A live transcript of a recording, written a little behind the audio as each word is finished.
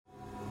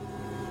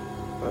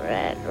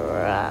Red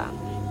rum.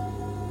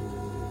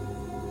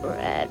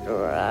 Red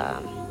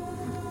rum.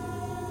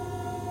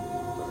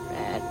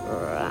 Red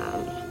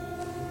rum.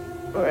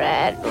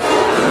 Red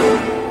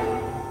rum.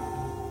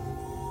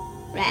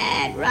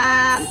 Red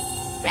rum.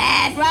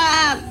 Red rum.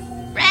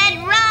 Red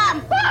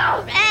rum.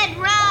 Red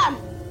rum.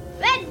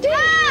 Red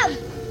rum.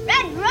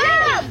 Red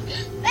rum.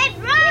 Red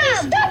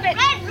rum. Stop it.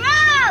 Red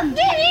rum.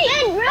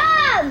 Red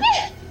rum.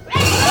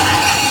 Red rum.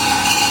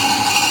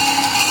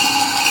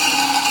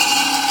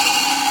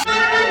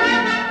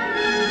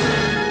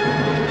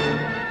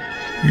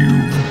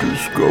 You've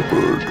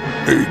discovered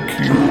a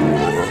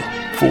cure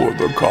for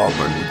the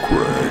common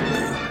Craig.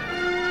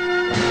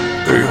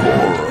 A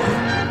horror,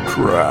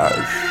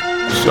 trash,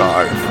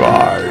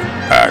 sci-fi,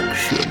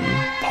 action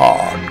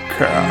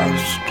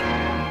podcast.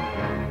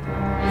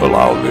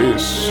 Allow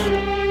this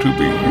to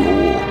be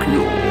your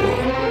cure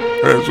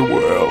as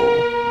well.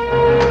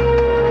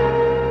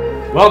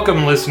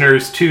 Welcome,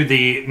 listeners, to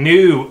the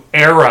new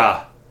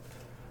era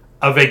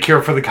of A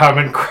Cure for the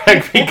Common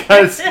Craig,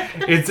 because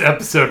it's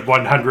episode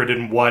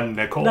 101,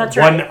 Nicole. That's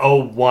right.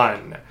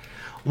 101.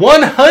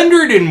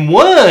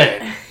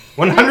 101!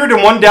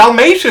 101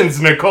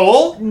 Dalmatians,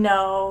 Nicole!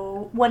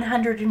 No,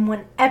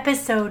 101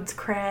 episodes,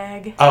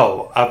 Craig.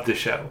 Oh, of the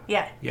show.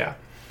 Yeah. Yeah.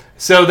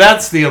 So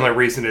that's the only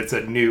reason it's a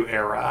new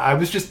era. I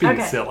was just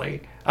being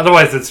silly.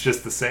 Otherwise, it's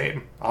just the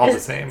same. All the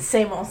same.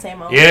 Same old,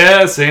 same old.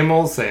 Yeah, same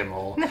old, same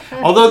old.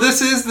 Although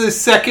this is the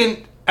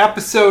second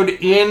episode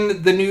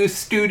in the new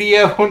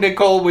studio,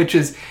 Nicole, which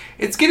is,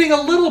 it's getting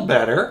a little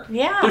better.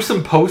 Yeah. There's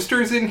some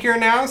posters in here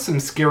now. Some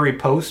scary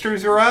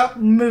posters are up.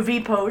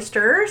 Movie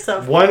posters,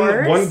 of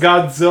course. One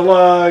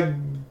Godzilla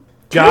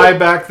guy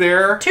back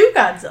there. Two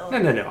Godzilla.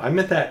 No. I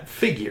meant that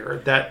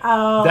figure, that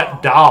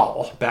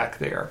doll back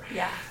there.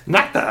 Yeah.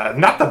 Not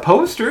the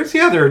posters.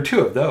 Yeah, there are two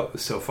of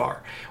those so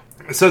far.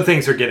 So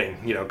things are getting,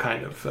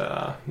 kind of,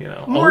 a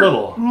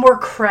little more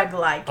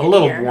Craig-like. A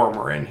little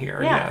warmer in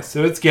here, yeah.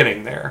 So it's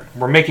getting there.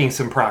 We're making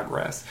some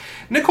progress.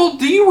 Nicole,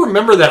 do you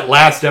remember that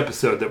last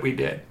episode that we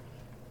did?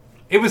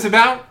 It was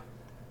about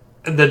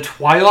the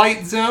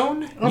Twilight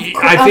Zone?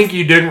 I think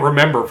you didn't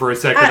remember for a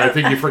second. I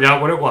think you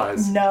forgot what it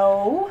was.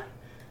 No.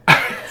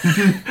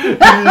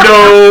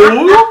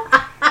 No.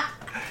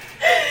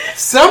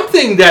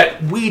 Something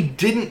that we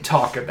didn't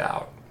talk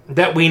about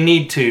that we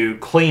need to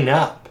clean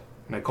up,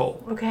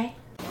 Nicole. Okay.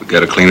 We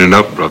gotta clean it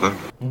up, brother.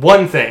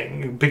 One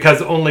thing,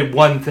 because only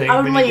one thing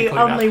we need to clean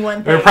up. Only one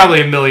thing. There are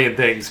probably a million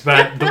things,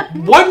 but the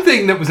one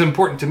thing that was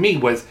important to me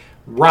was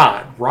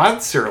Rod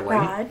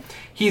Serling. Rod.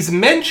 He's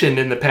mentioned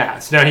in the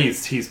past. Now,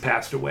 he's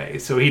passed away,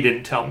 so he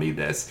didn't tell me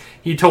this.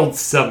 He told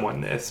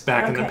someone this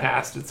back in the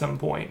past at some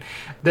point.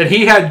 That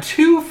he had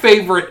two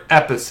favorite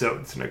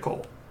episodes,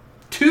 Nicole.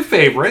 Two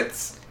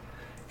favorites.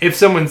 If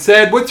someone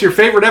said, "What's your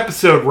favorite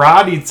episode,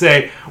 Rod?" he'd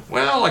say,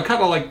 "Well, I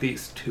kind of like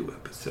these two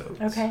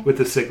episodes." Okay. With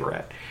a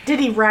cigarette. Did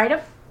he write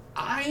them?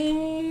 I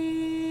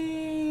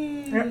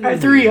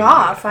threw you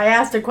off. I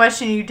asked a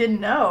question you didn't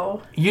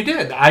know. You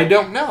did. I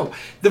don't know.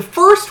 The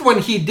first one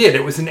he did,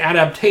 it was an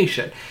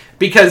adaptation.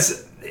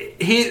 Because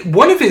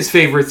one of his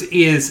favorites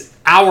is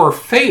our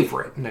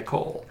favorite,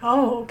 Nicole.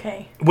 Oh,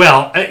 okay.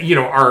 Well,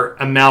 our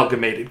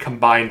amalgamated,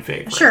 combined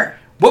favorite. Sure.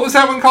 What was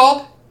that one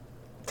called?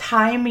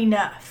 Time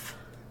Enough.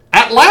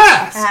 At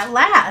Last. At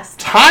Last.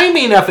 Time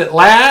Enough at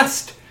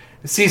Last.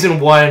 Season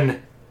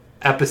 1,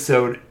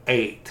 Episode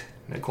 8,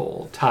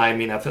 Nicole.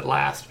 Time Enough at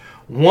Last.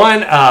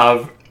 One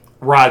of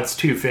Rod's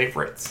two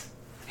favorites.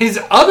 His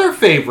other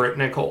favorite,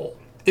 Nicole,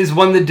 is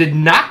one that did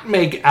not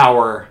make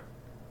our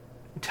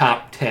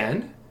top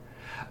 10.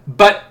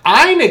 But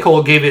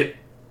Nicole, gave it...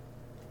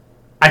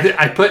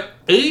 I put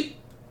 8,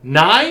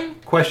 9,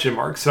 question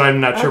marks, so I'm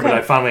not sure what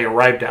I finally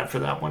arrived at for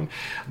that one.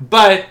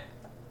 But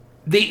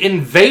The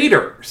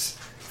Invaders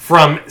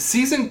from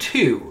Season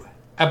 2,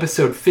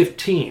 Episode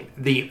 15,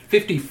 the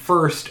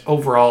 51st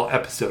overall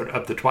episode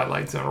of the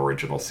Twilight Zone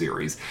original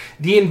series.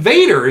 The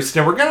Invaders,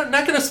 now we're not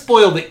going to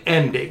spoil the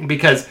ending,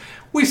 because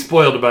we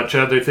spoiled a bunch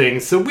of other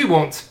things, so we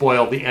won't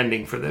spoil the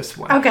ending for this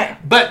one. Okay.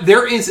 But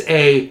there is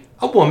a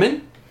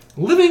woman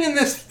living in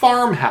this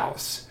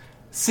farmhouse,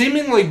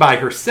 seemingly by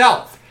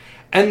herself,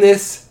 and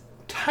this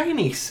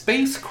tiny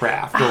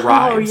spacecraft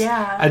arrives. Oh,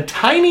 yeah. A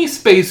tiny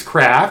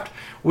spacecraft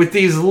with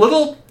these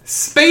little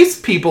space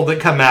people that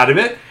come out of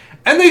it,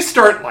 and they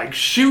start,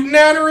 shooting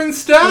at her and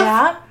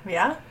stuff.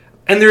 Yeah.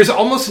 And there's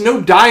almost no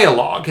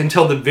dialogue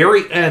until the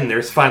very end.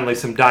 There's finally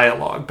some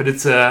dialogue. But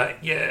it's an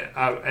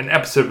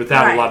episode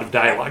without a lot of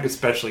dialogue,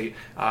 especially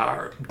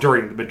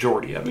during the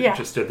majority of it,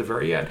 just at the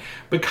very end.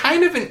 But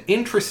kind of an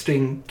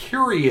interesting,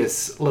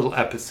 curious little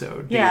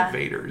episode, The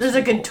Invaders. There's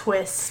a good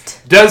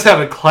twist. Does have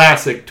a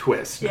classic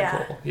twist,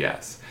 Nicole. Yeah.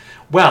 Yes.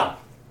 Well,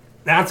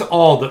 that's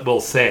all that we'll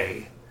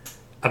say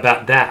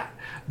about that.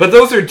 But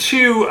those are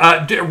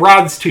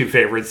Rod's two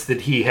favorites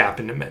that he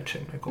happened to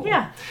mention, Nicole.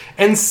 Yeah.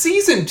 And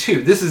Season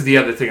 2, this is the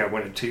other thing I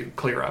wanted to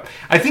clear up.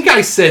 I think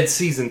I said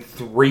Season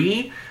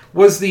 3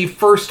 was the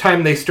first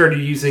time they started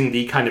using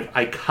the kind of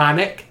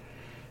iconic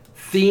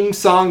theme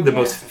song, the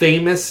most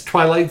famous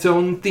Twilight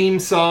Zone theme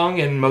song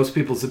in most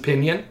people's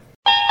opinion.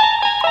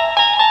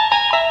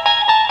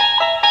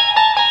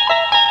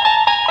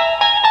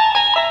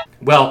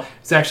 Well,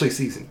 it's actually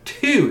season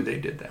 2 they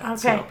did that. Okay.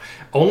 So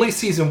only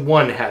season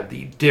 1 had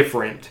the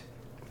different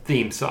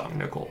theme song,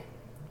 Nicole,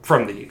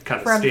 from the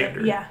kind of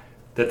standard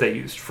that they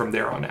used from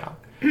there on out.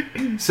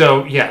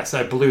 So, yes,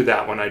 I blew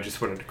that one. I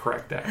just wanted to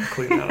correct that and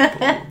clean that up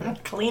a little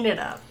bit. Clean it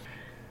up.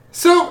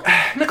 So,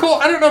 Nicole,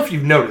 I don't know if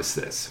you've noticed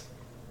this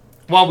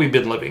while we've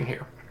been living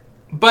here,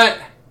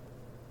 but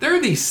there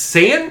are these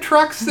sand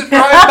trucks that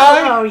drive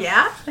by. Oh,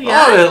 yeah?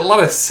 Yeah. A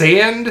lot of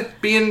sand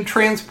being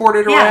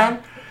transported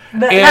around.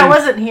 That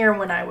wasn't here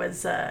when I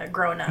was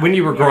growing up. When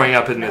you were growing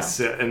up in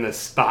this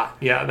spot.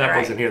 Yeah, that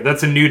wasn't here.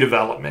 That's a new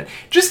development.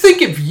 Just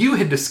think if you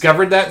had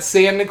discovered that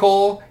sand,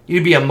 Nicole,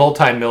 you'd be a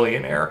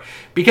multimillionaire.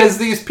 Because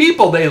these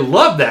people, they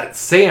love that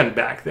sand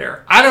back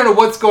there. I don't know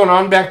what's going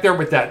on back there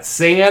with that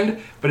sand,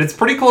 but it's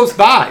pretty close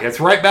by. It's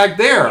right back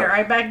there. Yeah,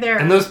 right back there.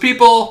 And those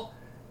people,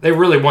 they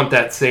really want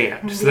that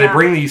sand. So they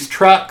bring these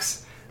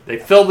trucks, they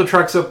fill the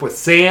trucks up with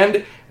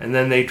sand, and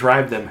then they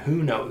drive them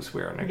who knows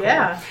where, Nicole.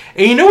 Yeah.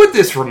 And you know what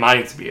this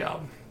reminds me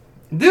of?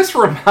 This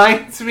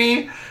reminds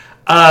me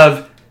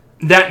of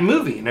that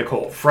movie,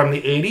 Nicole, from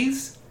the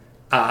 80s.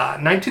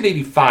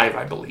 1985,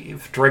 I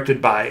believe.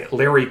 Directed by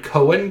Larry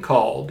Cohen,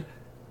 called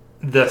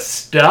The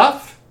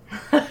Stuff.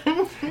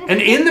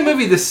 And in the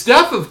movie The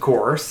Stuff, of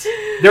course,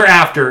 they're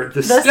after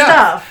the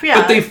stuff. Yeah.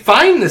 But they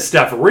find the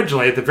stuff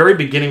originally at the very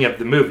beginning of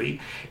the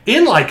movie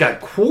in like a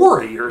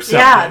quarry or something.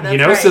 Yeah,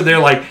 that's right. So they're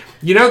like,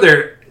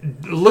 they're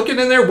looking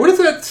in there, what is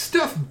that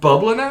stuff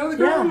bubbling out of the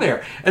ground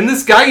there? And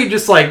this guy, he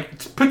just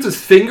like puts his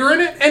finger in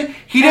it, and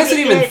he doesn't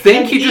even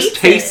think. He just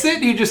tastes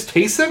it. He just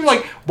tastes them.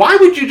 Like, why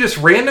would you just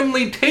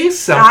randomly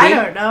taste something?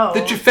 I don't know.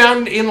 That you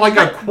found in like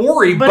a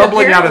quarry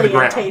bubbling out of the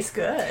ground? It tastes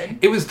good.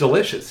 It was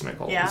delicious,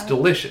 Nicole. Yeah. It was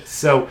delicious.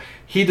 So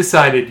he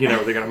decided,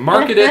 they're going to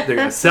market it. They're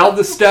going to sell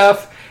the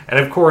stuff. And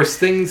of course,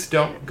 things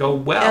don't go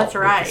well with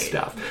the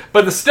stuff.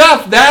 But The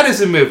Stuff, that is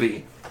a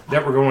movie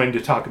that we're going to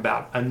talk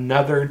about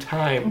another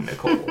time,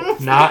 Nicole.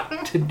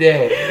 Not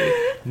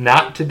today.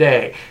 Not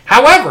today.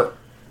 However,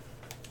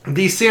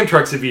 these sand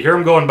trucks, if you hear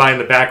them going by in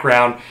the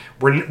background,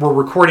 we're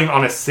recording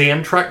on a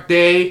sand truck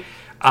day,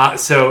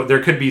 so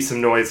there could be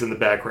some noise in the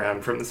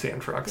background from the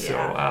sand truck.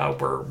 Yeah. So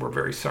we're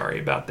very sorry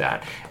about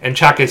that. And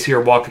Chaka's here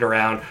walking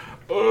around.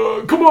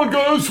 Come on,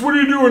 guys, what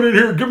are you doing in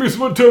here? Give me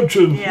some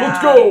attention. Yeah.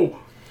 Let's go.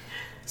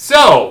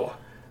 So,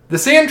 the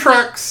sand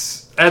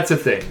trucks... That's a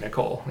thing,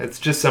 Nicole. It's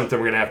just something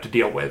we're going to have to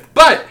deal with.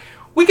 But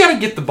we got to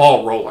get the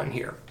ball rolling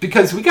here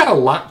because we got a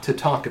lot to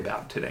talk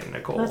about today,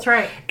 Nicole. That's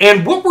right.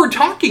 And what we're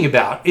talking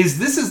about is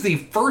this is the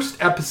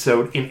first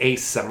episode in a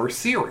summer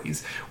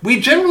series. We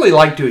generally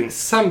like doing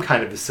some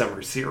kind of a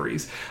summer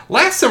series.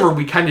 Last summer,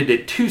 we kind of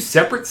did 2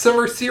 separate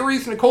summer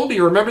series, Nicole. Do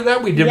you remember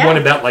that? We did one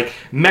about like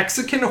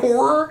Mexican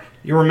horror.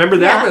 You remember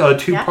that? A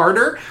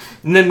 2-parter? Yeah.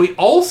 And then we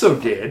also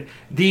did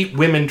the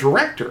women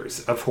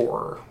directors of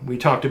horror. We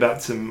talked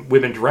about some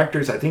women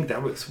directors. I think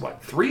that was,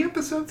 3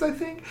 episodes, I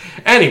think?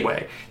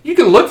 Anyway, you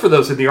can look for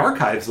those in the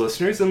archives,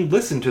 listeners, and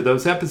listen to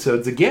those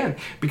episodes again,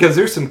 because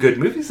there's some good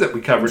movies that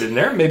we covered in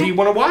there. Maybe you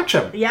want to watch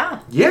them. Yeah.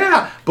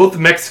 Yeah. Both the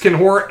Mexican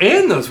horror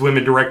and those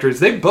women directors,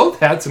 they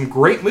both had some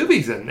great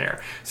movies in there.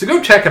 So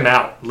go check them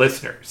out,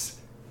 listeners.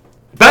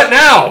 But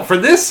now, for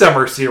this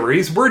summer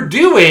series, we're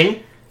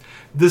doing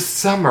the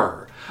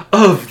summer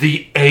of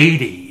the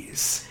 80s.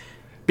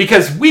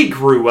 Because we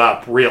grew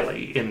up,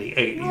 really, in the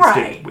 80s,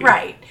 didn't we?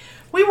 Right.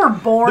 We were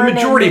born the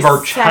majority in of our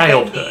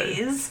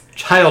 70s.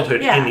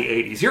 Childhood in the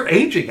 80s. You're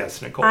aging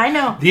us, Nicole. I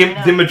know.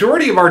 The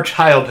majority of our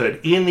childhood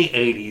in the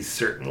 80s,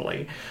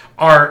 certainly,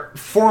 are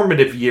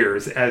formative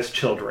years as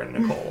children,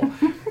 Nicole.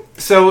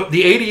 So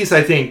the 80s,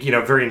 I think,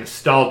 very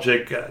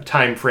nostalgic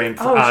time frame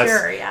for us. Oh,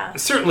 sure, yeah.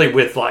 Certainly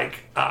with,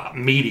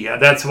 media.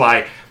 That's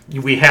why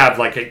we have,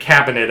 a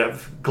cabinet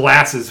of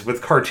glasses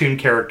with cartoon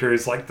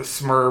characters like the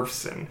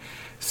Smurfs and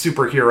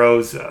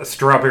superheroes,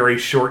 Strawberry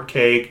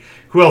Shortcake.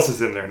 Who else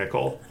is in there,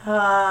 Nicole?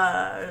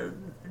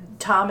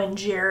 Tom and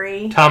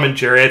Jerry. Tom and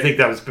Jerry. I think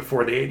that was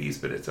before the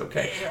 80s, but it's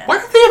okay. Yeah. Why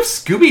don't they have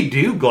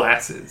Scooby-Doo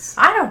glasses?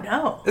 I don't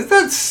know. Is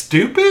that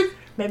stupid?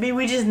 Maybe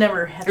we just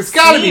never have There's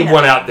got to be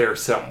one out there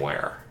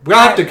somewhere. We'll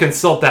have to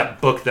consult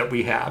that book that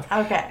we have.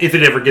 Okay. If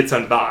it ever gets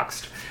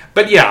unboxed.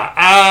 But yeah,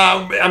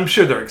 I'm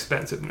sure they're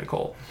expensive,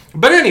 Nicole.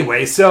 But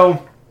anyway,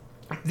 so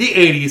the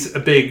 80s, a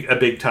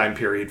big time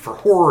period for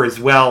horror as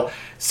well.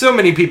 So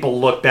many people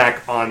look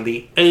back on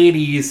the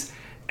 80s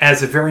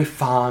as a very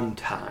fond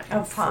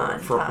time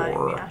for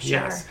horror. Yeah, sure.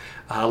 Yes.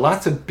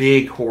 Lots of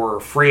big horror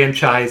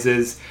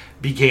franchises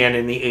began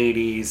in the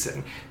 80s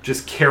and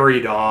just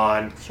carried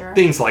on. Sure.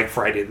 Things like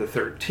Friday the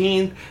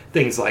 13th,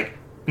 things like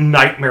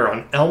Nightmare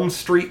on Elm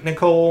Street,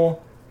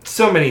 Nicole.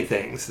 So many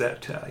things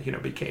that,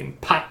 became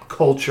pop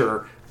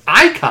culture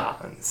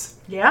icons.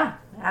 Yeah,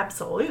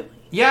 absolutely.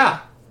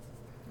 Yeah.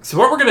 So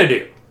what we're going to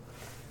do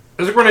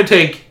is we're going to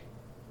take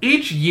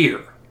each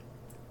year.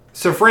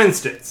 So, for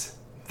instance,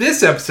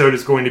 this episode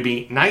is going to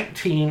be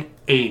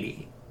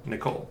 1980,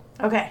 Nicole.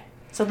 Okay.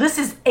 So this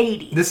is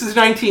 80. This is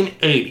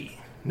 1980.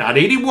 Not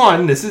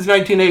 81. This is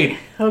 1980.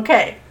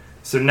 Okay.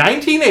 So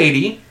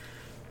 1980,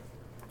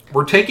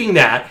 we're taking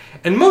that,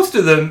 and most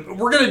of them,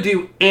 we're going to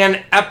do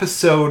an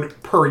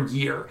episode per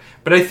year.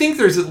 But I think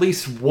there's at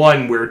least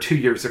one where 2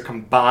 years are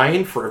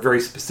combined for a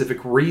very specific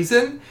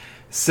reason.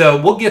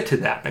 So we'll get to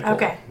that, Nicole.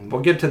 Okay.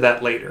 We'll get to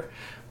that later.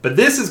 But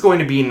this is going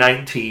to be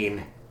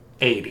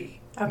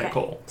 1980, Okay.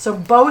 Nicole. So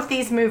both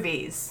these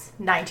movies,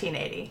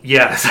 1980.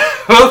 Yes,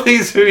 both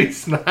these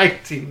movies,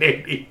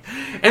 1980.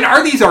 And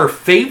are these our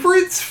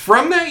favorites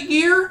from that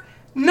year?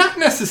 Not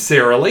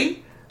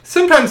necessarily.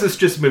 Sometimes it's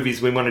just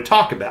movies we want to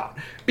talk about.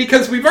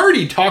 Because we've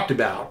already talked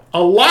about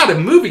a lot of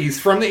movies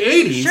from the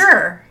 80s.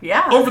 Sure,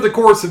 yeah. Over the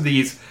course of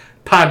these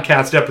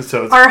podcast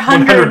episodes. Our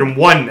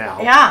 101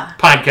 now. Yeah.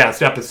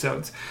 Podcast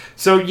episodes.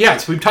 So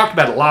yes, we've talked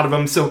about a lot of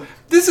them. So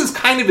this is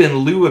kind of in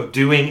lieu of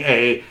doing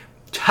a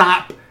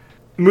top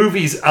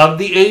movies of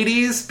the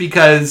 80s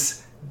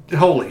because,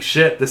 holy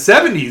shit, the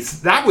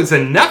 70s, that was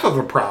enough of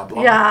a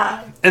problem.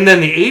 Yeah. And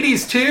then the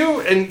 80s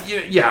too, and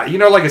yeah,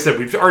 like I said,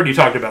 we've already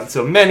talked about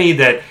so many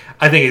that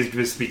I think it'd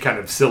just be kind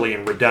of silly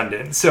and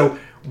redundant. So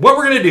what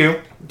we're going to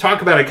do,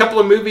 talk about a couple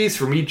of movies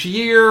from each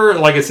year,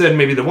 like I said,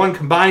 maybe the one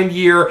combined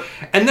year,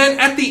 and then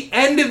at the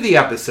end of the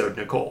episode,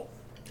 Nicole,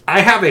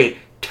 I have a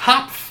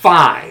top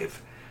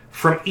 5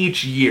 from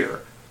each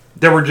year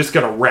that we're just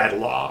going to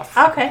rattle off.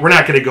 Okay. We're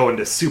not going to go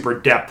into super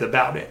depth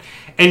about it.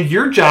 And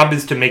your job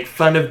is to make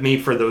fun of me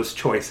for those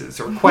choices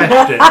or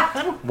question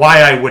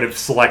why I would have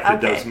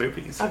selected those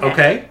movies.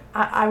 Okay?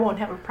 I won't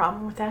have a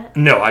problem with that.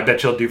 No, I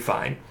bet you'll do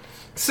fine.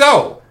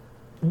 So,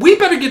 we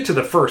better get to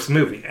the first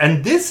movie.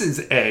 And this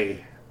is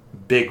a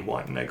big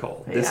one,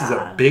 Nicole. This is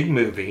a big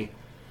movie.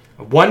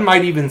 One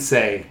might even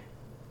say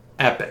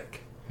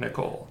epic,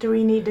 Nicole. Do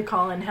we need to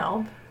call in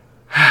help?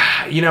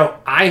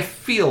 I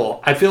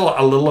feel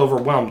a little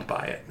overwhelmed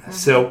by it. Mm-hmm.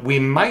 So we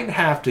might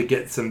have to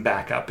get some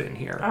backup in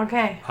here.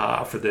 Okay.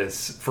 For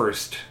this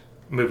first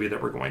movie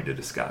that we're going to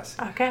discuss.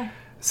 Okay.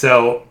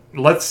 So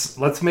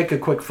let's make a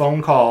quick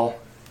phone call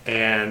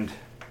and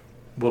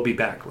we'll be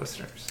back,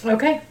 listeners.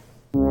 Okay.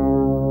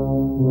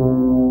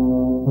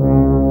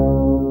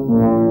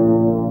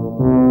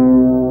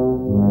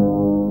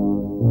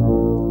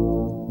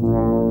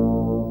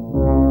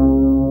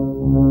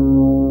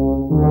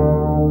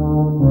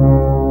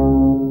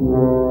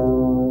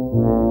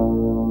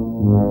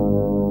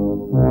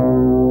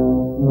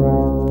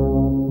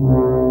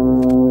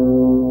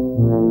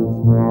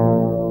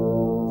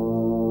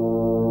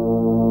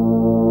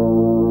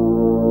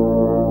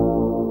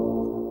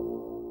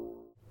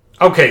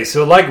 Okay,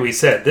 so like we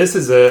said, this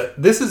is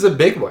a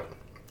big one.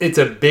 It's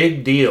a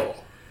big deal,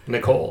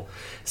 Nicole.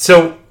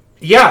 So,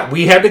 yeah,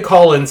 we had to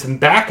call in some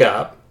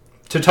backup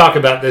to talk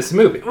about this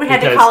movie. We had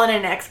to call in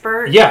an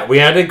expert? Yeah, we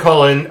had to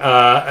call in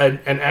an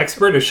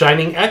expert, a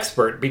shining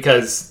expert,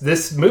 because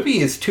this movie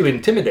is too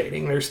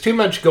intimidating. There's too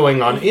much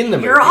going on in the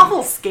movie. You're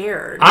awful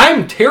scared.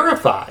 I'm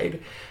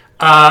terrified.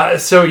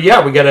 So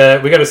yeah, we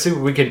gotta see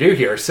what we can do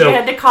here. So you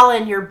had to call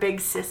in your big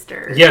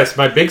sister. Yes,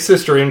 my big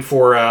sister in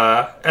for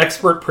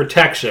expert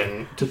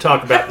protection to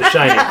talk about The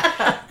Shining.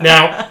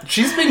 Now,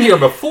 she's been here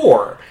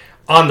before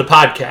on the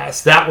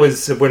podcast. That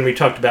was when we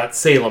talked about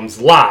Salem's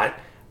Lot.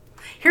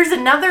 Here's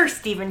another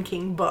Stephen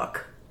King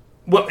book.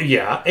 Well,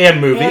 yeah,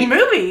 and movie. And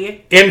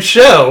movie. And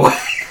show.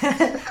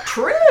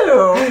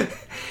 True.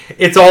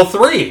 It's all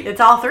three. It's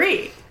all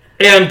three.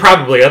 And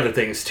probably other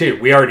things, too.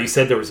 We already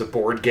said there was a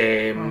board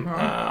game. Mm-hmm.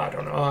 I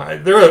don't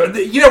know.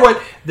 You know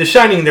what? The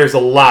Shining, there's a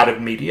lot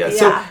of media. Yeah.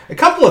 So a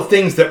couple of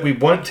things that we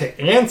want to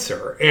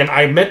answer. And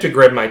I meant to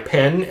grab my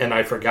pen, and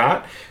I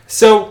forgot.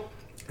 So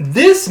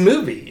this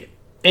movie,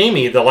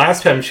 Amy, the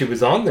last time she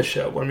was on the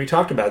show, when we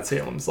talked about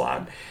Salem's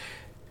Lot,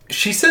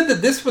 she said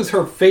that this was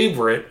her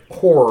favorite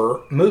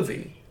horror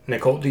movie.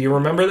 Nicole, do you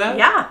remember that?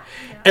 Yeah.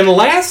 And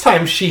last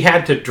time she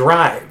had to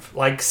drive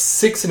like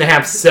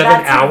 6.5, 7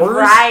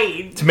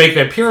 hours to make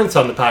an appearance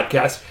on the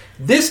podcast.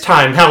 This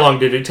time, how long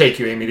did it take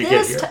you, Amy, to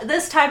get here?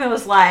 This time it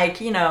was like,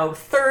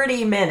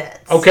 30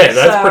 minutes. Okay,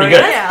 that's pretty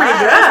good.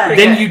 That's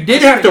pretty good. Then you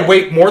did have to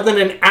wait more than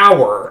an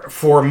hour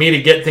for me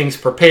to get things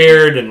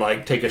prepared and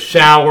like take a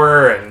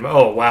shower and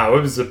oh wow,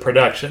 it was a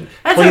production.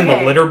 Clean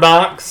the litter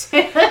box.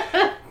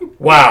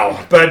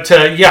 Wow. But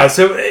yeah,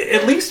 so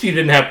at least you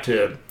didn't have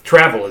to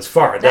travel as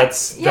far.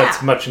 That's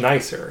much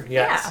nicer.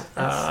 Yes.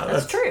 Yeah,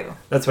 that's true.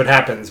 That's what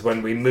happens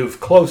when we move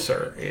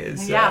closer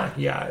is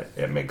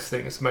it makes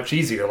things much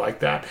easier like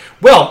that.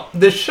 Well,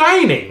 The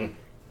Shining,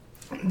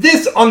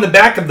 this on the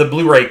back of the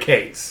Blu-ray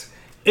case,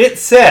 it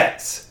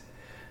says,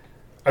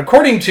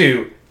 according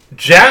to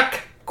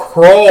Jack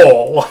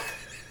Kroll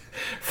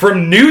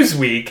from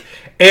Newsweek,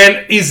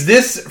 and is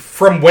this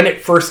from when it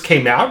first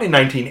came out in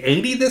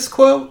 1980, this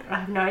quote?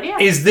 I have no idea.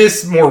 Is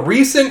this more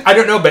recent? I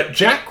don't know, but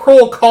Jack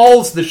Kroll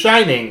calls The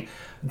Shining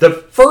the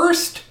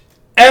first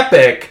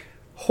epic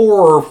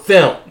horror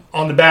film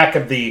on the back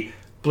of the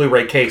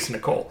Blu-ray case,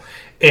 Nicole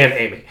and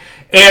Amy.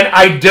 And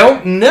I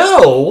don't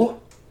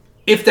know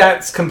if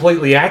that's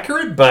completely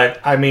accurate, but,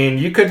 I mean,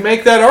 you could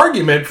make that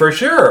argument for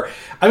sure.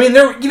 I mean,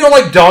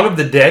 like Dawn of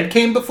the Dead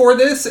came before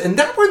this, and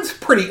that one's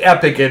pretty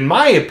epic in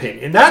my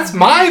opinion. That's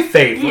my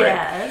favorite.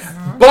 Yes.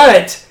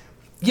 But,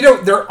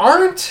 there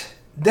aren't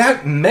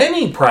that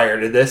many prior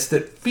to this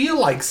that feel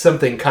like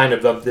something kind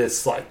of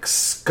this, like,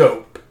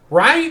 scope.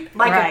 Right?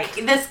 Like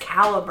this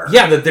caliber.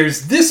 Yeah, that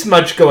there's this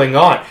much going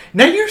on.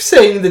 Now you're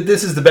saying that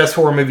this is the best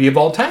horror movie of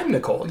all time,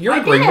 Nicole. You're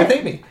agreeing with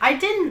Amy. I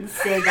didn't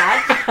say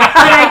that. But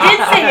I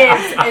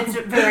did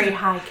say it's very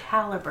high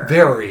caliber.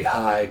 Very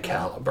high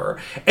caliber.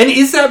 And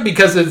is that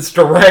because it's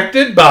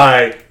directed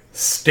by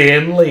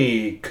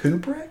Stanley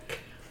Kubrick?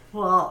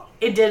 Well,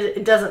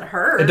 it doesn't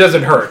hurt. It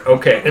doesn't hurt,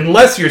 okay.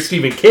 Unless you're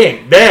Stephen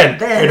King, then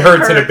it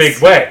hurts in a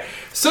big way.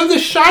 So The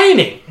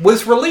Shining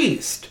was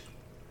released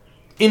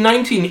in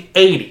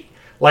 1980,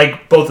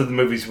 like both of the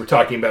movies we're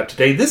talking about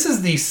today. This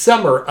is the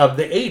summer of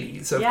the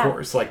 80s, of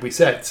course, like we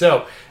said.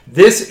 So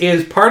this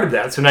is part of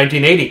that, so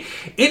 1980.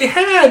 It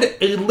had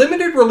a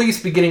limited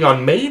release beginning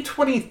on May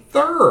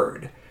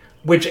 23rd,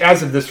 which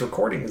as of this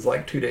recording is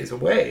like 2 days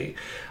away,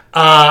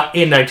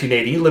 in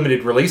 1980,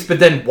 limited release, but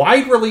then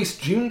wide release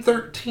June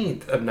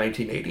 13th of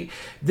 1980.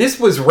 This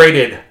was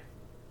rated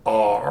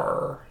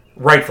R.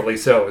 Rightfully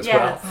so as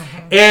well.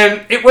 Mm-hmm.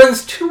 And it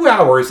runs 2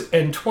 hours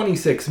and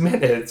 26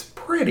 minutes.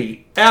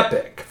 Pretty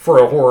epic for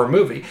a horror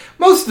movie.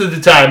 Most of the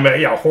time,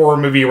 a horror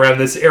movie around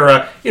this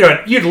era,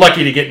 you're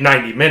lucky to get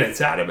 90 minutes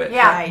out of it.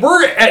 Yeah.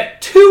 We're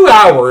at 2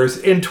 hours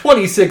and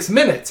 26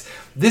 minutes.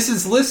 This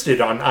is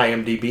listed on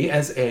IMDb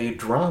as a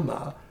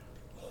drama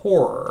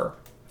horror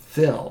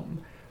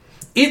film.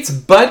 Its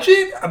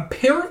budget,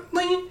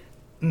 apparently,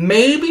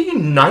 maybe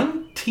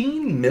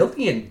 $19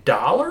 million,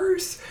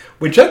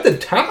 which at the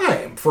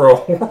time, for a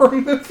horror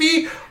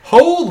movie,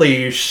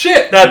 holy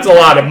shit, that's a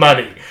lot of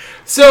money.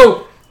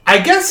 So, I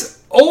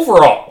guess,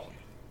 overall,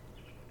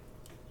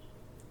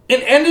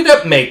 it ended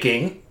up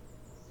making,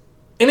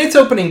 in its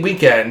opening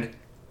weekend,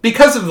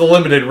 because of the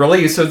limited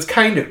release, so it's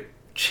kind of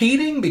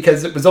cheating,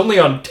 because it was only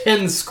on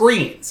 10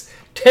 screens.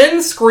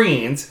 10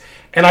 screens,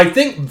 and I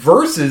think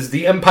versus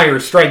The Empire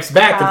Strikes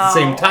Back at the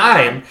same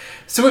time,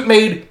 so it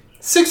made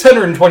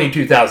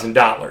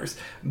 $622,000.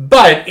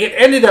 But it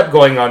ended up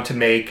going on to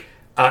make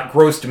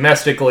gross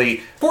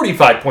domestically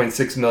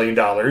 $45.6 million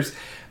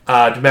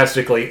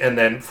domestically, and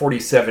then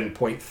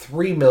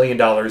 $47.3 million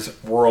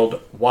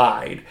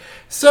worldwide.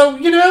 So,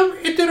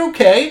 it did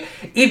okay.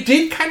 It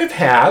did kind of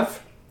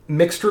have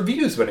mixed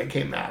reviews when it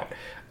came out.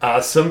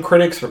 Some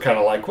critics were kind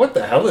of like, what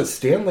the hell is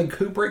Stanley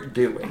Kubrick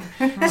doing?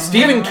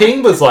 Stephen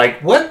King was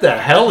like, what the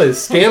hell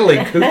is Stanley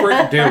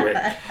Kubrick doing?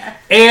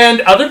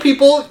 And other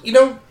people,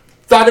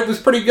 thought it was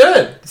pretty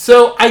good.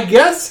 So I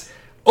guess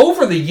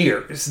over the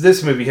years,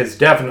 this movie has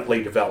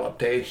definitely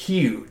developed a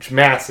huge,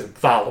 massive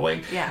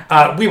following.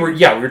 Yeah. We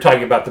were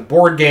talking about the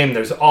board game.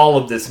 There's all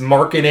of this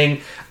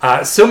marketing.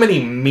 So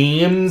many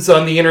memes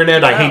on the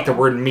internet. I hate the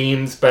word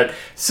memes, but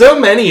so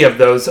many of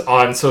those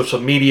on social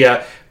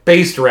media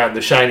based around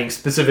The Shining,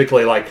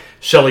 specifically like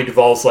Shelley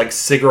Duvall's like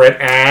cigarette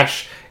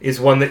ash is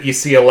one that you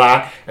see a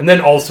lot. And then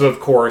also,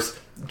 of course,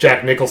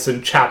 Jack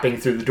Nicholson chopping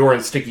through the door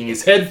and sticking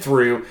his head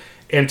through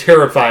and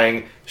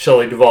terrifying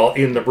Shelley Duvall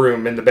in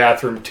the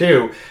bathroom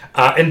too.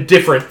 And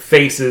different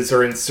faces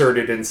are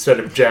inserted instead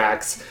of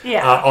Jack's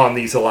on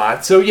these a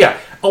lot. So yeah,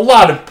 a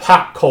lot of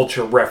pop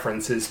culture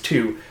references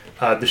to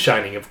The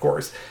Shining, of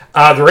course.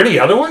 Are there any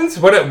other ones?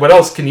 What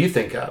else can you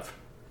think of?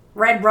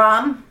 Red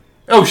Rum.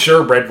 Oh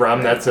sure, Red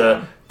Rum. That's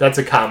a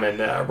common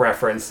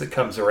reference that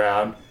comes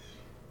around.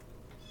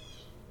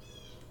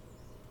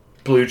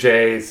 Blue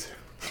Jays.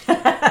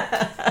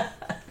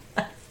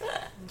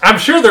 I'm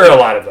sure there are a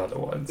lot of other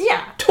ones.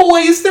 Yeah.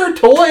 Toys, there are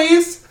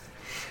toys.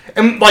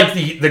 And like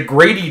the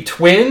Grady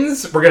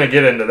twins, we're going to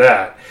get into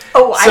that.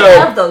 Oh, I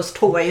have those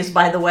toys,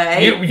 by the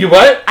way. You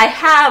what? I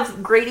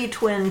have Grady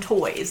twin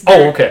toys.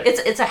 Oh, okay.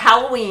 It's a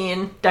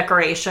Halloween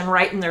decoration,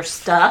 right? And they're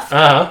stuffed.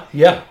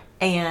 Yeah.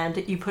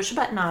 And you push a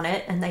button on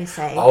it, and they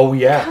say, "Oh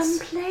yes,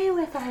 come play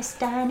with us,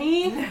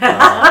 Danny."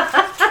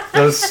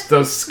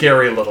 Those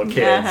scary little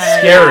kids,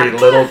 scary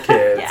little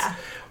kids. Yeah.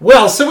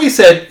 Well, so we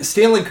said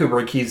Stanley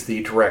Kubrick. He's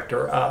the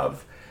director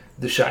of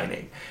The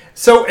Shining.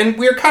 So, and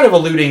we're kind of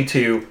alluding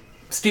to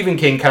Stephen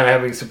King kind of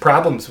having some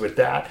problems with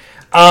that.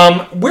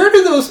 Where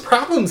do those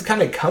problems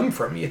kind of come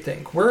from, you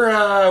think?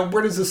 Where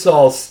does this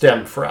all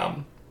stem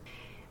from?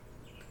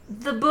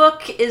 The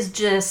book is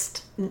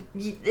just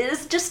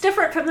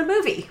different from the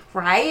movie,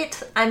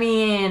 right? I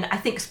mean, I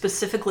think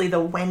specifically the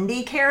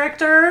Wendy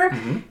character,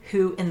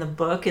 who in the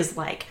book is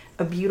like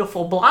a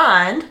beautiful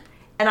blonde,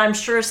 and I'm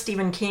sure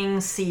Stephen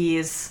King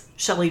sees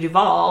Shelley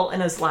Duvall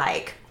and is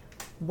like,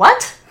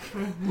 what?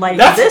 Like,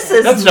 this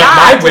is not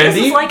my Wendy.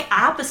 This is like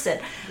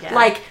opposite. Yeah.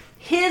 Like,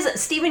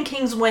 Stephen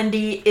King's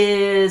Wendy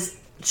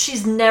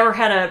she's never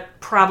had a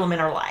problem in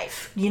her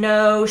life.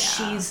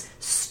 She's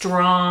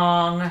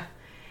strong.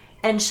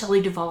 And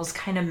Shelley Duvall's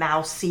kind of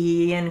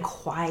mousy and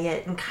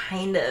quiet and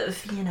kind of,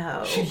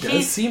 She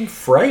does seem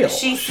frail.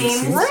 She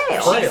seems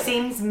frail. She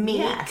seems meek.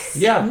 Yes.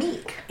 Yeah.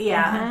 Meek.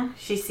 Yeah.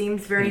 She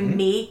seems very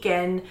meek,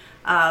 and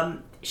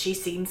she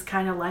seems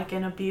kind of like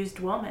an abused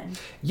woman.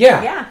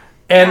 Yeah.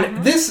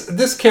 And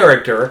this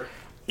character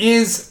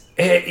is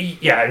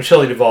Yeah, and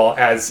Shelley Duvall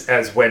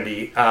as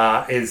Wendy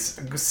is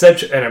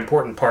such an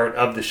important part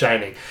of The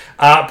Shining.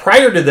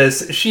 Prior to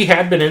this, she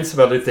had been in some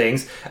other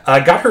things.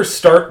 Got her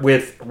start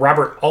with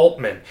Robert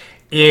Altman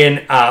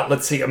in,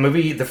 a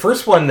movie. The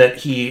first one that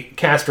he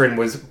cast her in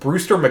was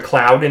Brewster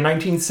McCloud in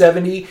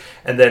 1970,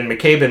 and then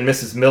McCabe and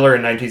Mrs. Miller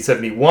in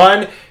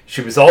 1971.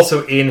 She was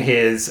also in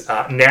his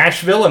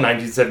Nashville in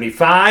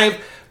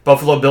 1975,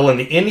 Buffalo Bill and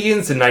the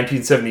Indians in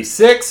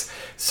 1976.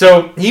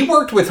 So he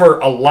worked with her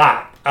a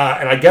lot.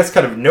 And I guess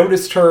kind of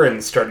noticed her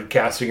and started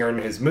casting her in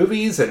his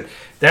movies, and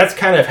that's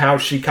kind of how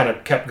she kind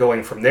of kept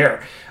going from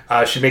there.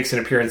 She makes an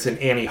appearance in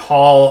Annie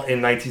Hall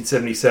in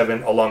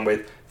 1977, along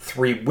with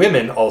Three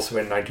Women, also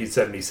in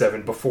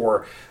 1977,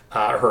 before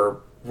her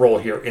role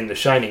here in The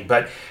Shining.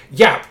 But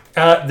yeah,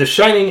 The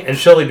Shining and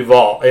Shelley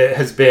Duvall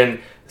has been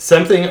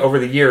something over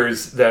the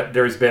years that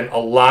there's been a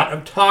lot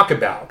of talk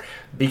about,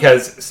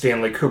 because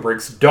Stanley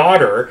Kubrick's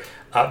daughter,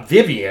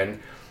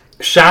 Vivian,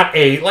 shot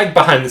a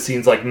behind the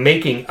scenes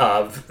making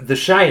of The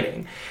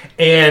Shining,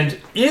 and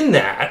in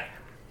that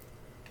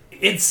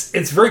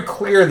it's very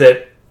clear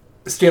that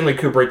Stanley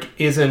Kubrick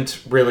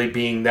isn't really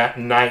being that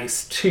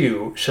nice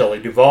to Shelley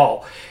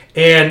Duvall.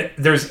 And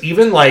there's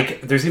even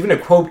a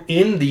quote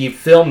in the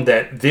film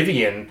that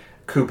Vivian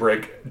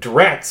Kubrick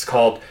directs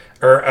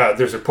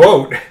there's a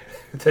quote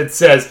that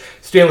says,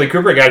 Stanley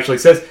Kubrick actually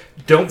says,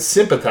 "Don't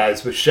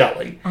sympathize with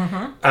Shelley."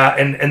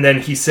 And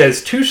then he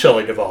says to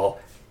Shelley Duvall,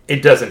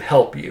 "It doesn't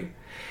help you."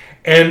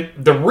 And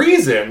the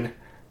reason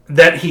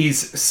that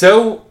he's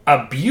so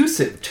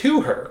abusive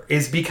to her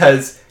is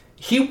because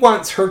he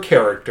wants her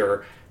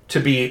character to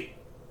be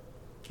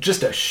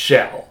just a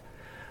shell.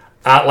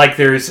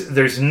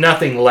 There's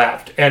nothing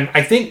left. And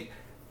I think,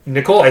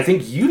 Nicole,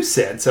 you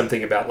said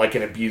something about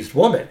an abused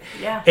woman.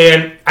 Yeah.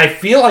 And I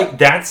feel like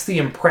that's the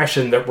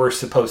impression that we're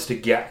supposed to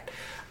get.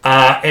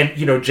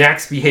 And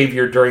Jack's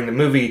behavior during the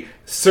movie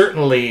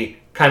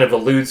certainly kind of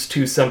alludes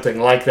to something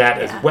like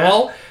that as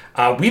well.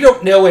 We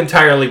don't know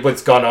entirely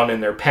what's gone on in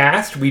their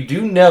past. We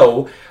do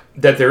know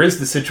that there is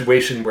the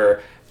situation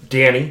where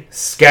Danny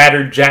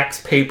scattered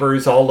Jack's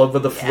papers all over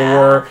the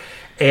floor.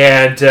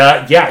 And,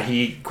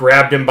 he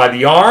grabbed him by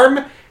the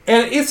arm.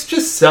 And it's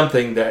just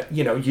something that,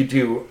 you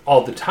do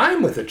all the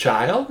time with a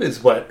child,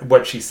 is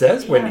what she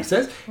says, Wendy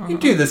says. You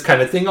do this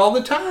kind of thing all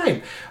the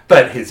time.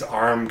 But his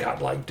arm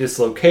got,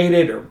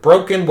 dislocated or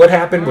broken. What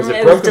happened? Was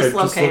it broken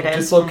or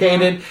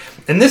dislocated?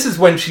 And this is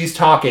when she's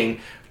talking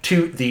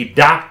to the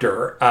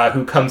doctor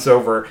who comes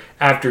over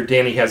after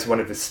Danny has one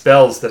of his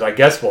spells that I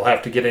guess we'll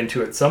have to get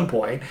into at some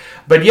point.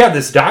 But yeah,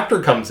 this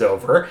doctor comes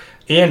over,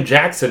 Ann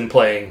Jackson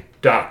playing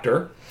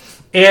doctor,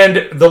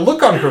 and the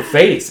look on her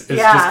face is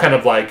just kind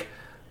of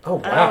oh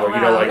wow,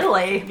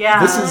 really? Yeah.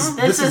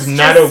 This is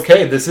not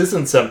okay. This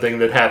isn't something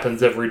that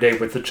happens every day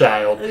with the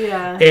child.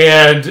 Yeah.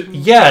 And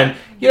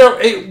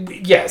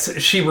yes,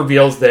 she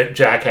reveals that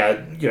Jack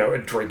had, a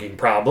drinking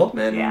problem,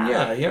 and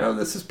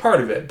this is part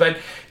of it. But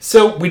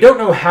so we don't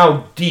know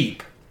how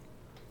deep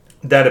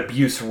that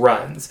abuse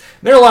runs.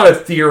 There are a lot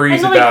of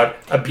theories about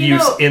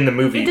abuse in the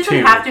movie, too. It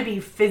doesn't have to be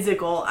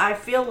physical. I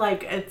feel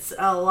like it's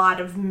a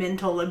lot of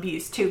mental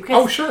abuse, too.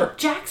 Oh, sure.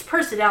 Jack's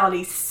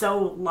personality is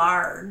so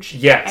large.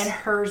 Yes. And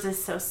hers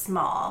is so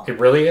small. It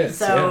really is.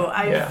 So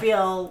I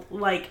feel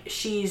like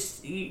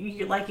she's,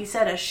 like you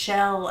said, a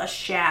shell, a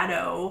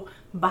shadow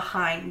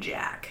behind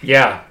Jack.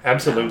 Yeah,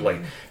 absolutely.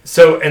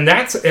 So,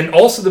 and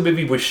also the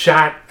movie was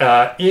shot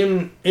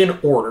in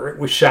order. It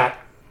was shot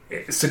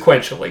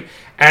sequentially,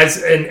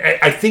 and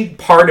I think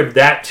part of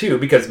that too,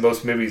 because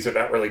most movies are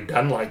not really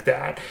done like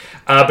that,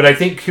 but I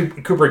think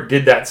Kubrick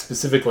did that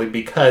specifically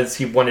because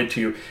he wanted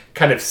to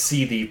kind of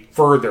see the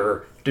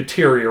further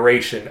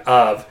deterioration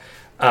of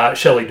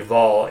Shelley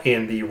Duvall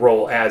in the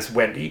role as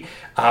Wendy,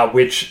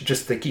 which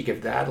just thinking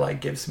of that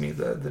gives me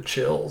the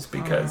chills,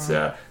 because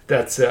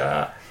that's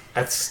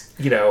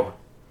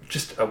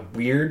just a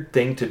weird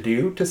thing to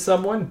do to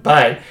someone.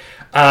 But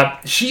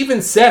she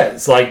even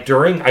says,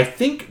 during, I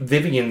think,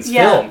 Vivian's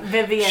film,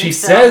 she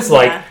says,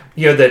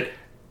 that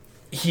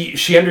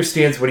she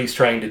understands what he's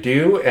trying to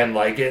do, and,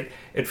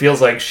 it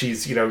feels like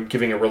she's,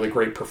 giving a really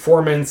great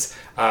performance.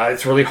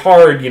 It's really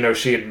hard,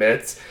 she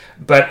admits.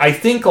 But I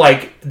think,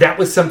 that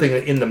was something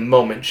that in the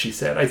moment she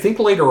said. I think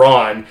later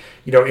on,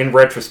 in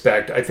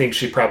retrospect, I think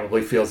she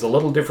probably feels a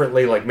little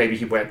differently, maybe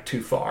he went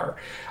too far.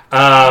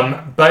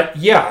 But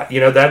yeah,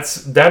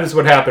 that is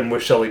what happened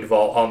with Shelley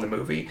Duvall on the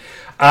movie.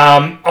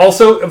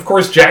 Also, of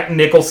course, Jack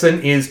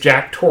Nicholson is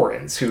Jack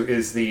Torrance, who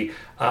is the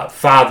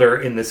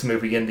father in this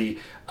movie, and the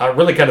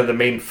really kind of the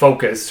main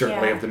focus,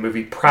 certainly, of the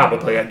movie,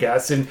 probably, I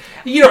guess. And,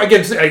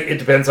 again, it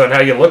depends on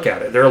how you look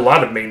at it. There are a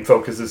lot of main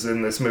focuses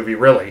in this movie,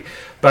 really.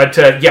 But,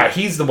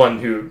 he's the one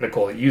who,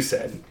 Nicole, you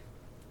said,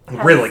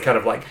 really kind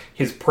of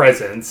his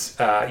presence,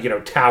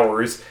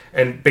 towers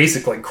and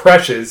basically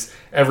crushes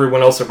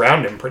everyone else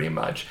around him pretty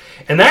much.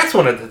 And that's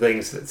one of the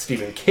things that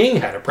Stephen King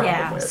had a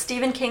problem with.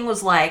 Stephen King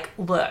was like,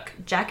 look,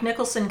 Jack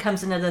Nicholson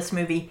comes into this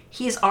movie,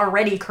 he's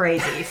already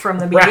crazy from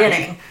the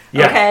beginning,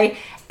 okay?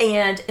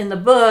 And in the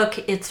book,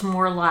 it's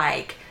more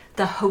like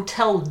the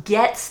hotel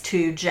gets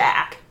to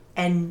Jack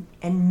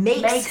and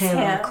makes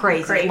him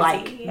crazy.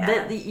 Like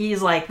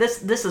he's like,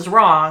 this is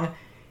wrong.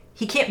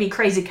 He can't be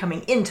crazy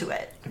coming into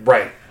it.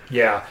 Right.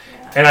 Yeah.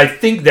 And I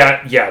think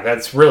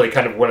that's really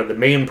kind of one of the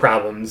main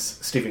problems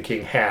Stephen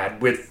King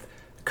had with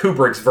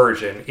Kubrick's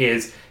version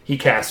is he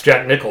cast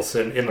Jack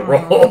Nicholson in the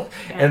role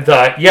and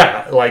thought,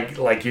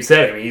 like you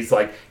said, I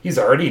mean, he's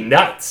already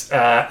nuts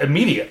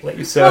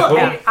immediately.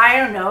 So I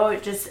don't know.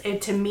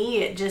 To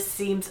me, it just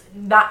seems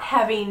not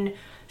having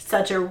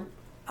such a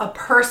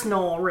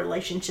personal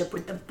relationship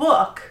with the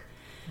book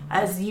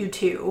as you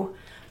two,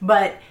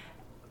 but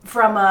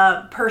from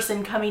a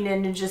person coming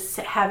in and just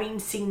having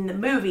seen the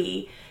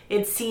movie,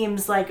 it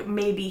seems like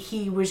maybe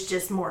he was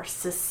just more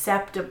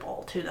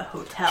susceptible to the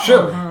hotel.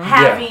 Sure.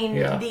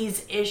 Having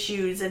these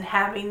issues and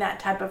having that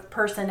type of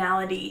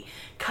personality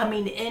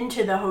coming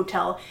into the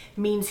hotel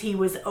means he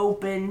was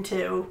open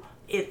to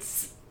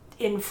its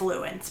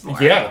influence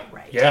more. Yeah,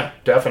 right. Yeah,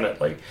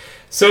 definitely.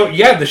 So,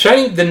 The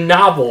Shining, the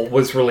novel,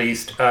 was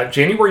released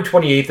January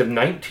 28th of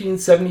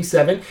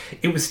 1977.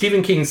 It was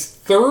Stephen King's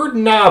third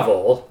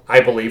novel,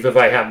 I believe, if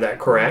I have that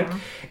correct.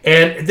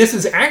 And this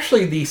is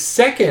actually the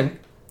second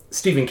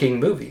Stephen King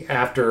movie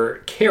after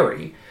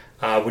Carrie,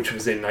 which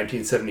was in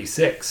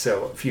 1976.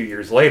 So a few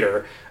years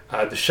later,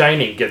 The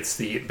Shining gets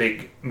the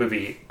big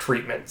movie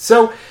treatment.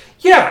 So,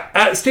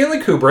 Stanley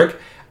Kubrick.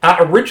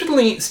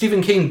 Originally,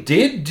 Stephen King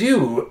did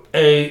do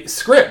a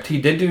script. He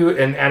did do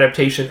an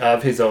adaptation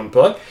of his own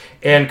book.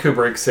 And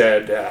Kubrick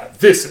said,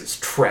 this is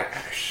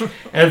trash,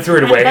 and threw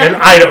it away. And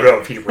I don't know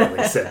if he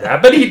really said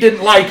that, but he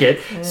didn't like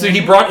it. So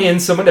he brought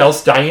in someone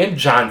else, Diane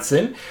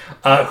Johnson,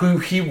 who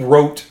he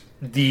wrote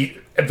the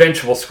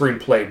eventual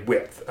screenplay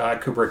with,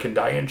 Kubrick and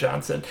Diane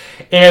Johnson.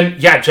 And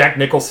Jack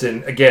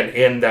Nicholson, again,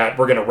 in that,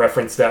 we're going to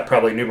reference that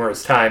probably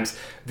numerous times,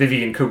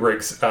 Vivian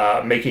Kubrick's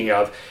making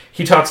of.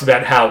 He talks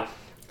about how,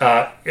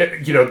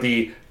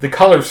 the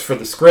colors for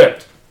the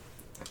script,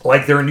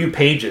 like there are new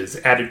pages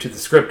added to the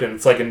script and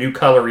it's like a new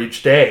color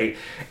each day.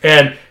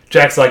 And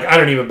Jack's like, I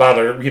don't even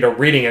bother,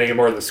 reading any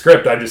more of the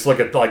script. I just look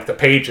at like the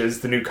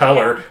pages, the new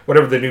color,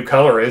 whatever the new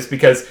color is,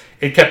 because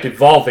it kept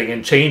evolving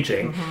and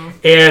changing.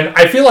 And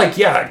I feel like,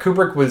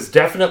 Kubrick was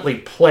definitely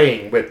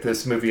playing with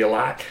this movie a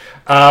lot.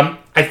 I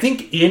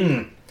think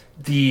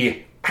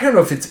I don't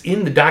know if it's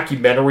in the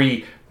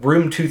documentary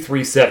Room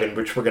 237,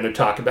 which we're going to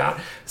talk about.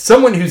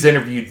 Someone who's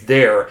interviewed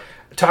there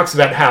talks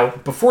about how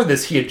before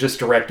this he had just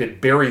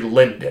directed Barry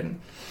Lyndon.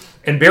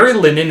 And Barry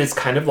Lyndon is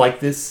kind of like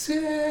this,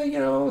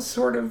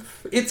 sort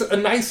of, it's a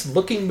nice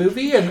looking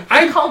movie. And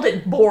I called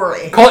it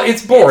boring.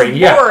 It's boring,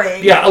 it's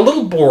boring. Yeah, a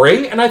little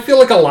boring. And I feel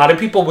like a lot of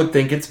people would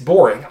think it's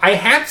boring. I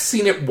have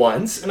seen it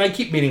once and I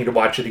keep meaning to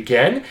watch it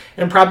again.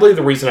 And probably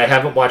the reason I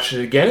haven't watched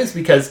it again is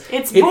because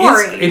it's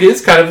boring. It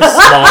is kind of a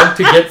slog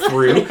to get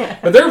through.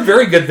 But there are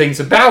very good things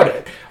about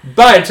it.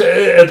 But,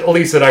 at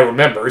least that I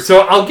remember.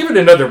 So I'll give it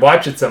another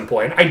watch at some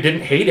point. I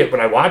didn't hate it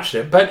when I watched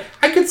it, but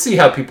I could see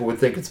how people would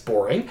think it's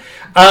boring.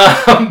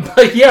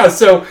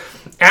 So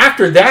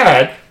after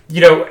that,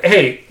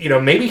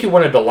 maybe he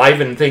wanted to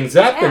liven things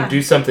up and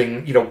do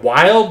something,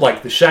 wild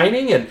like The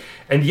Shining. And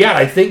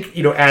I think,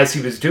 as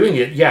he was doing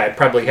it, it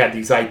probably had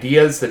these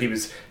ideas that he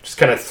was just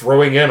kind of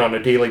throwing in on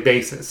a daily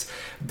basis.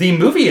 The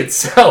movie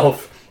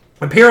itself,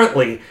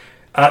 apparently,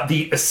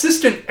 the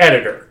assistant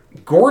editor,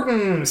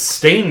 Gordon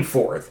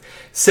Stainforth,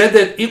 said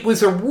that it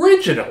was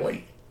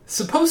originally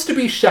supposed to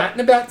be shot in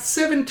about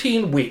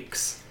 17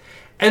 weeks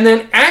and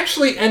then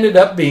actually ended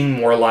up being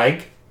more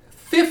like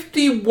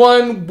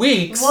 51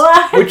 weeks,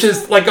 which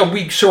is like a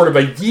week short of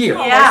a year.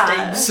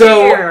 Yeah.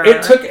 So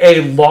it took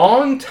a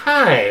long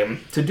time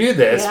to do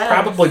this,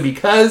 probably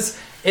because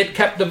it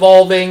kept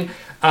evolving.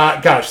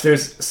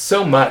 There's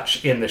so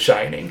much in The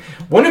Shining.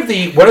 One of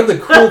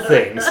the cool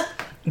things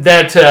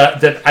that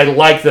I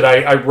like that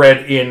I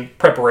read in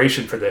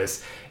preparation for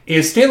this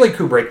is Stanley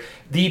Kubrick,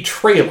 the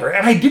trailer.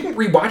 And I didn't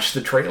rewatch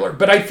the trailer,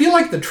 but I feel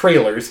like the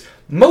trailers,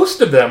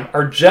 most of them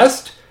are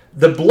just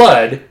the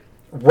blood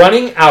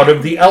running out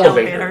of the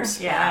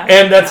elevators. Yeah.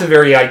 And that's a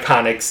very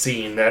iconic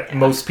scene that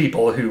most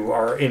people who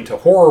are into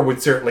horror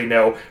would certainly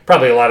know.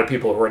 Probably a lot of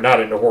people who are not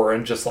into horror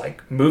and just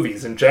like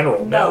movies in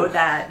general know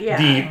that.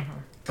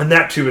 And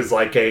that too is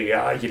like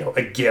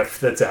a GIF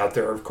that's out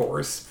there, of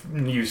course,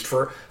 used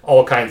for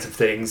all kinds of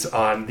things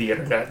on the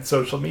internet and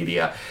social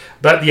media.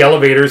 But the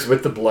elevators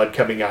with the blood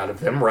coming out of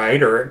them,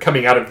 right, or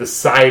coming out of the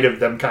side of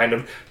them, kind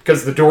of,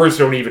 because the doors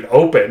don't even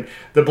open.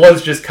 The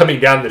blood's just coming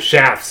down the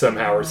shaft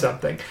somehow or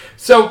something.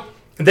 So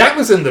that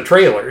was in the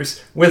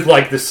trailers with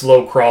like the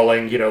slow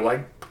crawling,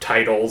 like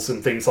titles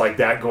and things like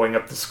that going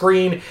up the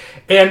screen.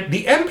 And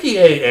the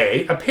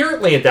MPAA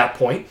apparently at that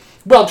point,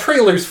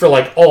 trailers for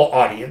like all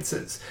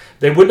audiences.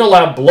 They wouldn't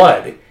allow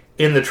blood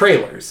in the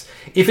trailers.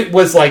 If it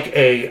was like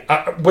a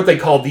what they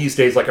call these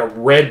days like a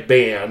red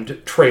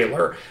band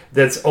trailer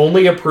that's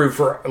only approved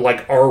for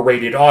like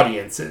R-rated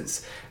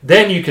audiences,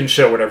 then you can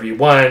show whatever you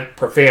want,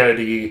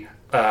 profanity,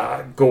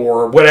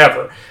 gore,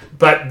 whatever.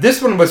 But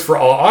this one was for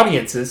all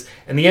audiences,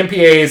 and the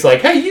MPAA is like,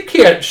 hey, you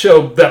can't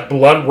show that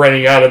blood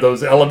running out of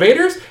those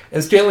elevators.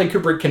 And Stanley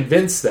Kubrick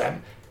convinced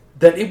them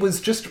that it was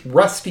just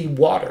rusty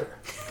water.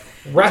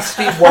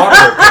 Rusty water,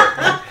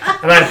 apparently.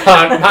 And I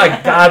thought, my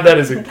God, that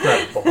is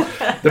incredible.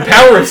 The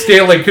power of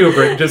Stanley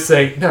Kubrick just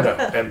saying, no,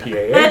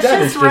 MPAA. That's that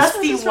just is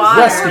rusty water.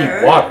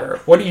 Rusty water.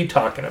 What are you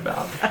talking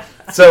about?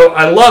 So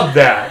I love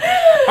that.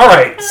 All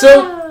right,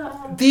 so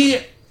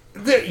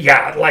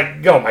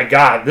oh my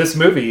God, this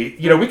movie,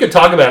 we could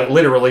talk about it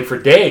literally for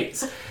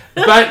days.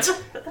 But,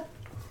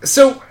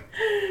 so,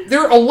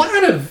 there are a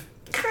lot of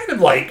kind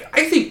of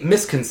I think,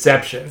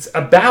 misconceptions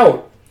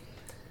about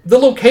the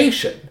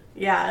location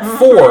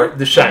for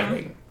The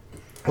Shining.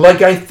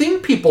 I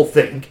think people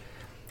think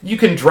you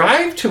can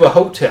drive to a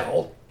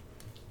hotel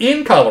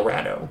in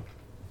Colorado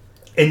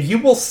and you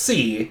will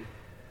see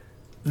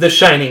the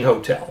Shining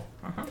Hotel.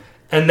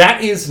 And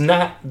that is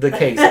not the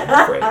case, I'm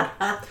afraid.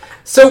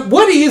 So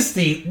what is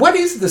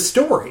the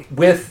story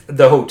with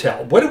the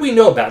hotel? What do we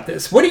know about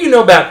this? What do you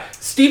know about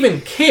Stephen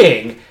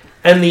King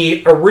and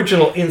the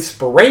original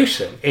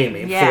inspiration,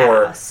 Amy,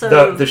 for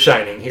the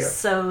Shining here?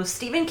 So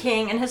Stephen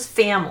King and his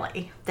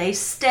family, they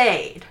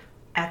stayed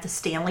at the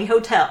Stanley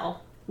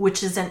Hotel,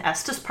 which is in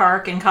Estes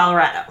Park in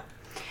Colorado.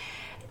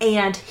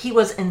 And he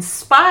was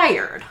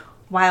inspired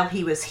while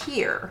he was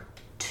here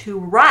to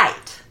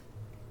write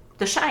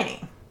The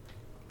Shining.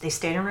 They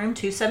stayed in room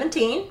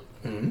 217.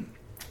 Mm-hmm.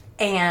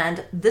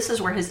 And this is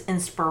where his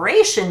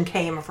inspiration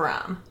came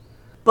from.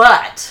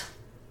 But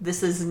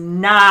this is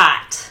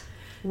not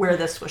where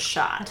this was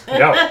shot.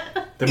 No.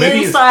 The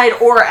movie inside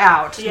or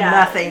out,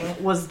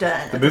 nothing was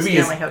done at the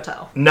Stanley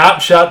Hotel.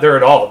 Not shot there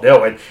at all,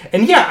 no.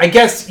 And yeah, I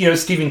guess,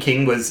 Stephen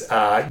King was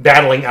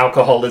battling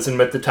alcoholism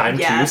at the time,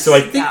 too. So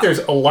I think there's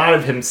a lot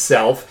of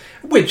himself,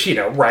 which,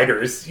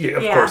 writers,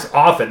 of course,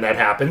 often that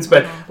happens,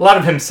 but a lot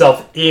of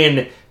himself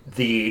in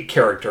the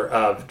character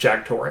of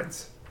Jack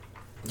Torrance.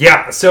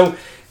 Yeah, so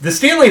the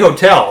Stanley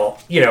Hotel,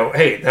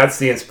 hey, that's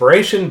the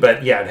inspiration,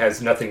 but it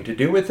has nothing to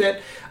do with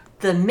it.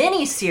 The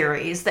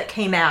mini-series that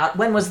came out,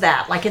 when was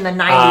that? In the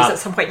 90s at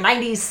some point?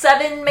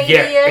 97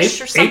 maybe-ish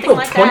or something April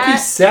like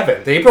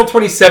 27th. April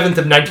 27th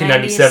of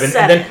 1997.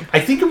 And then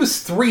I think it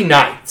was 3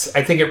 nights.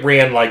 I think it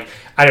ran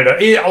I don't know.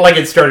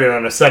 It started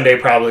on a Sunday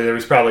probably. There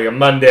was probably a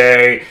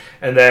Monday,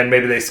 and then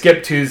maybe they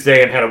skipped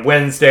Tuesday and had a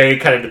Wednesday.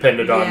 Kind of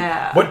depended on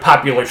what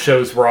popular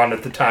shows were on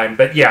at the time.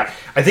 But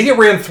I think it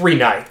ran 3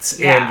 nights.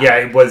 Yeah.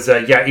 And it was,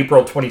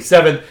 April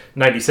 27th,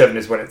 97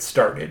 is when it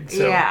started.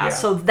 So,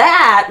 so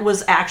that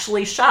was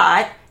actually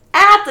shot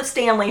at the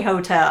Stanley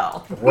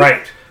Hotel.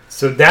 Right.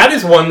 So that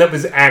is one that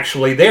was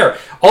actually there.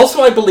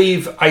 Also, I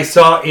believe I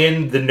saw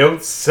in the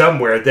notes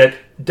somewhere that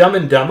Dumb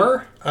and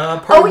Dumber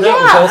part of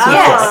that was also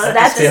shot.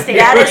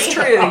 That is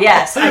true.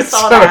 Yes, I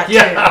saw that too.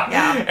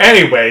 Yeah.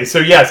 Anyway, so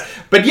yes.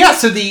 But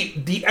so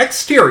the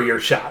exterior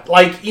shot,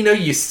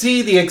 you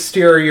see the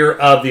exterior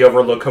of the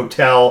Overlook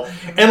Hotel,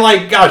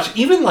 and gosh,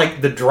 even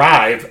the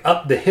drive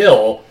up the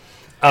hill,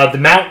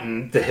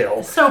 the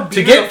hill, so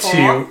to get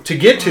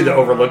to the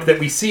Overlook that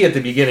we see at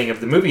the beginning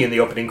of the movie in the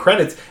opening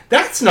credits.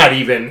 That's not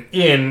even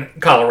in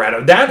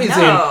Colorado. That is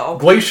in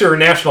Glacier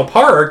National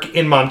Park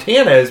in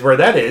Montana is where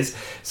that is.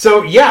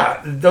 So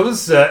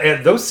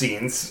those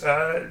scenes,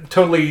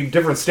 totally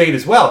different state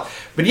as well.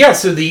 But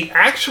so the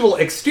actual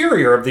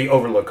exterior of the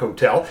Overlook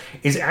Hotel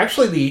is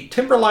actually the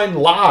Timberline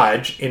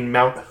Lodge in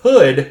Mount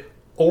Hood,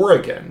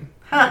 Oregon.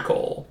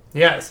 Nicole.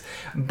 Yes.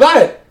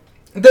 But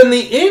then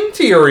the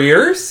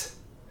interiors,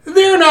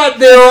 they're not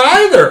there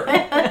either.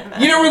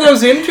 You know where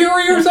those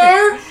interiors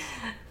are?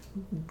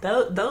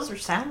 Those are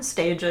sound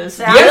stages.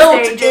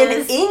 Built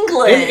in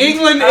England. In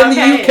England, in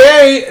the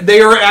UK,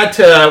 they are at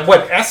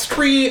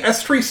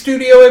Elstree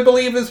Studio, I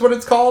believe is what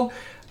it's called.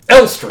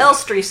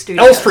 Elstree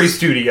Studios. Elstree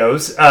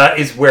Studios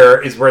is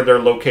where they're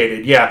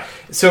located. Yeah.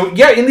 So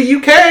in the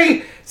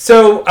UK.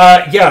 So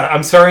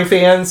I'm sorry,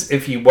 fans,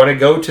 if you want to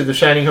go to the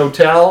Shining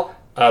Hotel,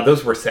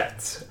 those were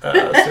sets. So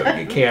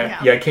you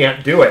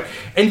can't do it.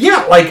 And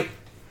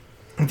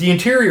the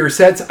interior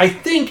sets, I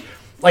think,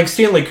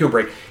 Stanley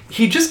Kubrick,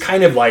 he just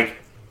kind of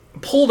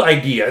pulled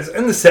ideas,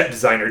 and the set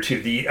designer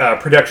too, the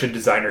production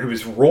designer, who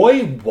is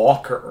Roy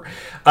Walker,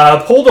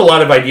 pulled a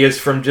lot of ideas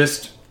from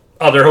just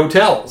other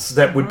hotels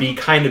that would be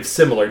kind of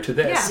similar to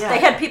this. They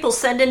had people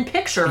send in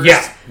pictures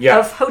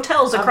of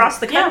hotels across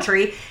the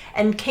country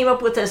and came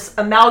up with this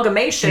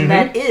amalgamation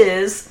that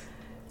is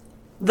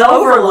the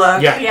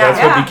Overlook.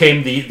 That's what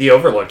became the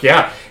Overlook.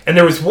 And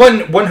there was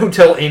one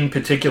hotel in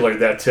particular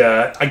that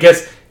I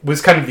guess was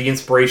kind of the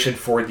inspiration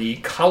for the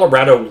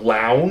Colorado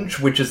Lounge,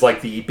 which is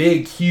the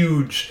big,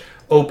 huge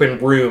open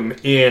room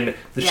in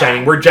The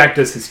Shining where Jack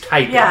does his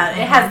typing. Yeah,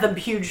 it has the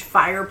huge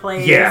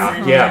fireplace.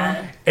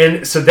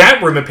 And so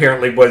that room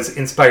apparently was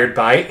inspired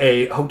by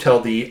a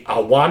hotel, the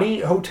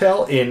Ahwahnee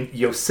Hotel in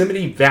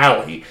Yosemite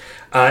Valley,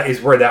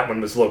 is where that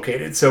one was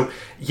located. So,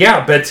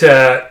 it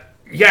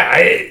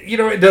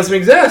doesn't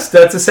exist.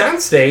 That's a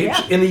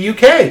soundstage in the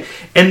UK.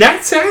 And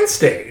that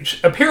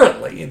soundstage,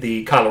 apparently,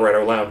 the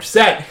Colorado Lounge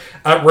set,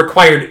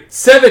 required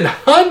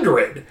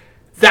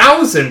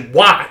 700,000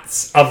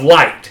 watts of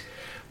light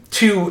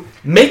to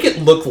make it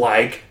look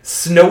like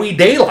snowy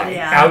daylight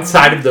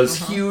outside of those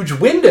huge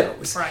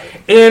windows.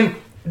 Right. And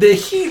the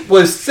heat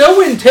was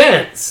so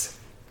intense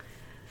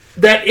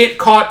that it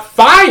caught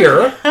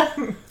fire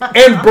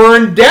and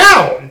burned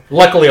down.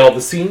 Luckily, all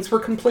the scenes were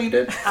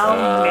completed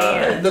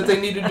that they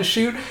needed to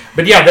shoot.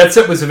 But yeah, that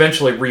set was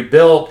eventually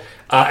rebuilt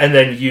and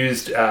then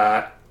used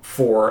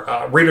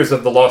for Raiders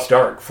of the Lost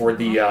Ark for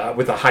the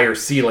with a higher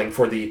ceiling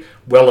for the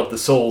Well of the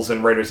Souls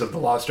in Raiders of the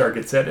Lost Ark.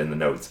 It said in the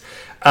notes.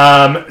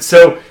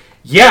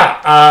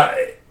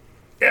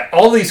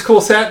 All these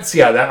cool sets.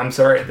 Yeah, I'm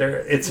sorry.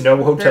 It's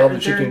no hotel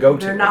that you can go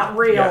to. They're not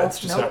real. Yeah, it's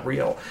just not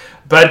real.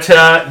 But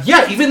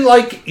even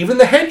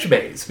the hedge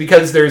maze,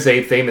 because there's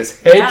a famous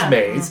hedge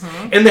maze,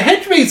 and the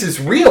hedge maze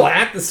is real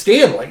at the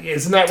Stanley,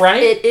 isn't that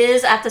right? It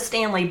is at the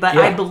Stanley, but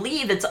I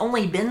believe it's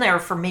only been there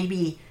for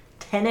maybe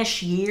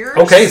 10-ish years.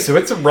 Okay, so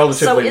it's a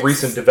relatively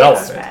recent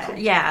development.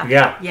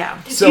 Yeah.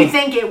 So, do you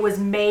think it was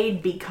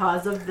made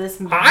because of this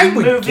movie? I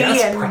would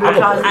guess and probably.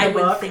 because of the I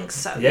would book? think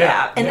so.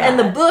 Yeah. And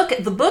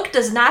the book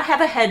does not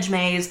have a hedge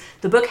maze.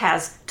 The book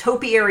has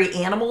topiary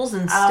animals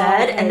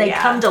instead, and they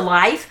come to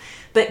life.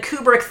 But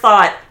Kubrick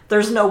thought,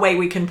 there's no way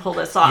we can pull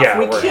this off. Yeah,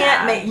 we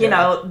can't make,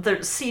 yeah. the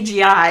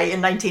CGI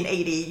in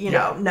 1980, it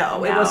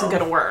wasn't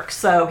going to work.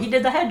 So he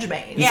did the hedge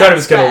maze. He thought it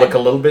was going to look a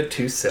little bit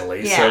too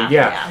silly.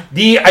 Yeah,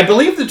 I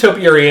believe the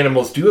topiary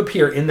animals do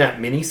appear in that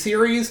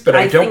miniseries, but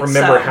I don't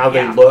remember how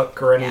they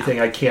look or anything.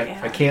 I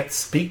can't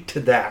speak to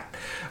that.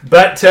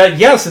 But so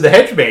the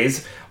hedge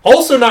maze,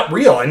 also not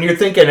real. And you're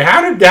thinking,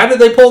 how did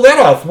they pull that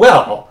off?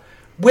 Well,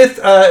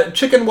 with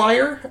chicken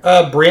wire,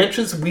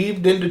 branches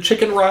weaved into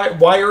chicken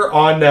wire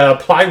on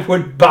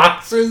plywood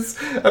boxes,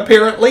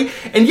 apparently.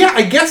 And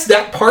I guess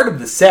that part of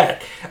the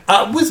set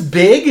was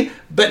big,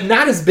 but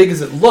not as big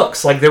as it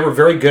looks. Like, they were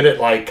very good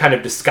at, kind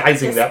of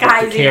disguising that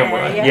with the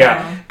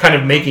camera. Kind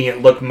of making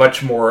it look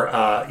much more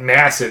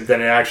massive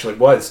than it actually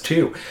was,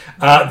 too.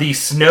 The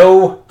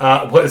snow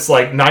was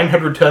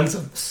 900 tons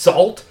of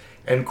salt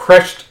and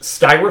crushed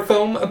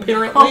styrofoam,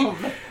 apparently.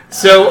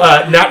 So,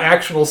 not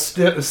actual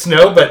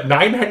snow, but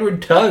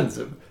 900 tons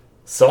of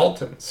salt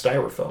and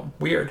styrofoam.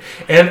 Weird.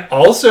 And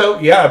also,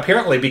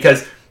 apparently,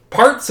 because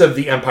parts of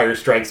The Empire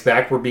Strikes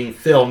Back were being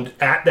filmed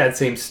at that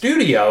same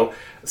studio,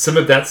 some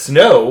of that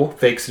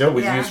fake snow,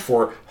 was used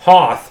for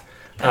Hoth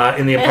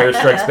in The Empire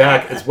Strikes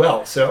Back as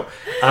well. So,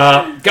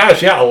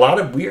 a lot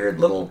of weird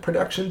little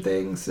production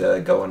things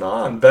going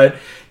on. But,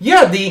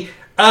 the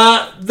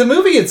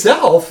movie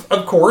itself,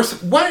 of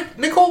course,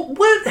 Nicole,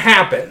 what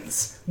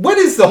happens? What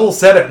is the whole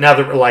setup now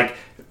that we're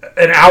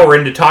an hour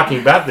into talking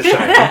about The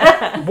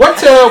Shining?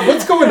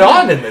 What's going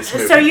on in this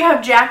movie? So you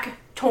have Jack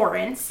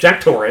Torrance.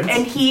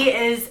 And he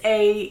is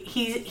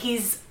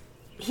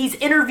he's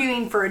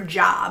interviewing for a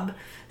job.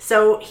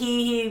 So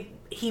he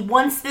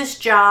wants this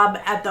job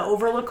at the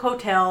Overlook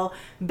Hotel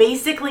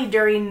basically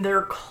during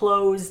their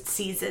closed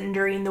season,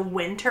 during the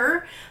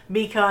winter,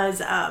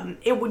 because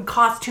it would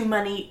cost too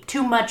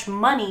much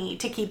money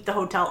to keep the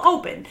hotel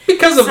open.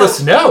 Because of the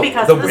snow.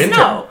 Because the of the winter,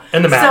 snow.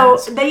 and the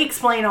mountains. So they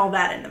explain all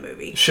that in the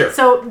movie. Sure.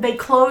 So they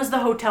closed the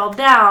hotel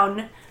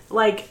down,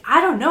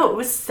 I don't know, it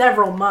was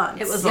several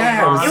months. It was a long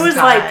time. It was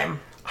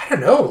I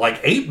don't know,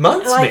 8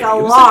 months maybe. A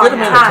it was long a good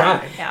amount of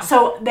time. Yeah.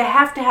 So they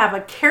have to have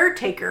a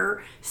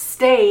caretaker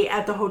stay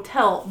at the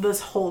hotel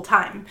this whole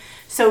time.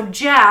 So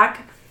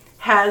Jack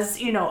has,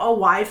 a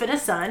wife and a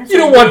son. You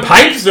don't want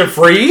pipes to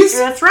freeze.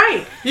 That's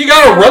right. You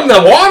gotta run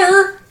the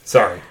water.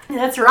 Sorry.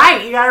 That's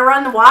right. You gotta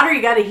run the water.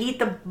 You gotta heat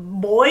the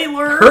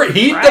boiler.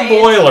 Heat the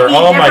boiler.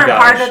 Oh my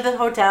gosh. Part of the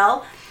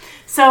hotel.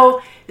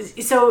 So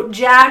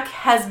Jack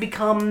has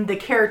become the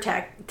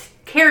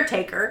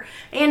caretaker,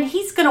 and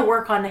he's going to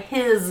work on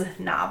his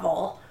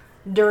novel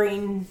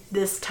during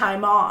this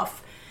time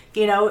off.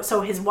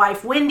 So his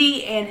wife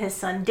Wendy and his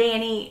son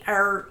Danny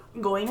are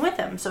going with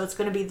him. So it's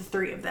going to be the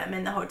three of them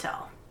in the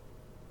hotel.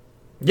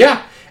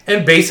 Yeah,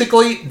 and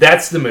basically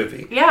that's the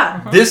movie.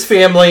 Yeah. This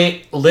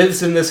family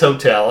lives in this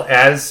hotel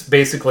as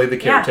basically the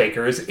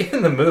caretakers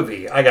in the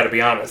movie. I got to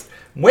be honest.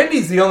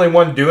 Wendy's the only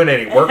one doing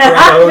any work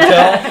around the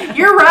hotel.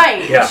 You're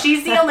right. Yeah.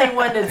 She's the only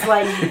one that's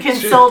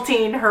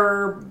consulting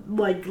her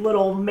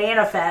little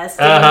manifest.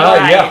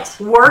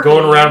 Working.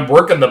 Going around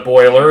working the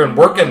boiler and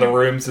working the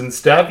rooms and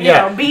stuff.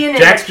 Being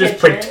Jack's in the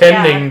just kitchen.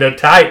 pretending to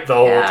type the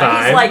whole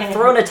time. He's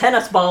throwing a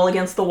tennis ball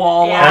against the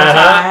wall all the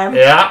time.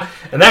 Yeah,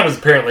 and that was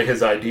apparently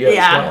his idea as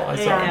well. I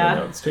saw in the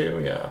notes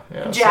too.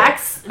 Jack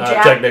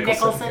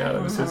Nicholson. Yeah,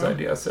 that was his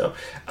idea. So,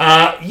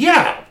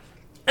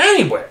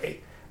 Anyway,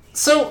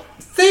 so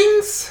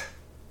things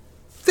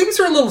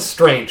are a little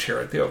strange here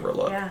at the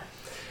Overlook. Yeah.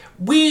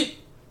 We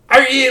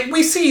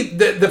see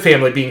the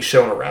family being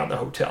shown around the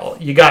hotel.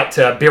 You got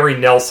Barry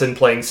Nelson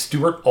playing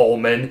Stuart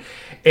Ullman,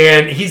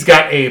 and he's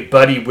got a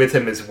buddy with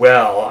him as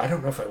well. I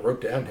don't know if I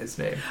wrote down his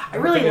name. I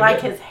really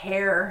like his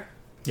hair.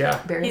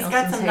 Yeah. Barry He's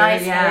Nelson's got some hair.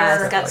 nice hair.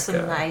 He's got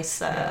some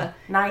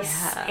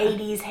nice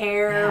 80s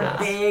hair,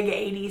 big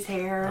 80s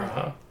hair.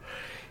 Uh-huh.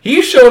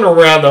 He's shown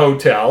around the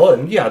hotel,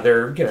 and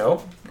they're,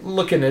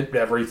 looking at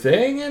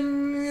everything,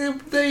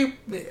 and they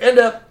end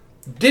up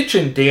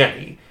ditching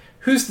Danny,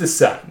 who's the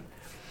son,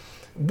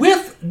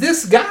 with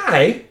this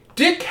guy,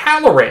 Dick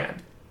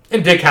Halloran.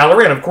 And Dick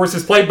Halloran, of course,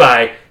 is played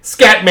by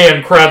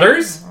Scatman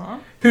Crothers.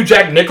 who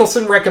Jack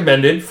Nicholson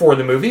recommended for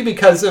the movie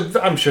because of,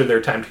 I'm sure,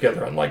 their time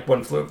together on like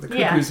One Flew Over the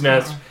Cuckoo's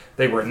Nest.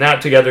 They were in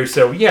that together,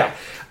 so yeah.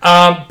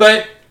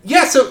 But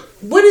yeah, so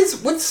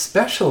what's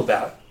special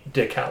about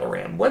Dick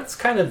Halloran? What's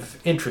kind of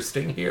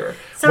interesting here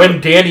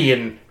when Danny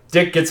and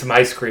Dick get some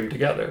ice cream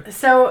together?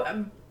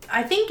 So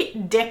I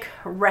think Dick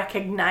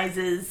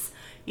recognizes,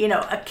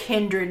 a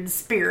kindred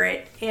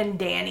spirit in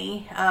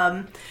Danny.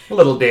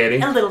 Little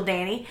Danny. A little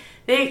Danny.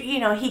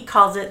 He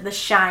calls it the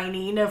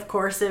shining, of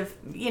course, of,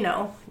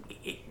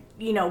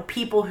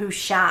 people who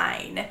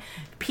shine,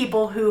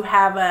 people who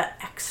have an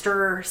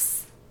extra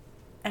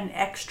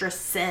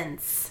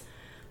sense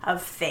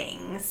of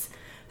things.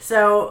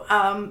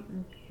 So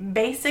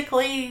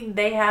basically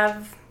they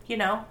have,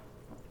 a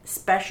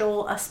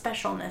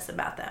specialness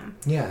about them.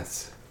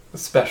 Yes. A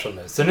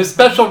specialness. And a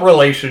special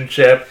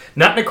relationship,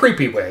 not in a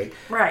creepy way,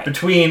 right,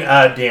 between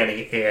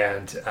Danny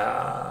and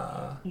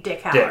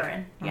Dick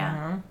Halloran. Yeah.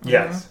 Mm-hmm.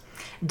 Yes.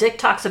 Dick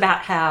talks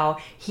about how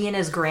he and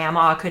his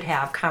grandma could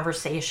have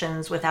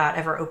conversations without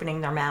ever opening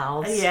their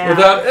mouths. Yeah.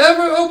 Without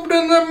ever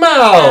opening their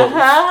mouths.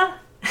 Uh-huh.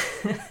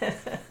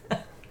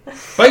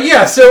 But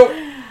yeah, so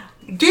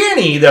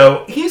Danny,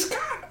 though, he's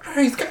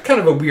got kind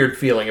of a weird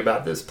feeling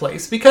about this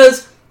place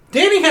because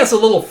Danny has a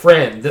little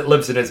friend that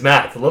lives in his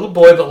mouth, a little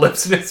boy that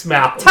lives in his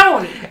mouth.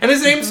 Tony. And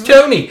his name's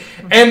Tony.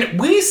 And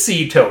we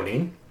see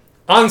Tony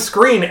on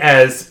screen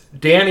as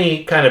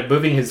Danny kind of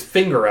moving his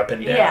finger up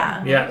and down.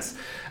 Yeah. Yes.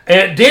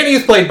 And Danny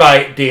is played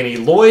by Danny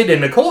Lloyd,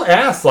 and Nicole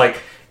asks,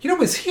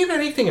 was he in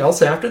anything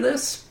else after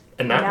this?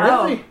 And not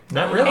really.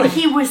 Not really. And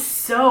he was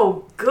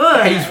so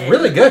good. Yeah, he's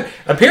really good.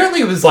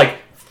 Apparently it was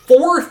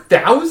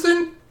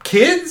 4,000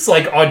 kids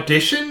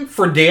audition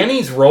for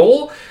Danny's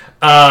role.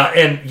 Over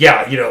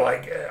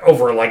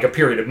a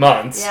period of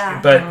months.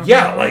 Yeah. But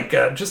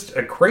just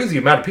a crazy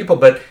amount of people.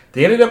 But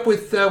they ended up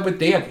with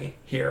Danny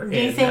here. Do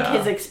you think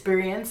his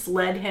experience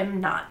led him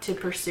not to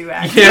pursue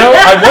acting?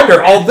 I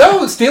wonder.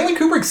 Although Stanley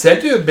Kubrick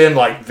said to have been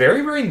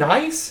very, very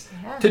nice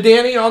to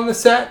Danny on the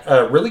set,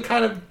 really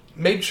kind of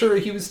made sure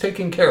he was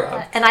taken care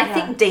of. And I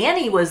think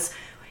Danny was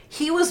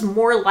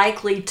more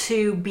likely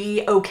to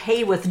be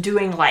okay with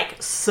doing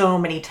so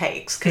many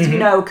takes because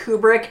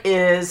Kubrick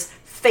is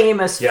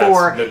famous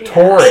for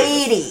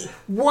notorious. 80,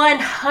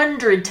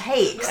 100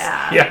 takes.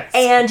 Yeah. Yes.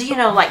 And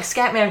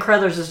Scatman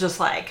Crothers is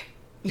just I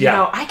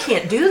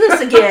can't do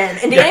this again.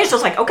 And Danny's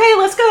just okay,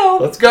 let's go.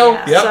 Let's go.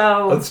 Yeah. Yep.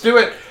 So, let's do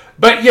it.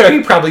 But,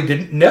 he probably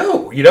didn't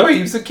know. He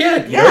was a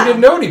kid. He didn't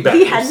know any better.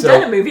 He hadn't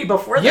done a movie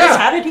before this.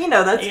 How did he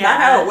know? That's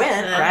not how it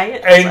went,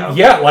 right? And,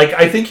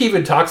 I think he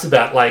even talks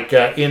about,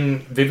 in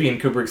Vivian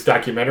Kubrick's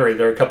documentary,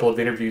 there are a couple of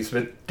interviews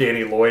with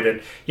Danny Lloyd.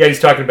 And, he's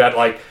talking about,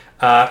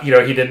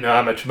 he didn't know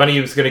how much money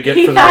he was going to get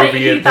for the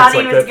movie. He thought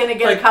he was going to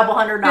get a couple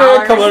 $100.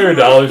 Yeah, a couple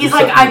 $100. He's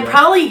I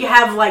probably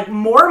have,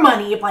 more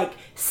money,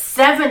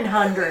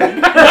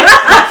 $700.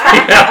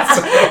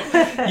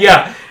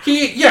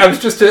 It was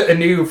just a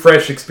new,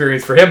 fresh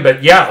experience for him.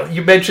 But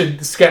you mentioned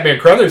Scatman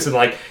Crothers,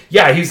 and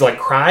he's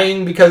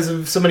crying because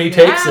of so many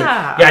takes. And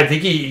I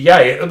think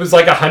it was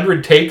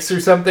 100 takes or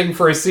something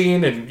for a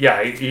scene, and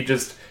he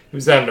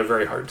was having a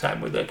very hard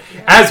time with it.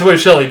 As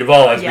was Shelley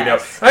Duvall, as we know.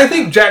 And I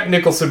think Jack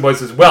Nicholson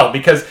was as well,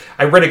 because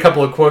I read a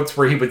couple of quotes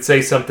where he would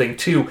say something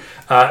too,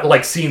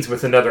 scenes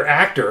with another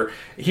actor.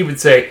 He would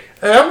say,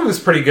 that was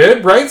pretty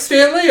good, right,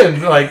 Stanley? And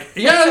it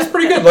was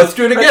pretty good. Let's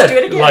do it again. Let's do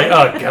it again.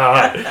 Oh,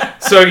 God.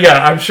 So,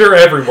 I'm sure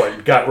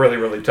everyone got really,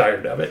 really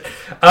tired of it.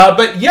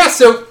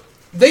 So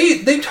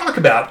they talk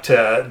about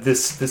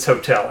this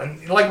hotel.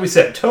 And like we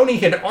said, Tony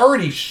had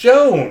already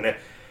shown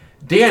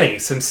Danny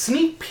some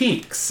sneak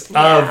peeks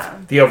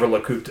of the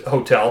Overlook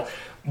Hotel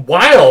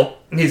while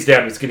his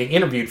dad was getting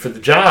interviewed for the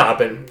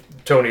job, and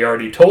Tony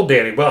already told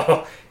Danny,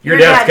 well, your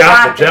dad's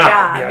got the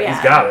job. He's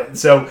got it.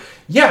 So,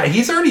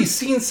 he's already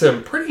seen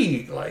some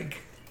pretty,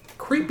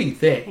 creepy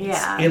things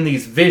in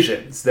these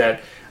visions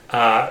that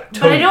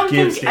Tony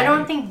gives Danny. I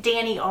don't think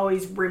Danny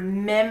always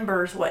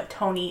remembers what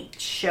Tony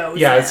shows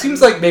him. It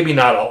seems like maybe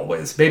not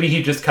always. Maybe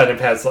he just kind of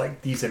has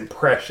these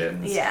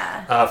impressions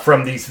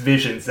from these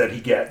visions that he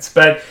gets.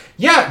 But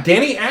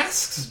Danny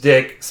asks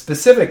Dick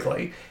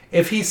specifically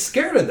if he's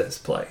scared of this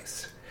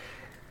place.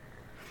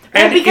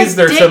 And is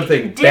there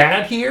something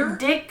bad here?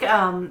 Dick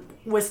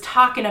was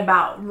talking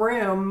about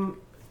room.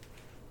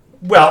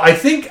 Well, I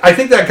think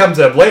that comes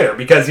up later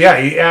because, he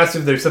asks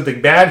if there's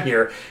something bad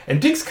here.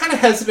 And Dick's kind of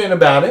hesitant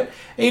about it.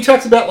 And he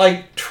talks about,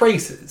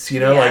 traces,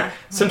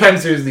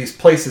 sometimes there's these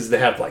places that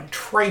have,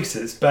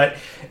 traces, but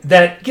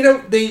that,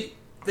 they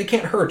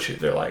can't hurt you.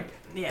 They're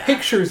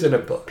pictures in a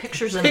book.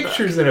 Pictures in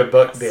a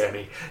book,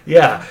 Danny.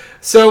 Yeah.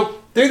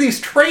 So there are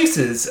these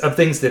traces of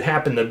things that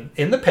happened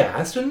in the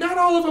past, and not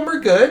all of them are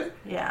good.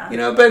 Yeah.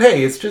 But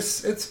hey,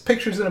 it's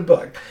pictures in a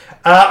book.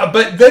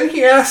 But then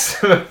he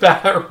asks him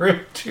about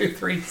room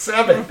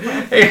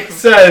 237. He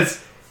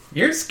says,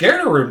 "You're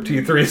scared of room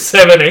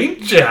 237,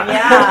 ain't you?"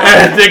 Yeah.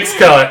 And Dick's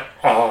going,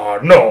 "Oh,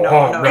 no.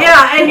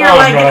 Yeah, and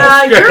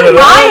you're you're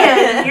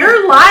lying.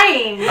 You're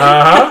lying.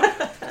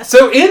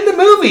 So in the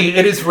movie,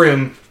 it is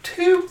room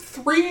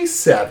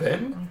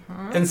 237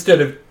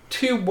 instead of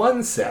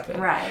 217.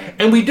 Right.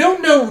 And we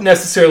don't know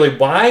necessarily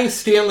why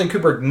Stanley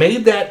Kubrick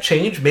made that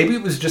change. Maybe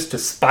it was just to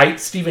spite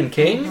Stephen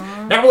King.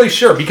 Not really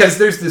sure, because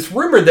there's this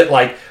rumor that,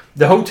 like,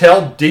 the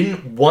hotel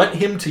didn't want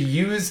him to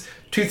use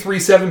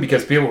 237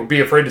 because people would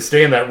be afraid to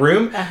stay in that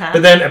room.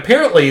 But then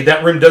apparently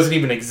that room doesn't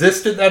even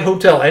exist at that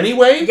hotel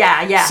anyway.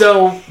 Yeah.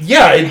 So,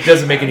 yeah, it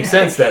doesn't make any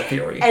sense, that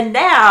theory. And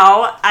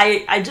now,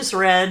 I just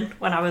read,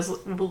 when I was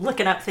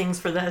looking up things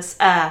for this,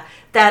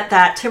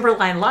 that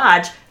Timberline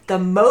Lodge, the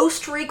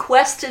most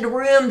requested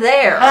room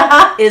there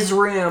is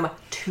room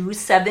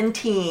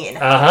 217.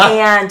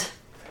 And,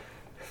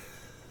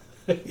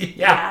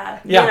 yeah.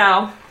 you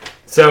know.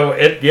 So,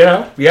 it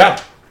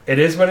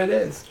is what it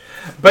is.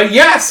 But,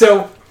 yeah,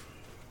 so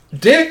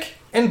Dick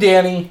and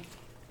Danny,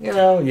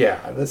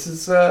 this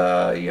is,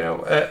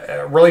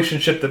 a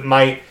relationship that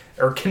might,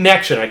 or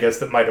connection, I guess,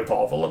 that might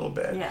evolve a little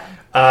bit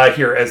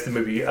here as the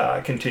movie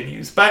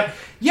continues. But,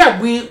 yeah,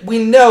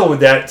 we know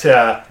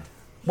that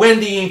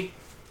Wendy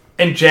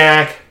and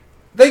Jack,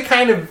 they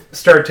kind of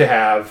start to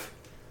have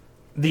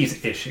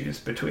these issues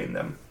between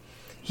them.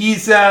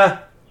 He's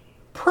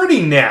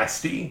pretty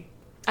nasty.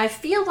 I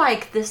feel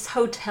like this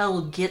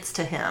hotel gets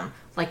to him,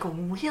 like,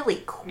 really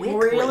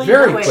quickly.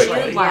 Very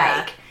quickly.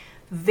 Like,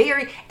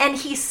 and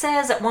he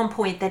says at one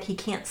point that he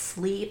can't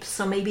sleep,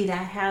 so maybe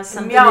that has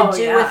something to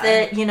do with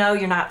it. You know,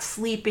 you're not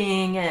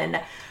sleeping and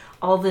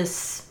all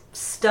this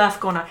stuff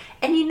going on.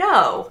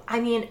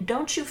 And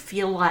don't you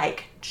feel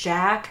like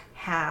Jack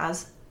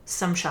has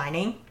some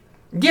shining?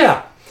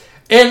 Yeah.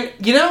 And,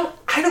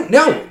 I don't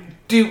know.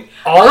 Do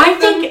all of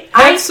them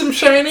have some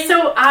shining?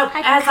 So,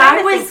 as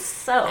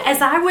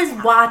I was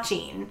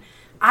watching,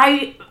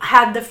 I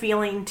had the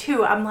feeling,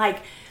 too. I'm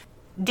like,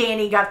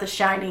 Danny got the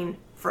shining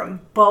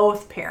from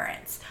both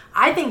parents.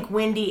 I think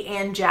Wendy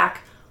and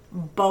Jack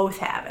both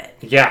have it.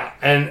 Yeah,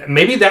 and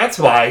maybe that's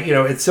why,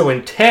 it's so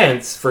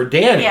intense for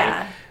Danny.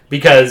 Yeah.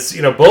 Because,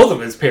 both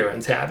of his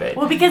parents have it.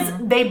 Well, because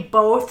they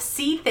both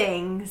see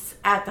things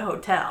at the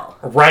hotel.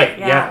 Right,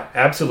 yeah,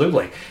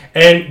 absolutely.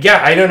 And,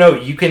 I don't know,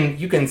 you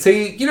can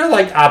say,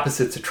 like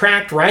opposites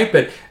attract, right?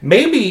 But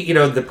maybe,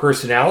 the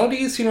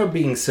personalities,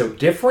 being so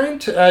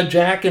different,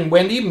 Jack and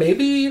Wendy,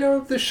 maybe,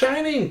 The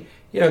Shining,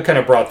 kind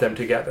of brought them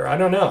together. I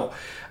don't know.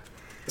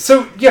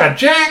 So,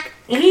 Jack,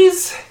 he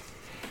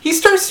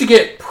starts to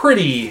get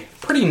pretty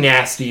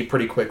nasty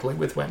pretty quickly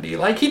with Wendy.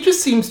 Like, he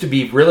just seems to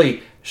be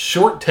really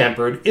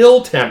short-tempered,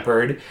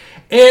 ill-tempered,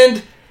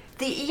 and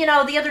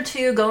the other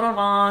two going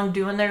along,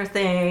 doing their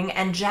thing,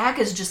 and Jack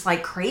is just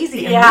like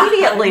crazy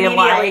immediately.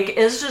 Like,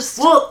 it's just...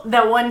 Well,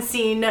 that one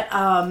scene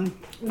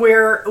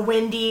where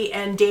Wendy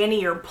and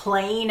Danny are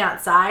playing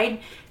outside,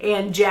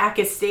 and Jack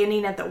is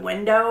standing at the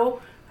window,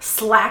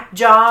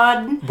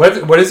 slack-jawed.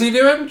 What is he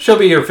doing? Show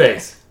me your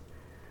face.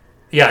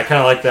 Yeah, kind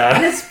of like that.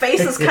 And his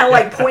face is kind of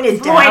like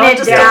pointed down, a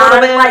little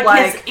bit,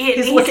 like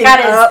he's looking got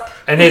up.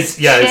 And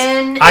his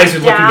eyes are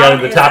looking out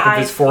of the top of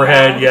his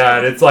forehead. Yeah,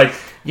 and it's like,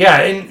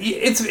 and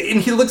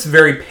he looks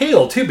very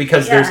pale too,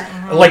 because there's,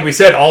 like we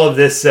said, all of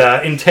this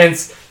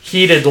intense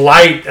heated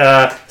light,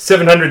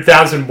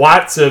 700,000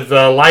 watts of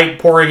light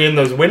pouring in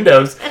those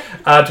windows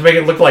to make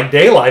it look like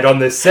daylight on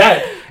this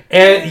set.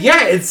 And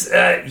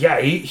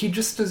he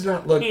just does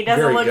not look. He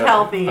doesn't very look good.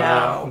 Healthy.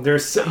 No.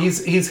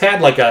 He's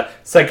had like a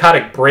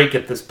psychotic break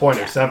at this point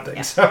or something.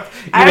 Yeah. So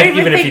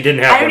even if he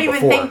didn't have one before, I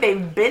don't even think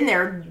they've been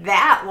there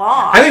that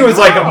long. I think it was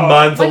like a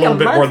month, a little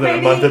bit more than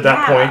a month at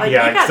that point. Like, you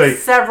got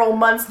several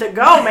months to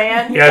go,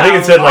 man. I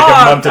think it said like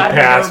a month had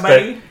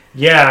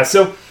passed,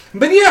 so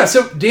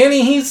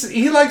Danny,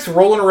 he likes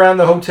rolling around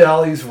the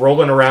hotel. He's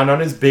rolling around on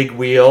his big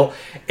wheel,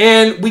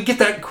 and we get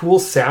that cool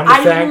sound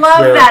effect. I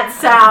love that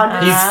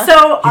sound. He's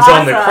awesome.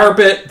 On the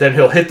carpet, then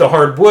he'll hit the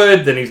hard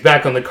wood, then he's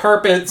back on the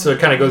carpet, so it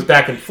kind of goes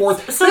back and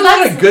forth. So there's a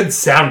lot of good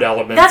sound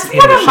elements. That's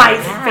one of my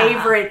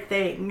favorite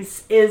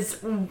things, is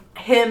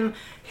him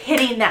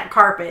hitting that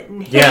carpet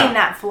and hitting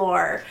that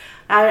floor.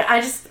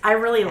 I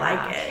really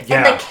like it.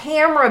 And the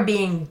camera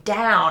being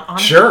down on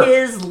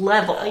his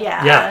level.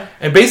 Yeah.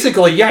 And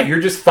basically, you're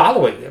just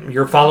following him.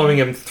 You're following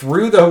him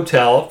through the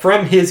hotel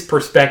from his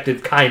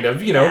perspective, kind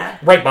of,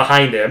 right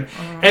behind him.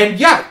 And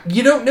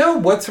you don't know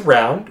what's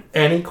around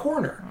any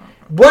corner.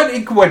 What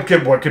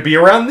could be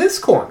around this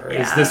corner?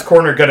 Is this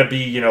corner going to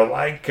be,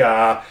 like,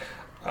 I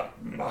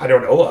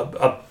don't know,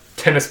 a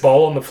tennis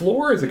ball on the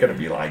floor? Is it going to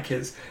be like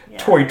his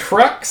toy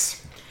trucks?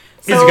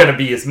 So, is it going to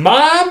be his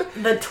mom?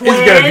 The twins? Is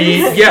it going to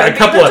be a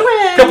couple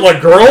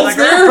of girls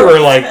there who are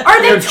like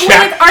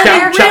chapped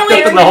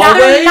up in the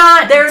hallway?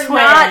 They're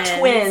not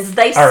twins.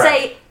 They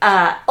say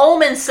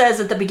Ullman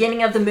says at the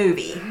beginning of the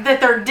movie that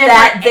they're different.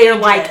 That they're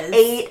like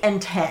 8 and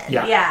 10.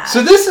 Yeah.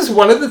 So this is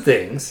one of the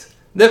things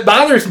that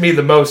bothers me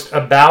the most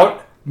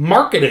about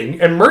marketing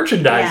and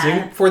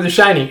merchandising for The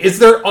Shining, is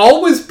they're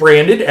always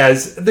branded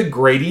as the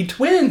Grady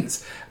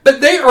twins,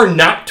 but they are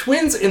not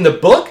twins in the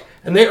book.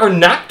 And they are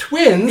not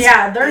twins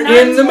they're not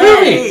in the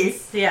movie.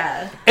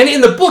 Yeah. And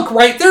in the book,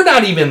 right, they're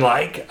not even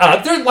like,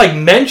 they're like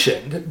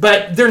mentioned,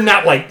 but they're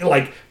not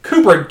like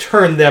Kubrick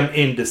turned them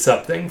into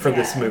something for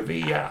this movie.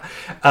 Yeah,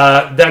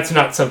 that's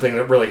not something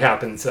that really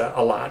happens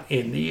a lot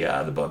in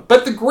the book.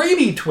 But the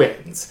Grady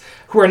twins,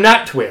 who are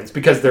not twins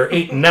because they're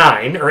 8 and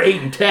 9 or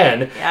 8 and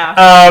 10.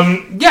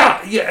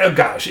 Oh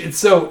gosh, it's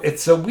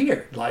so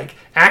weird. Like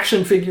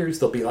action figures,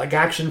 they'll be like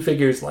action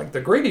figures like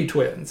the Grady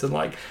twins, and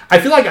like I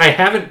feel like I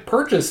haven't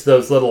purchased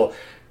those little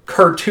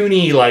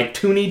cartoony, like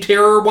Toonie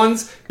Terror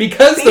ones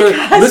because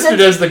they're listed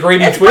as the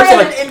Grady twins.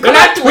 Like they're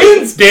not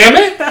twins, damn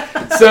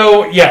it.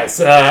 So yes.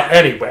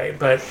 Anyway,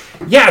 but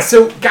yeah.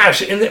 So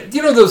gosh, and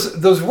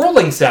those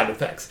rolling sound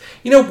effects.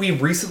 We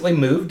recently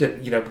moved,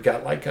 and we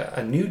got like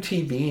a new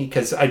TV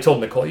because I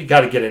told Nicole you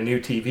got to get a new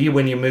TV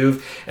when you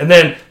move, and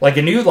then like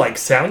a new like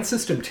sound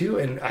system too.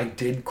 And I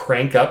did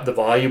crank up the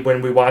volume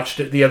when we watched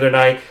it the other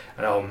night.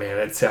 And oh man,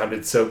 it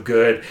sounded so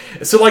good.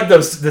 So like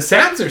the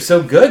sounds are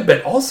so good,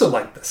 but also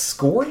like the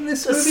score in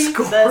this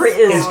movie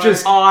is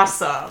just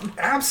awesome,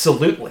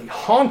 absolutely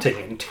haunting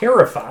and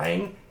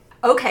terrifying.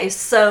 Okay,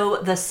 so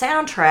the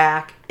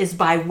soundtrack is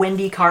by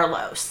Wendy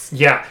Carlos.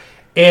 Yeah.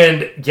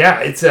 And yeah,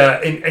 it's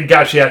and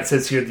gosh, yeah, it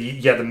says here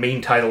the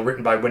main title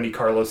written by Wendy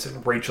Carlos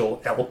and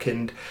Rachel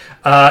Elkind.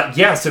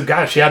 So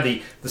gosh, yeah,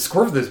 the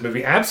score of this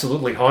movie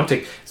absolutely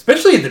haunting,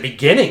 especially at the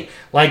beginning,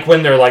 like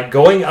when they're like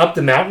going up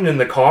the mountain in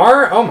the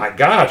car. Oh my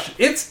gosh,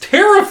 it's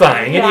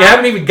terrifying, and you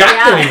haven't even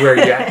gotten anywhere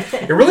yet.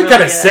 It really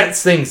kind of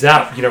sets things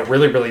up,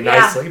 really, really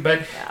nicely.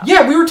 But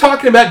yeah, we were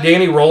talking about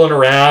Danny rolling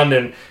around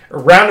and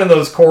around in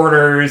those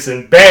corners,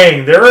 and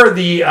bang, there are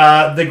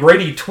the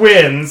Grady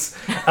twins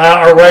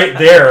are right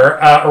there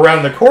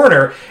around the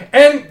corner,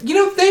 and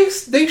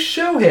they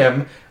show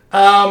him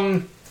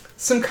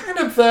some kind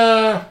of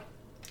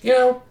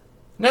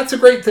not so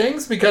great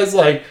things because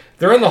like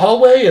they're in the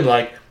hallway and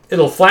like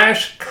it'll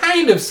flash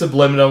kind of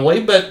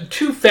subliminally, but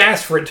too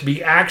fast for it to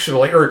be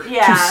actually, or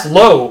too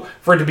slow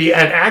for it to be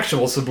an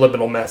actual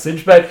subliminal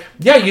message. But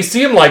yeah, you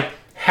see him like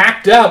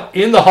hacked up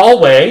in the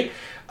hallway.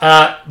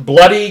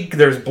 Bloody,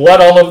 there's blood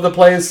all over the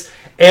place,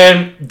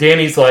 and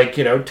Danny's like,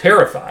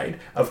 terrified,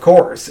 of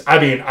course. I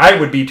mean, I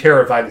would be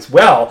terrified as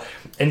well.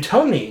 And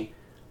Tony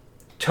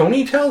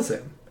tells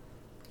him,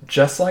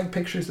 just like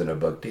pictures in a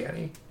book,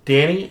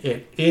 Danny,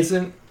 it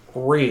isn't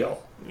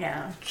real.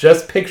 Yeah.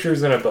 Just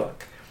pictures in a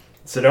book.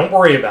 So don't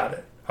worry about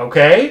it,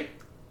 okay?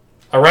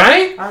 All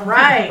right? All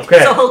right.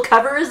 Okay. So he'll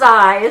cover his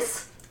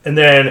eyes. And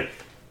then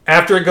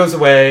after it goes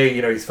away,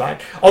 he's fine.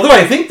 Although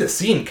I think the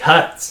scene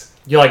cuts.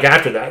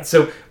 After that.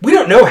 So we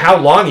don't know how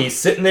long he's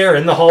sitting there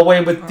in the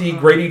hallway with the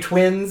Grady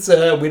twins.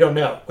 We don't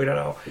know. We don't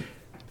know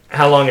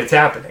how long it's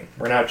happening.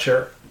 We're not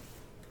sure.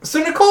 So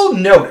Nicole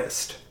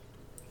noticed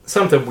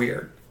something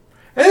weird.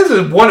 And this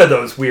is one of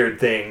those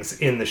weird things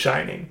in The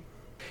Shining.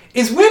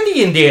 Is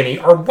Wendy and Danny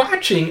are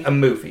watching a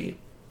movie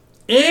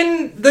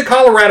in the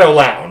Colorado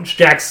lounge.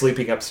 Jack's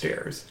sleeping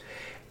upstairs.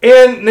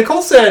 And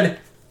Nicole said,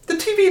 the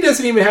TV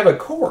doesn't even have a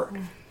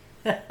cord.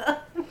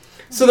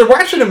 So they're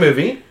watching a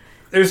movie.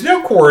 There's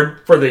no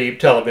cord for the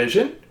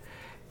television,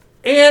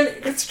 and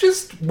it's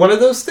just one of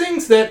those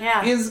things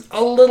that is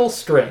a little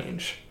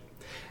strange.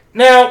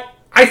 Now,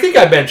 I think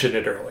I mentioned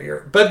it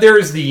earlier, but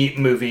there's the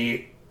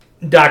movie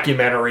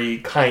documentary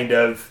kind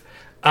of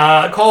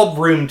called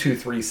Room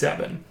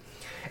 237.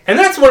 And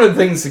that's one of the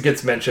things that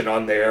gets mentioned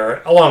on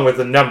there, along with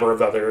a number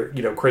of other,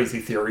 crazy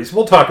theories.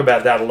 We'll talk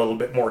about that a little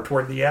bit more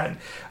toward the end.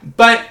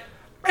 But,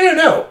 I don't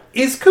know,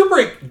 is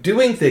Kubrick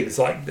doing things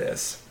like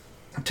this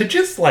to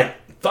just,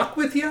 fuck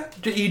with you?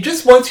 He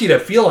just wants you to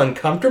feel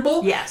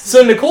uncomfortable? Yes.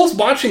 So Nicole's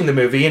watching the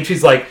movie and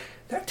she's like,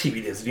 that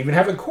TV doesn't even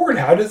have a cord.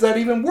 How does that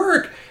even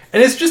work?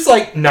 And it's just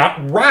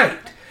not right.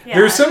 Yeah.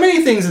 There are so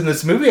many things in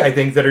this movie, I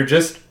think, that are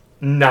just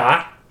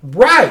not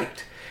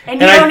right.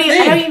 And I don't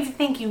even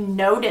think you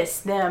notice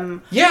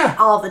them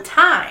all the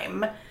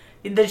time.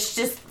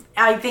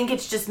 I think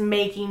it's just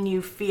making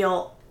you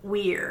feel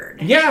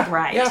weird. Yeah.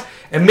 Right. Yeah.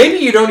 And maybe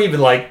you don't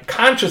even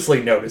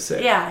consciously notice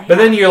it. Yeah. But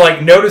then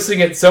you're noticing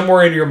it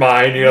somewhere in your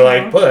mind. And you're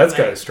like, well, that's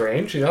kind of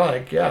strange.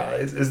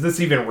 Is this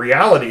even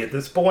reality at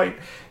this point?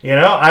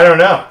 I don't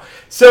know.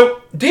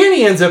 So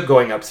Danny ends up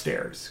going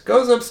upstairs.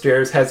 Goes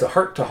upstairs, has a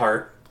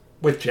heart-to-heart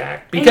with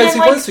Jack because he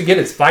wants to get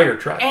his fire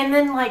truck. And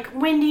then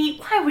Wendy,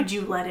 why would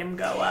you let him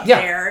go up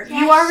there?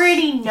 Yes. You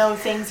already know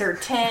things are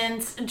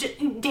tense.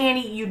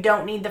 Danny, you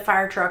don't need the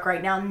fire truck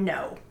right now.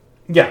 No.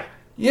 Yeah.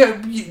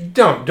 Yeah,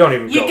 don't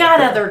even go. You got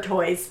other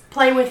toys.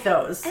 Play with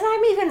those. And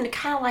I'm even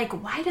kind of like,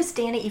 why does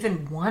Danny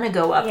even want to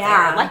go up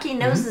there? He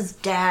knows his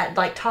dad,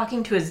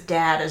 talking to his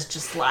dad is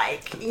just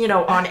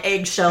on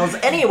eggshells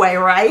anyway,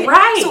 right?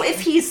 Right. So if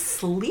he's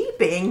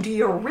sleeping, do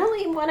you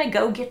really want to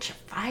go get your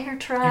fire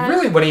truck? You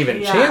really wouldn't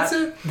even chance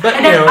it? But,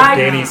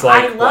 Danny's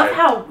I love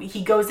how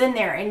he goes in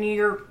there and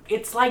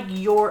it's like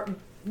you're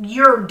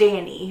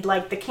Danny.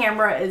 The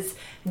camera is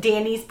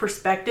Danny's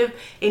perspective,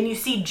 and you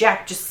see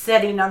Jack just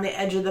sitting on the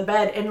edge of the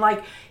bed. And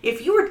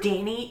if you were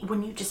Danny,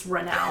 wouldn't you just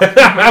run out?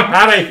 I'm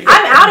out of here.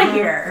 I'm out of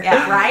here.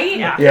 Yeah. Right?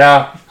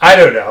 Yeah. I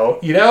don't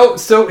know.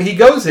 So he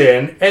goes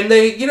in, and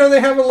they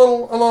have a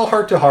little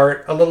heart to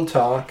heart, a little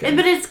talk. But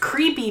it's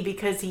creepy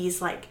because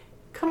he's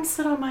come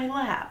sit on my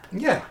lap.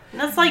 Yeah. And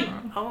that's like,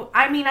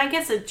 I mean, I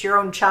guess it's your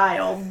own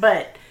child,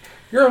 but...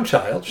 Your own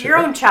child, sure. Your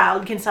own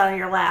child can sit on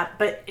your lap,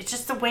 but it's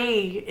just the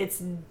way it's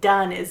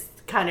done is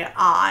kind of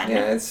odd.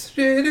 Yeah,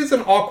 it is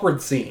an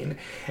awkward scene.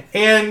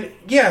 And,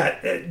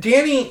 yeah,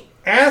 Danny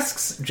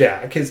asks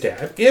Jack, his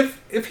dad,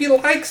 if he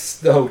likes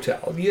the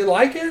hotel. Do you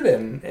like it?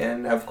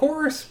 And of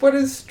course, what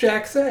does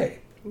Jack say?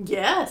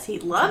 Yes, he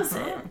loves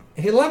it.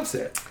 He loves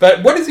it.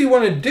 But what does he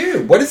want to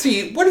do? What does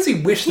he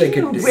wish they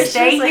could do?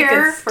 Stay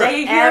here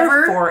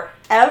forever.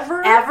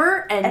 Ever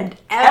and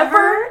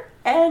ever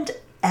and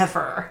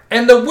ever.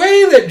 And the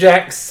way that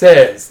Jack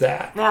says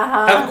that,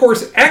 of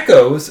course,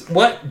 echoes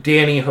what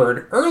Danny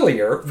heard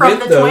earlier from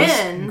with the those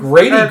twins.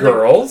 Grady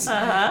girls.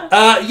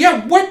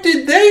 Yeah, what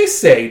did they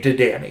say to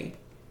Danny?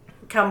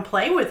 Come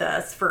play with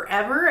us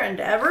forever and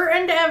ever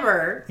and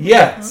ever.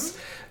 Yes.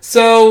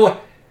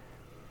 So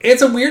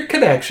it's a weird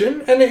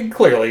connection, and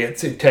clearly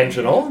it's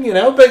intentional,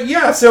 but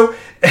yeah, so,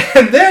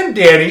 and then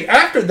Danny,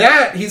 after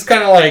that, he's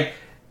kind of like,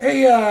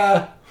 hey,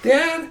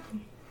 Dad,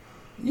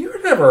 you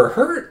would never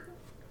hurt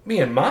me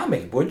and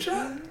Mommy, would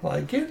you?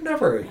 Like, you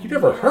never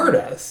hurt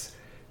us.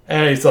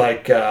 And he's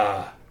like,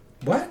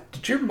 what?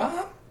 Did your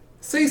mom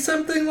say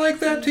something like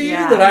that to you,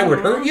 that I would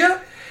hurt you?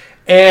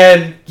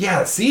 And,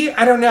 yeah, see,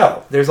 I don't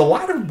know. There's a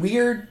lot of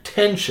weird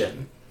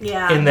tension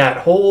in that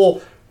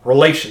whole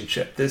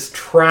relationship, this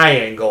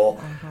triangle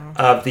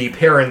of the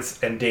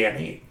parents and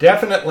Danny.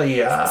 Definitely.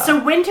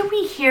 So when do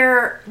we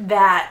hear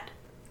that?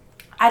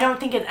 I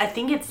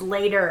think it's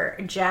later.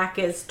 Jack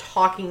is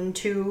talking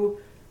to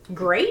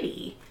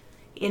Grady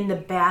in the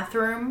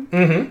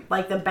bathroom,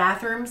 like the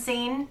bathroom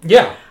scene.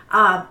 Yeah.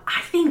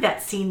 I think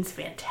that scene's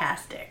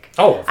fantastic.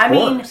 Oh, of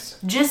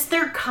course. mean, just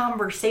their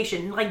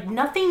conversation. Like,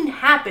 nothing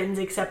happens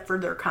except for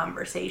their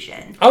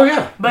conversation. Oh,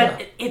 yeah.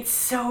 But it's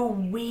so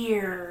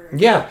weird.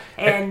 Yeah.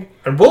 And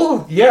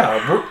we'll,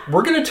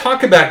 we're going to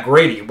talk about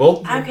Grady.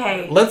 We'll hold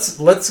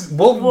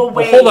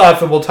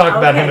off and we'll talk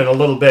about him in a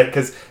little bit,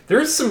 because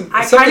there's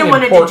I kind of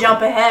wanted to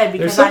jump ahead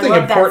because there's something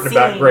important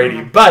about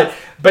Grady.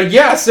 But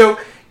yeah, so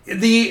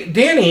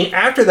Danny,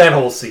 after that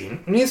whole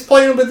scene, and he's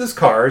playing with his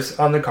cars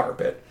on the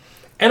carpet,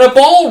 and a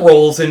ball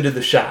rolls into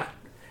the shot.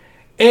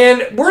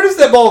 And where does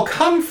that ball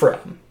come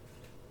from?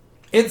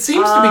 It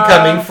seems to be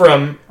coming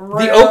from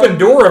the open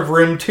door of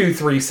room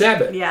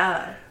 237.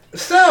 Yeah.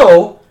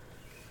 So,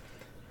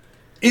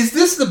 is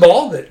this the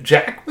ball that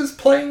Jack was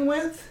playing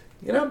with?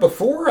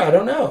 Before? I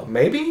don't know.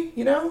 Maybe,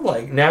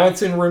 like now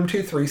it's in room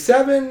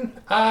 237.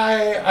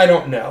 I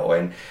don't know.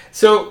 And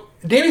so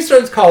Danny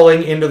starts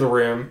calling into the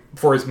room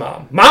for his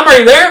mom. Mom, are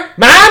you there?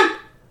 Mom?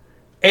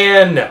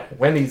 And no,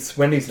 Wendy's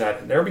not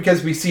in there,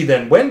 because we see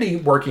then Wendy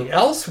working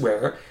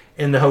elsewhere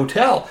in the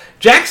hotel.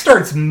 Jack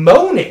starts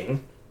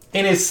moaning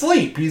in his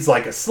sleep. He's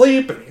like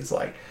asleep, and he's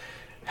like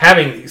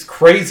having these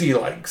crazy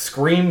like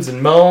screams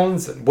and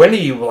moans, and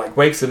Wendy like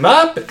wakes him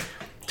up and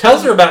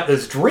tells her about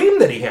this dream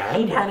that he had.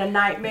 He had a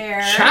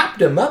nightmare.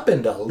 Chopped him up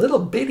into little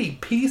bitty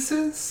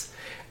pieces.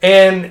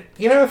 And,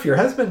 if your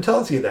husband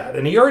tells you that,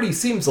 and he already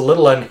seems a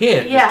little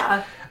unhinged.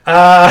 Yeah.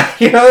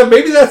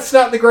 Maybe that's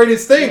not the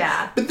greatest thing.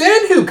 Yeah. But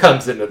then who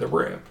comes into the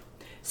room?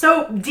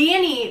 So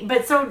Danny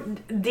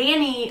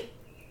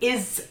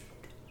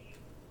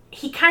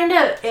he kind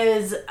of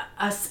is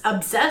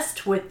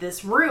obsessed with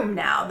this room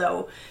now,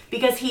 though,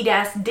 because he'd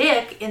asked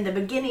Dick in the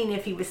beginning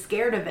if he was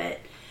scared of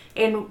it.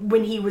 And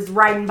when he was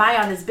riding by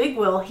on his big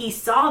wheel, he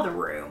saw the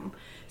room.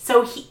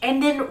 So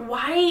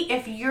why,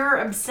 if you're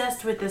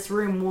obsessed with this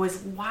room,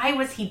 why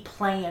was he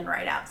playing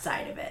right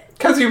outside of it?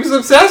 Because he was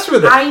obsessed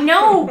with it. I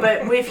know,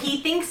 but if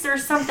he thinks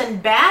there's something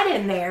bad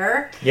in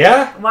there,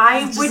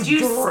 why would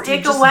you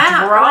stick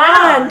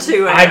around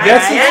to it? I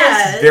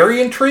guess it's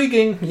very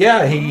intriguing.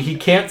 Yeah, he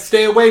can't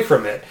stay away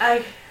from it.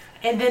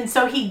 And then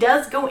so he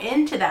does go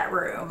into that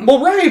room. Well,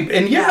 right,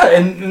 and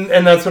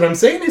and that's what I'm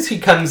saying is he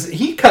comes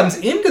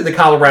into the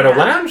Colorado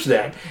Lounge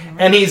then,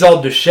 and he's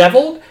all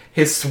disheveled.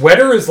 His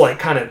sweater is like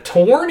kind of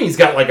torn. He's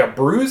got like a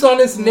bruise on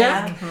his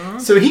neck.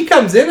 So he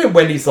comes in, and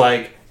Wendy's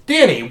like,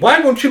 Danny, why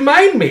won't you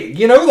mind me?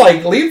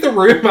 Leave the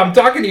room. I'm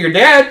talking to your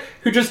dad,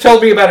 who just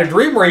told me about a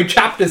dream where he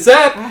chopped us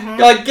up. You're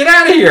like, get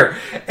out of here.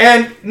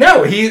 And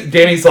no,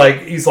 Danny's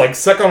like, he's like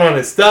sucking on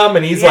his thumb,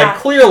 and he's like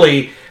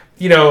clearly,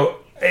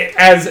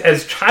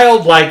 as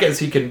childlike as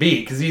he can be,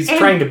 because he's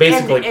trying to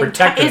basically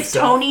protect himself. Is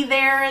Tony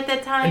there at the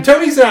time? And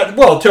Tony's not.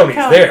 Well, Tony's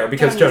there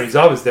because Tony's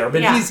always there,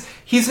 but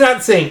he's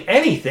not saying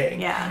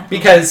anything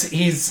because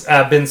he's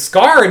been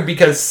scarred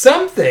because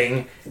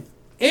something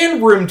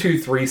in room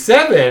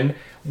 237.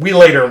 We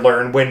later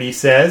learn, Wendy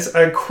says,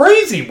 a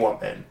crazy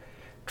woman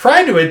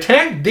tried to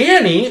attack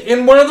Danny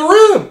in one of the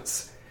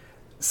rooms.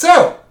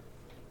 So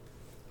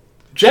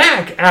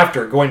Jack,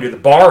 after going to the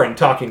bar and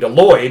talking to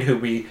Lloyd, who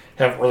we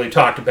haven't really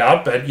talked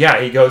about, but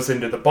he goes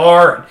into the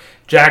bar, and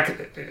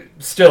Jack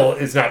still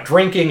is not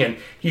drinking, and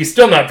he's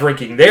still not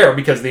drinking there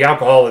because the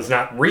alcohol is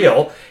not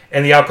real,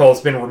 and the alcohol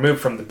has been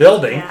removed from the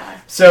building. Yeah.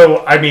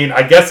 So, I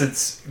guess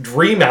it's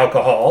dream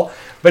alcohol.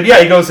 But he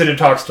goes in and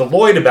talks to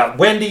Lloyd about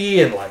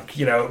Wendy and,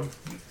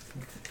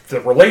 the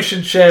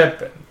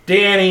relationship, and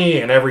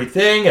Danny and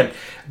everything.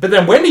 But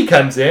then Wendy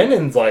comes in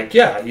and is like,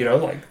 yeah,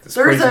 this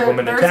crazy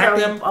woman attacked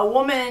him. A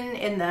woman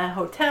in the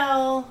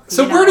hotel.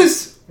 So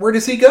where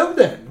does he go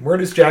then? Where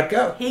does Jack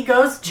go? He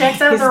goes,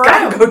 checks out the room.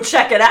 Gotta go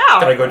check it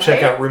out. Gotta go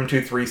check out room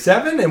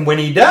 237. And when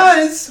he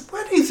does,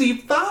 what does he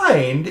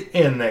find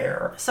in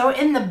there? So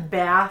in the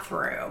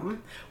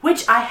bathroom,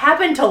 which I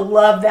happen to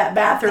love that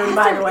bathroom,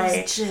 by the way.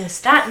 It's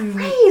just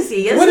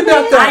crazy, isn't What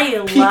about it?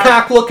 that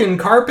peacock-looking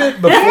carpet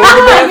before the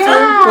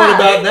bathroom? What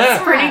about that?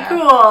 It's pretty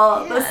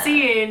cool, the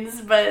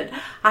scenes, but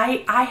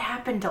I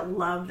happen to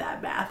love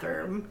that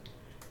bathroom.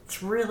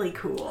 It's really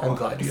cool. I'm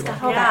glad you like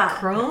it. all that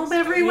chrome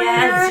everywhere.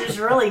 Yeah, it's just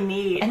really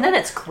neat. And then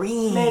it's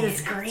green.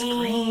 It's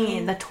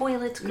green. The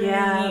toilet's green.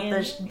 Yeah,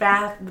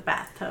 the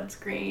bathtub's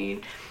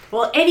green.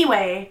 Well,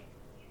 anyway,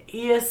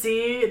 you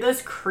see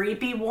this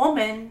creepy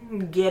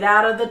woman get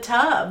out of the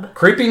tub.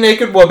 Creepy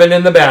naked woman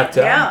in the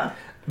bathtub. Yeah.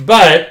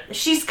 But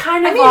she's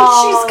kind of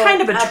she's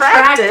kind of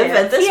attractive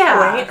at this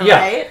point, yeah.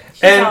 right?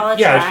 She's all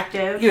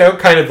attractive.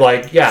 Kind of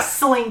like,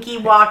 Slinky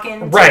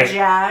walking right. to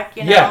Jack,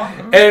 Yeah.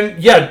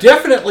 And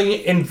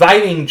definitely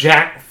inviting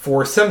Jack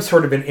for some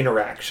sort of an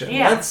interaction.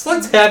 Yeah.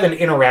 Let's have an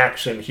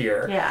interaction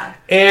here. Yeah.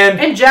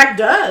 And Jack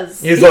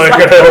does. he's like,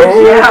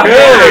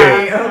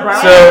 okay.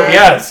 Right. So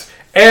yes.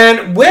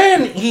 And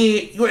when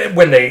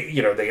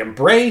they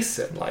embrace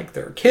and like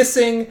they're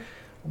kissing,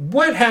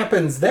 what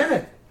happens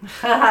then?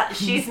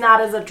 She's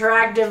not as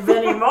attractive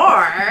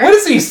anymore. What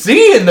does he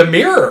see in the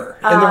mirror,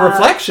 in the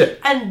reflection?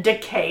 And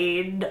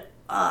decayed,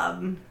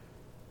 Some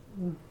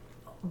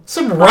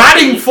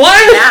rotting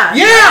flesh?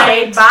 Yeah.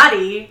 decayed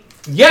body.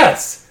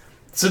 Yes.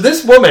 So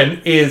this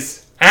woman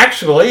is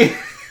actually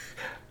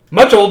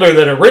much older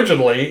than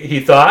originally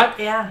he thought.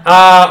 Yeah.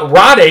 A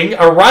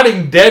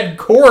rotting dead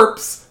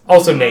corpse,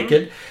 also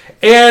naked.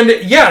 And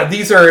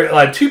these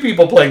are two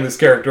people playing this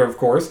character, of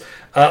course.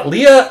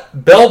 Leah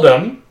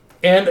Beldam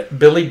and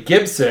Billy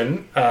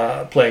Gibson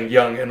playing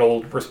young and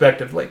old,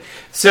 respectively.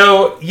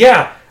 So,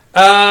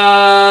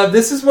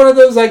 this is one of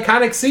those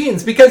iconic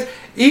scenes because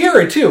you hear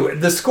it too.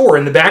 The score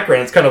in the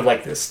background is kind of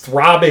like this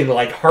throbbing,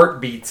 like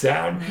heartbeat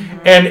sound. Mm-hmm.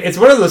 And it's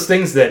one of those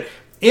things that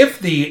if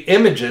the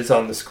images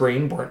on the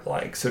screen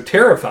weren't so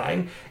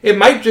terrifying, it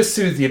might just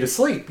soothe you to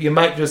sleep. You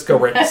might just go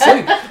right to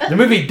sleep. The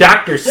movie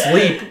Dr.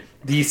 Sleep,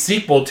 the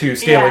sequel to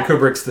Stanley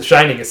Kubrick's The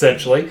Shining,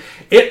 essentially,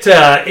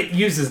 it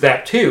uses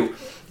that too.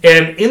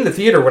 And in the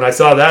theater, when I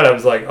saw that, I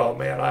was like, oh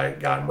man,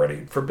 I'm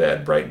ready for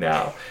bed right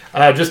now.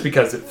 Just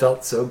because it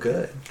felt so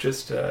good.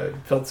 Just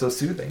felt so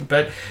soothing.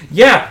 But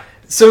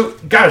so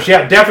gosh,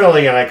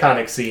 definitely an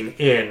iconic scene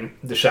in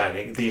The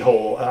Shining, the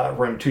whole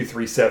room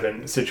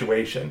 237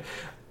 situation.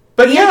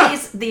 But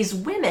these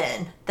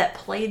women that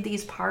played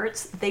these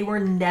parts, they were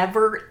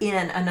never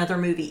in another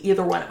movie,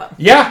 either one of them.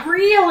 Yeah.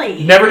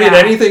 Really? Never did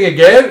anything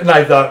again. And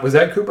I thought, was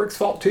that Kubrick's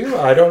fault too?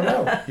 I don't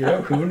know.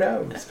 Who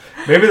knows?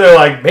 Maybe they're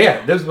like,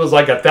 man, this was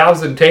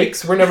 1,000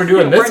 takes. We're never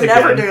doing this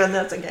again. We're never doing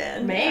this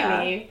again.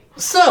 Maybe.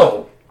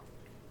 So,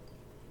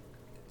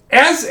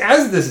 as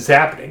this is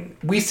happening,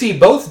 we see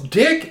both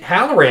Dick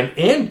Halloran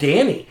and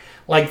Danny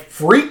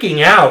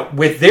freaking out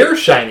with their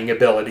shining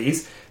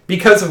abilities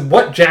because of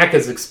what Jack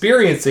is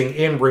experiencing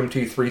in room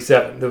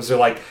 237. Those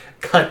are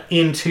cut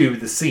into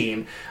the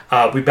scene.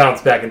 We bounce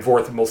back and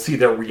forth and we'll see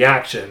their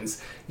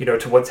reactions,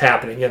 to what's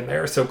happening in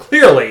there. So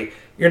clearly,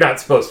 you're not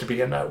supposed to be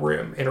in that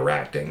room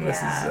interacting. This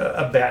is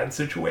a bad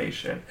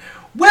situation.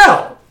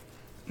 Well,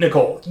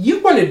 Nicole, you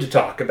wanted to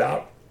talk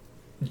about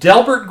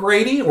Delbert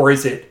Grady, or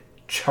is it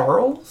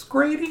Charles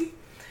Grady?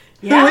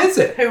 Yeah. Who is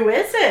it? Who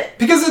is it?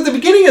 Because at the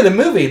beginning of the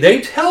movie, they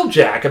tell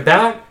Jack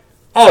about,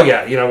 we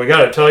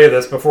got to tell you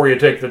this before you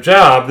take the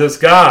job. This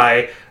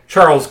guy,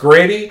 Charles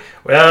Grady,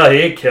 well,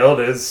 he killed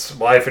his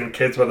wife and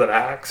kids with an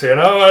axe. It's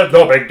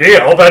no big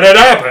deal, but it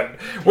happened.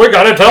 We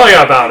got to tell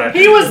you about it.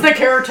 He was the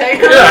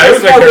caretaker. Yeah, he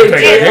was the caretaker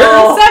in here.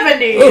 the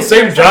 70s. Well,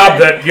 same job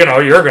that,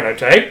 you're going to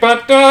take,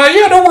 but,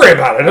 don't worry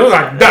about it.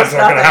 That's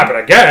not going to happen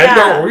again.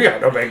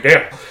 No big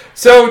deal.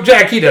 So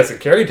Jack, he doesn't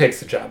care. He takes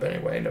the job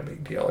anyway. No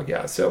big deal.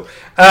 Yeah, so,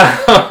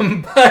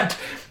 but,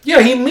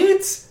 he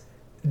meets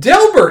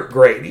Delbert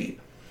Grady,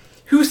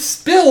 who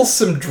spills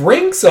some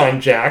drinks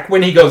on Jack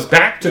when he goes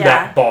back to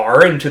that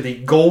bar, into the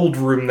gold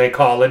room, they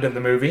call it in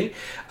the movie.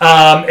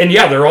 And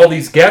there are all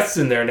these guests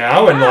in there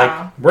now,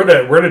 and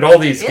where did all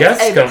these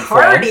guests come from? It's a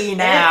party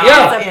now.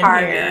 Yeah. It's a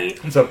party.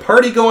 There's a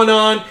party going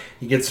on.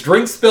 He gets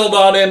drinks spilled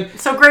on him.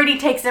 So Grady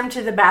takes him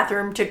to the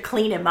bathroom to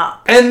clean him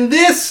up. And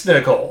this,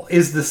 Nicole,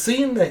 is the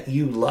scene that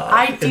you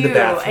love in the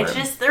bathroom. It's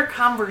just their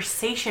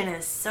conversation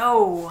is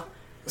so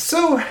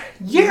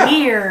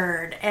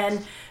weird.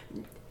 And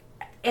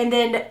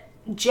then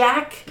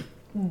Jack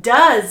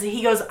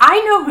he goes,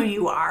 I know who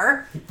you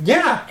are.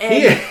 Yeah.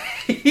 And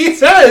he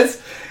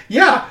says,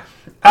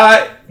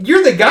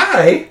 you're the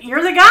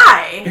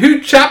guy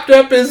who chopped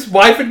up his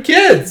wife and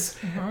kids.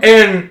 Mm-hmm.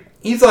 And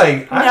he's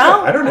like,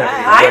 I don't have any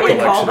I recollection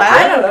recall of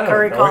that. I don't recall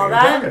recall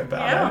that. I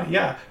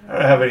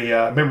don't have any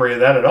memory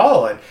of that at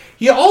all. And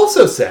he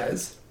also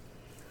says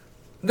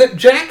that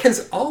Jack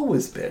has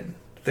always been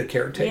the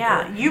caretaker.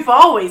 Yeah, you've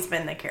always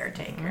been the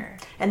caretaker.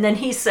 And then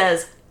he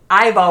says,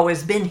 I've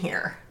always been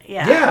here.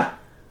 Yeah.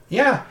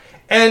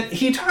 And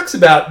he talks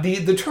about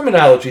the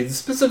terminology, the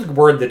specific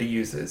word that he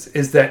uses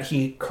is that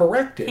he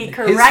corrected his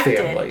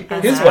family,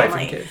 his wife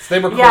and kids. They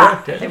were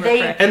corrected.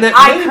 And that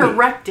I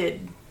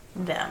corrected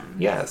them.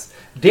 Yes.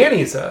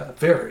 Danny's a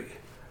very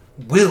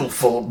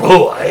willful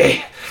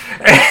boy.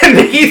 And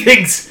he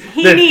thinks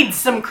he needs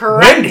some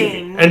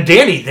correcting. Wendy and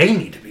Danny, they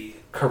need to be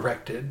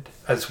corrected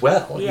as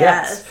well.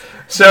 Yes.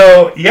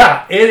 So,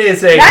 yeah, it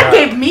is a... That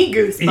gave me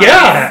goosebumps.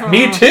 Yeah,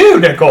 me too,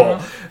 Nicole.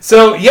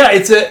 So, yeah,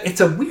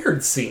 it's a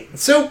weird scene.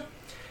 So,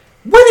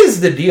 what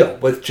is the deal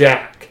with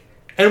Jack?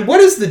 And what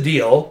is the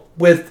deal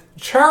with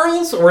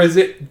Charles, or is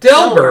it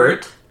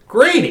Delbert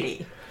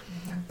Grady?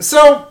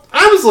 So,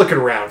 I was looking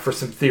around for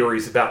some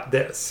theories about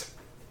this.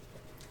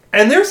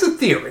 And there's a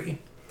theory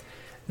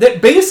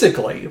that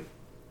basically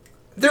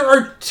there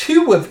are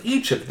two of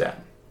each of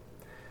them.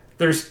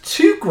 There's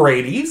two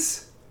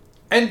Gradys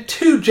and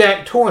two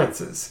Jack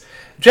Torrances.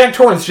 Jack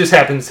Torrance just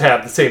happens to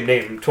have the same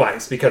name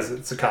twice because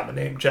it's a common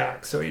name,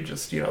 Jack. So he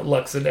just,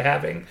 lucks into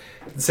having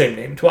the same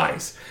name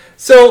twice.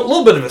 So a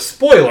little bit of a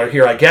spoiler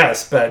here, I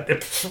guess, but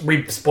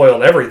we've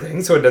spoiled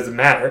everything, so it doesn't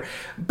matter.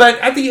 But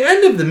at the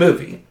end of the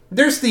movie,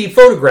 there's the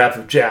photograph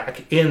of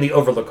Jack in the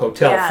Overlook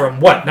Hotel from,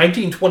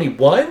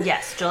 1921?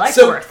 Yes, July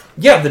 4th.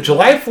 Yeah, the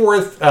July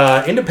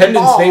 4th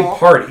Independence Day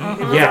party.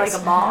 Yes.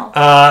 Like a ball.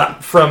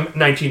 From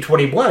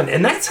 1921.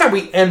 And that's how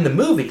we end the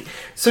movie.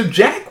 So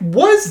Jack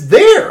was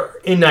there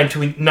in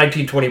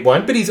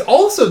 1921, but he's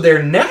also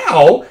there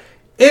now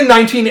in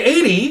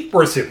 1980,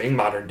 we're assuming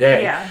modern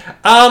day.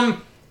 Yeah.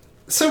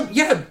 So,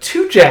 yeah,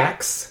 two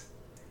Jacks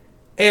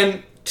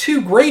and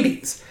two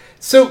Gradys.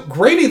 So,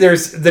 Grady,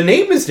 the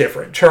name is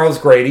different. Charles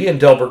Grady and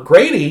Delbert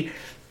Grady.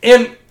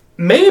 And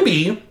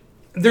maybe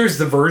there's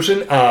the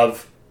version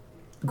of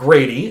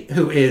Grady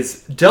who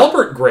is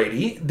Delbert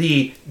Grady,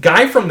 the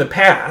guy from the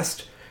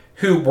past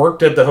who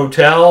worked at the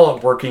hotel,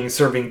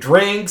 serving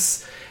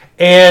drinks.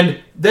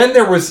 And then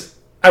there was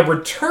a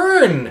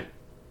return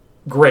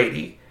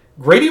Grady.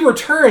 Grady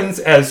returns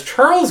as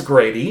Charles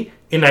Grady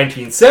in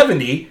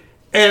 1970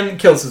 and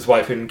kills his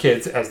wife and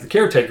kids as the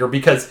caretaker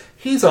because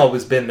he's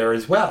always been there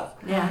as well.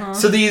 Yeah.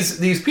 So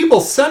these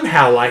people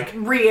somehow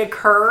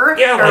reoccur,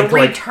 or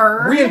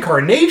return,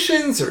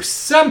 reincarnations or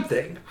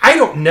something. I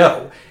don't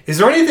know. Is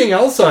there anything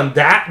else on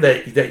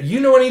that you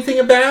know anything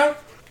about?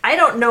 I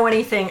don't know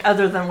anything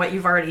other than what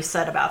you've already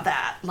said about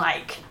that.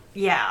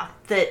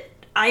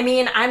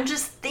 I'm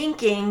just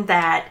thinking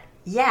that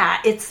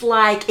it's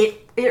like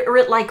it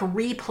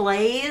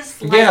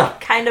replays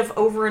kind of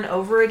over and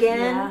over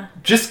again. Yeah.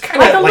 Just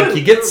kind of like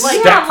you get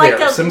stuck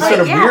there. Some sort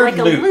of weird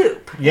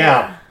loop.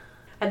 Yeah.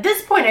 At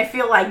this point, I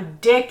feel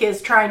like Dick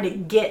is trying to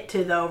get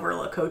to the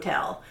Overlook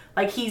Hotel.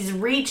 Like he's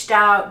reached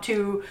out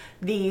to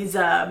these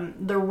the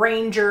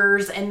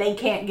Rangers and they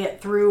can't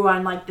get through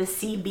on like the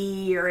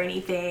CB or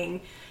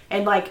anything.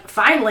 And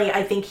finally,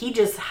 I think he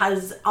just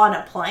has on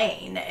a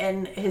plane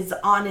and is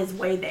on his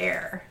way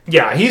there.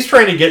 Yeah, he's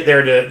trying to get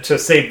there to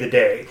save the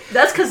day.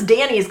 That's because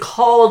Danny's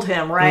called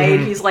him, right?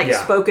 Mm-hmm. He's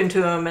spoken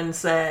to him and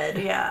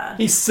said,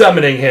 he's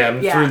summoning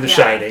him through The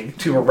Shining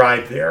to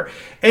arrive there.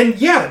 And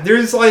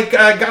there's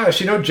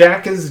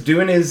Jack is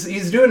doing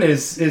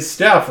his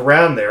stuff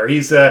around there.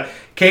 He's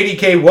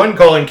KDK1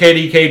 calling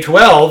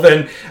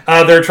KDK12,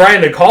 and they're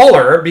trying to call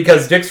her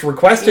because Dick's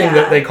requesting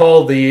that they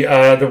call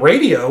the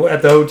radio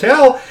at the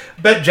hotel.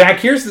 But Jack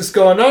hears this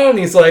going on, and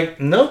he's like,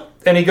 nope.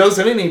 And he goes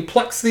in and he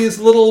plucks these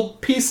little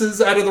pieces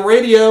out of the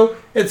radio.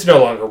 It's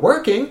no longer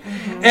working.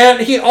 Mm-hmm.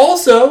 And he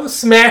also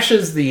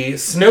smashes the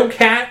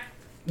snowcat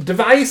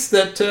device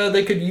that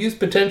they could use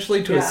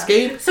potentially to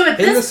escape. So at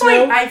this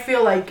point, I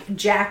feel like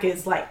Jack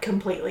is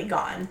completely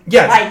gone.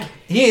 Yes,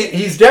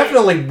 he's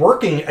definitely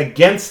working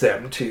against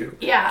them to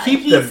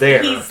keep them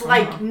there. He's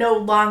no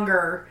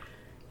longer.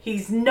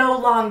 He's no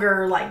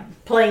longer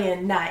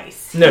playing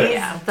nice. No,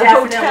 the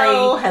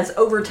hotel has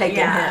overtaken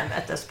him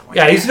at this point.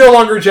 Yeah, he's no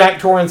longer Jack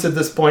Torrance at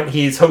this point.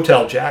 He's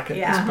Hotel Jack at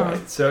this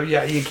point. So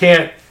you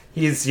can't.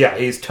 He's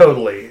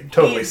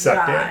totally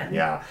sucked in.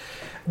 Yeah.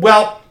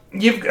 Well.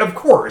 You, of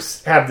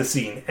course, have the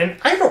scene, and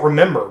I don't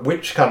remember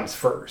which comes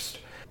first.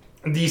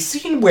 The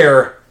scene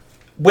where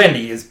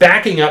Wendy is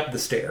backing up the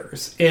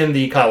stairs in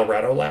the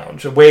Colorado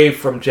Lounge, away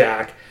from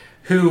Jack,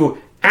 who,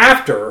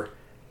 after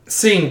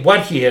seeing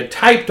what he had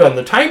typed on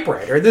the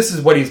typewriter, this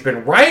is what he's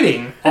been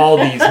writing all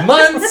these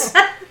months,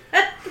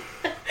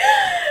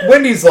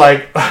 Wendy's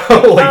like,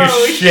 holy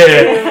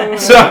shit,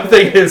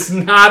 something is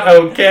not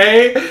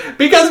okay.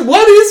 Because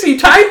what is he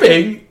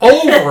typing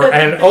over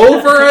and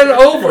over and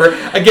over?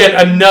 Again,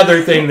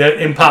 another thing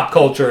that in pop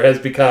culture has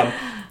become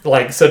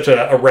such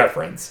a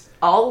reference.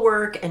 All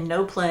work and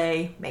no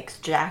play makes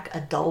Jack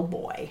a dull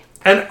boy.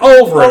 And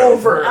over and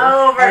over.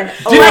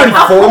 Different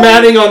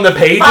formatting on the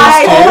pages,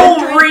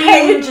 whole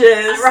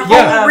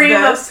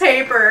ream of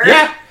paper.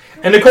 Yeah.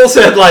 And Nicole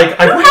said,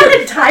 I had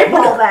to type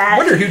all that. I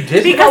wonder who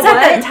did because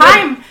at the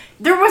time,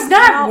 there was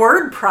not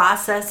word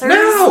processors.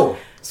 No.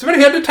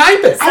 Somebody had to type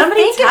it.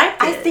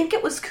 I think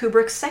it was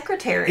Kubrick's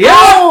secretary.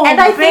 Yeah.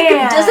 And I think,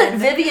 doesn't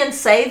Vivian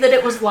say that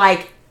it was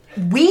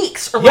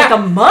weeks or Yeah, like a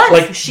month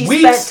like she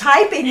weeks. spent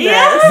typing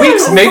Yes. this.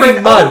 Weeks, over maybe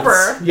and months.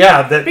 over.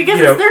 Yeah, that Because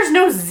you know, there's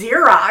no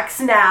Xerox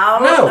now.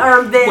 no.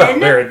 Or then. Well,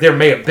 there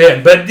may have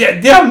been, but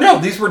no,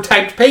 these were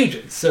typed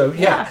pages. So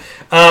yeah.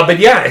 But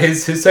yeah,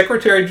 his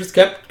secretary just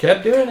kept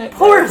doing it.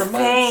 Poor for months.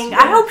 thing. Yeah.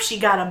 I hope she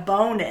got a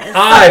bonus.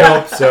 I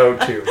hope so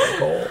too,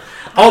 Nicole.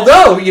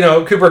 Although,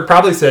 Kubrick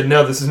probably said,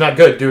 no, this is not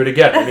good, do it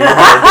again. And he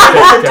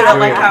kept Do it doing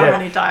like how again.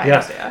 many times?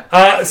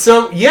 Yeah.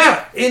 So,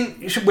 yeah,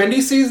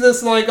 Wendy sees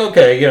this like,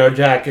 okay,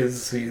 Jack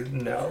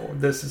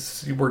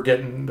we're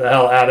getting the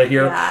hell out of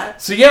here. Yeah.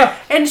 So, yeah.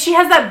 And she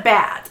has that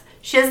bat.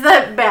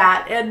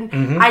 And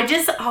Mm-hmm. I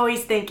just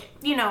always think,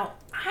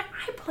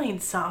 I played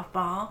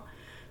softball.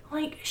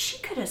 Like, she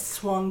could have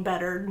swung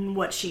better than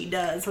what she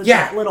does with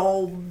that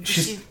little...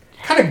 She's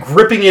kind of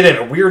gripping it in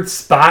a weird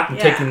spot and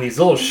Yeah. taking these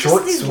little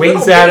short these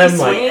swings little at bitty him.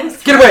 swings.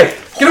 Like, get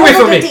away Hold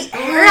from it me. at the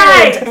end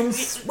Right. and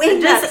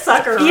swing Just,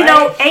 that sucker.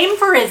 aim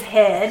for his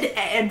head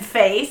and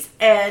face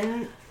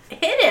and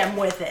hit him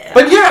with it.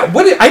 But yeah,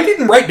 I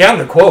didn't write down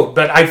the quote,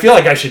 but I feel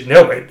like I should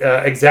know it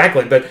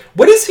exactly. But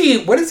what does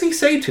he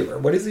say to her?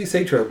 What does he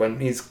say to her when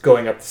he's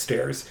going up the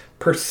stairs,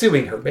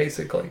 pursuing her,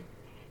 basically?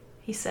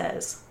 He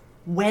says,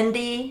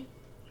 "Wendy,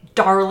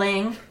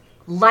 darling,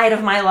 light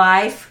of my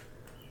life,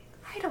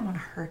 I don't want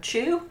to hurt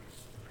you.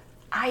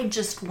 I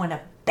just want to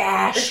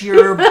bash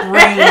your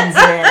brains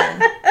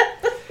in."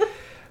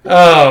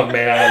 Oh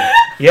man,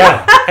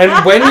 yeah.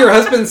 And when your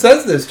husband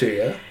says this to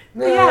you,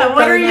 yeah,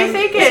 what are you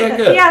thinking? It's not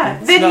good. Yeah,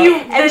 It's then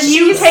not-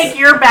 you take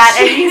your bat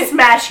and you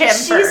smash him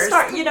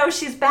first.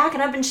 She's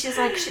backing up and she's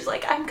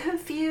like, "I'm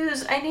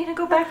confused. I need to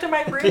go back to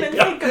my room and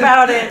think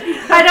about it."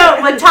 I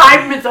know, the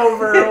time is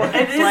over.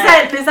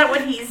 Is that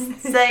what he's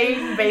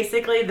saying?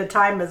 Basically, the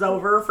time is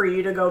over for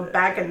you to go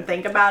back and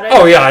think about it?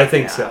 Oh yeah, I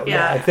think so.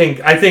 Yeah,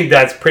 Yeah. I think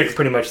that's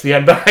pretty much the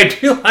end. But I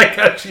do like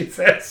how she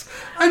says,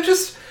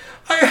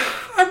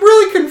 I'm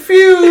really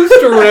confused,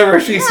 or whatever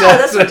she says.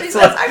 That's what she It's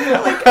says. like-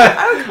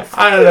 I'm confused.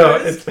 I don't know.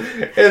 It's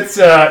really.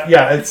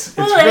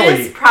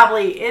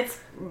 It's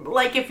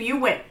like if you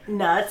went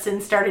nuts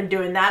and started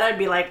doing that, I'd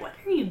be like, what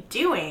are you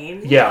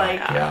doing? Yeah, Like,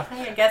 yeah.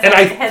 I guess And I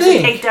I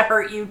hesitate think- to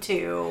hurt you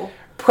too.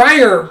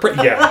 Prior to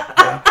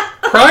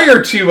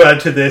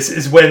this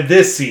is when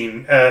this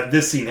scene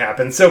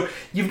happens. So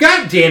you've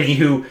got Danny,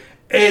 who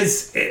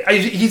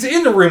he's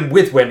in the room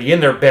with Wendy in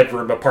their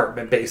bedroom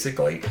apartment,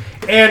 basically,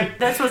 and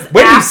This was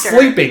Wendy's after.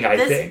 sleeping, I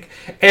think,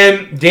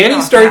 and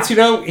Danny starts.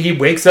 He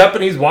wakes up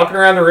and he's walking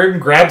around the room,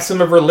 grabs some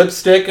of her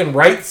lipstick and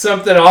writes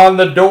something on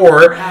the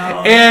door.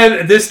 Oh.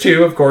 And this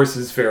too, of course,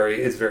 is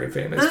very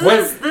famous.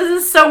 This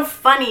is so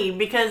funny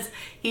because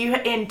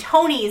in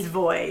Tony's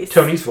voice,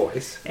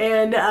 and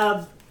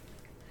and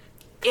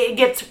it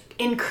gets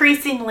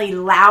increasingly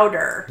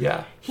louder.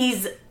 yeah.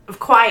 He's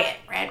quiet.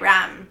 Red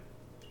rum.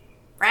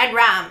 Red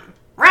rum.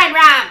 Red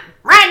rum.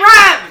 Red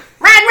rum.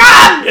 Red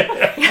rum.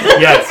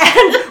 Yes.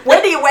 And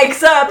Wendy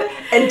wakes up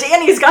and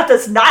Danny's got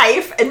this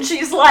knife and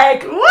she's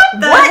like, What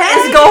the what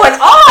heck? is going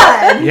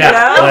on?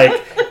 Yeah,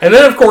 and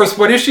then of course,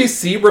 what does she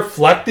see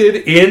reflected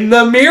in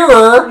the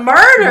mirror?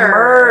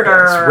 Murder.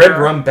 Yes, red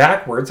rum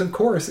backwards, of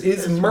course,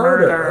 is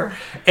murder.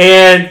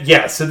 And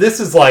yeah, so this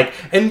is like,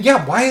 and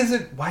yeah, why is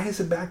it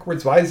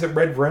backwards? Why is it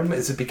red rum?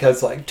 Is it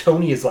because like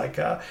Tony is like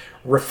a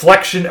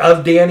reflection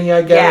of Danny?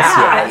 I guess.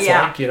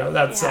 Yeah. Like,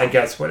 that's I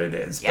guess what it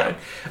is. Yeah.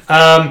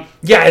 But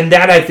and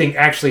that I think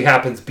actually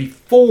happens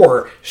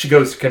before she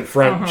goes to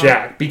confront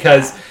Jack,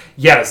 because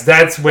yes,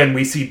 that's when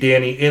we see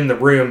Danny in the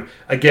room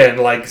again,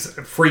 like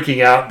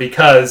freaking out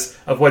because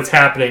of what's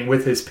happening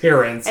with his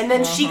parents. And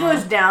then she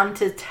goes down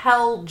to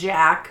tell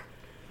Jack,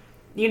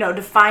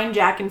 to find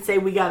Jack and say,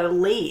 we gotta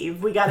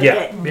leave. We gotta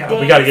get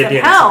Danny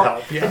some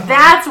help. Yeah. But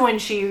that's when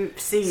she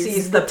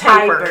sees the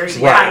papers. papers.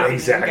 Right, Yeah,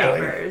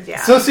 exactly. papers,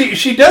 yeah. So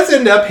she does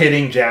end up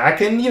hitting Jack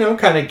and,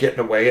 kind of getting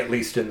away, at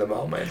least in the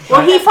moment.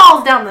 Well, he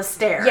falls down the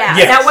stairs. Yeah.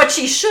 Yes. Now what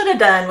she should have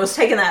done was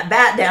taken that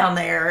bat down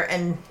there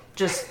and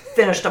just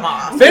finished him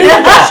off. Finish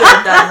him off. Should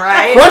have done,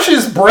 right? Crush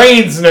his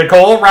brains,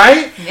 Nicole,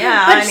 right?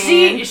 Yeah, But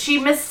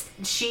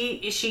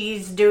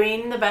she's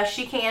doing the best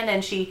she can,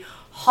 and she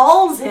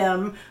hauls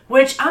him,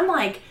 which I'm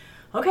like,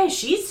 okay,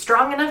 she's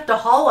strong enough to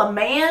haul a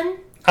man.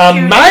 A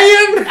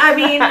man? I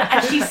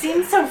mean, she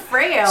seems so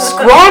frail.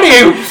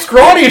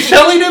 Scrawny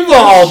Shelley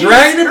Duvall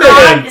dragging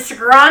him in.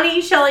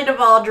 Scrawny Shelley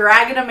Duvall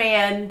dragging a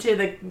man to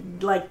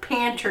the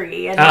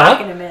pantry and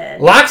locking him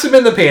in. Locks him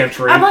in the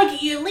pantry. I'm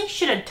like, you at least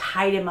should have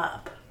tied him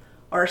up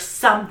or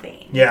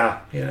something.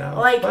 Yeah,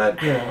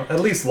 But at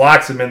least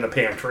locks him in the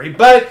pantry.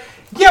 But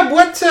yeah,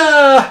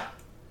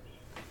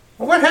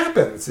 what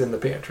happens in the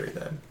pantry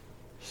then?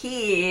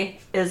 He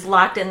is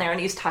locked in there and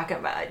he's talking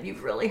about, you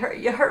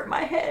hurt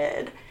my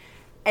head.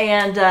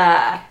 And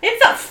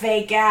it's a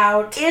fake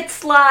out.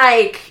 it's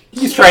like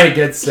He's trying to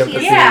get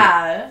sympathy.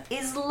 Yeah.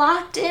 he's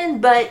locked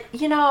in, but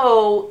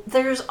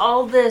there's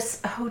all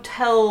this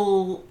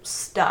hotel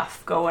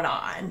stuff going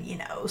on,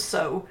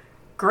 so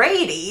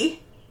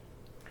Grady,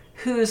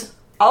 who's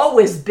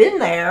always been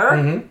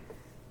there,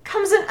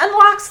 comes and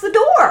unlocks the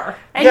door.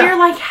 And you're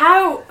like,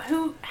 who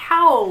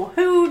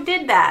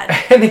did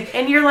that?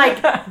 And you're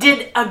like,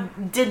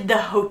 did the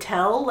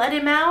hotel let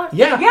him out?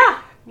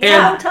 Yeah.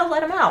 The hotel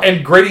let him out.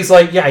 And Grady's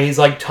like, he's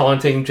like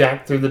taunting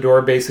Jack through the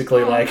door,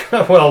 basically like,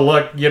 well,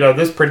 look,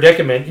 this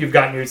predicament you've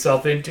gotten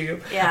yourself into.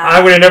 Yeah.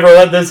 I would have never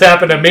let this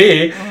happen to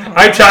me.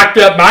 I chalked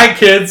up my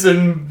kids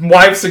and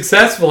wife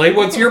successfully.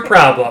 What's your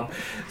problem?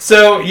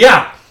 So,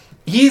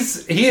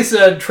 he's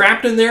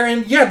trapped in there,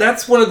 and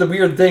that's one of the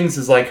weird things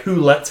is like who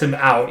lets him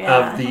out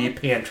of the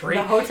pantry.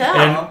 The hotel.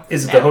 And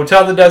is it the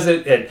hotel that does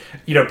it? And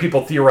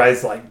people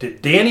theorize like,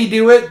 did Danny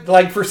do it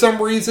like for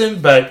some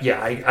reason? But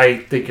I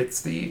think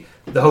it's the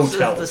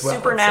hotel the as well.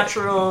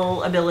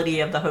 supernatural ability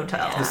of the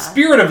hotel. The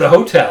spirit of the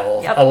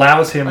hotel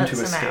allows him Lets to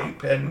him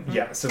escape. And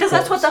yes, because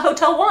that's what the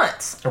hotel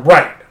wants.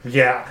 Right,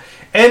 yeah.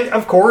 And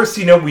of course,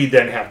 we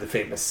then have the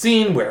famous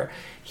scene where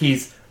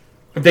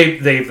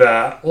they've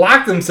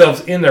locked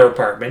themselves in their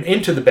apartment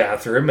into the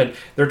bathroom, and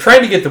they're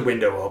trying to get the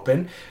window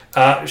open.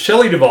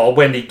 Shelley Duvall,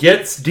 Wendy,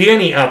 gets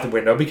Danny out the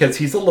window because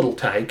he's a little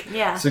tyke.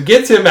 Yeah. So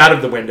gets him out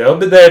of the window,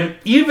 but then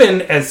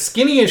even as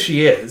skinny as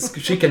she is,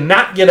 she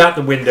cannot get out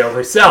the window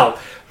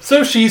herself.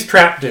 So she's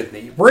trapped in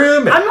the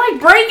room. I'm like,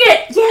 break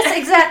it! Yes,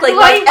 exactly.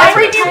 Like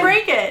every time,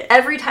 break it.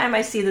 Every time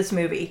I see this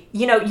movie,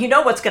 you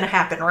know what's going to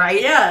happen, right?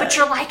 Yeah. But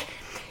you're like,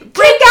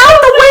 break out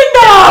the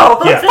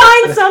window! Yeah.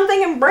 Find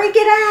something and break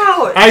it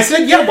out! I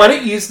said, why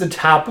don't you use the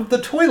top of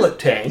the toilet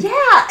tank?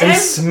 Yeah, and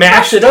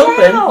smash it bust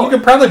open. out. You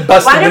can probably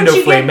bust the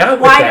window frame out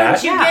with that. Why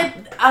don't you get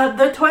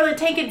the toilet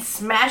tank and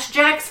smash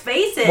Jack's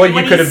face in? Well,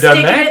 you could have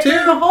done that too.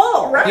 The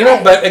hole,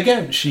 right? But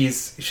again,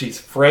 she's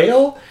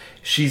frail.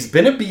 She's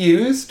been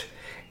abused,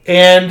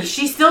 and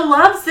she still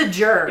loves the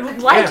jerk.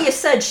 Like you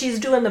said, she's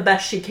doing the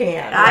best she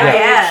can. I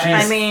guess.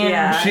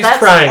 She's that's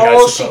trying.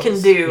 all she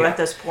can do at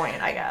this point,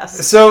 I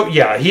guess. So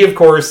he of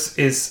course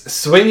is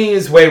swinging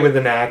his way with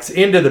an axe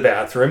into the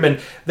bathroom, and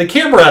the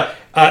camera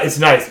is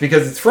nice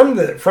because it's from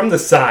the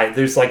side.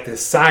 There's like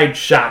this side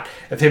shot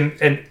of him,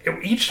 and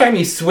each time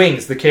he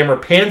swings, the camera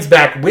pans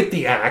back with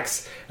the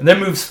axe and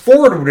then moves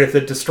forward with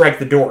it to strike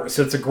the door.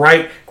 So it's a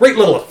great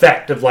little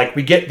effect of like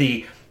we get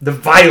the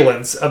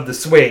violence of the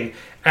swing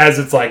as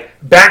it's like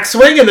back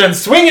swing and then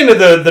swing into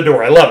the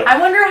door. I love it. I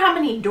wonder how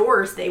many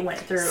doors they went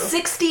through.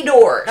 60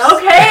 doors.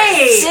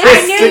 Okay.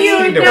 I knew you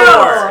would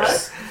know.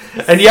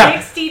 And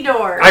 60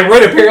 doors. I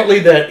read apparently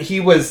that he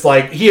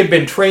had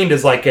been trained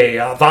as like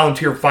a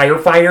volunteer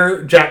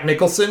firefighter, Jack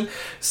Nicholson.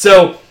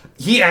 So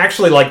he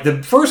actually, like,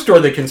 the first door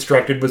they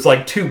constructed was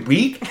like too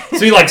weak. So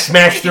he like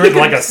smashed through it in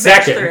like a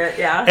second.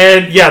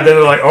 And then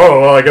they're like,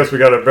 oh, well, I guess we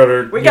got to get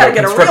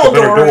a real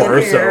door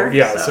in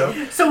here.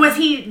 So was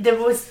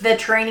the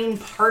training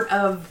part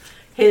of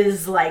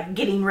his like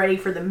getting ready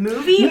for the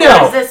movie?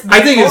 No, or is this before?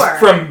 I think it's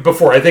from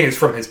before. I think it's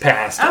from his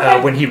past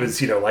Okay. when he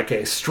was, like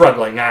a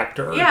struggling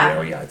actor.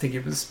 Yeah. I think he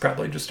was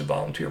probably just a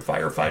volunteer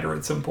firefighter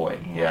at some point.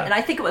 Yeah. And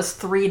I think it was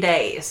 3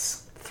 days.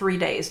 3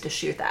 days to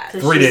shoot that.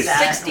 3 days.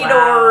 60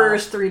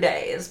 doors, 3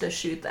 days to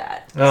shoot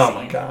that. Oh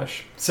my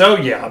gosh. So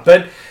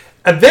but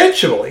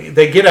eventually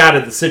they get out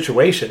of the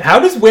situation. How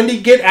does Wendy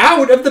get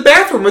out of the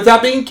bathroom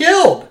without being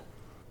killed?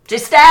 She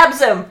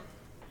stabs him.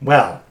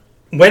 Well,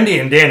 Wendy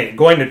and Danny are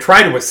going to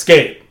try to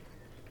escape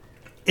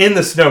in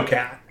the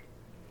snowcat.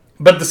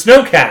 But the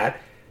snowcat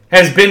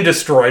has been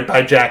destroyed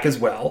by Jack as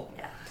well.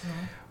 Yeah.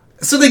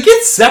 So they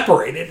get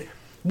separated.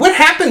 What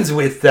happens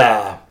with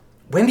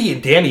Wendy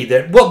and Danny?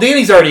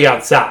 Danny's already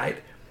outside.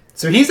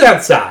 So he's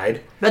outside.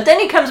 But then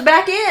he comes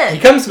back in. He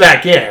comes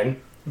back in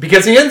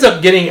because he ends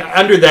up getting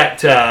under that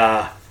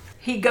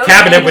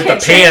cabinet with the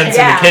pans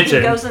in the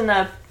kitchen. He goes in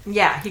the...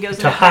 Yeah, he goes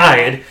to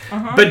hide.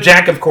 But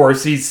Jack, of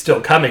course, he's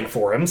still coming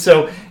for him.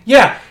 So,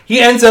 he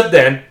ends up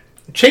then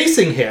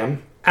chasing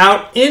him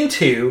out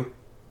into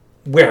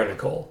where,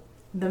 Nicole?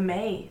 The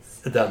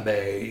maze. The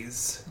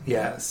maze,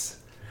 yes.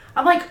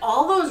 I'm like,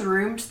 all those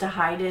rooms to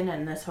hide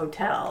in this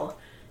hotel,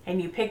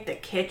 and you pick the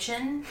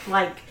kitchen?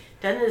 Like,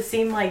 doesn't it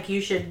seem like you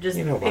should just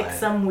pick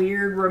some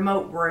weird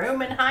remote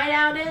room and hide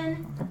out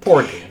in?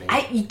 Poor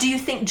Danny. Do you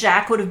think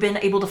Jack would have been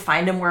able to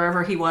find him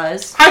wherever he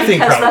was? I think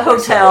because the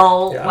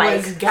hotel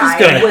was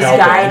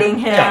guiding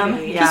him. Yeah.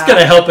 He's going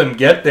to help him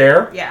get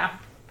there. Yeah.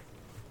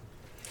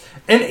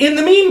 And in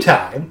the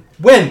meantime,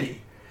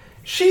 Wendy,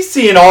 she's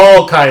seeing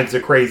all kinds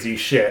of crazy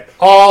shit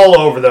all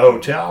over the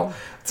hotel.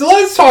 So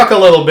let's talk a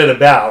little bit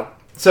about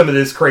some of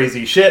this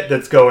crazy shit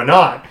that's going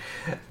on.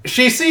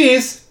 She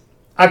sees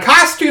a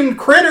costumed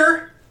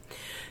critter.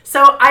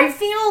 So I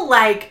feel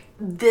like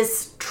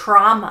this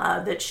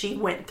trauma that she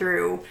went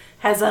through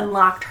has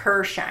unlocked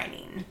her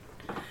shining.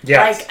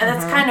 Yes. Like,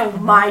 that's kind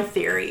of my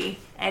theory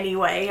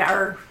anyway,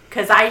 or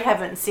because I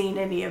haven't seen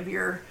any of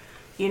your,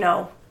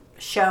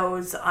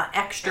 shows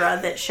extra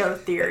that show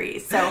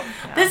theories. So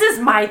this is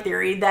my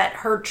theory that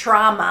her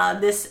trauma,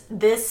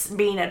 this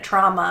being a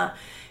trauma,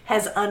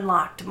 has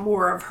unlocked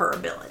more of her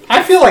ability.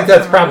 I feel like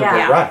that's probably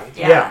right.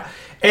 Yeah.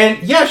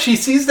 And she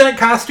sees that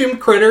costume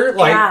critter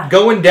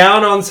going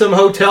down on some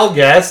hotel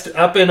guest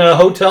up in a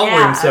hotel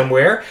room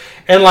somewhere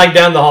and like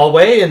down the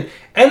hallway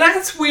And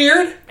that's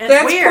weird.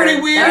 That's weird.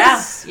 pretty weird.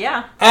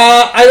 Yeah.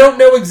 I don't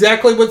know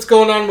exactly what's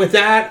going on with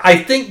that. I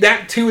think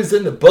that too is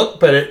in the book,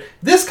 but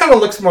this kind of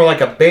looks more like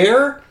a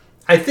bear.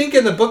 I think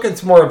in the book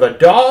it's more of a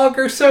dog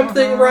or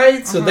something,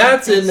 right? So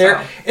that's in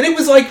there. So. And it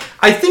was like,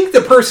 I think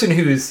the person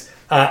who's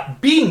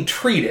being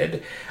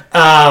treated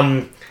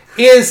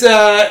is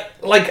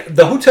like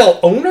the hotel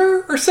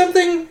owner or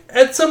something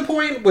at some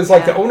point. Was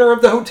like the owner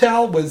of the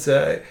hotel was...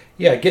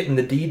 getting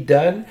the deed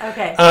done.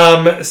 Okay.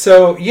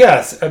 So,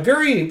 yes, a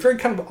very, very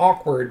kind of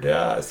awkward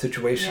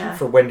situation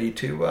for Wendy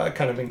to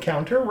kind of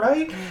encounter,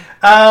 right?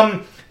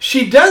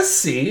 She does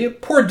see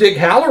poor Dick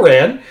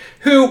Halloran,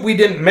 who we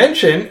didn't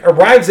mention,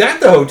 arrives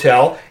at the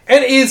hotel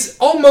and is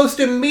almost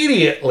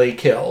immediately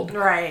killed.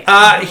 Right.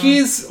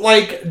 He's,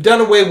 like,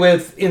 done away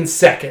with in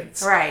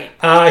seconds. Right.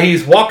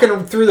 He's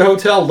walking through the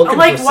hotel looking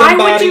for somebody.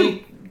 Why would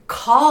you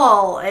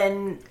call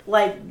and,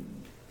 like...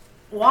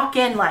 walk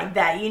in like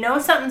that? You know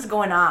something's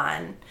going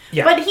on.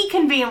 Yeah. But he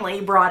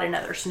conveniently brought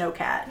another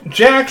snowcat.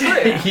 Jack,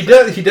 he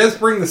does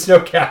bring the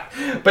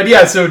snowcat. But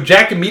yeah, so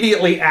Jack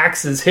immediately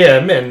axes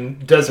him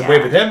and does away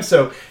with him.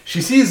 So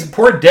she sees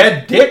poor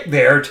dead Dick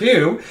there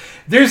too.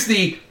 There's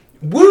the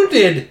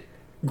wounded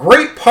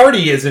great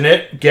party, isn't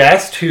it,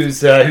 guest who's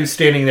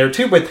standing there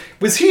too. But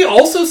was he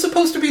also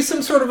supposed to be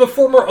some sort of a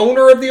former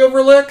owner of the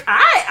Overlook?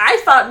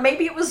 I thought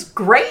maybe it was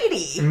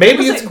Grady.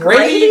 Maybe it's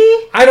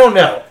Grady? I don't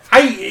know.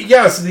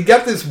 So you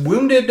got this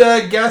wounded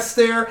guest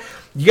there.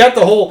 You got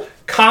the whole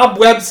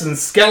cobwebs and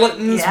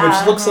skeletons,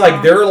 which looks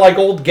like they're like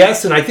old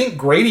guests, and I think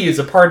Grady is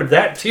a part of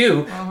that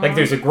too. Like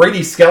there's a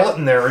Grady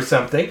skeleton there or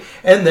something.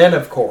 And then,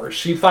 of course,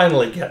 she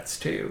finally gets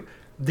to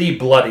the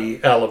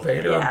bloody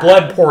elevator.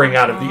 Blood pouring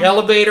out of the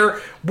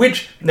elevator,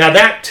 which, now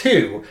that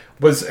too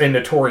was a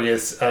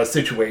notorious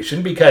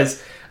situation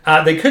because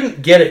they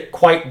couldn't get it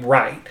quite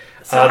right.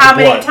 So how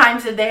many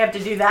times did they have to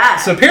do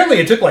that? So apparently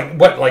it took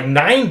like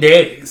 9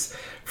 days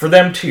for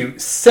them to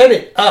set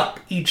it up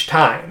each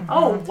time.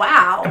 Oh,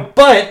 wow.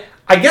 But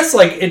I guess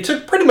like it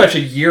took pretty much a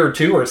year or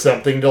two or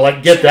something to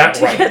like get that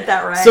right. Get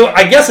that right. So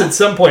I guess at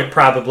some point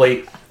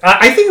probably,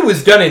 I think it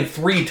was done in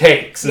 3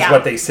 takes is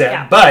what they said.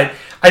 Yeah. But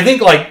I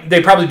think like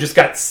they probably just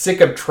got sick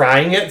of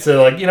trying it.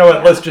 So like, you know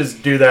what, let's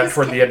just do that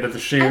toward the end of the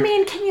shoot. I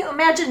mean, can you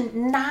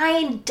imagine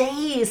 9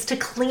 days to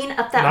clean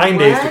up that 9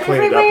 days to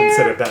clean it up and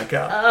set it back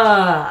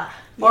up.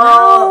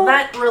 Well,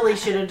 that really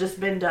should have just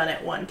been done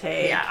at one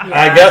take. Yeah.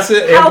 I guess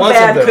it How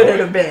wasn't. How bad could it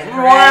have been?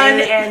 Right?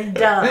 1 and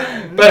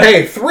done. But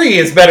hey, 3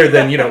 is better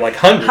than, like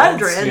hundreds.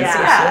 Hundreds,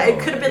 yeah.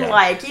 It could have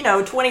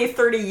been 20,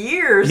 30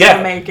 years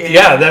to make it.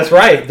 Yeah, that's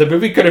right. The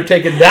movie could have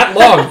taken that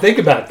long. Think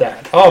about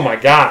that. Oh my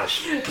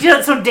gosh.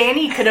 Yeah, so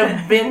Danny could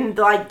have been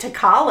to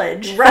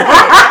college.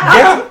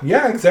 Right.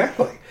 Yeah,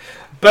 exactly.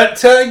 But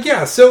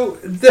so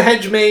the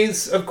hedge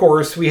maze, of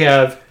course, we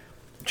have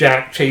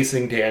Jack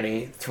chasing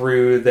Danny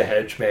through the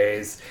hedge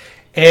maze.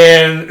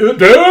 And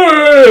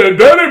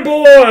Danny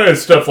boy,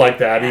 stuff like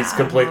that. He's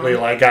completely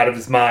out of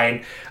his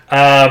mind.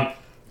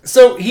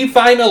 So he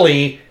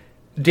finally,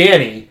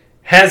 Danny,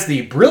 has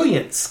the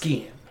brilliant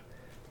scheme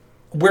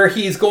where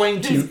he's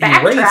going to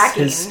erase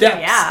his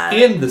steps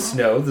in the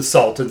snow, the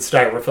salted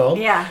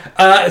styrofoam.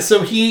 Yeah.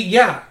 So he,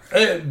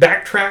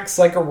 backtracks,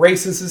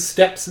 erases his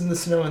steps in the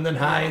snow and then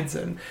hides.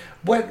 And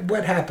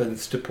what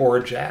happens to poor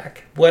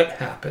Jack? What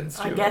happens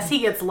to him? I guess he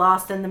gets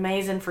lost in the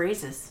maze and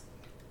freezes.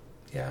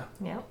 Yeah.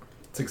 Yep.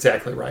 That's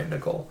exactly right,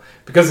 Nicole.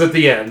 Because at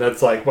the end,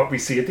 that's what we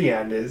see at the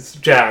end is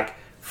Jack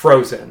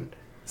frozen,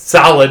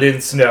 solid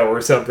in snow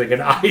or something,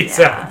 and ice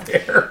out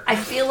there. I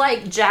feel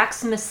like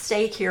Jack's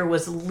mistake here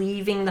was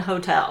leaving the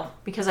hotel.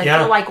 Because I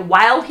feel like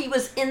while he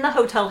was in the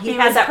hotel, he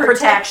had that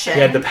protection.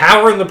 He had the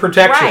power and the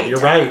protection. You're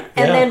right.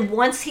 And then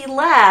once he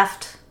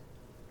left...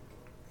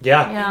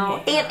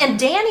 Yeah. And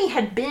Danny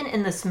had been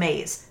in this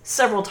maze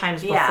several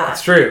times before. Yeah,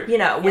 that's true.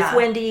 With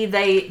Wendy,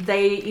 they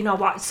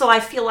so I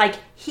feel like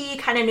he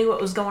kind of knew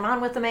what was going on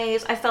with the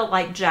maze. I felt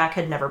like Jack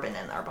had never been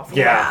in there before.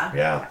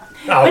 Yeah.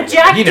 But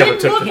Jack he never did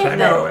took look the time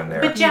to go in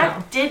there. But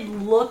Jack did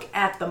look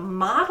at the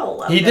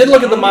model of He did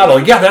look at the model.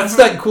 Yeah, that's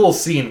that cool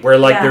scene where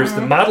there's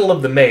the model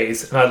of the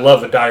maze, and I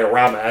love a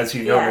diorama, as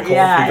you know, Nicole.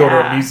 If we go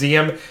to a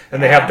museum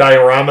and they have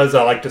dioramas,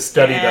 I like to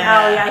study them.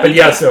 Oh, yeah. But he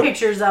takes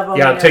pictures of them.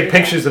 Yeah, take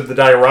pictures of the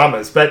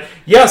dioramas. But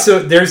so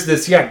there's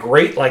this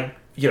great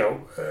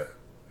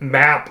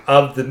map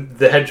of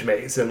the hedge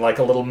maze and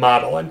a little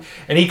model, and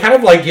he kind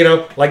of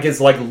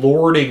is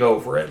lording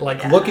over it,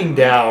 looking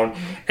down,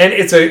 and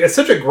it's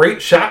such a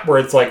great shot where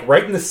it's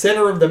right in the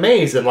center of the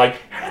maze, and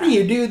how do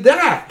you do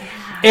that?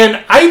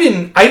 And I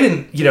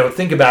didn't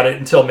think about it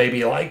until maybe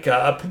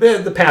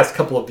the past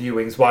couple of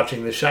viewings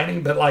watching The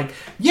Shining, but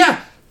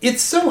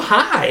it's so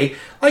high.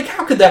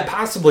 How could that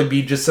possibly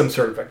be just some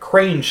sort of a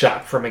crane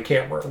shot from a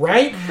camera,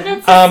 right? But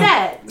it's a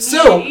set.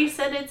 So you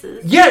said it's a...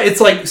 Yeah,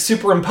 it's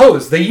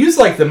superimposed. They use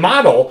the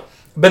model,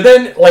 but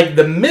then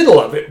the middle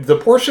of it, the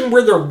portion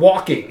where they're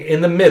walking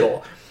in the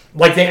middle,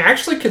 they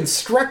actually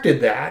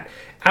constructed that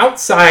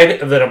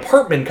outside of an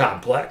apartment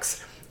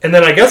complex, and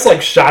then I guess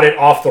shot it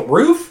off the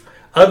roof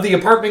of the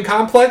apartment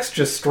complex,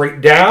 just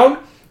straight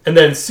down, and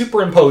then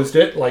superimposed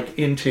it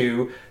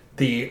into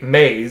the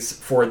maze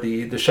for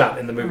the shot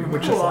in the movie,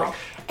 which is like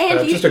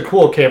And just a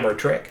cool camera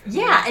trick.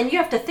 Yeah, and you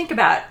have to think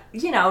about,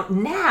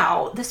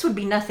 now this would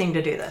be nothing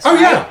to do this. Oh,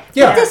 right?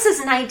 yeah. But this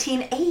is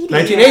 1980.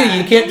 1980,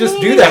 you can't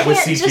just do that with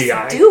CGI.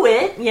 Just do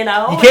it, You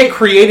can't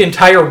create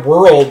entire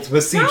worlds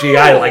with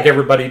CGI No. like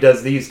everybody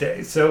does these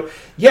days. So,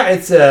 yeah,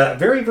 it's a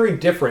very, very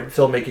different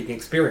filmmaking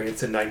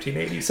experience in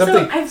 1980.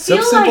 Something I so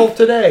feel simple like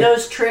today.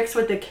 those tricks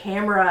with the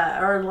camera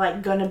are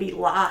like going to be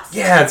lost.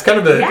 Yeah, it's kind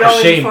of a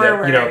Going shame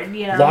forward,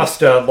 that,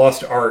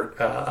 lost art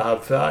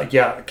of,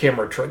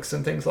 camera tricks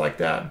and things like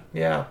that.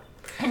 Yeah.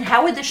 And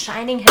how would The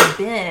Shining have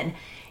been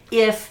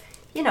if,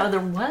 there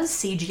was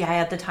CGI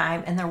at the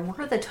time and there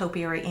were the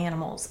topiary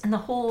animals and the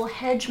whole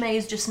hedge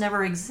maze just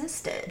never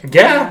existed?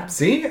 Yeah,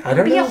 see? I It don't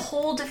would be know. a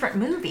whole different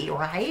movie,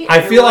 right?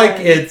 I feel like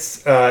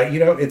it's,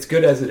 it's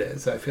good as it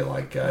is. I feel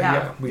like,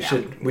 we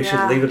should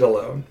Yeah. leave it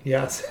alone.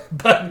 Yes.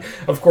 But,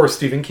 of course,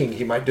 Stephen King,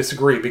 he might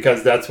disagree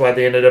because that's why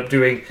they ended up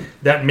doing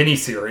that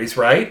miniseries,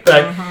 right?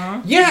 But,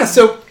 yeah,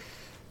 so,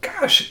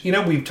 gosh,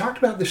 we've talked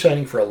about The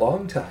Shining for a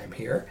long time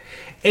here.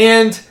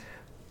 And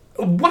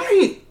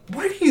why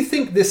do you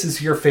think this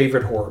is your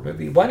favorite horror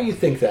movie? Why do you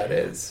think that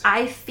is?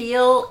 I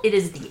feel it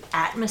is the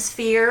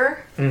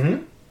atmosphere.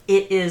 Mm-hmm.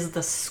 It is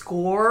the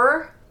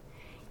score.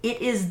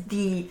 It is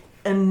the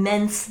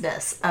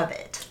immenseness of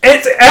it.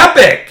 It's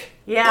epic!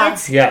 Yeah.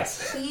 It's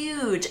Yes.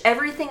 huge.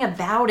 Everything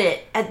about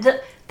it.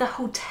 The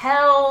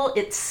hotel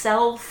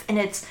itself, and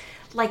it's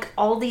like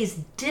all these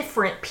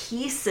different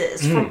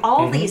pieces from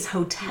all these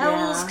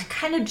hotels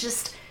kind of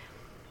just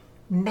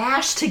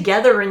mashed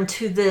together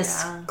into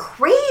this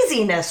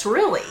craziness,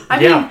 really.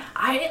 I Yeah.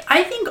 mean,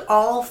 I think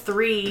all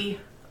three,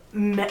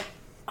 I'm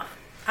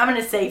going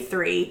to say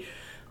three,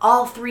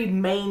 all three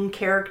main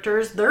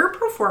characters, their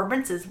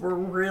performances were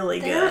really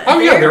good. Oh,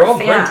 yeah, they're all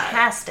great.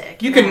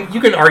 fantastic. You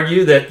can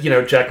argue that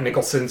Jack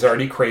Nicholson's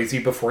already crazy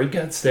before he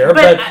gets there,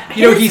 but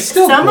he's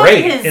still some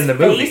great of his in the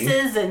movie.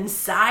 faces and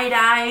side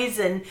eyes,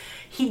 and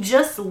he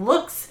just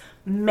looks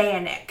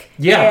manic.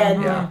 Yeah,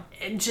 and yeah.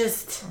 it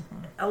just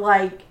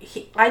like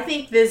I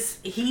think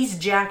he's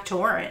Jack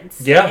Torrance.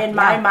 Yeah. in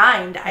my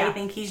mind, I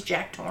think he's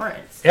Jack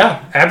Torrance.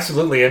 Yeah,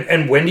 absolutely,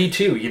 and Wendy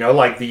too.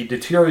 Like the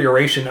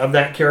deterioration of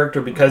that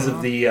character because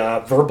of the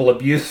verbal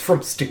abuse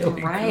from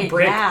Stanley Right,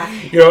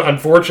 Kubrick. yeah.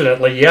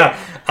 Unfortunately, yeah.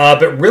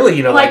 But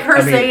really, Like her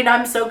I mean, saying,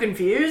 "I'm so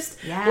confused."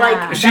 Yeah.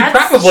 Like she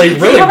probably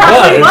really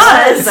probably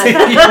was. was.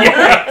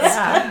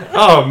 Yes.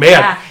 Oh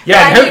man,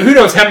 Yeah, and I think- who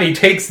knows how many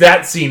takes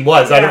that scene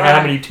was? I don't know Yeah.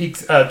 how many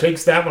takes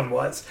that one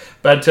was,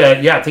 but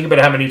think about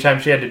how many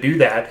times she had to do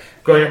that,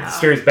 going up the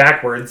stairs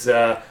backwards,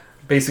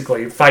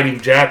 basically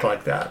fighting Jack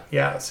like that.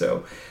 Yeah,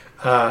 so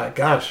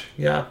gosh,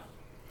 yeah,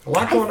 a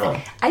lot going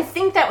on. I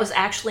think that was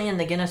actually in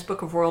the Guinness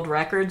Book of World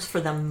Records for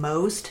the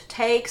most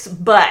takes,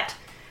 but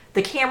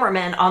the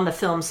cameraman on the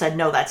film said,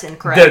 no, that's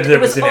incorrect. That it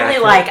was was only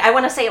inaccurate. I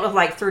want to say it was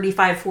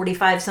 35,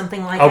 45,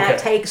 something like Okay, that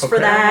takes for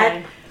okay.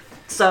 that.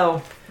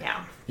 So,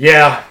 yeah.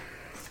 Yeah.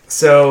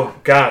 So,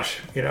 gosh,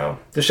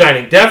 The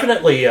Shining,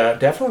 definitely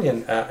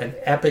an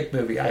epic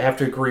movie. I have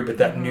to agree with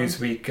that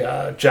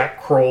Newsweek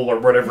Jack Kroll or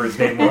whatever his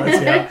name was.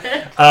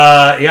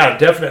 Yeah,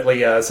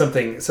 definitely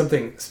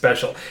something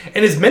special.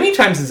 And as many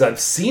times as I've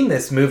seen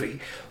this movie,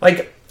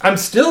 I'm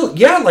still,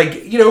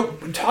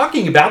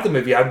 talking about the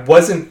movie, I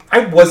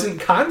wasn't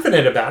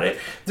confident about it.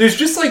 There's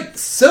just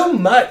so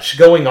much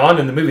going on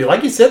in the movie.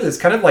 Like you said, there's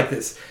kind of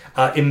this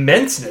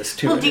immenseness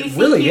to it. It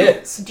really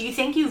is. Do you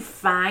think you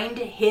find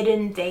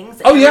hidden things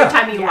Oh, every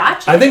time you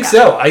watch it? I think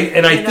so. I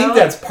think know?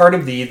 that's part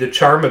of the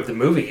charm of the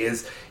movie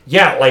is,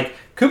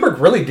 Kubrick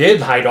really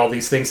did hide all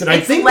these things. And I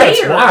It's think layered,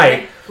 that's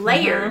why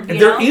layered.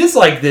 there is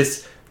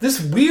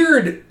this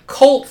weird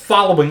cult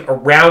following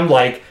around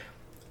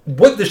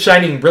what The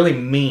Shining really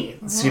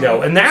means,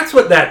 and that's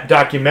what that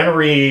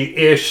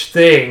documentary-ish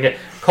thing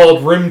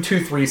called Room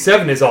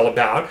 237 is all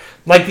about.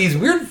 These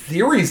weird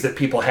theories that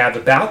people have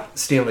about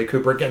Stanley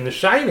Kubrick and The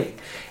Shining.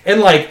 And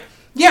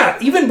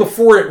even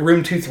before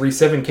Room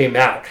 237 came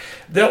out,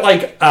 that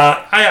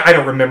I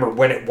don't remember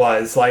when it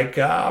was,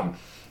 early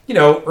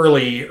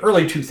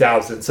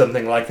 2000s,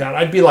 something like that.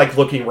 I'd be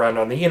looking around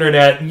on the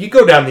internet, and you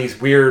go down these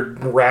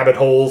weird rabbit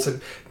holes.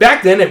 And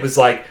back then, it was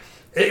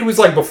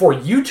before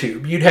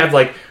YouTube. You'd have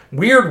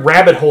weird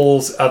rabbit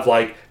holes of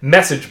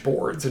message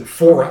boards and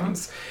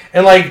forums,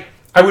 and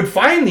I would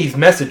find these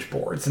message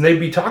boards, and they'd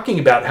be talking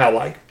about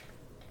how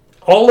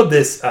all of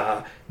this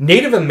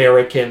Native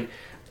American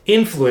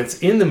influence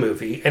in the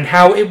movie, and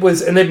how it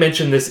was, and they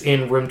mentioned this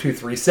in Room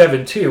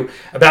 237 too,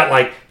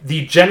 about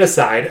the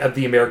genocide of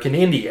the American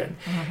Indian,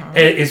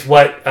 is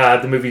what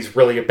the movie's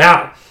really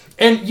about.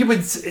 And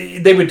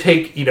they would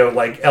take,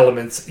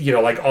 elements,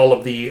 all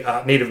of the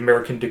Native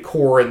American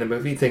decor in the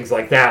movie, things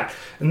like that.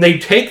 And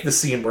they'd take the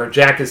scene where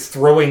Jack is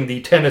throwing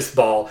the tennis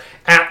ball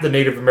at the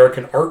Native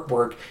American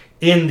artwork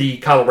in the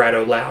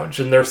Colorado Lounge.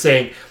 And they're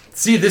saying,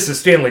 see, this is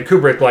Stanley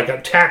Kubrick,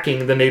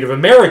 attacking the Native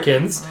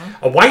Americans,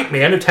 a white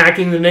man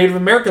attacking the Native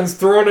Americans,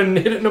 throwing and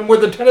hitting them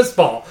with a tennis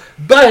ball.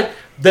 But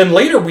then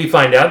later we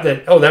find out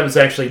that, that was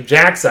actually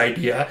Jack's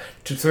idea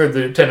to throw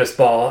the tennis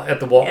ball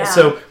at the wall. Yeah.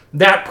 So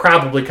that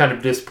probably kind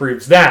of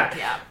disproves that.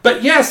 Yeah.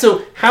 But yeah,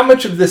 so how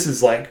much of this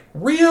is like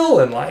real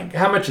and like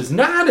how much is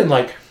not? And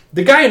like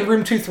the guy in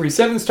room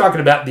 237 is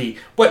talking about the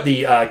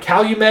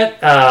Calumet.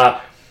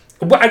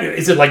 What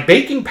is it, like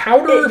baking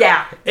powder?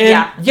 Yeah.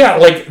 And yeah,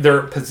 like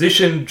they're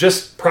positioned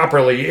just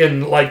properly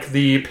in like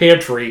the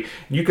pantry.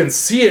 You can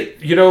see it,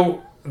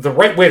 the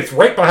right way. It's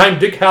right behind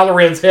Dick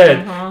Halloran's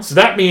head. So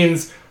that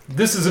means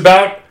this is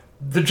about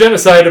the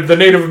genocide of the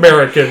Native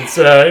Americans.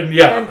 And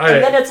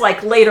then it's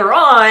like later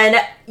on,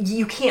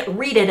 you can't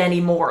read it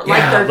anymore. Like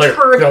Yeah, they're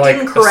turned like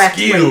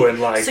incorrectly. askew and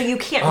like, so you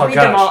can't oh, read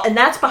them gosh. all. And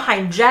that's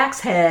behind Jack's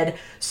head.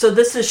 So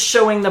this is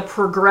showing the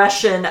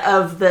progression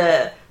of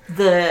the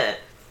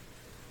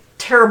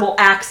terrible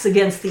acts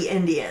against the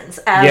Indians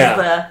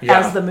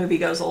as the movie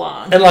goes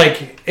along. And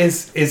like,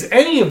 is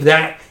any of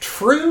that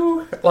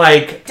true?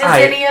 Like, does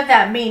any of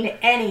that mean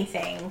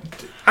anything?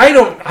 I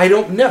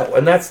don't know,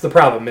 and that's the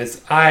problem.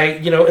 Is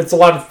it's a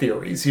lot of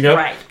theories.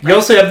 Right. You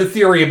also have the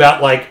theory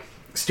about like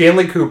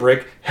Stanley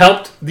Kubrick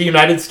helped the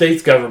United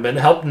States government,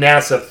 helped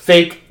NASA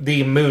fake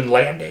the moon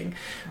landing.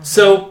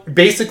 So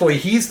basically,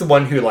 he's the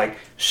one who like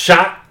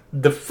shot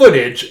the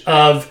footage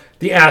of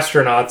the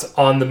astronauts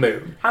on the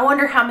moon. I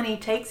wonder how many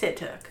takes it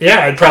took.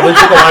 Yeah, it probably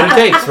took a lot of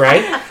takes,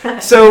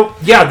 right? So,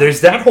 yeah, there's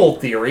that whole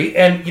theory,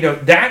 and,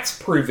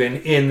 that's proven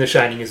in The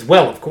Shining as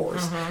well, of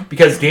course,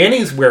 because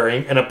Danny's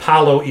wearing an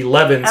Apollo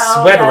 11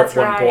 sweater at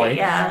one point.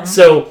 Yeah.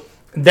 So,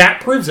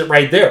 that proves it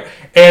right there.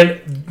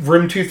 And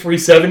room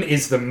 237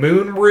 is the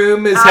moon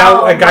room, is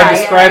how a guy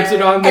describes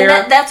it on there.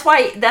 And that's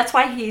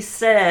why he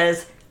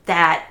says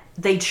that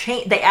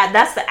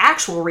that's the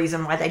actual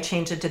reason why they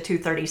changed it to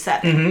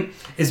 237.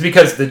 Is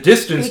because the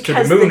distance to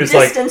the moon is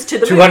like distance to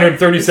the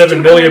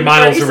 237 million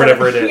miles or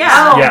whatever it is.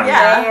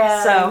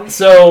 Yeah.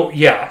 So,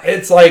 yeah,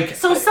 it's like...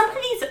 So some of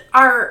these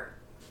are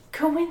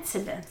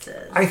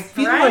coincidences, I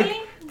feel right?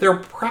 like they're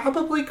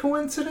probably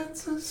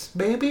coincidences,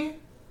 maybe?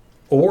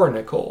 Or,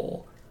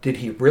 Nicole, did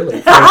he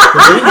really force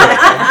the moon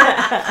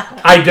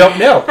landing? I don't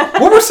know.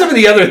 What were some of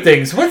the other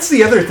things? What's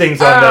the other things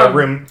on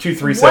room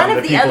 237 One of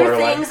that the people other are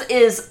things like?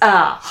 is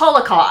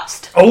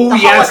Holocaust. Oh,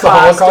 yes, the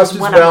Holocaust is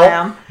as one well. of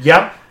them.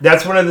 Yep,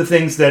 that's one of the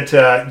things that,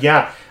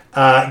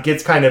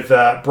 gets kind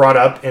of brought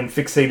up and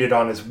fixated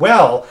on as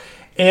well.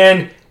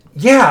 And,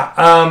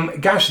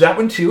 gosh, that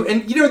one too.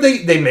 And,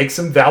 they make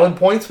some valid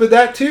points with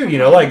that too.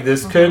 Like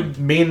this could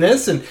mean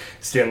this. And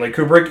Stanley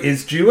Kubrick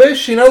is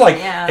Jewish, And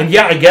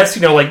I guess,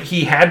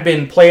 he had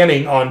been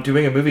planning on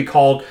doing a movie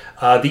called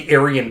The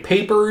Aryan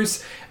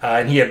Papers.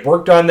 And he had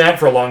worked on that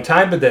for a long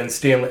time. But then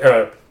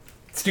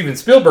Steven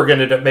Spielberg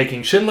ended up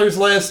making Schindler's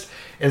List.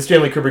 And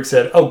Stanley Kubrick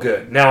said, oh,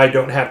 good. Now I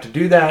don't have to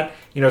do that.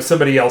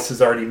 Somebody else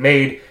has already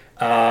made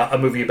a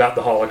movie about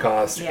the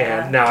Holocaust,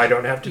 and now I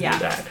don't have to do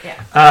that.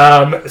 Yeah.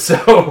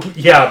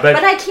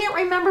 But I can't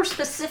remember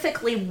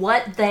specifically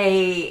what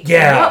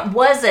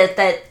was it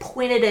that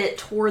pointed it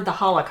toward the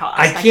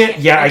Holocaust. I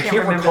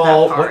can't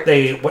recall what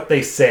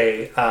they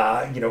say,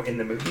 in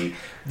the movie.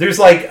 There's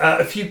like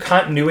a few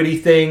continuity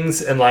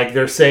things, and like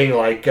they're saying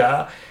like,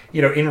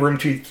 in room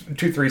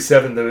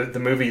 237, the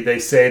movie, they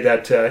say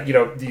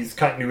that, these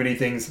continuity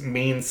things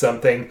mean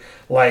something.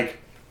 Like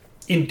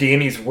in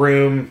Danny's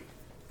room,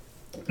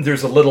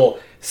 there's a little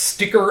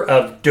sticker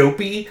of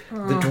Dopey,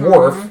 the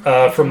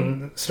dwarf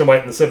from Snow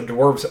White and the Seven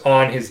Dwarfs,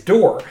 on his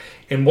door.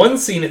 In one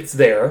scene, it's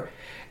there.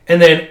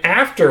 And then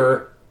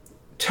after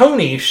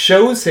Tony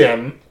shows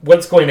him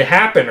what's going to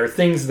happen or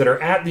things that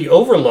are at the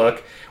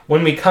Overlook,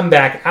 when we come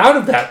back out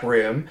of that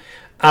room,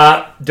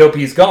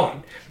 Dopey's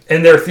gone.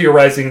 And they're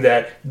theorizing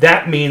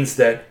that means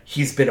that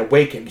he's been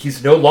awakened.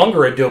 He's no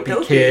longer a dopey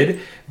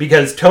kid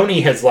because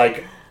Tony has,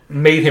 like,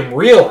 made him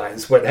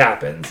realize what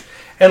happens.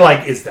 And,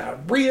 like, is that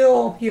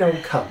real?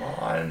 Come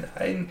on.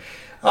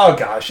 Oh,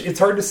 gosh, it's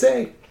hard to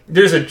say.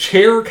 There's a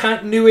chair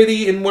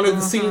continuity in one of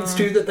the scenes,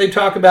 too, that they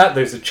talk about.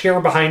 There's a chair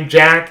behind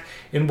Jack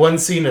in one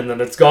scene, and then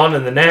it's gone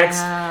in the next.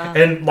 Yeah.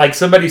 And, like,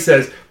 somebody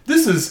says,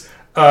 this is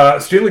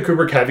Stanley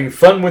Kubrick having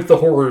fun with the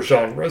horror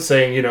genre,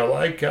 saying, in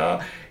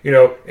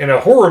a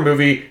horror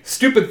movie,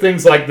 stupid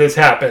things like this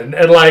happen.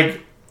 And,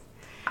 like...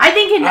 I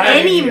think in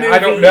any movie, I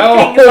don't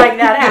know. things like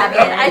that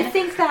happen. I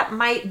think that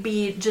might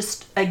be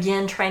just,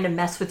 again, trying to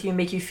mess with you and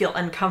make you feel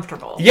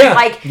uncomfortable. Yeah.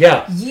 Like,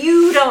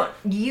 you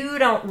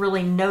don't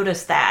really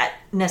notice that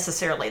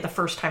necessarily the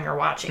first time you're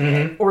watching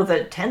it, or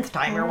the 10th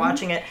time you're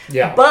watching it.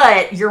 Yeah.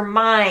 But your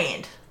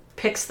mind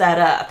picks that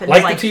up. And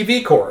like the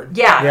TV cord.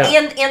 Yeah.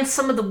 And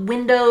some of the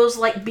windows,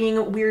 like, being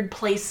at weird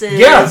places.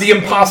 Yeah, the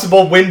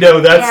impossible window.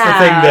 That's the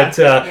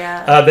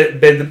thing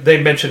that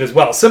they mentioned as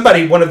well.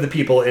 One of the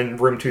people in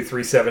room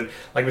 237,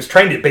 like, was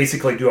trying to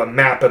basically do a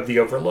map of the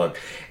Overlook.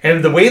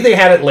 And the way they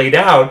had it laid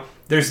out,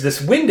 there's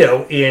this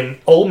window in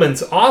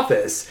Ullman's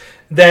office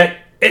that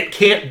it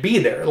can't be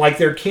there. Like,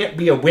 there can't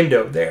be a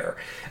window there.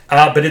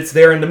 but it's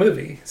there in the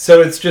movie.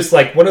 So it's just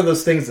like one of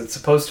those things that's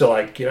supposed to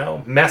like,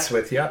 mess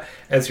with you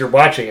as you're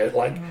watching it.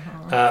 Like,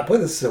 boy,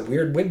 this is a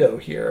weird window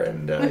here.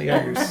 And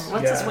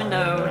what's this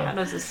window? How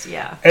does this,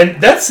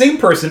 And that same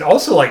person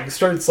also like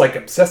starts like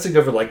obsessing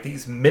over like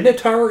these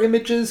Minotaur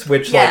images,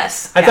 which I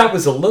thought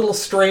was a little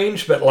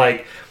strange, but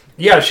like,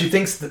 she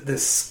thinks that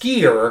this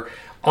skier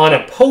on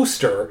a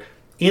poster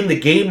in the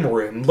game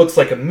room looks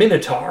like a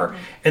Minotaur,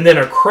 and then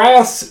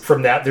across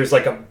from that there's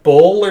like a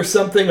bull or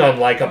something on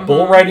like a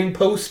bull riding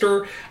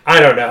poster. I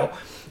don't know.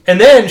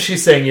 And then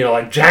she's saying,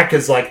 like Jack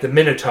is like the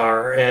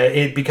Minotaur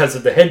because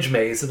of the hedge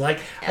maze, and like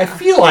I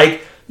feel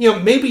like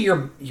maybe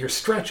you're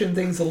stretching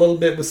things a little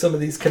bit with some of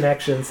these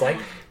connections, like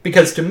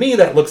because to me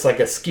that looks like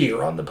a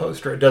skier on the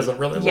poster. It doesn't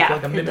really look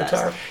like a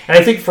Minotaur, and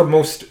I think for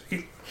most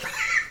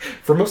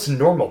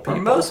normal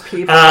people,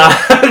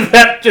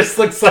 that just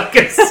looks like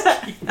a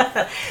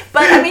skier.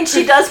 But I mean,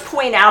 she does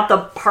point out the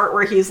part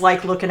where he's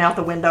like looking out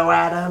the window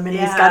at him, and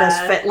he's got his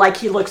fit like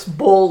he looks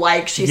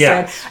bull-like. She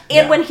said,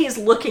 and when he's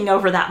looking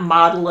over that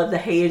model of the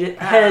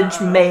hedge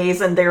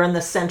maze, and they're in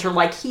the center,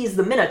 like he's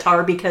the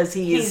Minotaur because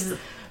he's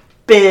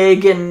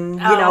big and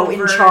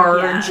in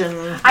charge.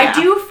 And I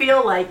do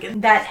feel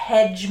like that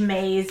hedge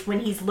maze when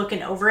he's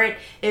looking over it,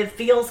 it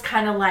feels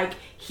kind of like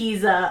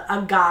he's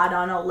a god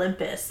on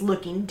Olympus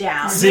looking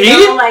down.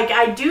 See? Like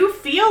I do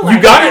feel like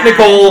you got that. it,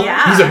 Nicole.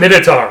 He's a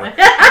Minotaur.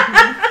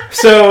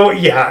 So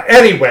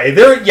anyway,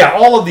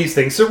 all of these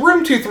things. So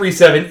Room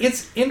 237,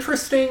 it's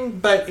interesting,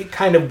 but it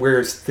kind of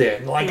wears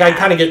thin. Like I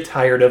kind of get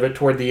tired of it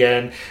toward the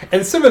end,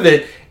 and some of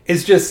it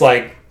is just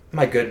like,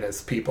 my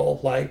goodness, people.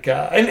 Like,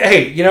 and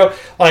hey,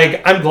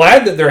 like I'm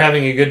glad that they're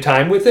having a good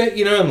time with it,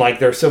 and like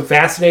they're so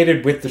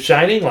fascinated with The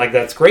Shining. Like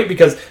that's great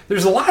because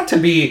there's a lot to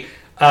be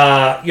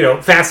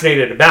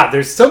fascinated about.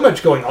 There's so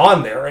much going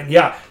on there, and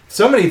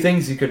so many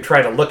things you could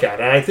try to look at.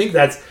 And I think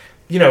that's,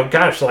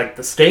 like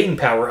the staying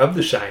power of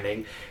The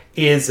Shining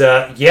is,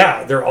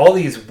 there are all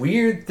these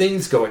weird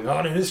things going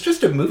on, and it's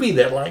just a movie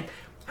that, like,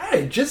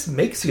 it just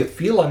makes you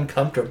feel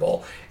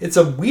uncomfortable. It's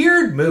a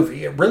weird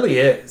movie. It really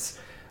is.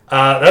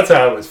 That's how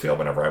I always feel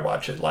whenever I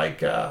watch it.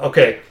 Like,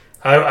 okay,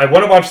 I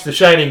want to watch The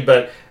Shining,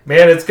 but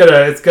man, it's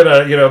gonna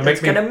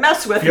make me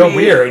mess with feel me.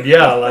 weird.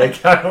 Yeah,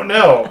 like I don't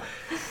know.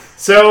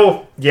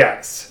 So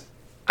yes,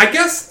 I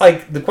guess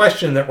like the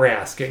question that we're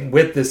asking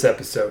with this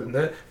episode and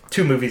the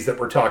two movies that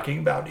we're talking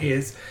about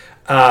is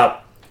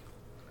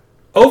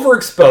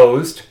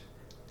Overexposed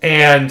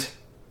and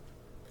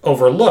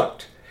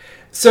Overlooked.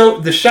 So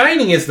The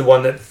Shining is the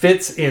one that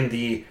fits in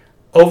the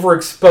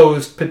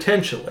Overexposed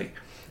potentially.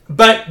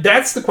 But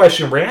that's the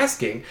question we're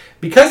asking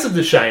because of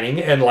The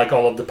Shining and like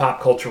all of the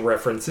pop culture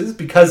references,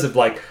 because of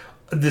like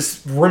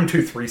this Room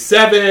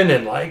 237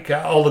 and like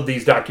all of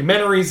these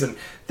documentaries and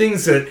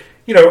things that,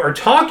 are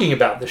talking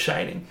about The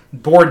Shining,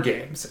 board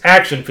games,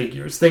 action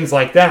figures, things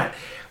like that.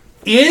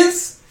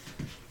 Is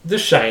The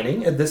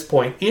Shining at this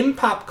point in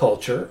pop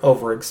culture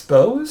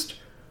overexposed,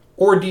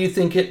 or do you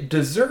think it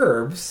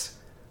deserves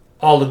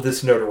all of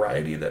this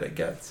notoriety that it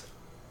gets?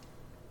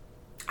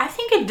 I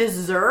think it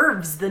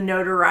deserves the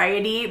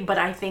notoriety, but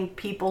I think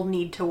people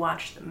need to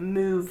watch the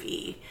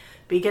movie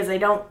because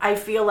I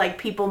feel like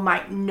people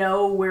might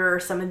know where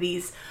some of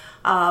these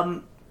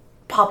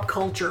pop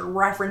culture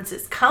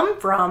references come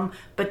from,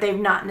 but they've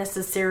not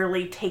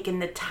necessarily taken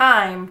the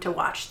time to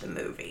watch the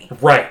movie.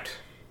 Right.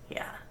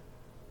 Yeah.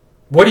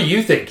 What do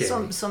you think,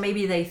 Amy? So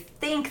maybe they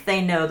think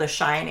they know The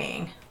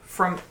Shining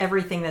from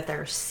everything that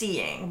they're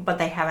seeing, but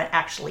they haven't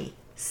actually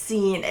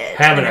seen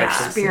it and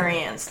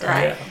experienced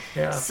it.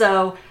 Yeah.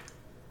 So,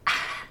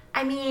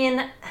 I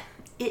mean,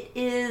 it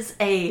is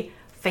a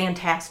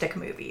fantastic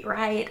movie,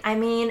 right? I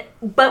mean,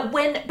 but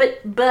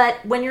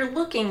when you're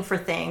looking for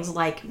things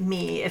like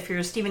me, if you're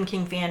a Stephen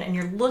King fan and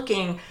you're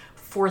looking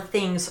for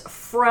things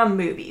from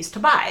movies to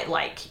buy,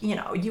 like,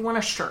 you want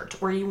a shirt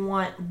or you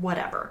want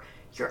whatever,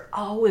 you're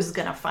always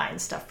going to find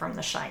stuff from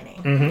The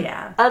Shining. Mm-hmm.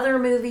 Yeah. Other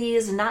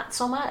movies, not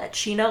so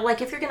much.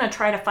 Like if you're going to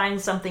try to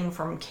find something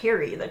from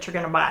Carrie that you're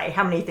going to buy,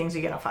 how many things are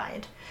you going to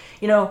find?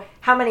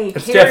 How many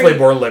It's definitely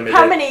more limited.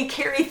 How many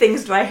Carrie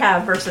things do I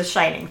have versus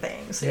Shining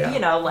things?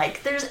 Yeah.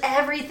 Like there's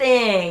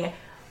everything.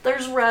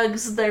 There's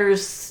rugs,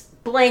 there's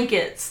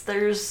blankets,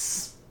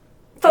 there's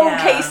phone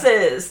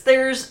cases,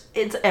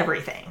 it's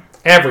everything.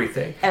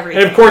 Everything.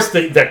 And of course,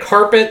 the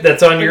carpet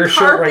that's on your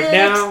shirt right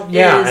now.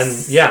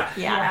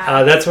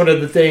 That's one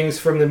of the things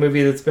from the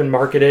movie that's been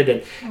marketed,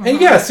 and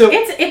so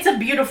it's a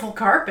beautiful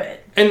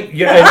carpet. And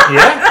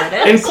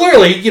and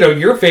clearly,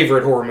 your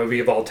favorite horror movie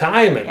of all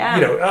time, and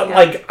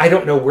like I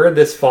don't know where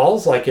this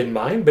falls, like in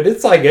mine, but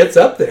it's like it's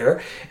up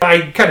there.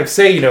 I kind of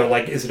say,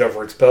 like, is it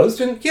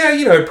overexposed? And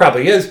it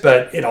probably is,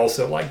 but it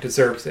also like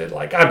deserves it.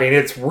 Like, I mean,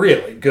 it's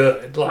really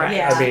good. Like,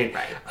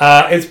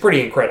 it's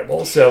pretty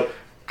incredible. So.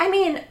 I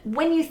mean,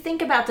 when you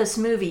think about this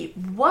movie,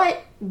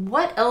 what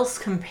else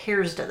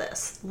compares to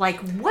this? Like,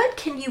 what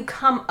can you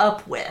come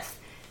up with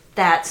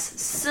that's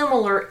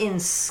similar in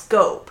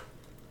scope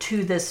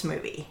to this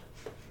movie?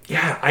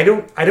 Yeah, I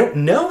don't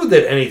know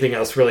that anything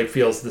else really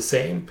feels the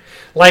same.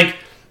 Like,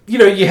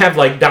 you have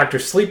like Dr.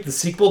 Sleep, the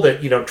sequel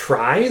that,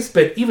 tries,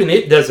 but even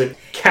it doesn't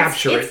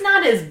capture it. It's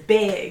not as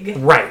big.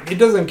 Right. It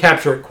doesn't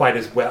capture it quite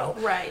as well.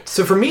 Right.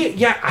 So for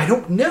me, I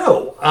don't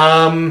know.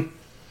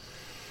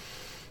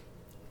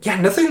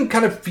 Nothing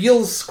kind of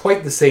feels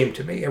quite the same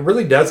to me. It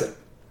really doesn't.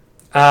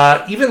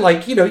 Even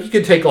like, you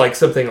could take like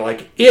something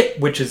like It,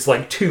 which is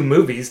like 2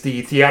 movies,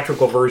 the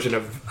theatrical version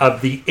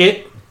of the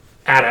It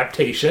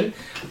adaptation.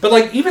 But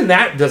like even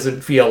that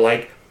doesn't feel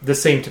like the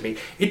same to me.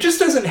 It just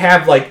doesn't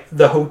have like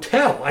the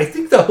hotel. I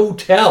think the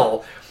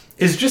hotel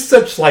is just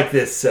such like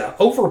this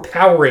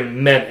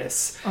overpowering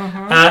menace.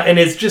 And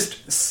it's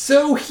just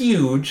so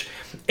huge.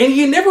 And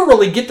you never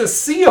really get to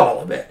see all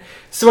of it.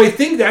 So I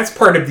think that's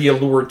part of the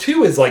allure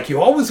too, is like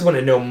you always want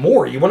to know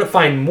more. You want to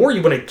find more.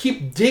 You want to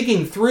keep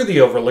digging through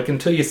the Overlook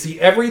until you see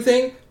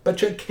everything,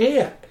 but you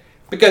can't.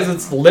 Because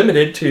it's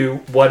limited to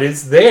what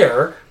is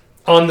there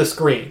on the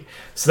screen.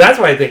 So that's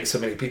why I think so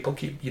many people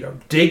keep,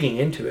 digging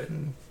into it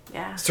and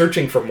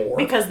searching for more.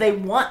 Because they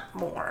want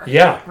more.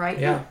 Yeah. Right.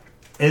 Yeah.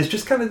 And it's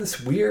just kind of this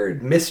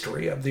weird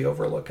mystery of the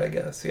Overlook, I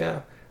guess.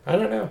 Yeah. I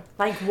don't know.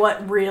 Like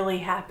what really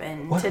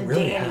happened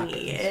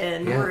Danny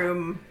in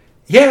room...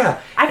 Yeah.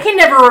 I can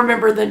never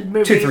remember the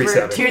movie.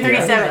 237.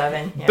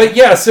 237. Yeah.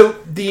 But so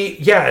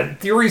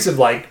theories of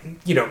like,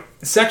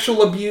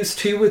 sexual abuse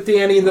too with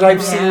Danny that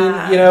I've seen,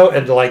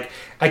 and like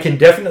I can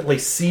definitely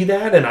see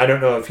that, and I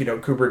don't know if,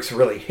 Kubrick's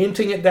really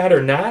hinting at that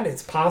or not.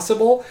 It's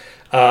possible.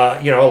 A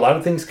lot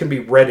of things can be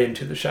read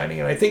into The Shining,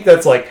 and I think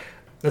that's like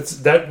I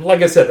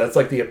said, that's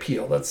like the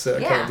appeal. That's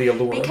kind of the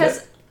allure because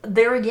of it.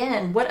 There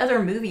again, what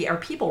other movie are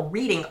people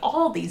reading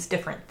all these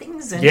different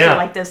things into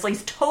like this,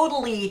 like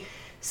totally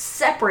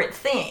separate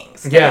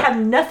things that have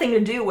nothing to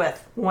do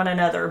with one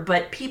another,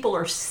 but people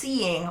are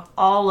seeing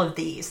all of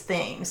these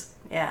things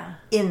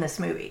in this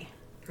movie.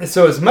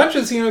 So as much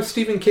as,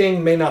 Stephen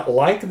King may not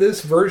like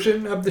this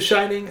version of The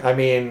Shining, I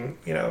mean,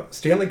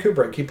 Stanley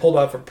Kubrick, he pulled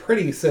off a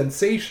pretty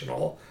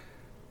sensational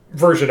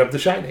version of The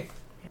Shining.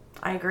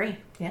 I agree.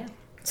 Yeah.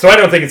 So I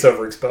don't think it's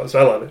overexposed.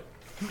 I love it.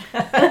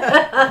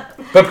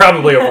 But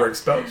probably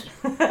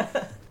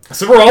overexposed.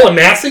 So we're all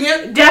amassing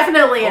it?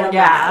 Definitely in a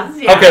mass.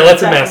 Yeah, okay,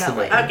 let's amass it.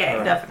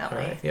 Okay, definitely.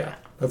 All right, yeah,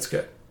 that's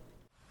good.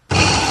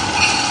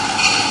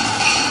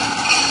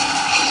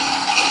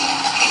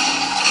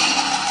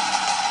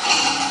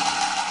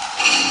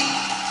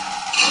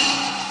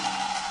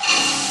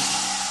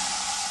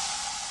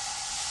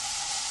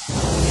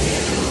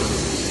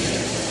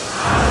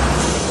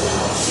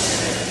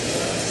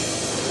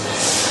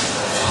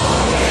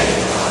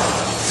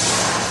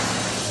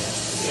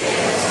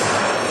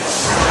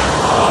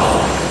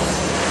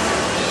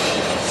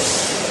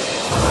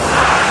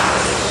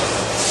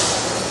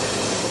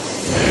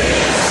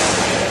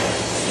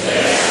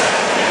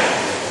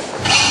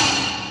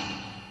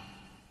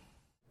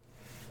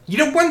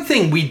 One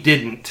thing we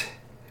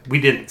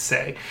didn't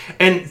say,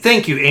 and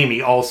thank you,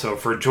 Amy, also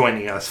for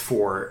joining us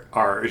for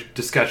our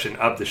discussion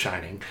of The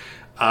Shining,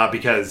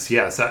 because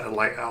yes,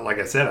 like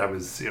I said, I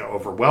was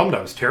overwhelmed,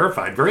 I was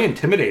terrified, very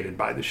intimidated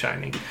by The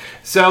Shining.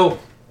 So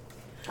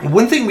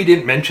one thing we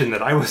didn't mention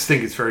that I always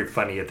think is very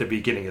funny at the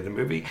beginning of the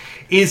movie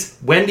is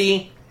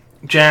Wendy,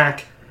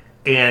 Jack,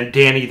 and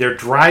Danny. They're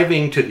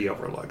driving to the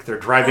Overlook. They're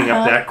driving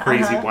up that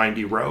crazy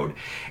windy road,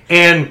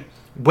 and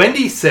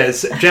Wendy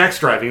says, Jack's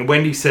driving, and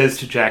Wendy says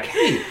to Jack,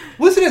 hey,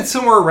 wasn't it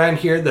somewhere around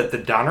here that the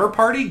Donner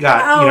Party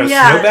got,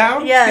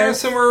 snowbound? Yes.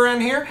 Somewhere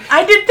around here?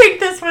 I did think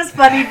this was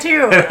funny,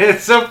 too.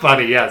 It's so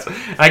funny, yes.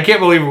 I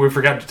can't believe we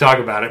forgot to talk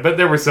about it, but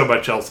there was so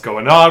much else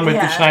going on with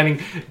The Shining.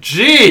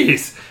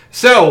 Jeez!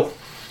 So,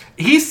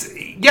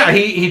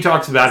 he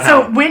talks about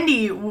how... So,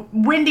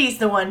 Wendy's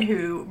the one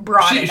who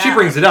brought it up. She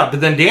brings it up, but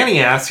then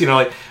Danny asks,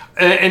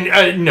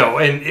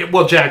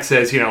 Jack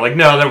says,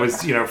 no, that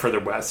was, further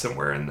west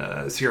somewhere in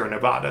the Sierra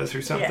Nevadas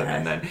or something.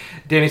 And then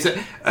Danny said,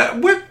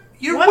 what's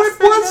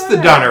the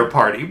Donner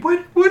Party?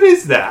 What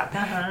is that?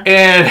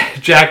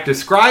 And Jack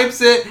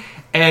describes it,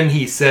 and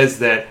he says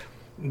that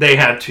they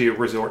had to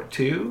resort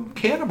to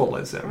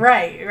cannibalism.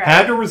 Right.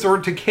 Had to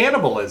resort to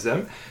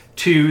cannibalism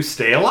to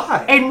stay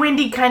alive. And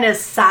Wendy kind of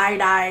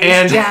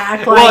side-eyes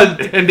Jack.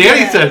 And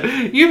Danny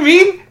said, you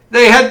mean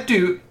they had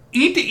to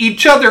eat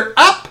each other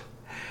up?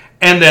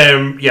 And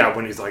then,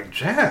 when he's like,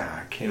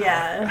 Jack,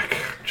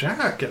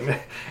 Jack,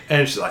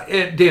 and she's like,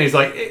 Danny's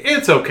like,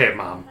 it's okay,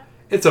 Mom,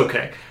 it's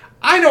okay.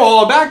 I know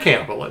all about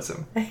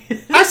cannibalism.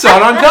 I saw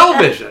it on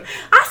television.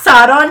 I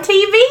saw it on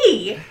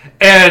TV.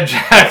 And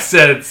Jack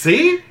said,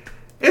 see,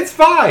 it's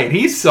fine.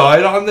 He saw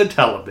it on the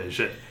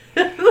television.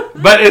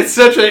 But it's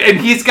and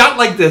he's got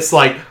like this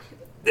like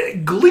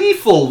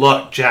gleeful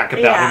look, Jack,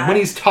 about him when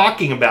he's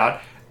talking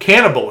about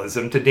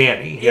cannibalism to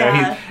Danny.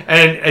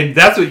 And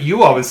that's what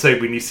you always say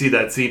when you see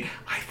that scene.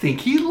 I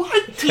think he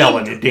liked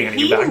telling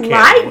Danny about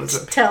cannibalism. He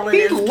liked telling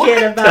his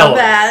kid about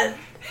that.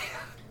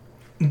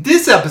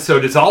 This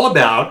episode is all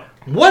about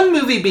one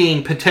movie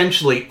being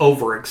potentially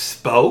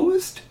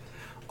overexposed.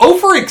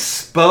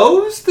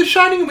 Overexposed, The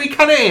Shining? We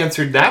kind of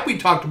answered that. We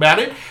talked about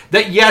it.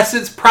 That yes,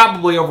 it's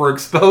probably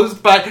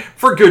overexposed, but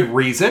for good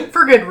reason.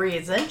 For good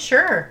reason,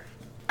 sure.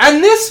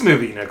 And this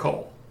movie,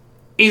 Nicole,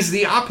 is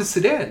the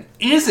opposite end.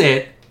 Is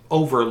it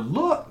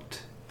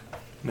overlooked,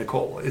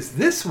 Nicole? Is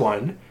this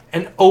one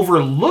an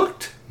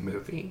overlooked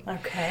movie?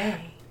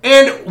 Okay.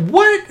 And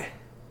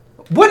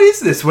what is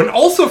this one?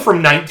 Also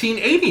from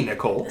 1980,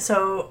 Nicole.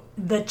 So,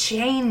 The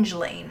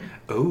Changeling.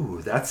 Oh,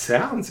 that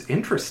sounds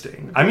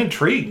interesting. I'm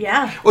intrigued.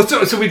 Yeah. Well,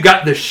 so we've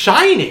got The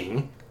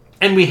Shining,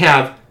 and we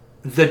have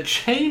The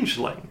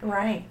Changeling.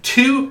 Right.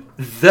 Two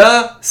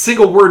the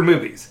single word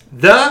movies.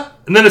 The,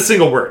 and then a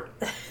single word.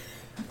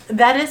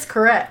 That is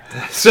correct.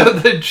 So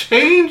The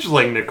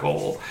Changeling,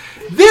 Nicole.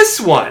 This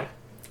one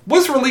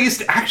was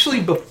released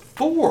actually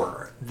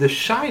before The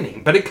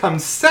Shining, but it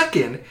comes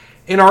second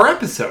in our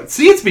episode.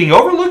 See, it's being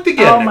overlooked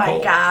again, Nicole. Oh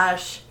my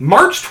gosh.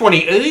 March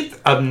 28th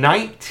of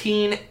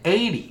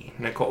 1980,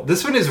 Nicole.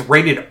 This one is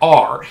rated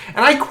R. And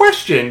I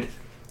questioned,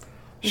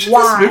 should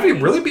Why? this movie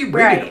really be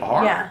rated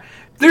R? Yeah.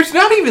 There's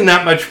not even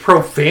that much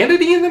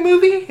profanity in the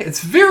movie.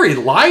 It's very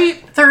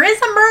light. There is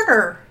a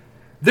murder.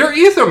 There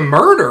is a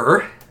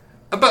murder,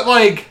 but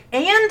like...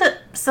 And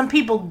some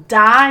people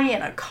die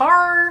in a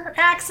car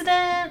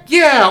accident.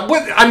 Yeah,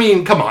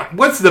 come on.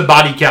 What's the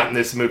body count in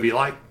this movie?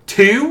 Like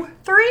 2?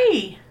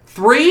 3.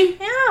 3?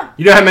 Yeah.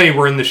 You know how many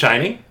were in The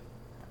Shining?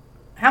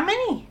 How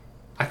many?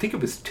 I think it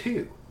was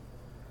 2.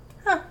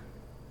 Huh.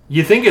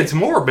 You think it's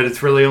more, but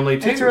it's really only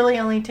 2. It's really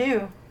only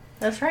 2.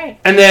 That's right.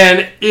 And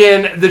then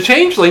in The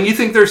Changeling, you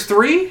think there's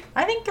 3?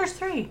 I think there's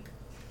 3.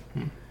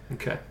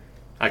 Okay.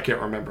 I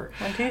can't remember.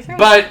 1, 2, 3.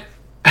 But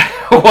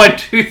 1,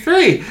 2,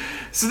 3.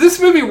 So this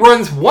movie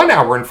runs 1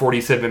 hour and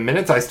 47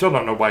 minutes. I still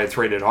don't know why it's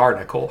rated R,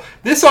 Nicole.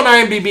 This on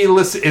IMDb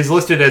is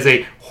listed as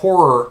a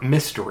horror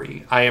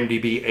mystery.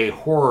 IMDb, a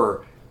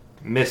horror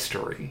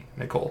mystery,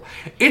 Nicole.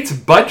 Its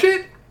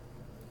budget,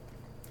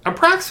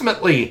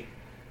 approximately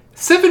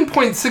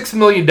 $7.6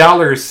 million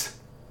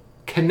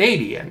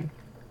Canadian.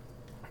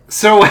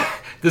 So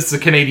this is a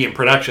Canadian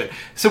production.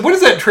 So what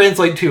does that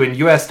translate to in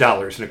US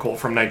dollars, Nicole,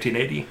 from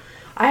 1980?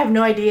 I have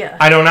no idea.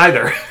 I don't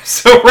either.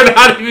 So we're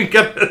not even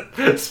going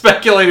to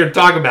speculate or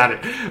talk about it.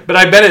 But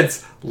I bet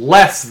it's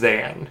less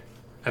than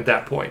at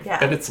that point. Yeah.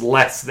 That it's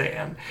less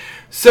than.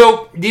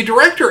 So the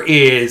director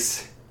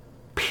is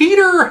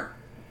Peter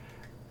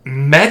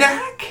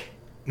Medak?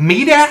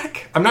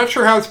 I'm not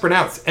sure how it's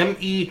pronounced.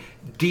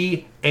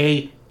 Medak,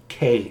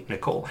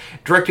 Nicole.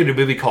 Directed a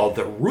movie called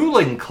The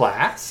Ruling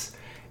Class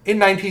in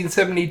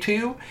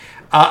 1972.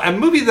 A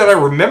movie that I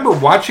remember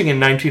watching in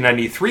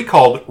 1993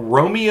 called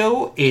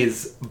Romeo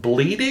is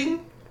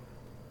Bleeding.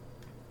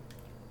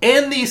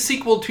 And the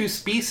sequel to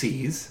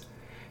Species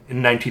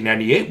in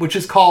 1998, which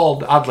is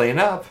called, oddly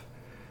enough,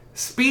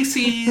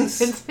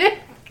 Species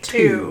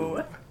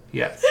 2.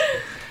 Yes.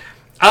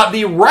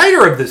 The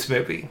writer of this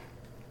movie,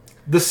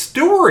 the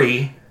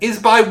story is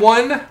by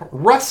one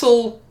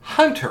Russell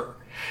Hunter.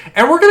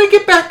 And we're going to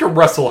get back to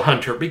Russell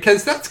Hunter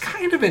because that's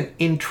kind of an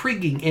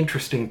intriguing,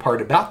 interesting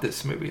part about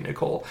this movie,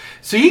 Nicole.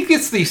 So he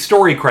gets the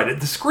story credit.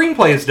 The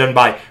screenplay is done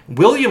by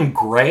William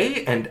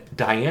Gray and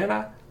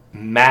Diana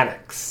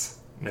Maddox,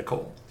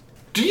 Nicole.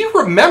 Do you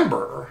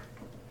remember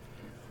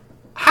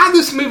how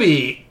this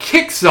movie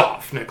kicks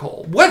off,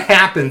 Nicole? What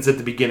happens at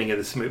the beginning of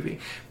this movie?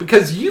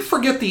 Because you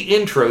forget the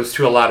intros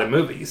to a lot of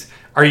movies.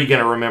 Are you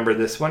going to remember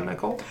this one,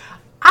 Nicole?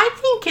 I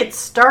think it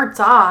starts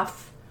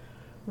off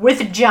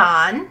with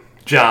John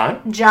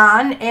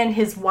and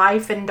his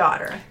wife and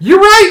daughter. You're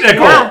right,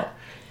 Nicole. Yeah.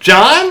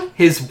 John,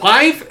 his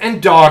wife,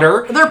 and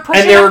daughter, they're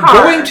a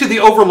car. going to the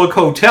Overlook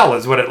Hotel,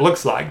 is what it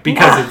looks like,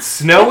 because it's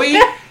snowy,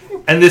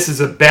 and this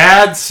is a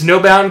bad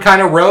snowbound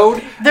kind of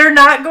road. They're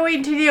not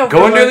going to the Overlook.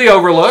 Going to the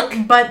Overlook.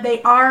 But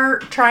they are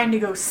trying to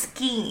go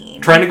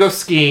skiing. Trying to go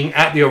skiing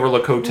at the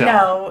Overlook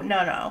Hotel.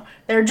 No.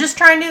 They're just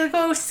trying to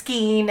go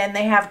skiing, and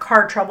they have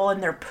car trouble,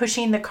 and they're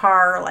pushing the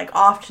car, like,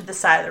 off to the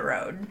side of the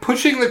road.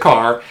 Pushing the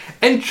car,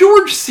 and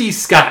George C.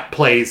 Scott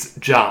plays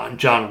John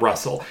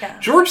Russell. Yeah.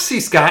 George C.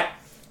 Scott,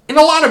 in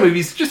a lot of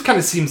movies, just kind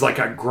of seems like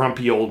a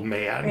grumpy old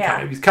man. Yeah.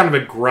 Kind of. He's kind of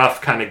a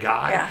gruff kind of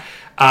guy. Yeah.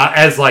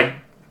 As, like,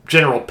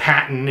 General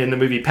Patton in the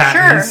movie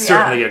Patton, he's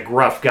certainly a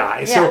gruff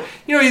guy. Yeah. So,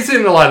 he's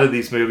in a lot of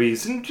these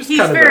movies. And just he's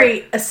kind of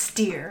very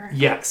austere.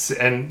 Yes,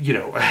 and,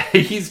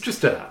 he's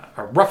just a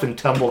rough and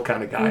tumble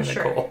kind of guy,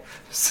 Nicole.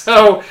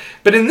 So,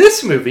 but in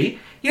this movie,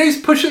 he's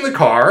pushing the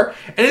car,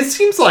 and it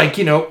seems like,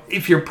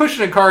 if you're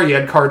pushing a car, you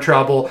had car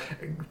trouble,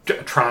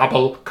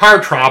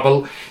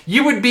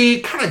 you would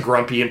be kind of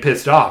grumpy and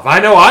pissed off.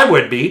 I know I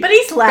would be. But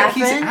he's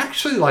laughing. But he's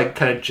actually, like,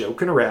 kind of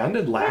joking around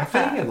and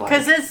laughing. And like,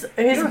 because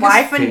his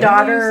wife and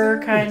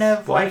daughter kind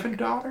of, like,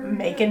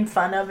 making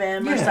fun of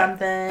him or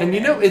something. And,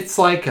 it's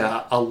like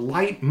a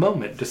light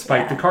moment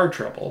despite the car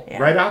trouble. Yeah.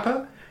 Right,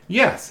 Appa?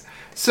 Yes.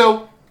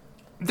 So,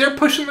 they're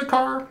pushing the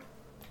car.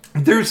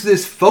 There's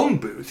this phone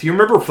booth. You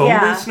remember phone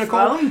booths,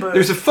 Nicole? Phone booth.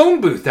 There's a phone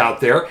booth out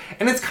there,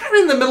 and it's kind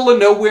of in the middle of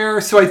nowhere,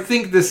 so I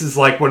think this is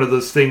like one of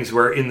those things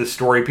where in the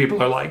story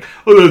people are like,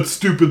 oh, that's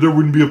stupid, there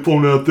wouldn't be a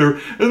phone out there,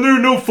 and there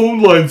are no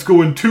phone lines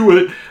going to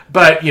it.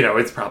 But,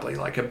 it's probably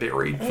like a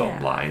buried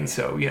phone line,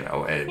 so,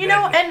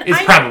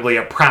 it's probably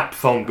a prop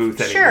phone booth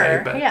anyway.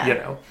 Sure,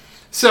 but,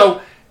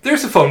 So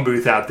there's a phone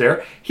booth out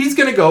there. He's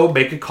going to go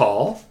make a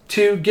call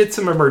to get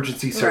some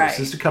emergency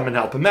services to come and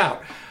help him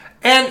out.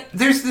 And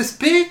there's this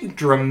big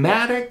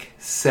dramatic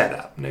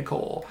setup,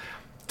 Nicole.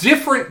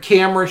 Different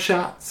camera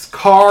shots,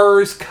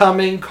 cars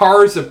coming,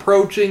 cars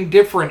approaching,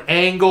 different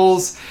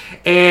angles,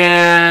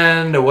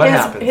 and what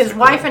happens? His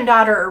wife and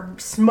daughter are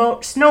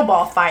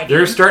snowball fighting.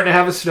 They're starting to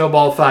have a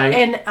snowball fight.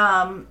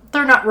 And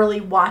they're not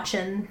really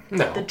watching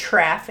the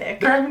traffic.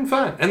 They're having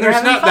fun. And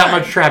there's not that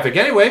much traffic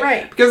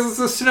anyway, because it's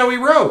a snowy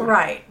road.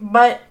 Right.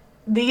 But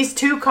these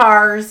two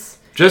cars...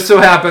 Just so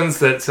happens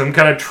that some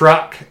kind of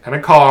truck and a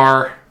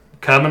car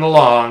coming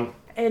along.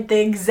 At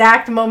the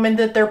exact moment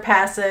that they're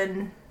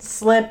passing,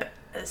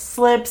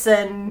 slips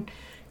and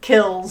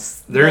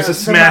kills there's a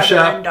smash the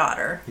mother up and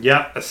daughter.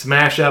 Yep, a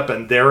smash up,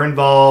 and they're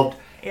involved.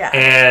 Yeah.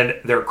 And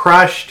they're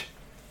crushed,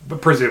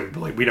 but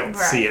presumably we don't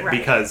see it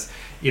because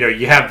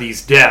you have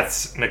these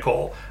deaths,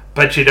 Nicole,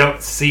 but you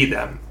don't see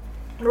them.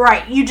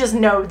 Right, you just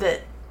know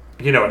that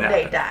what happened.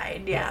 They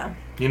died. Yeah.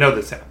 You know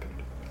this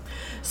happened.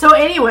 So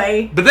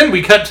anyway, but then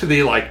we cut to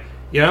the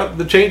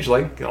the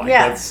Changeling.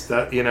 That's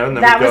that. And then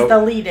that was the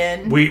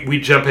lead-in. We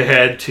jump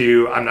ahead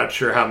to, I'm not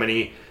sure how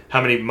many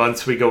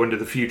months we go into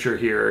the future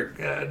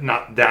here.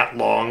 Not that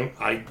long,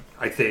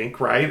 I think,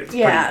 right? It's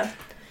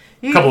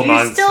couple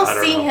months. You still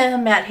see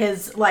him at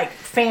his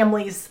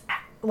family's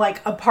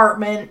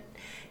apartment,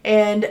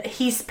 and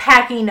he's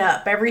packing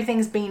up.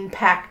 Everything's being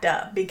packed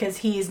up because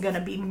he's going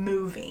to be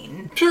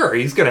moving. Sure,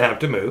 he's going to have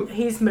to move.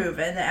 He's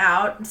moving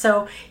out.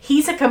 So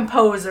he's a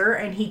composer,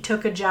 and he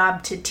took a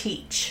job to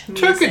teach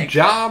music. Took a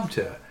job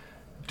to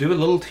do a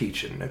little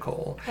teaching,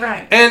 Nicole.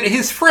 Right. And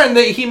his friend,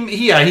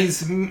 he's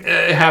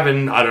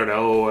having, I don't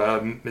know,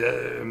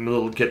 a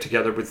little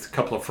get-together with a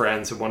couple of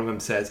friends, and one of them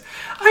says,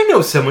 I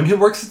know someone who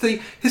works at the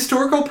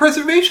Historical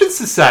Preservation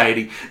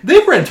Society.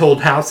 They rent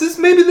old houses.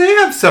 Maybe they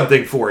have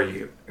something for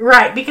you.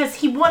 Right, because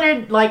he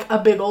wanted, a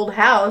big old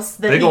house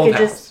that he could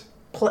just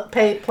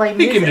play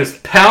music. He can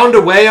just pound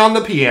away on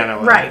the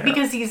piano. Right,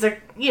 because he's the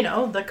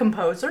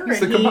composer,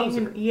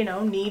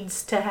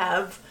 needs to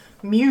have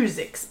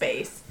music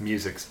space.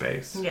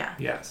 Yeah.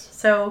 Yes.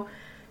 So,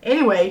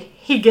 anyway,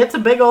 he gets a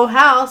big old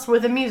house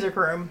with a music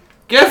room.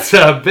 Gets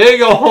a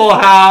big old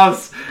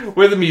house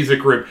with a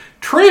music room.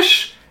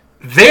 Trish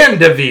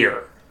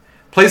Vandeveer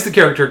plays the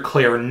character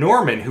Claire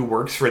Norman, who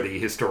works for the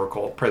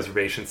Historical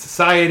Preservation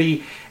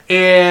Society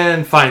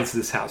and finds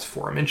this house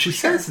for him. And she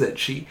says that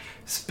she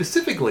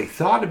specifically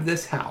thought of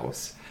this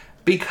house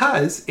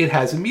because it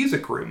has a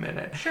music room in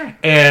it. Sure.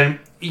 And,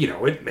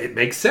 it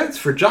makes sense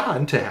for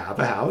John to have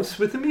a house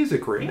with a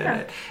music room in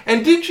it.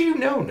 And did you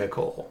know,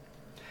 Nicole,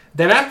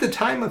 that at the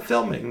time of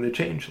filming The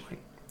Changeling,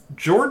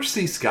 George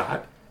C.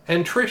 Scott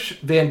and Trish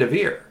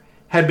Vandeveer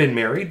had been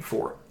married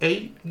for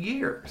 8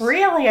 years.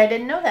 Really? I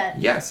didn't know that.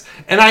 Yes.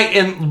 And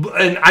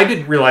I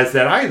didn't realize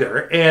that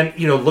either. And,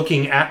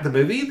 looking at the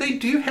movie, they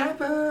do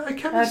have a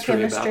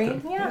chemistry about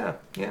them.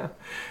 Yeah.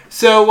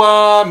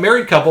 So,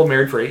 married couple,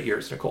 married for 8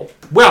 years, Nicole.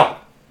 Well,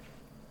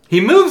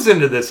 he moves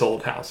into this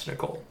old house,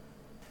 Nicole.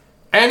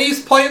 And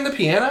he's playing the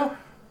piano.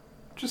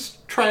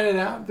 Just trying it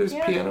out. There's a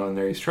piano in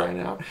there. He's trying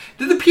it out.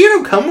 Did the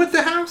piano come with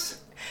the house?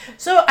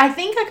 So, I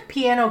think a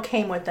piano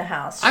came with the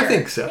house. Sure. I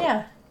think so.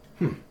 Yeah.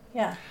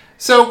 Yeah.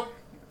 So,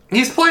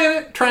 he's playing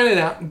it, trying it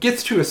out,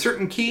 gets to a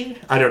certain key.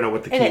 I don't know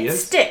what the key is. And it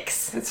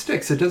sticks. It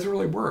sticks. It doesn't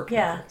really work.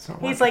 Yeah.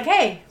 He's like,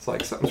 hey. It's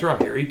like, something's wrong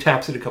here. He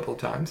taps it a couple of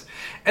times.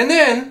 And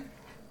then,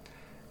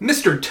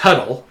 Mr.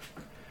 Tuttle.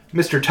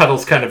 Mr.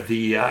 Tuttle's kind of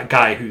the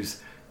guy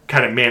who's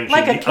kind of managing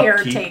like the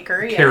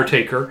caretaker, upkeep.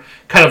 Caretaker.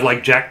 Kind of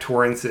like Jack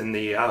Torrance in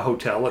the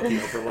hotel at the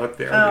Overlook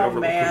there. The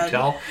Overlook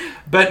Hotel.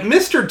 But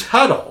Mr.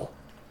 Tuttle,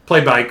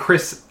 played by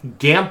Chris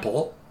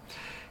Gamble,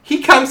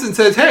 he comes and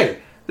says, hey,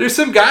 there's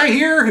some guy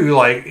here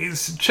who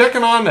is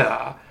checking on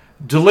a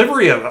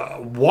delivery of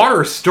a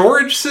water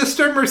storage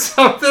system or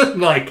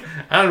something. I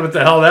don't know what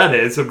the hell that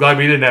is. I'm glad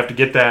we didn't have to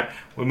get that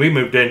when we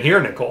moved in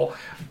here, Nicole.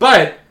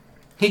 But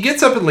he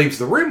gets up and leaves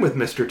the room with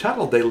Mr.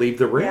 Tuttle. They leave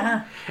the room.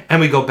 Yeah. And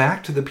we go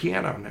back to the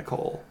piano,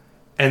 Nicole.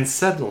 And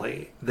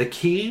suddenly, the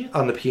key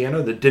on the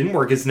piano that didn't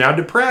work is now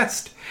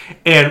depressed.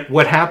 And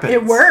what happens?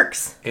 It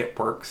works. It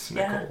works,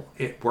 Nicole.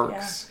 Yeah. It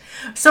works.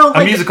 Yeah. So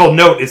a musical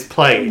note is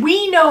played.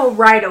 We know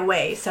right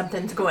away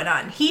something's going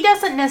on. He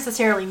doesn't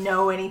necessarily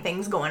know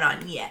anything's going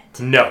on yet.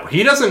 No,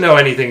 he doesn't know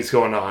anything's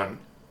going on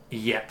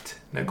yet,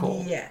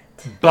 Nicole. Yet.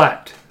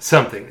 But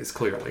something is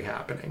clearly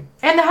happening.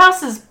 And the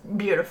house is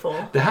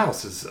beautiful. The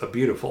house is a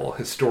beautiful,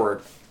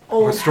 historically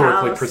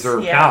house.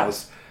 preserved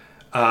house.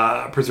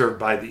 Preserved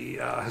by the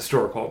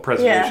Historical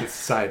Preservation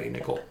Society,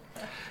 Nicole.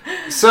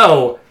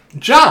 So,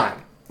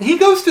 John, he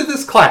goes to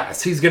this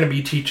class. He's going to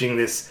be teaching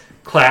this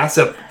class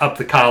up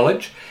the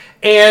college.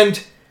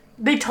 And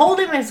they told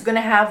him it's going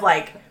to have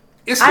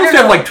it's supposed to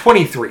have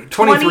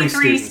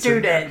 23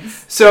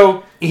 students.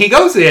 So, he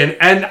goes in,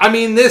 and I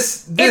mean,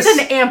 this it's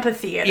an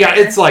amphitheater. Yeah,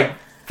 it's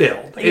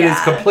filled. It is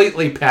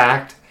completely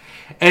packed.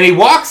 And he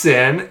walks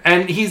in,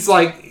 and he's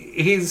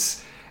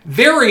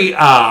very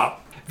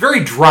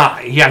very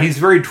dry. Yeah, he's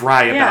very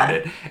dry about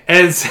it.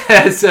 And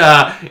says,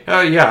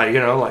 oh, yeah, you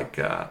know, like,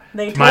 to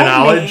my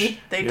knowledge.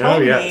 They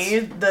told me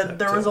that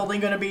there was only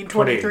going to be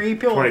 23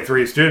 people.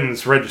 23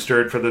 students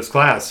registered for this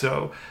class,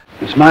 so.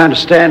 It's my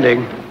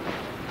understanding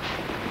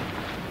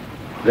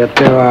that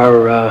there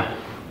are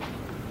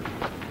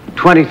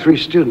 23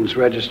 students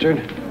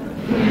registered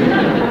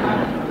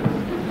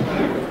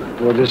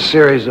for this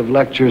series of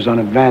lectures on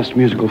advanced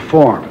musical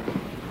form.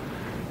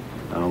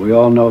 We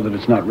all know that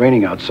it's not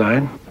raining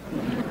outside.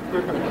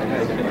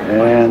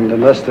 And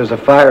unless there's a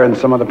fire in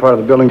some other part of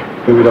the building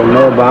we don't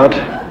know about,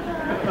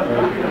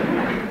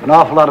 an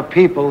awful lot of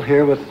people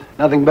here with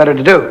nothing better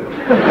to do.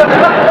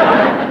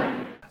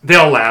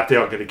 They'll laugh.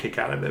 They'll get a kick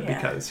out of it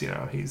because, you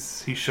know,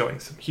 he's showing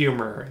some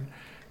humor. And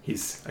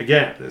he's,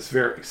 again, this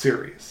very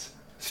serious,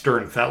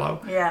 stern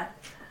fellow. Yeah.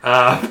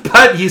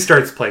 But he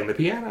starts playing the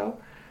piano.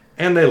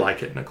 And they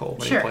like it, Nicole,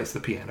 when he plays the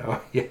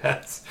piano.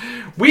 Yes.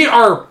 We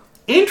are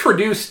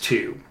introduced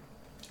to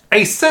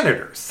a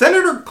senator,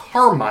 Senator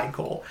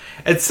Carmichael,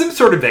 at some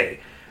sort of a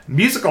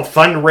musical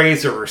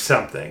fundraiser or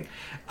something.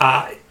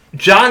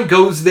 John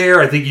goes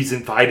there. I think he's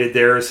invited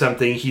there or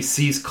something. He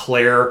sees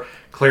Claire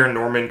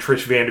Norman,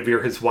 Trish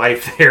Vanderveer, his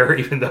wife there,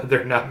 even though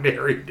they're not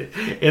married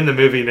in the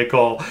movie,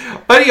 Nicole.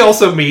 But he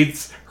also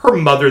meets her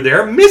mother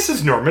there,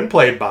 Mrs. Norman,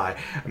 played by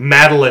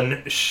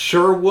Madeline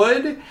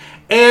Sherwood.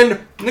 And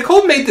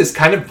Nicole made this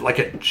kind of like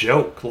a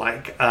joke,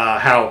 like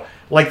how,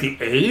 like the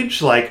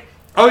age, like,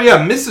 oh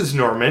yeah, Mrs.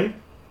 Norman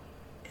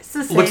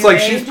looks like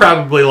she's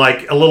probably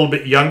like a little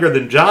bit younger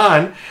than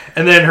John,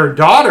 and then her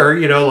daughter,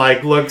 you know,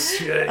 like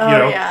looks,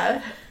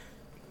 a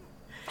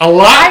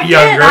lot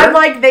younger. I'm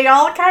like, they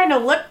all kind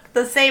of look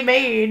the same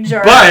age.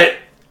 But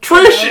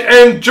Trish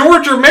and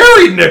George are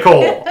married,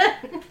 Nicole.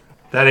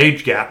 That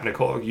age gap,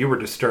 Nicole, you were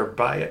disturbed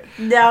by it.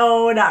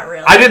 No, not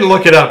really. I didn't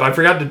look it up. I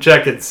forgot to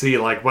check and see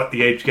like what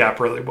the age gap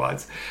really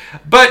was.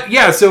 But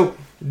yeah, so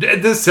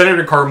this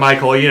Senator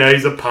Carmichael, you know,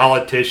 he's a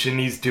politician.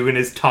 He's doing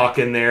his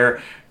talking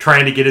there,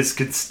 trying to get his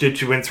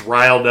constituents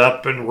riled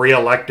up and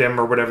reelect him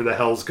or whatever the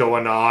hell's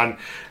going on.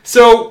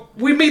 So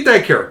we meet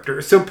that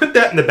character. So put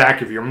that in the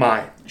back of your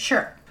mind.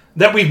 Sure.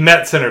 That we've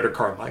met Senator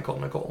Carmichael,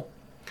 Nicole.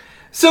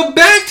 So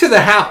back to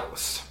the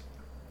house.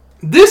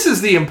 This is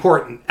the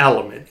important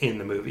element in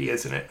the movie,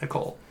 isn't it,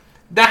 Nicole?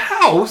 The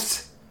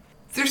house,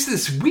 there's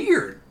this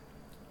weird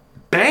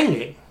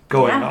banging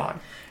going on.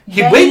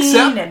 He wakes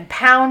up and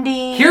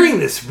pounding, hearing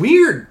this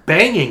weird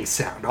banging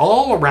sound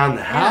all around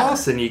the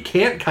house, and you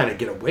can't kind of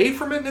get away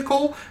from it,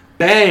 Nicole.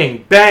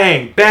 Bang,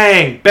 bang,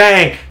 bang,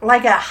 bang.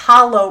 Like a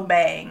hollow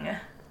bang.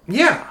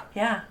 Yeah.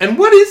 Yeah. And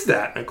what is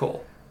that,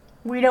 Nicole?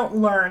 We don't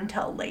learn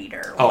till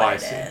later what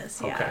it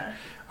is. Okay. Yeah.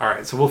 All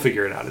right, so we'll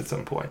figure it out at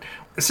some point.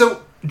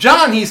 So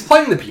John, he's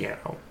playing the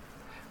piano.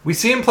 We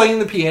see him playing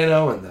the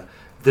piano, and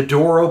the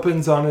door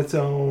opens on its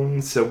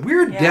own. So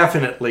we're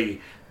definitely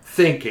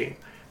thinking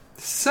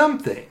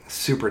something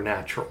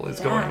supernatural is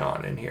going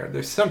on in here.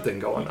 There's something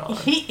going on.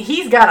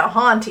 He's got a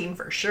haunting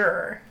for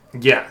sure.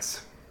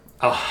 Yes,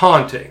 a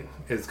haunting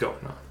is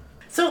going on.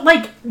 So,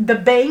 like, the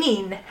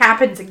banging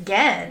happens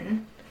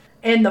again,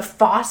 and the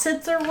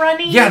faucets are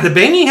running? Yeah, the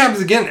banging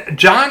happens again.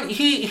 John,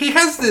 he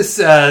has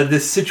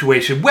this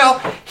situation. Well,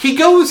 he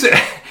goes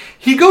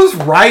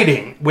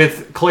riding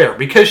with Claire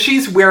because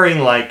she's wearing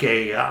like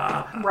a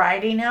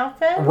riding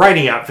outfit.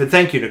 Riding outfit.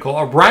 Thank you, Nicole.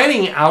 A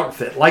riding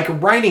outfit, like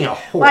riding a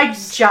horse, like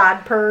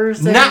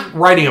jodhpurs. Not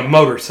riding a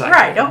motorcycle.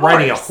 Right, a horse.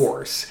 Riding a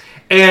horse.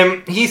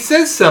 And he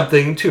says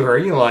something to her.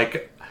 You know,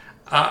 like,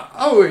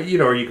 "Oh, you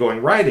know, are you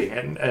going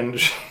riding?" And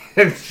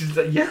she's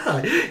like,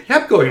 "Yeah,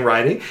 I'm going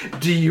riding.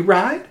 Do you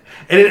ride?"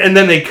 And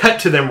then they cut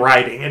to them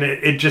riding, and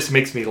it just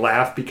makes me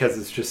laugh because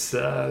it's just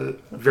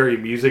very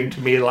amusing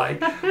to me.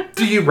 Like,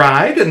 do you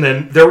ride? And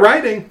then they're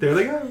riding. There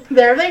they go.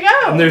 There they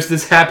go. And there's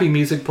this happy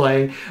music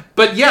playing.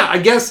 But yeah, I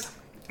guess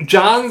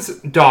John's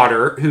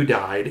daughter, who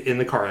died in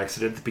the car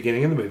accident at the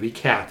beginning of the movie,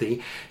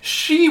 Kathy,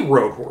 she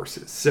rode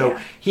horses. So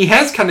he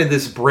has kind of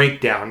this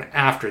breakdown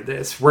after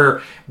this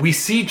where we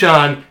see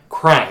John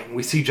crying.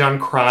 We see John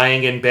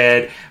crying in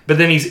bed, but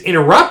then he's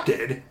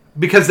interrupted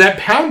because that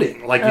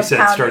pounding, like you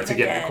said, starts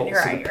again, Nicole.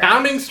 So the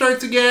pounding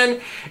starts again,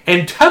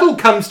 and Tuttle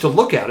comes to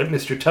look at it.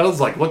 Mr. Tuttle's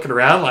like looking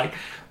around like,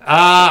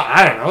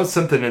 I don't know,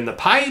 something in the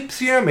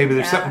pipes, you know, maybe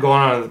there's something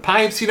going on in the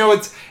pipes. You know,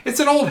 it's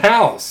an old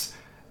house,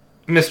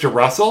 Mr.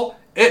 Russell.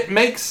 It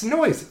makes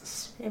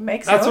noises.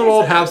 That's what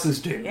old houses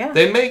do. Yeah.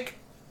 They make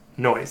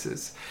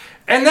noises.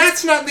 And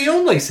that's not the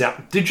only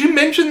sound. Did you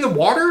mention the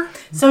water?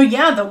 So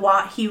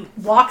yeah, he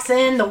walks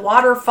in, the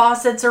water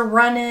faucets are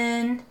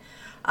running.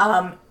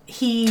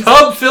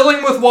 Tub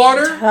filling with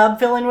water.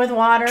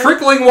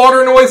 Trickling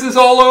water noises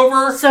all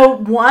over. So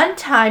one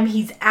time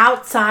he's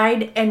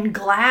outside and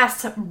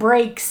glass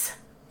breaks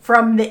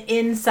from the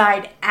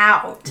inside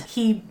out.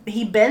 He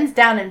bends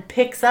down and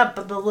picks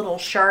up the little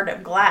shard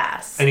of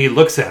glass. And he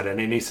looks at it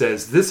and he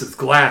says, "This is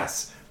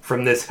glass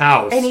from this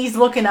house." And he's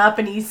looking up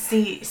and he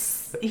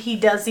spots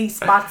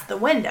the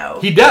window.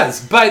 He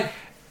does, but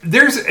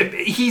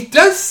he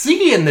does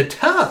see in the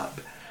tub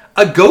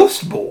a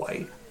ghost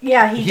boy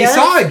He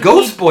saw a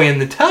ghost boy in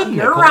the tub,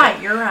 You're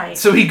Nicole. you're right.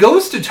 So he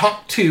goes to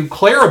talk to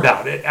Claire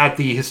about it at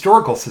the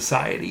Historical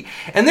Society.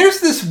 And there's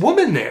this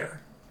woman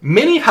there,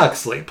 Minnie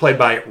Huxley, played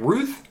by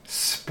Ruth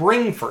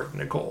Springford,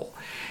 Nicole.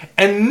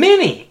 And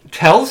Minnie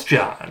tells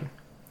John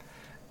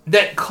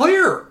that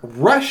Claire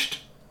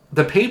rushed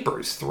the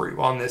papers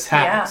through on this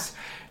house.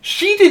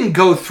 She didn't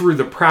go through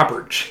the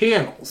proper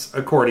channels,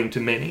 according to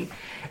Minnie.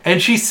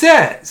 And she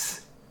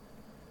says,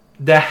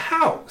 that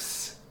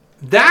house,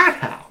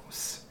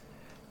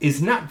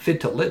 is not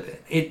fit to live in.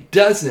 It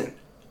doesn't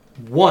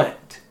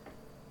want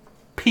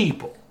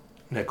people,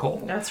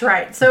 Nicole. That's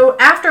right. So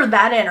after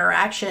that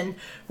interaction,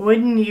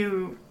 wouldn't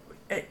you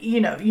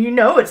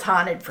know it's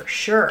haunted for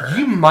sure.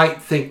 You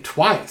might think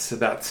twice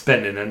about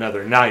spending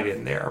another night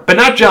in there. But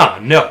not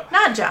John, no.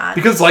 Not John.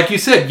 Because like you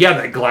said,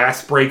 that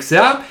glass breaks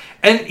up,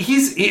 and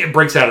it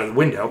breaks out of the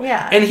window.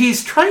 Yeah. And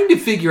he's trying to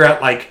figure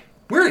out,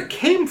 where it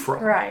came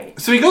from. Right.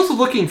 So he goes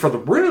looking for the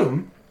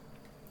room,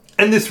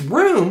 and this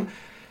room,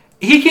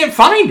 he can't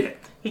find it.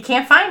 He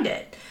can't find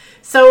it.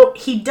 So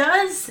he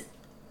does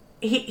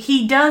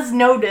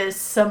notice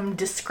some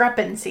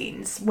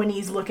discrepancies when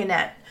he's looking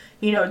at,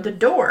 the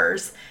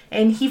doors,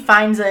 and he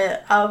finds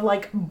a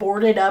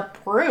boarded up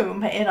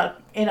room in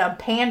a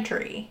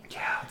pantry.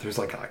 Yeah, there's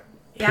a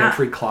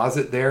pantry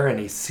closet there, and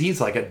he sees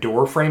a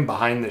door frame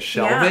behind the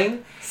shelving. Yeah.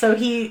 So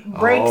he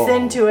breaks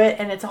into it,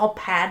 and it's all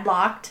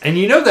padlocked. And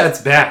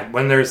that's bad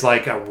when there's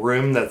a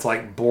room that's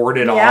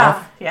boarded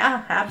off.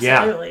 Yeah,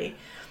 absolutely. Yeah.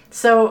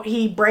 So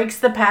he breaks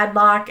the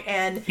padlock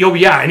and...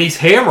 and he's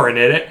hammering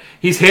it.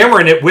 He's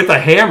hammering it with a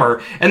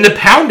hammer, and the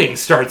pounding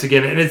starts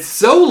again. And it's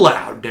so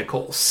loud,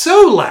 Nicole,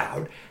 so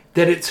loud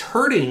that it's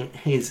hurting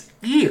his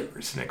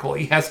ears, Nicole.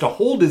 He has to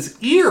hold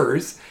his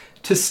ears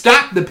to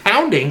stop the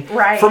pounding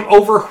from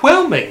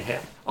overwhelming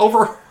him.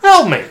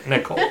 Overwhelming,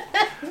 Nicole.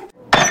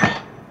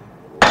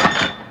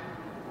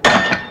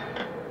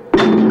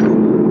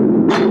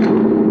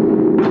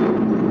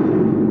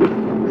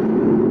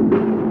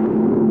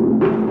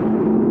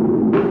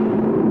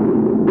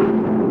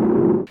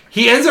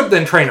 He ends up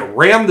then trying to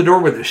ram the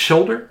door with his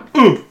shoulder.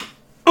 And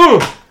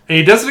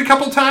he does it a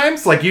couple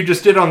times, like you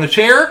just did on the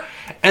chair.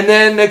 And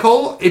then,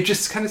 Nicole, it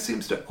just kind of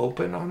seems to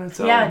open on its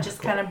own. Yeah, it just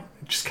kind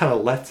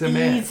of lets him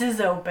in. Eases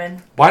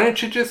open. Why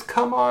don't you just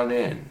come on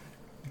in,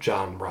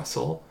 John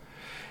Russell?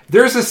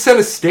 There's a set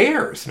of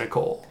stairs,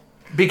 Nicole.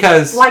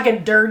 Because... like a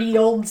dirty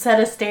old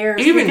set of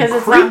stairs. Even because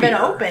it's creepier. not been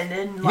opened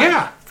in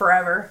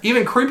forever.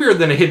 Even creepier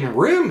than a hidden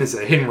room is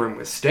a hidden room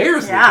with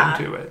stairs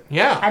leading to it.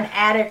 Yeah. An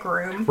attic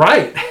room.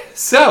 Right.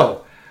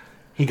 So,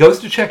 he goes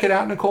to check it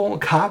out, Nicole.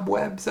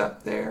 Cobwebs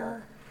up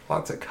there.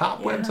 Lots of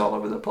cobwebs all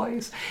over the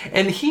place.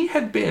 And he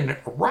had been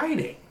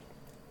writing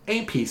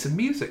a piece of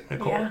music,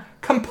 Nicole. Yeah.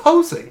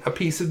 Composing a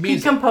piece of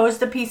music. He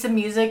composed a piece of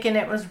music, and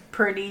it was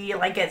pretty,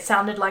 it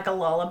sounded like a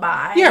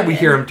lullaby. Yeah, we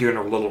hear him doing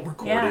a little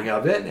recording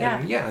of it.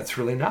 And it's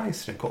really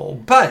nice,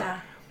 Nicole. But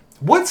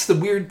what's the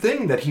weird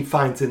thing that he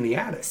finds in the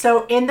attic?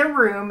 So in the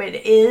room, it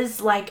is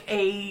like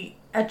a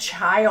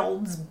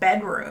child's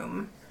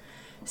bedroom.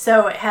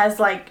 So it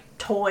has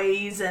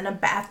toys and a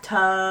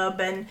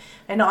bathtub, and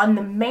on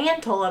the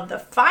mantle of the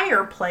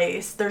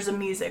fireplace, there's a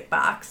music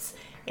box.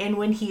 And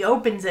when he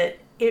opens it,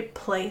 it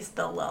plays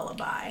the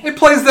lullaby. It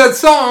plays that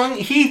song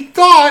he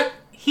thought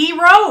he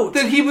wrote.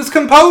 That he was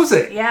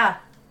composing. Yeah.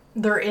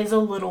 There is a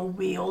little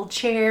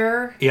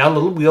wheelchair. Yeah, a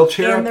little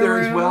wheelchair up there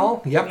room. as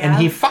well. Yep. Yeah.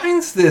 And he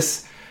finds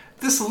this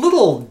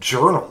little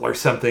journal or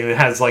something that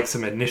has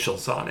some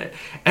initials on it.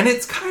 And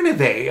it's kind of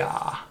a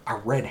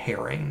red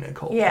herring,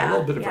 Nicole. Yeah. A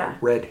little bit of a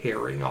red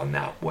herring on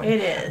that one. It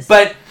is.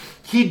 But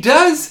he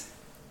does,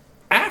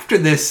 after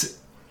this...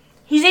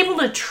 He's able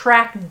to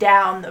track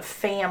down the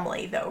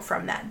family, though,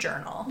 from that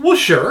journal. Well,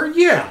 sure,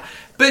 yeah.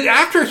 But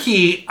after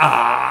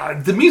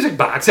the music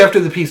box, after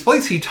the piece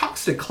plays, he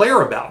talks to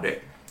Claire about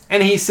it.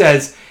 And he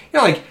says,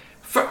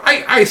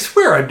 I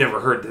swear I've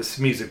never heard this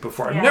music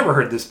before. I've never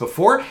heard this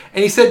before.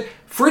 And he said,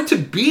 for it to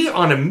be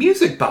on a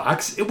music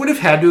box, it would have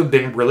had to have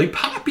been really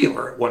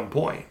popular at one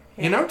point.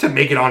 To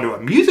make it onto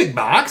a music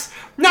box.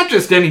 Not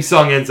just any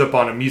song ends up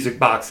on a music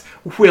box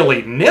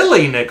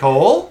willy-nilly,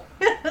 Nicole.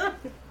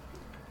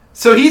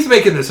 So he's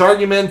making this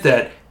argument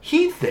that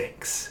he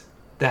thinks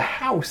the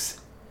house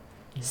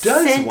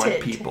does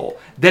want people,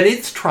 that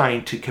it's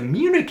trying to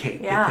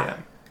communicate with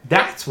him.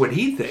 That's what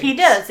he thinks. He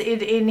does,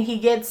 and he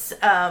gets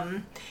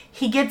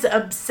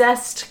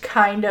obsessed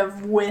kind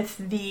of with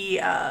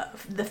the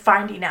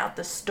finding out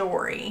the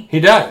story. He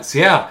does,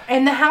 yeah.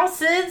 And the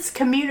house is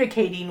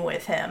communicating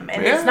with him,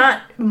 and it's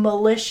not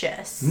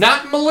malicious.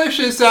 Not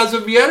malicious as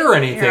of yet or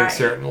anything,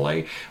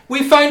 certainly.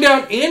 We find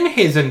out in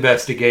his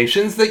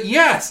investigations that,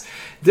 yes,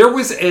 there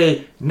was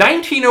a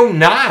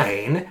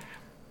 1909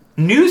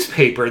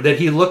 newspaper that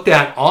he looked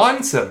at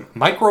on some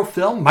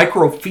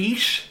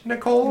microfiche,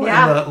 Nicole, in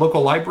the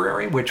local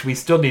library, which we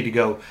still need to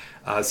go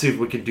see if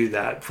we can do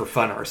that for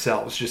fun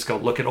ourselves. Just go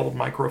look at old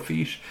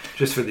microfiche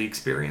just for the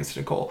experience,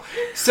 Nicole.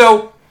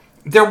 So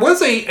there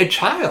was a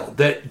child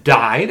that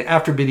died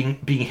after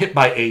being hit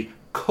by a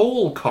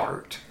coal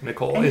cart,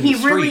 Nicole, and in the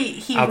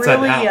street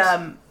outside the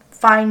house.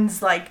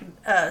 finds like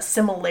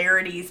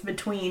similarities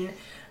between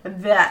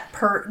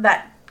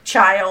that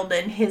child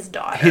and his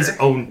daughter. His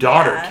own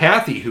daughter,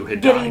 Kathy, who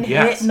had getting died.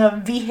 Yes. hit in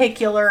a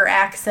vehicular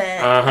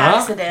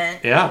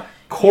accident. Yeah.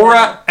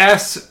 Cora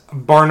S.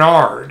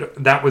 Barnard.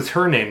 That was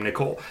her name,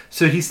 Nicole.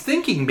 So he's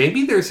thinking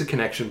maybe there's a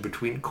connection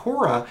between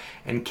Cora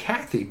and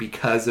Kathy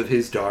because of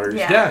his daughter's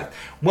death.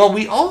 Well,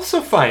 we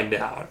also find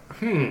out,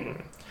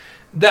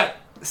 that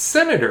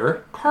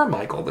Senator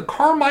Carmichael, the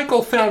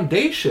Carmichael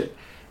Foundation,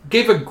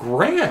 gave a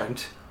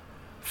grant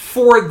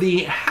for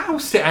the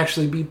house to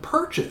actually be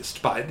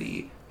purchased by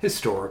the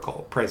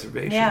Historical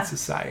Preservation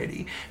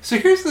Society. So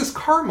here's this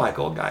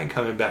Carmichael guy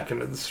coming back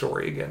into the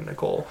story again,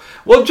 Nicole.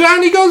 Well,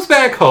 Johnny goes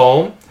back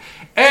home,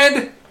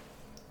 and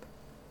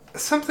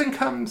something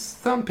comes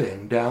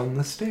thumping down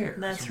the stairs.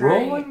 That's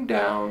right. Rolling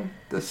down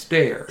the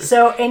stairs.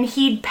 So, and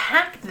he'd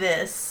packed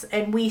this,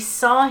 and we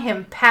saw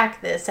him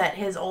pack this at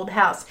his old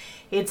house.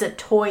 It's a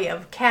toy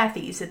of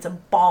Kathy's. It's a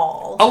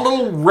ball. A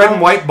little red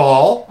and white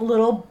ball. A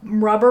little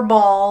rubber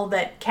ball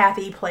that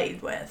Kathy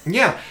played with.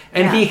 Yeah,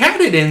 and he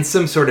had it in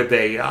some sort of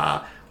a,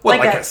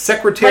 like a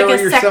secretary or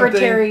something? Like a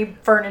secretary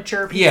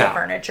furniture, piece of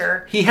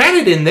furniture. He had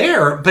it in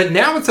there, but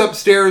now it's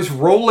upstairs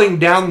rolling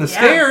down the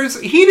stairs.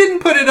 He didn't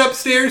put it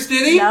upstairs,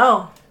 did he?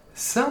 No.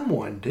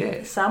 Someone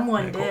did.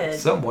 Someone did.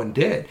 Someone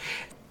did.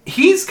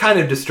 He's kind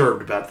of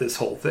disturbed about this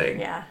whole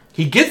thing. Yeah.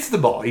 He gets the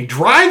ball. He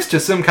drives to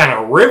some kind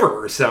of river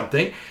or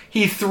something.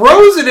 He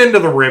throws it into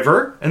the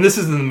river. And this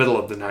is in the middle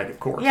of the night, of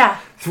course. Yeah.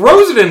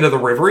 Throws it into the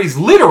river. He's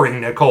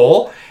littering,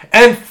 Nicole.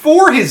 And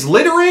for his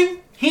littering,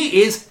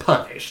 he is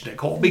punished,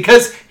 Nicole.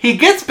 Because he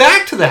gets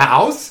back to the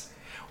house,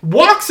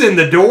 walks in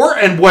the door,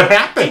 and what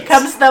happens? He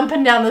comes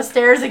thumping down the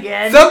stairs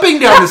again. Thumping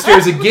down the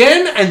stairs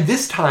again. And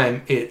this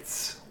time,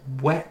 it's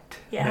wet.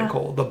 Yeah.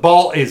 Nicole. The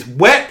ball is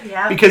wet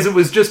because it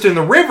was just in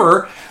the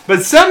river,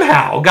 but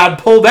somehow got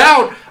pulled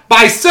out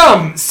by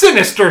some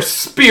sinister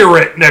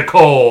spirit,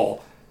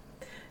 Nicole.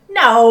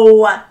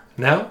 No.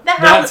 No?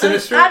 Not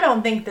sinister? I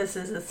don't think this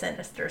is a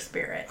sinister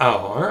spirit. Oh,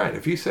 all right.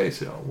 If you say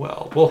so.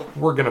 Well,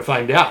 we're going to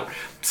find out.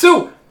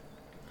 So,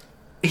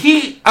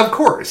 he, of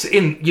course, this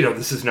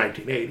is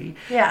 1980.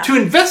 Yeah. To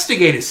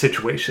investigate a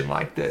situation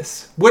like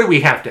this, what do we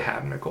have to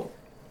have, Nicole?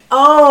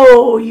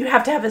 Oh, you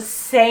have to have a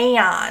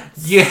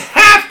seance. You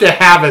have to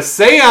have a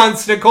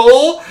seance,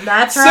 Nicole.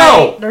 That's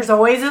right. There's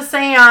always a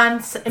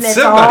seance, and it's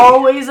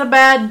always a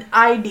bad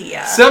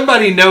idea.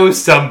 Somebody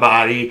knows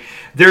somebody.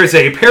 There's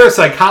a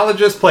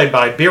parapsychologist played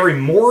by Barry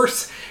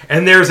Morse,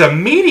 and there's a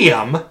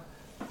medium,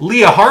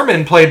 Leah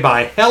Harmon, played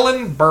by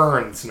Helen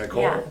Burns,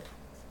 Nicole. Yeah.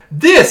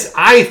 This,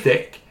 I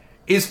think,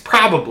 is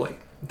probably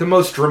the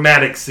most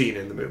dramatic scene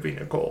in the movie,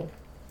 Nicole.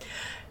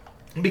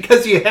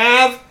 Because you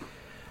have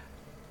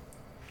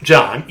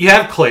John, you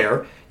have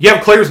Claire, you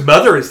have Claire's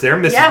mother is there,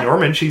 Mrs.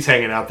 Norman, she's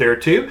hanging out there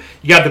too.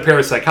 You got the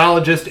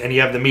parapsychologist, and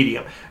you have the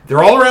medium.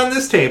 They're all around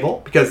this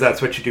table, because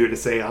that's what you do at a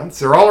seance.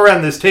 They're all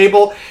around this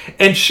table,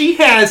 and she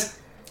has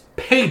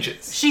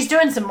pages. She's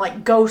doing some,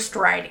 ghost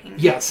writing.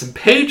 Yeah, some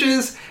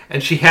pages,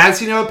 and she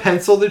has, a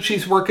pencil that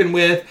she's working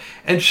with,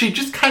 and she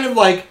just kind of,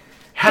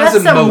 has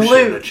a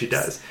motion that she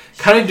does.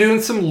 Kind of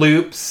doing some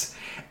loops.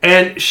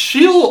 And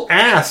she'll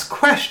ask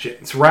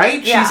questions,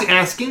 right? Yeah. She's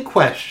asking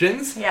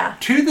questions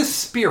to the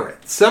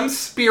spirit. Some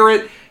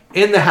spirit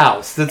in the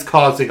house that's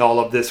causing all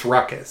of this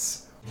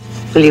ruckus.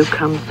 Will you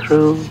come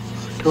through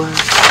to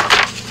us?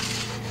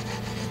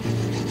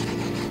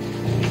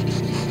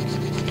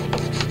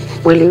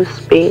 Will you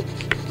speak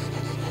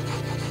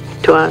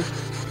to us?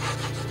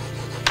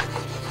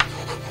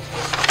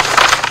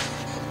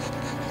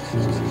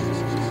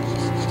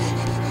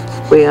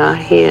 We are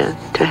here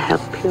to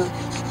help you.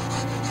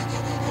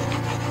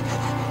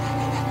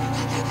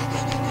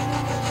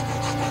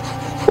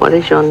 What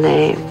is your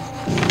name?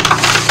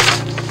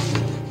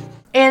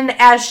 And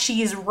as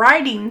she's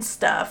writing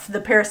stuff, the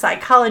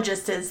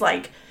parapsychologist is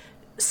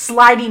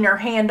sliding her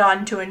hand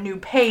onto a new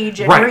page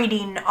and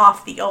reading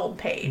off the old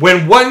page.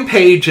 When one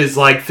page is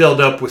filled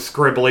up with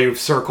scribbly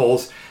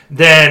circles,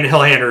 then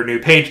he'll hand her a new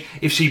page.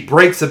 If she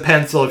breaks a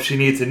pencil, if she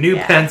needs a new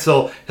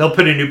pencil, he'll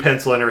put a new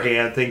pencil in her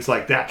hand, things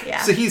like that.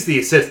 Yeah. So he's the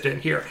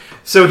assistant here.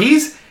 So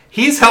he's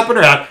helping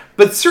her out.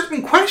 But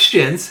certain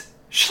questions,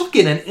 she'll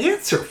get an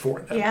answer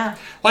for them. Yeah.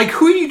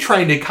 Who are you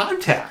trying to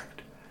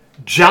contact?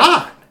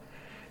 John.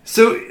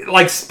 So,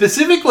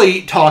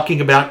 specifically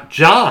talking about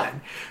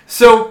John.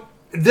 So,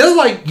 they're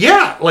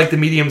the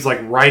medium's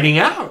writing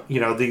out,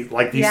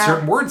 these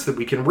certain words that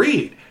we can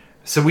read.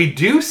 So we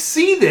do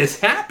see this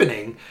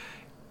happening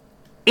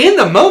in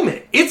the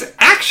moment. It's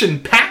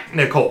action-packed,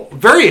 Nicole.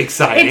 Very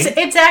exciting.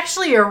 It's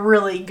actually a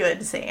really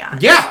good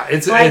seance. Yeah,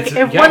 it's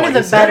one of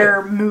the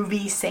better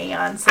movie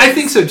seances. I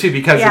think so too,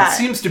 because it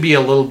seems to be a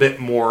little bit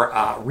more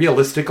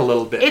realistic, a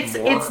little bit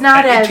more. It's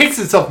not it takes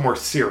itself more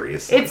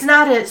seriously. It's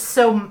not as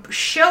so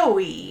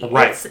showy.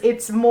 Right.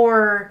 It's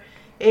more.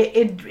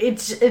 It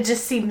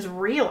just seems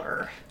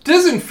realer.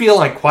 Doesn't feel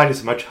like quite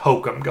as much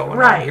hokum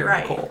going on here,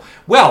 right. Nicole.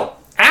 Well,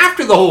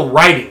 after the whole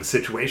writing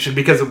situation,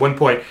 because at one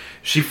point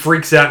she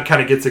freaks out and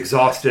kind of gets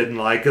exhausted and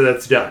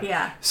that's done.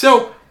 Yeah.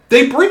 So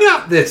they bring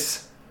out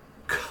this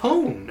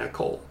cone,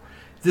 Nicole.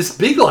 This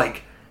big,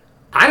 like,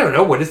 I don't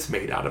know what it's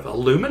made out of,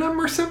 aluminum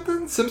or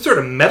something? Some sort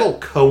of metal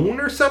cone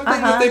or something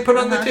that they put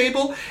on the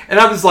table. And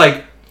I was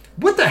like,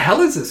 what the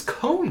hell is this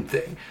cone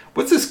thing?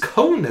 What's this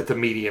cone that the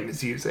medium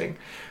is using?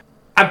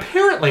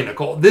 Apparently,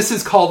 Nicole, this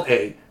is called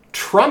a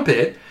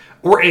trumpet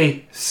or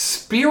a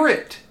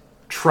spirit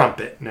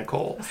trumpet,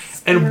 Nicole.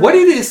 And what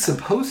it is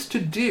supposed to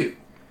do,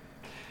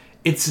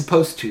 it's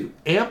supposed to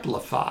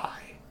amplify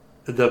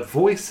the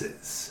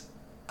voices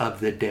of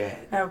the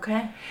dead.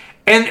 Okay.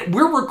 And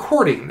we're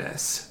recording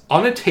this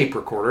on a tape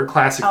recorder,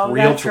 classic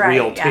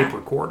reel-to-reel tape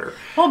recorder.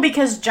 Well,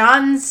 because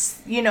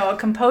John's, a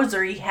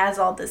composer, he has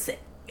all this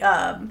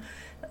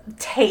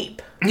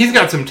tape. He's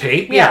got some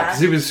tape, because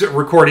he was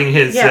recording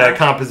his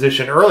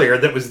composition earlier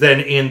that was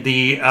then in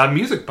the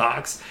music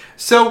box.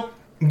 So,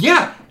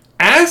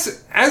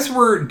 as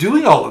we're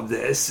doing all of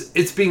this,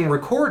 it's being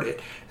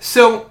recorded.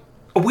 So,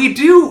 we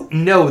do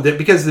know that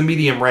because the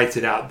medium writes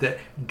it out, that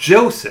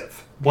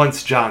Joseph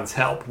wants John's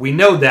help. We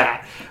know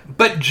that.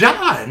 But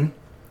John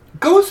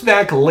goes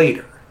back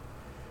later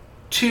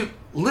to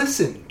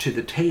listen to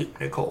the tape,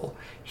 Nicole.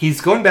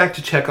 He's going back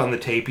to check on the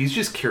tape. He's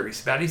just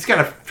curious about it. He's got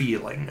a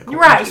feeling, Nicole.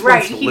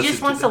 Right. He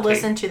just wants to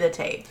listen to the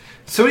tape.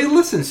 So he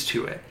listens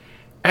to it.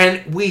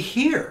 And we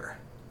hear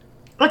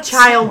a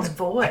child's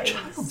voice. A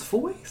child's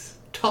voice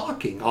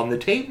talking on the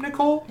tape,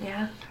 Nicole.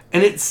 Yeah.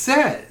 And it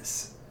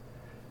says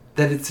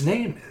that its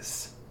name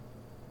is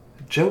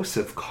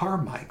Joseph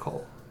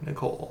Carmichael,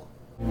 Nicole.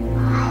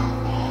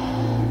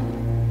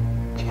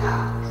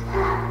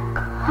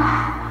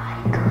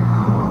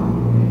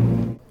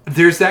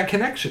 There's that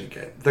connection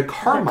again. The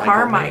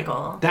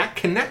Carmichael. That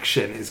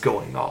connection is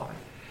going on.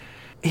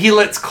 He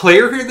lets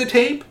Claire hear the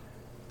tape,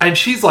 and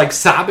she's like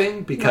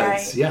sobbing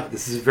because,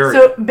 this is very...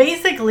 So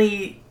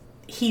basically,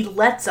 he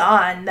lets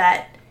on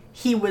that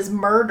he was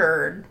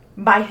murdered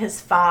by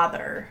his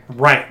father.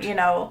 Right.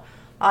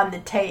 On the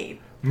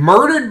tape.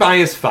 Murdered by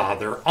his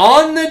father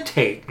on the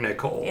tape,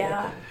 Nicole.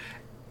 Yeah.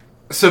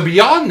 So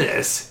beyond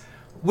this,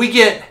 we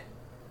get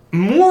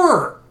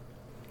more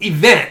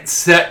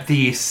events that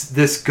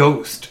this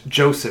ghost,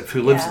 Joseph,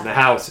 who lives in the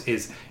house,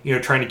 is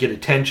trying to get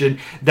attention.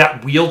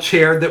 That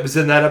wheelchair that was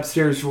in that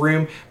upstairs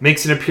room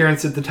makes an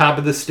appearance at the top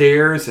of the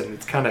stairs, and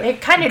it's kind of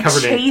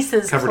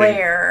chases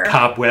Claire. In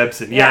cobwebs,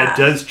 and it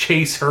does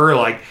chase her,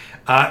 like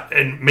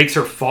and makes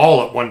her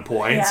fall at one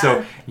point. Yeah.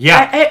 So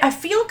I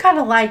feel kind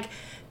of like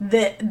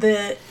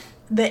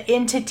the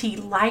entity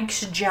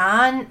likes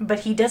John, but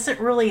he doesn't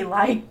really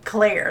like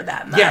Claire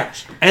that much. Yeah,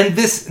 and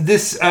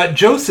this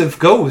Joseph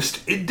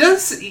ghost, it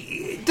does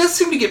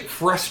seem to get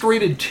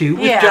frustrated too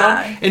with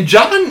John. And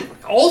John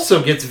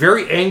also gets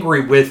very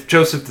angry with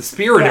Joseph the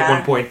Spirit at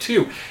one point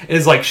too, and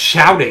is like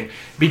shouting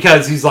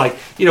because he's like,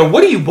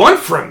 what do you want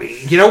from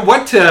me?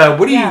 What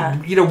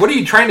are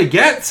you trying to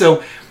get?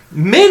 So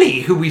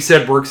Minnie, who we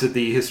said works at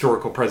the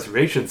Historical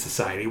Preservation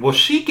Society, well,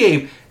 she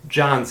gave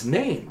John's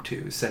name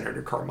to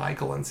Senator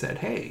Carmichael and said,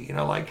 hey,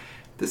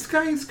 this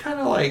guy's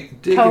kind of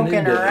like digging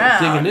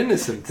into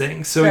some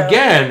things. So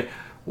again,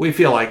 we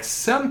feel like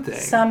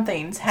something's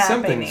happening.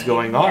 Something's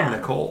going on,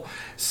 Nicole.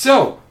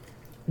 So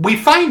we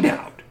find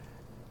out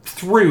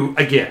through,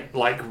 again,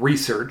 like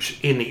research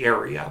in the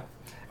area,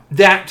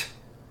 that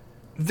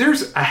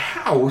there's a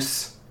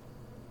house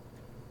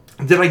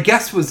that I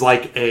guess was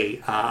like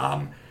a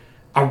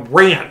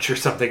ranch or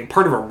something,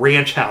 part of a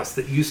ranch house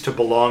that used to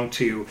belong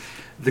to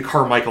the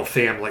Carmichael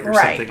family or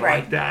something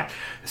like that.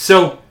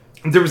 So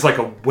there was like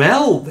a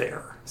well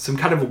there, some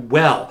kind of a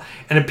well.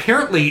 And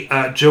apparently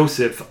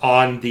Joseph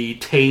on the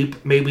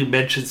tape maybe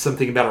mentioned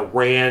something about a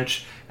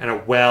ranch and a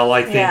well,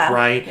 I think,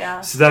 right? Yeah.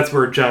 So that's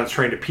where John's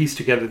trying to piece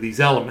together these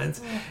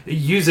elements.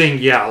 Using,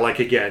 the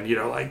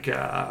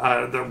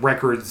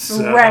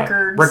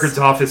records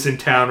office in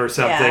town or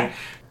something. Yeah.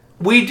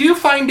 We do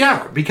find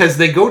out because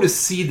they go to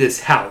see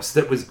this house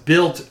that was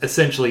built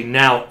essentially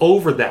now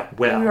over that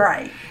well.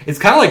 Right. It's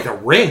kind of like the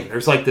Ring.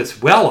 There's like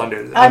this well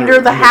under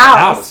the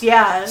house.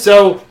 Yeah.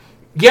 So,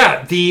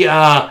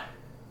 the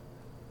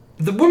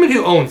woman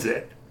who owns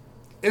it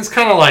is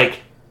kind of like,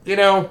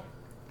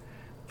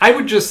 I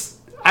would just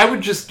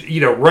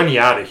run you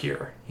out of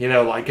here,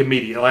 like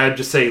immediately. I'd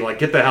just say, like,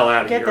 get the hell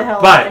out of here. Get the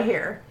hell out of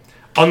here.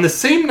 On the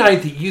same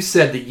night that you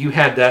said that you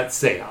had that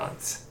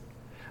séance,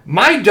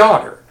 my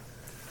daughter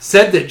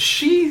said that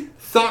she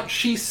thought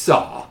she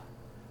saw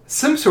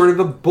some sort of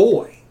a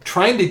boy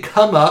trying to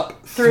come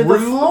up through the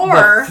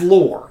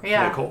floor,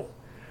 Nicole.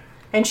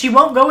 And she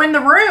won't go in the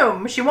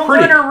room. She won't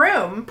go in her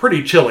room.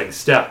 Pretty chilling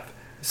stuff.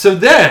 So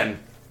then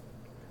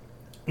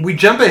we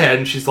jump ahead,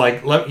 and she's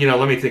like, let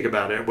me think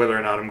about it, whether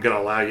or not I'm going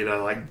to allow you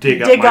to like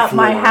dig up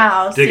my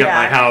house, dig up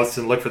my house,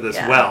 and look for this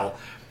well.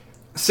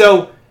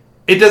 So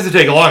it doesn't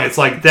take long. It's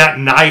like that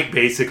night,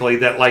 basically,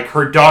 that like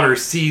her daughter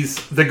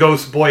sees the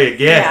ghost boy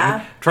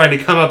again, trying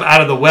to come up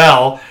out of the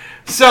well.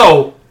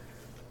 So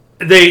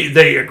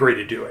they agree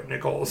to do it,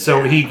 Nicole.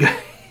 So he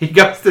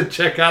goes to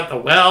check out the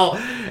well,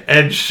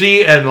 and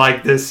she and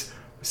like this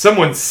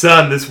woman's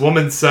son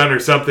or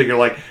something are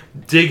like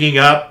digging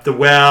up the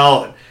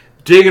well. And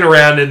digging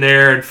around in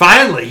there, and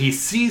finally he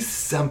sees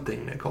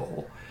something,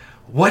 Nicole.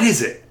 What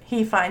is it?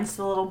 He finds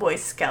the little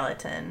boy's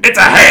skeleton. It's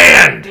a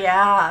hand!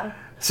 Yeah.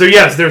 So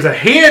yes, there's a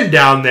hand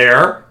down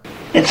there.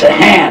 It's a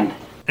hand.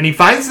 And he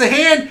finds the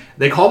hand.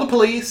 They call the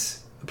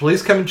police. The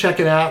police come and check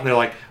it out, and they're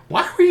like,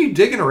 why were you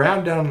digging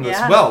around down in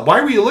this well?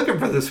 Why were you looking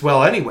for this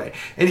well anyway?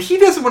 And he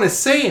doesn't want to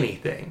say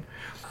anything.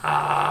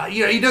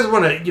 He doesn't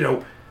want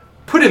to,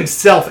 put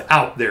himself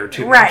out there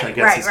too much, I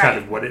guess is kind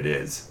of what it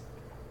is.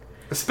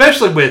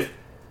 Especially with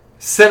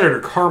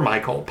Senator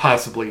Carmichael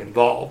possibly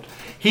involved.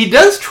 He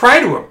does try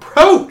to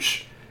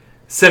approach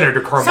Senator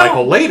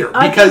Carmichael later,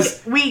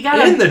 because we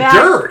gotta in the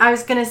dirt. I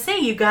was going to say,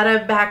 you got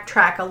to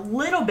backtrack a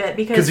little bit,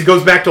 because he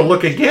goes back to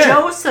look again.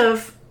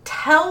 Joseph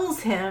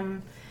tells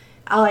him,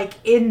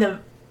 in the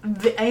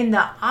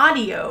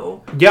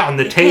audio, on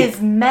the tape,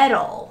 his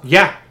medal.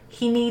 Yeah.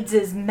 He needs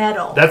his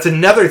medal. That's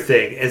another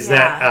thing, is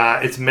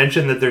that it's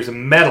mentioned that there's a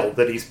medal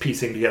that he's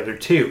piecing together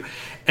too.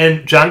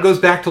 And John goes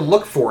back to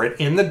look for it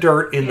in the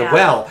dirt, in the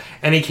well,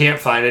 and he can't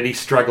find it. He's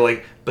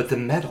struggling. But the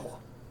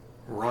medal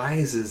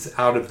rises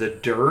out of the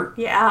dirt.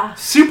 Yeah.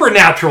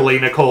 Supernaturally,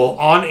 Nicole,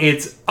 on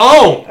its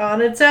own.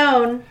 On its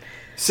own.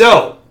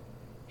 So,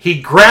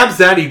 he grabs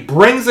that, he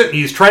brings it, and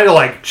he's trying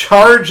to,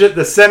 charge at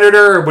the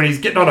senator when he's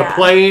getting on a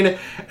plane.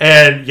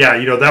 And,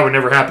 that would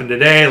never happen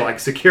today,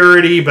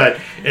 security.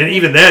 And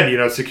even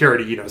then,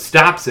 security,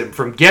 stops him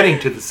from getting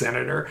to the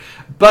senator.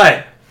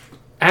 But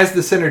as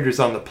the senator's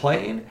on the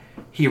plane,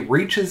 he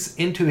reaches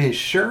into his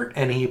shirt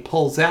and he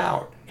pulls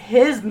out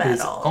his medal.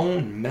 His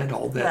own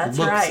medal that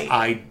looks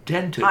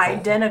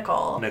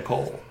identical.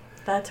 Nicole.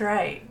 That's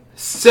right.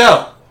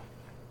 So,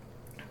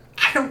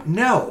 I don't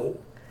know.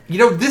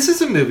 This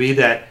is a movie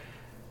that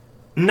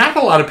not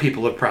a lot of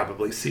people have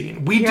probably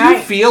seen. We do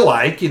feel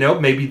like,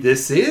 maybe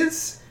this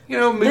is,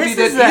 a movie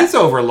that is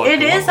overlooked.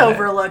 It is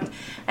overlooked.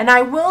 And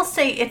I will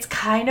say it's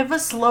kind of a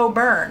slow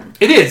burn.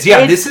 It is, yeah.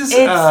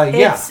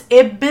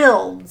 It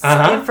builds.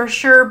 It for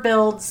sure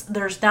builds.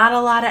 There's not a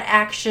lot of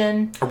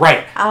action.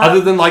 Right.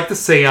 Other than the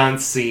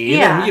séance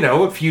scene and,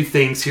 a few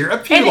things here.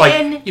 A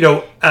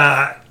few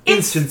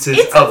instances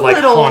of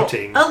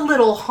haunting. A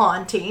little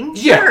haunting.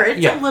 Sure,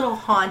 it's a little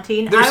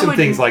haunting. There's some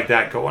things like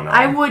that going on.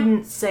 I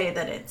wouldn't say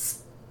that it's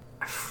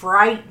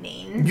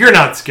frightening. You're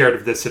not scared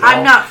of this at all.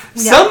 I'm not.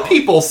 No. Some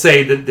people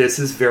say that this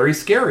is very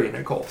scary,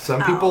 Nicole.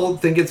 Some people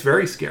think it's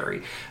very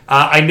scary.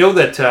 I know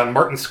that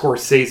Martin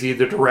Scorsese,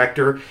 the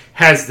director,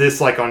 has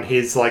this on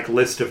his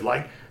list of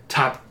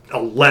top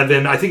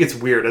 11. I think it's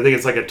weird. I think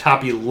it's a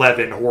top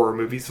 11 horror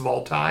movies of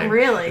all time.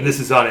 Really? And this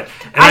is on it.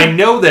 And I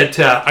know that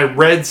I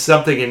read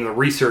something in the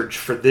research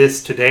for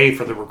this today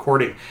for the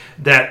recording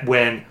that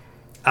when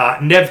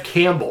Neve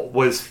Campbell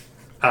was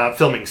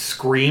filming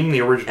Scream,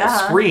 the original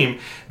Scream,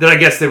 that I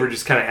guess they were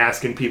just kind of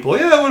asking people,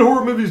 what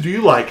horror movies do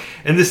you like?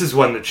 And this is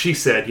one that she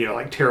said,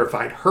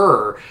 terrified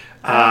her,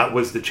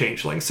 was The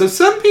Changeling. So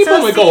some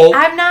people, Nicole,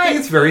 think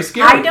it's very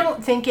scary. I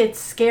don't think it's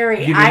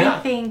scary. You do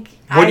not.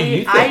 What do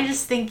you think? I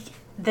just think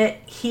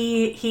that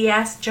he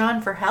asked John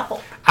for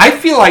help. I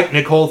feel like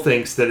Nicole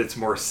thinks that it's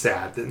more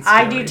sad than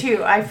scary. I do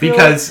too. I feel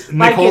because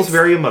Nicole's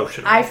very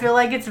emotional. I feel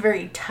like it's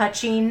very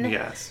touching.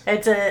 Yes.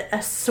 It's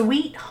a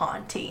sweet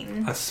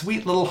haunting. A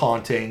sweet little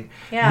haunting.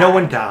 Yeah. No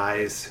one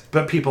dies,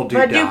 but people do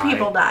die. But do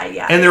people die,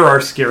 yeah. And there are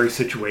scary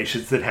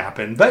situations that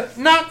happen, but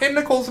not in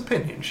Nicole's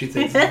opinion. She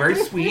thinks it's very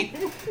sweet,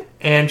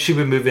 and she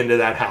would move into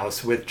that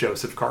house with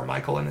Joseph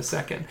Carmichael in a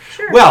second.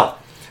 Sure. Well,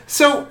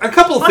 so a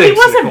couple of things. He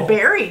wasn't Nicole.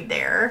 Buried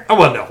there. Oh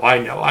well, no, I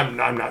know. I'm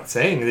not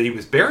saying that he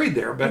was buried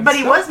there, but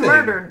he was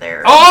murdered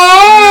there.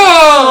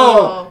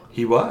 Oh,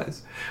 he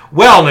was.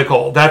 Well,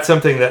 Nicole, that's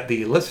something that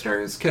the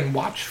listeners can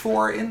watch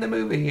for in the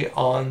movie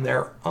on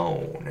their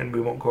own, and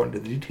we won't go into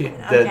the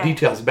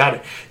details about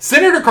it.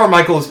 Senator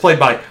Carmichael is played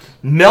by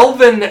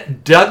Melvin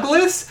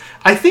Douglas.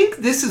 I think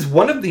this is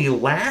one of the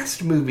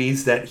last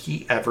movies that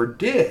he ever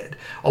did,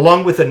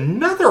 along with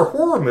another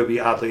horror movie,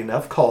 oddly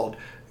enough, called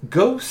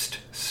Ghost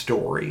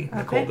Story,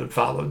 Nicole, that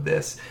followed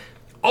this.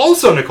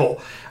 Also, Nicole,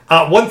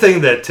 one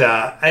thing that,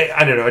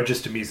 I don't know, it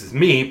just amuses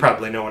me,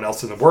 probably no one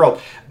else in the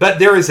world, but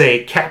there is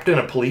a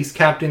police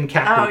captain,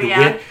 Captain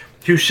DeWitt,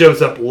 who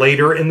shows up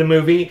later in the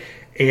movie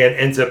and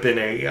ends up in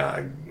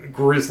a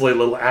grisly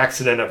little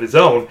accident of his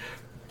own.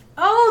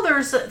 Oh,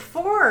 there's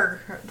four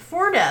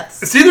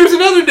deaths. See, there's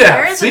another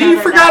death. See,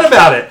 you forgot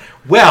about it.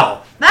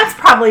 Well, that's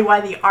probably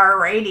why the R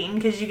rating,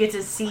 because you get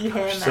to see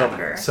him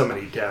after. So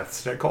many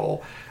deaths,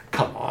 Nicole.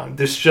 Come on.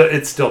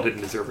 It still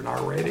didn't deserve an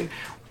R rating.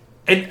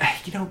 And,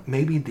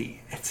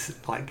 maybe it's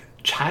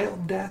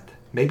child death.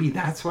 Maybe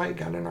that's why it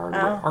got an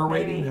R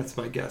rating. Maybe. That's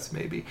my guess,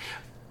 maybe.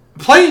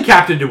 Playing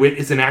Captain DeWitt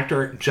is an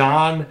actor,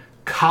 John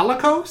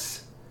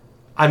Colicos.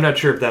 I'm not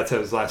sure if that's how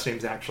his last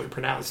name's actually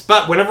pronounced.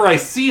 But whenever I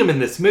see him in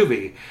this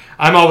movie,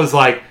 I'm always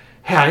like,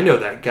 hey, I know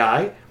that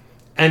guy.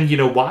 And you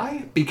know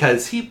why?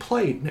 Because he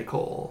played,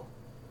 Nicole,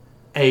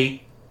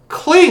 a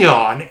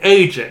Klingon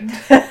agent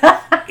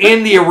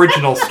in the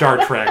original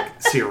Star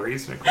Trek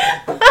series,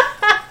 Nicole.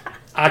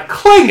 A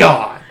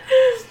Klingon!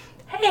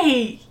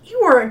 Hey,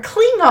 you were a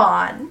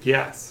Klingon!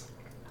 Yes.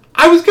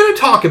 I was going to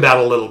talk about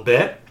a little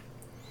bit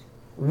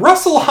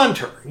Russell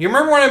Hunter. You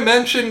remember when I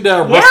mentioned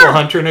Russell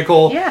Hunter,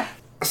 Nicole? Yeah.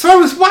 So I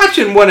was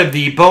watching one of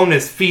the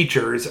bonus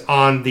features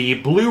on the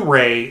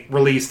Blu-ray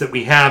release that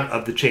we have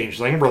of The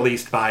Changeling,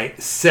 released by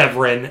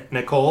Severin,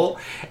 Nicole.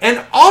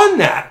 And on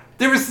that,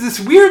 there was this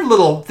weird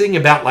little thing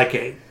about like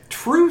a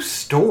true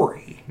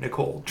story,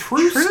 Nicole.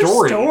 True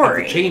story of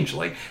The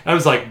Changeling. And I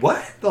was like,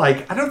 what?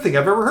 Like, I don't think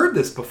I've ever heard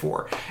this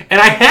before. And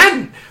I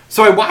hadn't.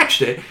 So I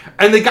watched it.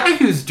 And the guy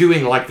who's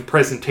doing like the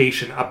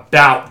presentation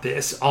about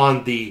this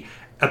on the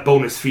a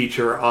bonus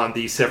feature on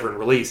the Severin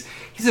release,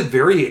 he's a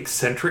very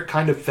eccentric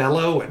kind of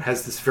fellow and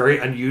has this very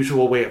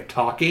unusual way of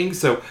talking.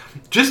 So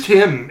just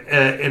him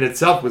in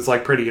itself was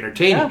like pretty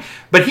entertaining. Yeah.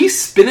 But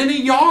he's spinning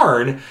a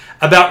yarn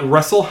about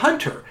Russell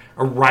Hunter,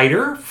 a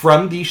writer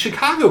from the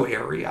Chicago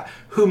area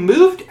who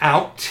moved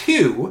out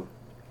to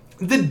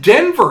the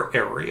Denver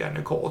area,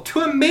 Nicole, to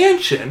a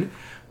mansion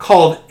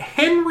called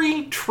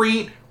Henry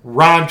Treat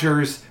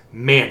Rogers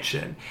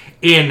Mansion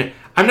in,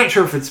 I'm not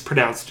sure if it's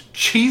pronounced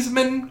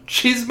Cheeseman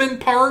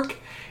Park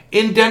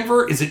in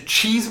Denver. Is it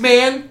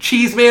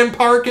Cheeseman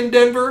Park in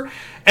Denver?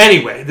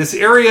 Anyway, this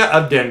area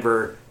of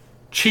Denver,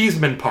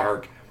 Cheeseman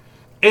Park,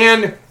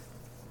 and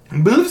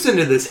moves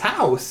into this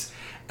house,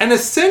 and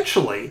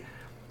essentially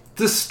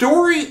the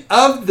story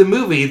of the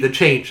movie The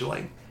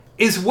Changeling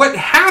is what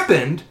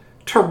happened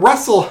to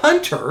Russell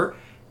Hunter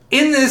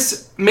in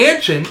this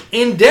mansion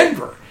in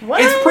Denver.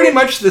 What? It's pretty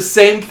much the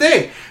same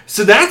thing.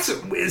 So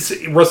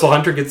Russell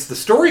Hunter gets the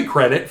story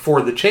credit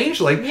for The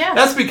Changeling. Yeah.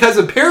 That's because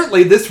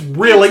apparently this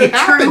really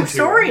happened to him. It's a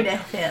true story to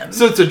him.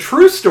 So it's a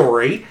true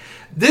story.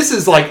 This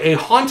is like a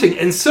haunting,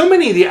 and so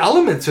many of the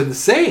elements are the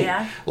same.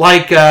 Yeah.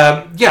 Like,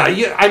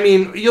 I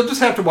mean, you'll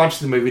just have to watch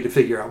the movie to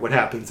figure out what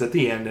happens at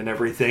the end and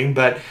everything.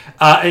 But,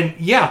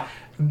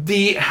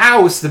 the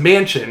house, the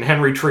mansion,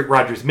 Henry Treat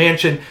Rogers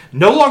Mansion,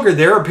 no longer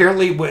there.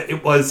 Apparently,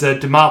 it was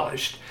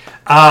demolished.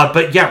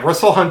 But yeah,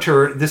 Russell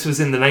Hunter, this was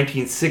in the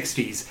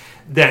 1960s,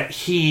 that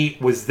he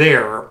was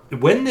there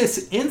when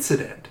this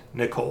incident,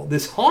 Nicole,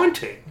 this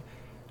haunting,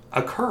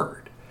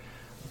 occurred.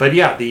 But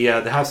yeah,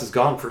 the house is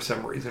gone for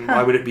some reason.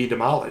 Why would it be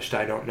demolished?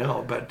 I don't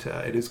know, but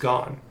it is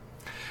gone.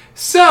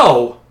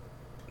 So,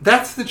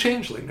 that's The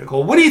Changeling,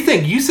 Nicole. What do you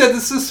think? You said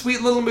this is a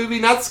sweet little movie,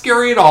 not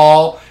scary at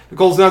all.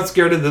 Nicole's not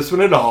scared of this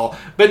one at all.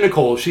 But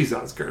Nicole, she's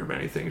not scared of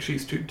anything.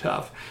 She's too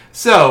tough.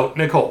 So,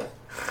 Nicole,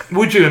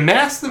 would you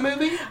amass the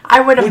movie?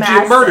 I would amass it.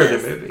 Would you murder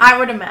the movie? I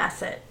would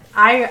amass it.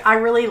 I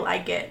really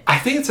like it. I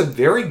think it's a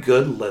very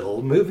good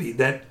little movie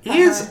that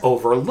is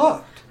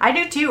overlooked. I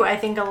do too. I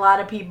think a lot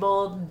of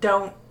people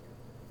don't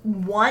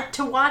want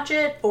to watch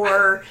it,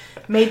 or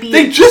maybe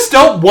they just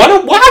don't want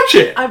to watch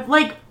it.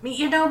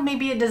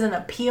 Maybe it doesn't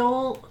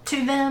appeal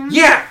to them.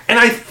 Yeah, and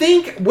I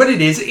think what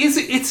it is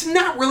it's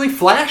not really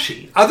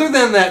flashy. Other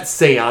than that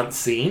séance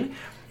scene,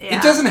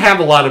 it doesn't have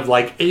a lot of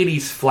like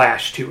 80s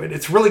flash to it.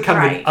 It's really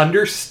kind of an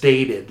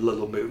understated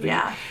little movie.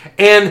 Yeah.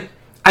 And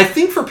I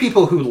think for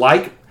people who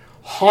like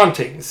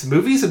hauntings,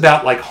 movies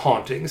about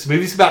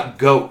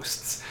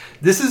ghosts,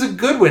 this is a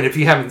good one if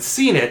you haven't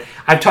seen it.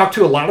 I've talked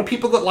to a lot of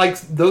people that like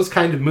those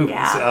kind of movies.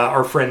 Yeah.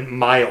 Our friend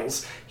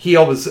Miles, he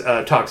always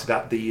talks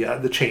about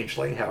the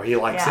Changeling, how he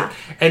likes it.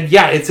 And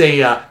it's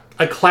a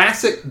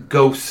classic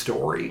ghost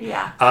story.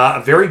 Yeah.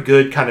 A very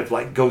good kind of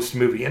like ghost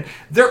movie. And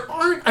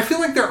I feel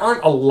like there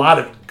aren't a lot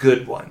of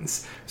good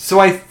ones. So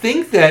I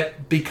think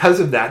that because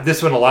of that,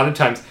 this one a lot of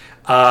times,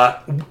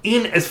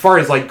 in as far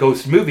as like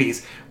ghost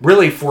movies,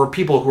 really for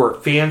people who are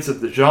fans of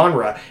the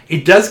genre,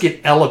 it does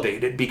get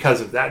elevated because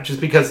of that.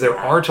 Just because there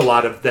aren't a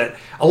lot of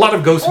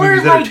ghost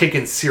movies that are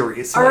taken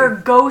seriously, or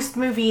a ghost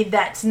movie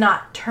that's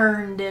not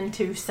turned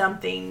into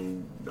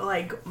something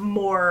like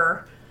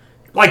more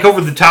like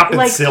over the top and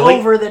like silly,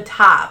 over the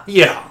top,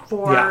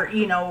 for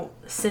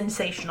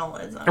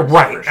sensationalism,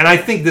 right? Sure. And I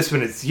think this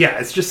one is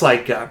it's just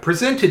like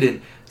presented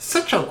in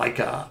such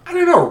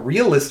a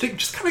realistic,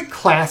 just kind of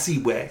classy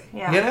way,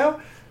 Yeah.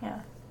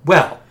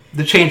 Well,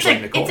 The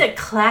Changeling, Nicole. It's a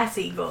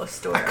classy ghost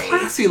story. A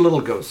classy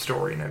little ghost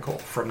story, Nicole,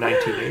 from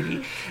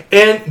 1980.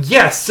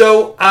 And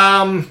so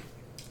I'm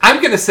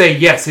going to say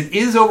yes, it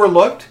is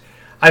overlooked.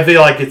 I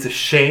feel like it's a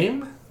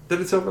shame that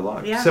it's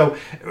overlooked. Yeah. So,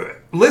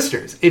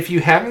 listeners, if you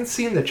haven't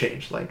seen The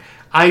Changeling,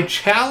 I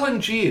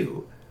challenge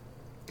you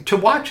to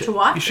watch it.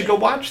 You should go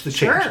watch The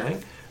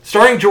Changeling,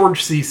 starring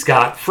George C.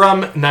 Scott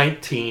from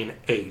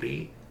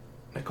 1980.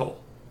 Nicole.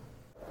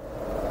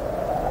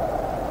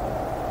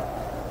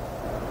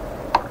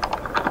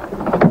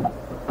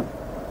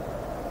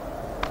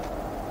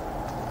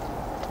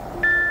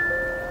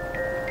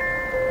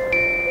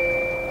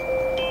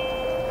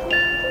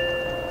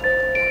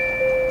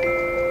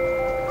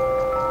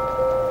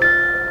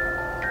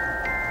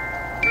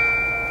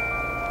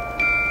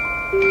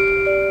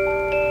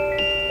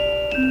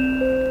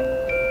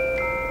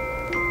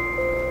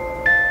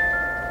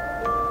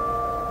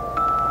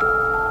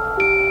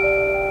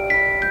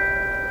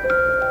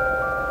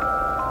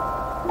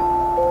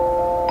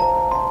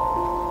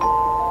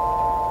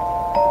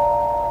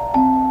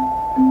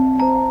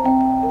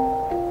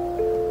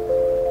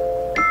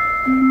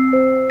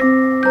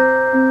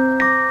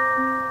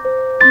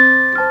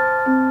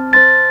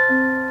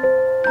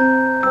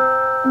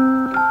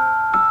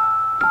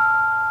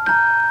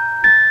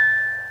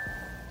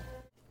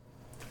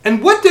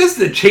 does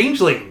the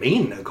changeling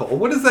mean, Nicole?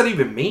 What does that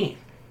even mean?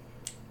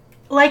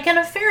 Like in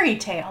a fairy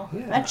tale,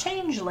 Yeah. a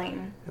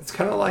changeling. It's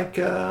kind of like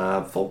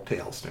folk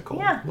tales, Nicole.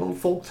 Yeah. Little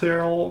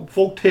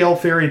folk tale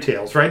fairy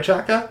tales, right,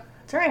 Chaka?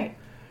 That's right.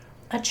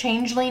 A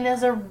changeling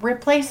is a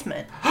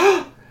replacement.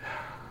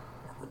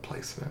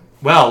 Replacement.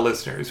 Well,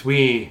 listeners,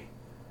 we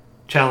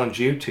challenge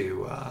you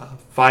to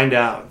find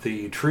out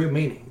the true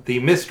meaning, the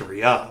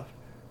mystery of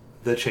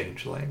the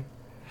changeling.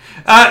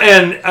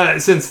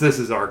 And since this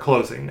is our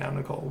closing now,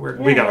 Nicole,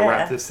 we got to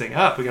wrap this thing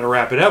up. We got to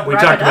wrap it up. We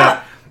talked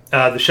about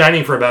The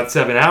Shining for about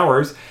 7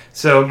 hours.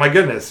 So, my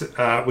goodness,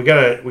 we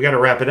gotta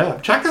wrap it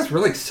up. Chaka's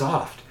really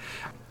soft.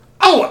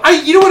 Oh,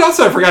 you know what else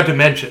I forgot to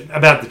mention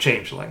about the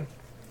changeling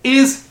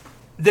is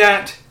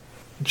that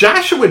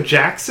Joshua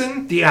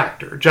Jackson, the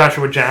actor,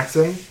 Joshua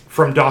Jackson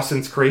from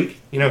Dawson's Creek,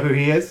 you know who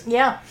he is?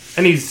 Yeah.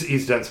 And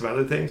he's done some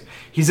other things.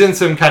 He's in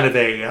some kind of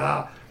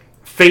a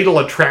Fatal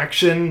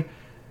Attraction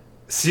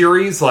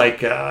series, like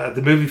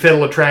the movie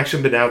Fatal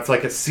Attraction, but now it's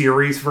like a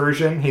series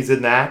version. He's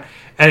in that.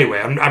 Anyway,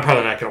 I'm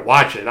probably not going to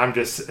watch it. I'm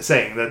just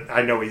saying that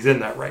I know he's in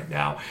that right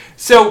now.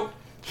 So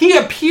he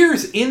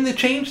appears in The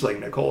Changeling,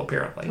 Nicole,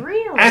 apparently.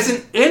 Really? As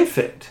an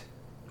infant.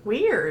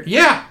 Weird.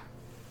 Yeah.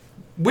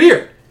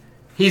 Weird.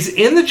 He's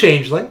in The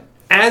Changeling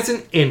as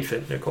an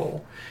infant,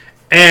 Nicole.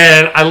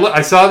 And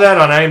I saw that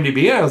on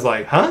IMDb and I was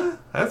like, huh?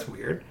 That's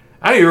weird.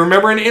 I don't even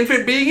remember an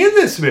infant being in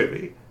this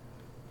movie.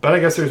 But I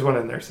guess there's one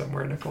in there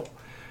somewhere, Nicole.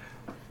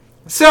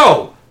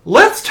 So,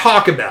 let's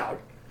talk about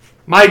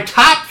my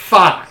top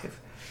 5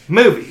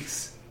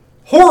 movies.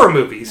 Horror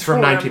movies from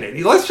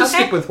 1980. Let's just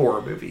stick with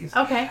horror movies.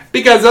 Okay.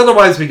 Because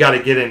otherwise we got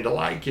to get into,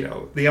 like, you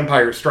know, The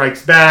Empire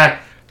Strikes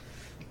Back,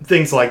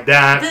 things like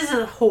that. This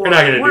is horror. We're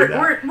not going to do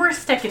that. We're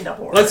sticking to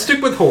horror. Let's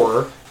stick with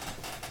horror.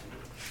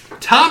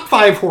 Top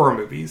 5 horror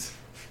movies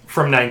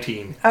from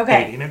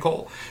 1980,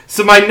 Nicole.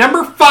 So my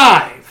number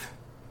 5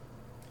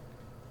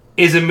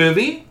 is a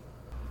movie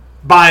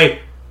by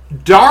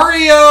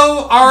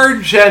Dario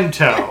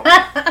Argento.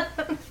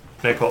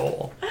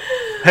 Nicole.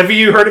 Have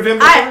you heard of him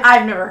before?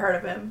 I've never heard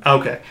of him.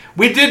 Okay.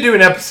 We did do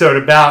an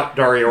episode about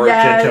Dario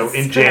Argento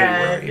in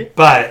January.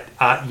 But,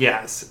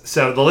 yes.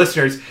 So, the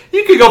listeners,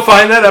 you can go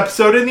find that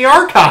episode in the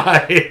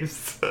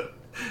archives.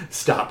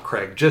 Stop,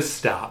 Craig. Just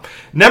stop.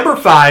 Number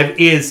 5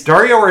 is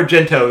Dario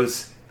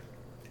Argento's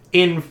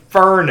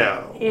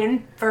Inferno.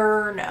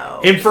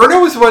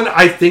 Inferno is one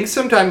I think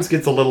sometimes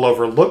gets a little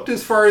overlooked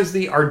as far as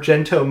the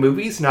Argento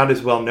movies. Not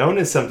as well known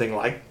as something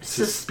like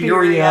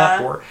Suspiria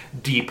or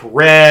Deep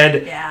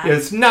Red. Yeah. You know,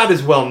 it's not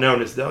as well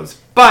known as those.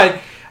 But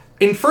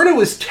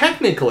Inferno is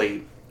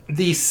technically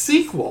the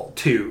sequel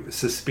to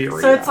Suspiria.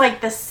 So it's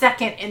like the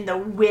second in the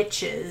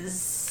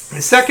witches.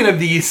 The second of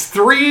these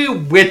 3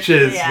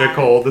 witches,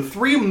 Nicole. The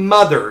 3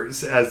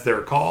 mothers, as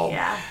they're called.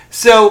 Yeah.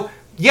 So,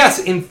 yes,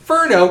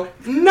 Inferno,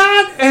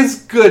 not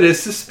as good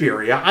as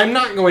Suspiria. I'm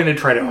not going to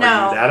try to argue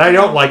that. I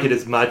don't like it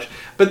as much.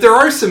 But there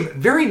are some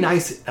very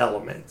nice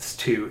elements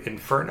to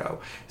Inferno.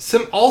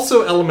 Some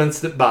also elements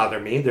that bother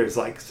me. There's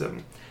like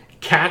some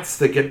cats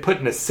that get put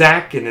in a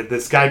sack and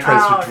this guy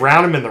tries to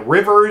drown them in the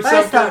river or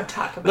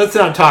something. Let's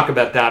not talk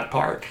about that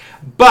part.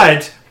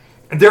 But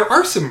there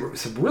are some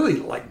really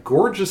like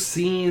gorgeous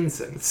scenes,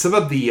 and some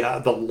of the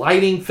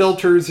lighting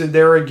filters are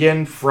there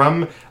again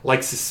from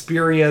like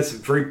Suspiria, some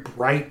very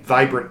bright,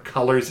 vibrant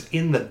colors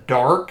in the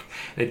dark,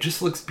 and it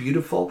just looks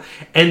beautiful.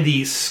 And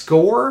the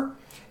score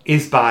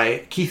is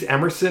by Keith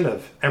Emerson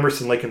of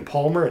Emerson, Lake and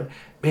Palmer, and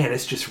man,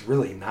 it's just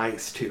really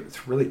nice too.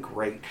 It's really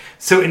great.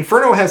 So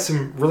Inferno has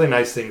some really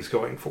nice things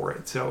going for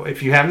it. So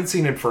if you haven't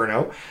seen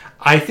Inferno,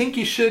 I think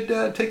you should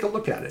take a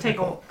look at it. Take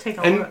a look.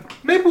 And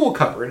maybe we'll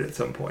cover it at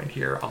some point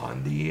here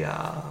on the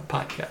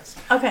podcast.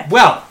 Okay.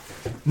 Well,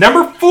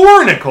 number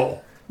 4,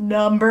 Nicole.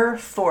 Number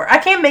 4. I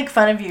can't make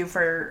fun of you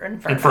for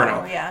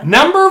Inferno. Yeah.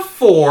 Number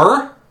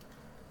 4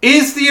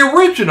 is the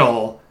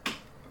original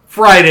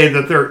Friday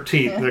the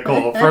 13th,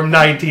 Nicole, from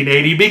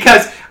 1980,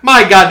 because,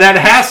 my God, that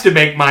has to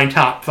make my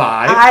top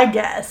 5. I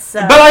guess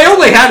so. But I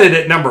only had it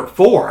at number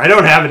 4. I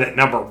don't have it at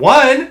number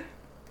 1.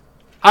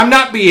 I'm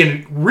not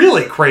being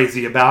really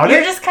crazy about it.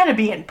 You're just kind of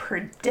being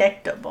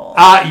predictable.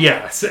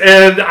 Yes.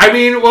 And, I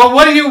mean, well,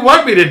 what do you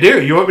want me to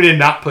do? You want me to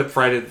not put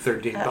Friday the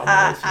 13th on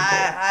the list?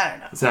 I don't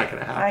know. It's not going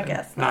to happen. I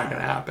guess not going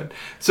to happen.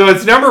 So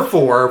it's number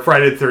 4,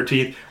 Friday the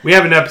 13th. We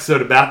have an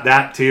episode about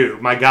that, too.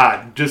 My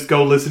God. Just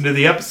go listen to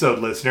the episode,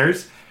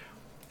 listeners.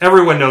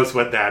 Everyone knows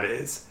what that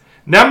is.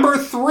 Number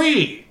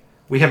 3,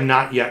 we have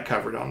not yet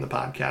covered on the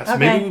podcast. Okay.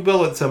 Maybe we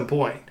will at some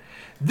point.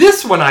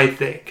 This one, I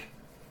think,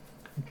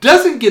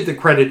 doesn't get the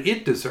credit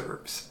it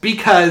deserves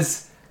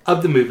because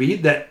of the movie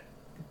that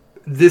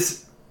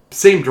this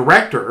same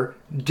director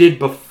did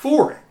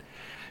before it.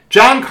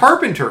 John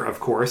Carpenter,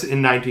 of course,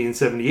 in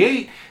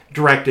 1978,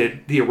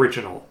 directed the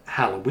original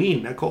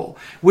Halloween, Nicole,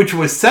 which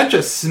was such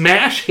a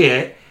smash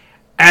hit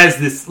as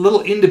this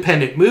little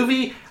independent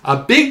movie, a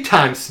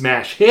big-time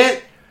smash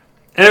hit.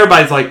 And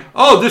everybody's like,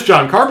 oh, this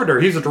John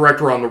Carpenter, he's a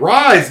director on the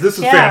rise. This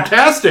is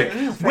fantastic.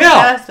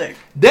 Well,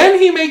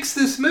 then he makes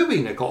this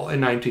movie, Nicole, in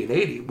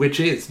 1980, which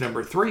is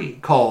number 3,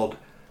 called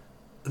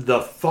The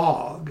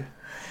Fog.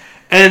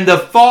 And The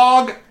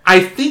Fog,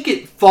 I think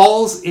it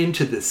falls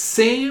into the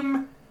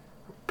same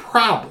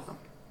problem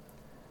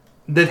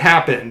that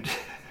happened.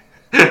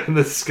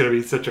 This is going to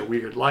be such a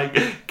weird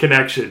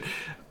connection.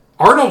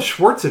 Arnold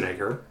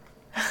Schwarzenegger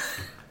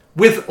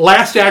with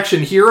Last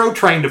Action Hero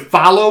trying to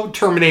follow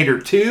Terminator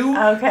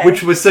 2,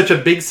 which was such a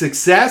big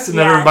success, and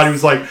then everybody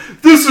was like,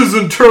 this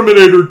isn't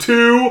Terminator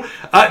 2.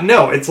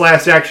 No, it's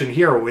Last Action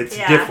Hero. It's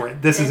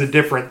different. This is a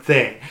different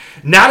thing.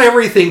 Not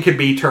everything can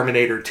be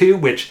Terminator 2,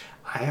 which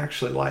I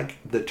actually like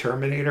the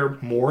Terminator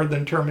more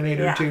than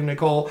Terminator 2,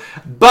 Nicole.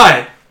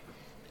 But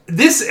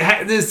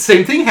this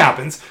same thing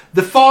happens.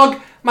 The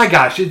Fog, my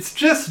gosh, it's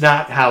just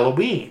not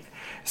Halloween.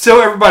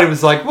 So everybody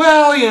was like,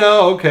 well,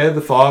 okay,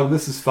 The Fog,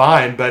 this is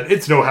fine, but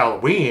it's no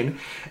Halloween.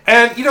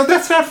 And,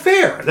 that's not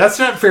fair. That's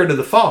not fair to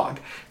The Fog.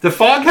 The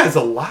Fog has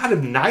a lot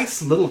of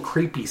nice little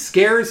creepy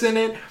scares in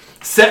it,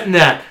 set in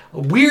that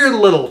weird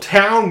little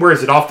town. Where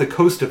is it, off the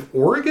coast of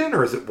Oregon,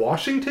 or is it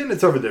Washington?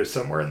 It's over there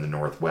somewhere in the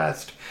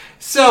Northwest.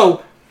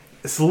 So,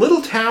 this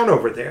little town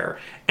over there,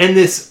 and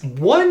this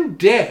one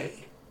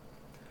day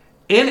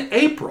in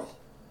April,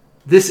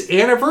 this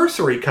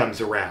anniversary comes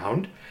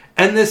around,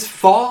 and this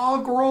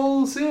fog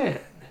rolls in.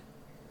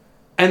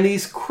 And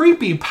these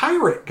creepy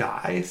pirate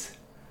guys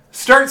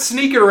start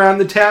sneaking around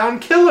the town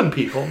killing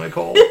people,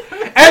 Nicole.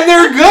 And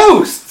they're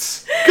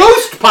ghosts.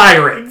 Ghost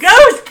pirates.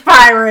 Ghost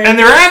pirates. And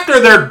they're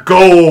after their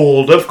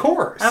gold, of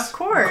course. Of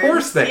course. Of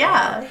course they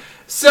are.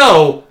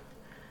 So,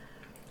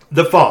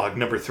 The Fog,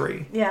 number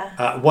 3.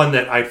 Yeah. One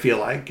that I feel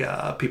like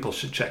people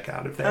should check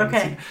out if they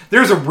haven't seen it.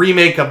 There's a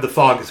remake of The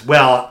Fog as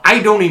well. I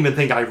don't even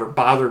think I ever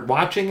bothered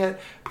watching it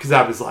because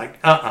I was like,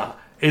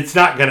 it's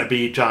not going to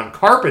be John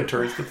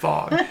Carpenter's The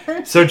Fog,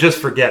 so just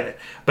forget it.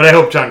 But I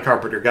hope John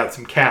Carpenter got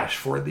some cash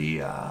for the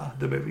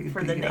movie,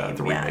 for the name,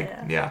 the remake.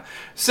 Yeah.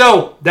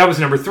 So that was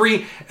number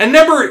 3, and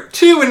number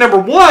 2 and number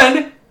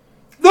 1.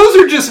 Those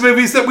are just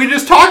movies that we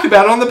just talked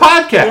about on the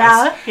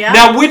podcast. Yeah.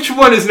 Now, which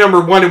one is number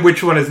 1 and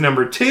which one is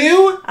number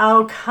 2?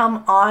 Oh,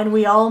 come on!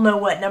 We all know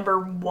what number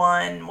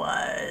 1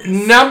 was.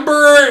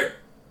 Number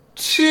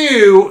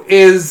 2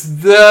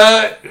 is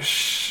the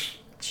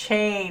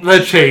Changeling.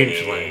 The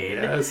Changeling,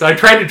 yes. I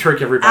tried to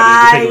trick everybody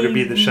to think it would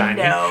be The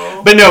Shining.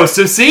 Know. But no,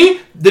 so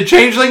see? The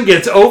Changeling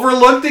gets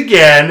overlooked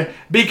again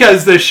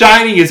because The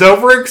Shining is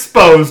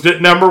overexposed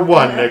at number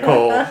 1,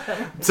 Nicole.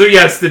 So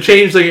yes, The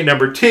Changeling at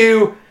number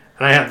 2,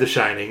 and I have The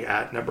Shining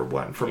at number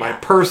 1 for my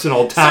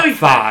personal top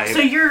 5. So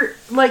you're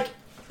like...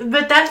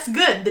 But that's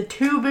good. The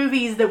 2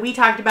 movies that we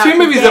talked about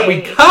movies that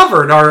we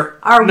covered are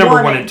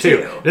number 1 and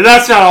 2. Now,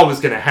 that's not always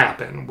going to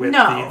happen with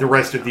the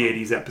rest of the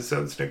 80s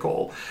episodes,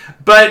 Nicole.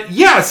 But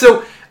yeah,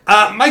 so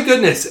my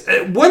goodness,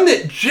 one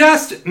that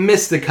just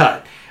missed the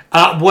cut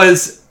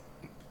was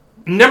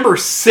number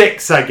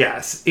 6, I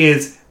guess,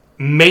 is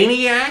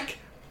Maniac,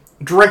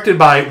 directed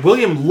by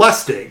William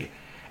Lustig.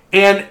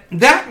 And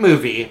that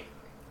movie,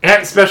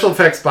 and special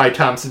effects by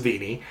Tom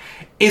Savini,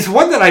 is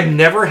one that I've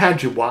never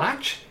had you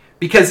watch.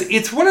 Because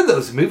it's one of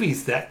those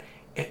movies that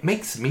it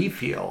makes me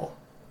feel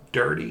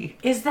dirty.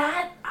 Is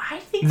that... I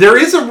think... There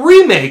is a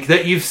remake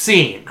that you've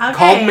seen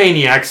called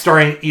Maniac,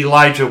 starring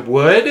Elijah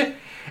Wood. And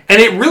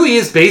it really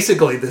is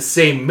basically the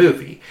same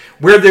movie.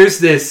 Where there's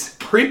this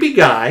creepy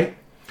guy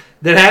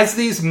that has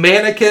these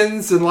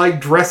mannequins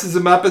and dresses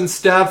them up and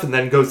stuff and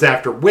then goes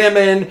after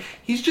women.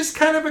 He's just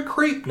kind of a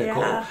creep,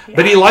 Nicole. Yeah.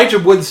 But Elijah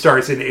Wood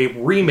stars in a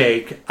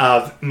remake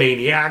of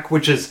Maniac,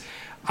 which is,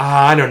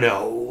 I don't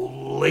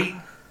know, late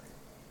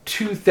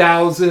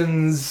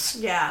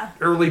 2000s,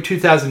 early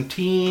 2000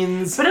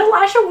 teens. But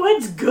Elijah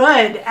Wood's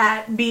good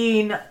at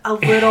being a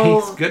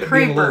little He's good at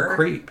creeper. being a little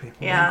creep.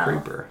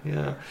 Creeper,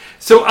 yeah.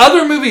 So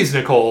other movies,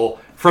 Nicole,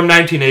 from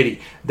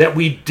 1980 that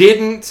we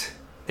didn't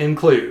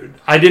include.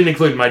 I didn't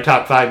include in my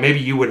top 5.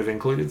 Maybe you would have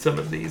included some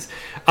of these.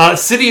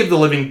 City of the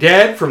Living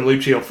Dead from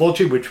Lucio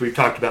Fulci, which we've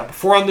talked about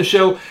before on the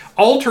show.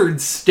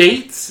 Altered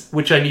States,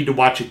 which I need to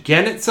watch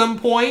again at some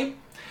point.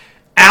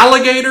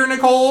 Alligator,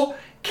 Nicole.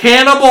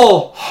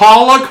 Cannibal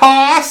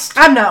Holocaust.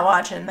 I'm not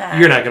watching that.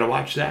 You're not going to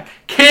watch that.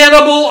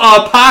 Cannibal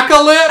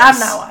Apocalypse. I'm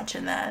not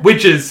watching that.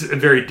 Which is a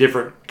very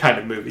different kind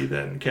of movie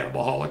than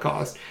Cannibal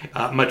Holocaust.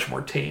 Much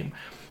more tame.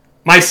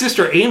 My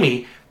sister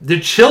Amy, The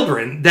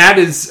Children, that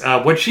is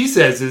what she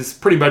says is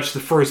pretty much the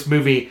first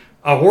movie,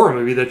 a horror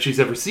movie that she's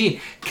ever seen.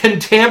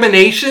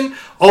 Contamination,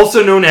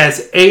 also known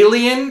as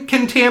Alien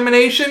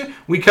Contamination,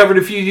 we covered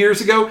a few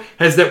years ago,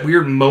 has that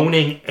weird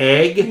moaning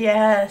egg.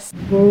 Yes.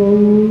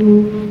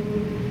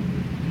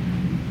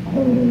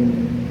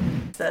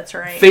 That's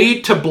right.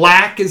 Fade to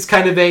Black is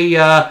kind of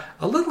a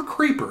little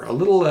creeper, a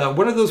little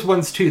one of those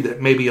ones too that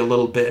maybe a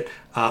little bit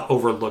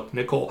overlooked,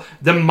 Nicole.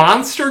 The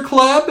Monster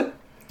Club,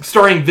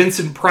 starring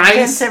Vincent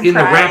Price in the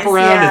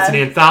wraparound. Yeah. It's an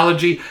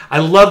anthology. I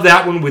love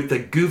that one with the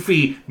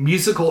goofy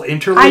musical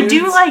interludes. I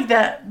do like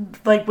that,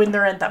 like when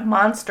they're at the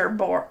Monster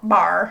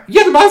Bar.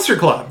 Yeah, the Monster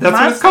Club. That's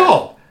what it's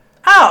called.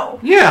 Oh.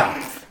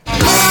 Yeah.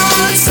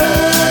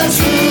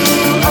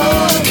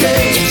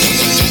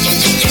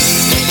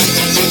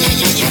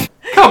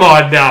 Come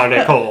on now,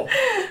 Nicole.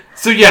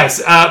 So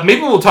yes,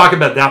 maybe we'll talk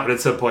about that one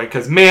at some point,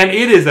 because man,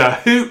 it is a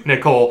hoot,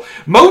 Nicole.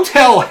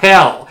 Motel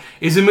Hell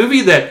is a movie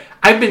that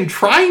I've been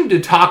trying to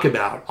talk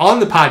about on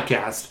the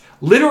podcast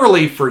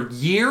literally for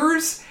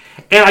years,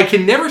 and I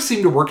can never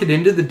seem to work it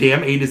into the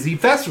damn A to Z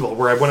festival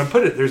where I want to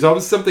put it. There's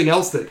always something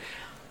else that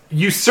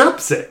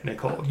usurps it,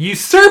 Nicole.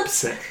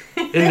 Usurps it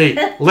in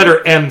the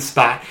letter M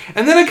spot.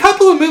 And then a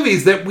couple of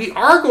movies that we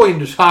are going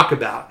to talk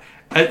about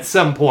at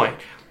some point.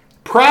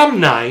 Prom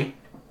Night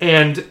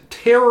and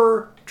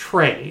Terror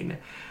Train.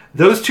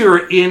 Those two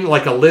are in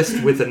like a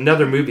list with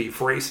another movie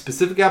for a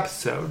specific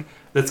episode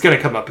that's going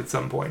to come up at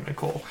some point,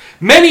 Nicole.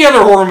 Many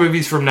other horror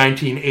movies from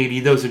 1980.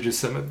 Those are just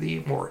some of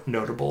the more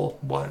notable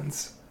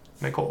ones,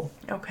 Nicole.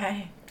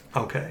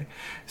 Okay.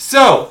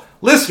 So,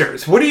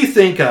 listeners, what do you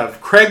think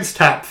of Craig's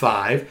top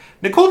 5?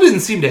 Nicole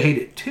didn't seem to hate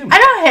it too much.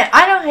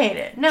 I don't hate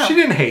it. No. She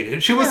didn't hate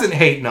it. She wasn't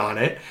hating on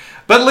it.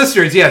 But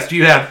listeners, yes, do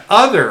you have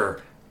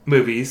other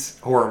movies,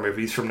 horror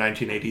movies from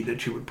 1980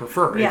 that you would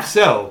prefer? Yeah. If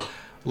so,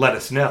 let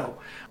us know.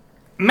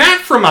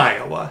 Matt from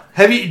Iowa.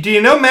 Do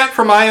you know Matt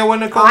from Iowa,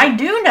 Nicole? I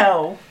do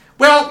know.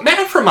 Well,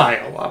 Matt from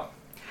Iowa,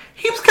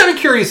 he was kind of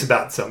curious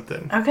about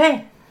something.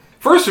 Okay.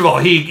 First of all,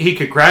 he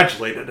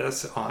congratulated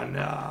us on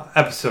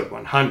episode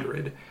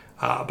 100.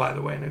 By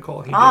the way,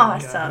 Nicole, he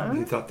awesome.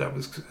 He thought that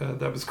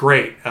was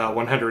great.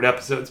 100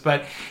 episodes,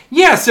 but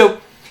yeah.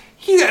 So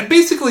he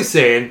basically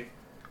saying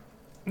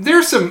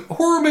there's some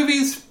horror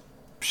movies,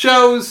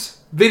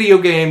 shows, video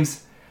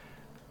games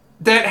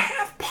that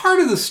have part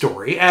of the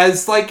story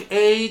as like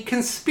a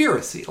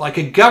conspiracy, like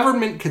a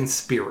government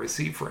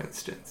conspiracy, for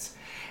instance.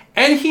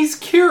 And he's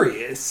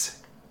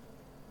curious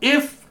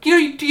if do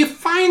you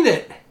find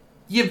that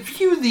you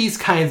view these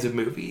kinds of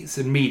movies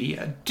and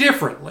media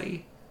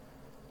differently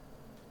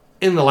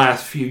in the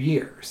last few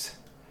years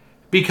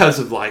because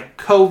of like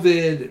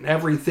COVID and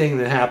everything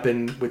that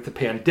happened with the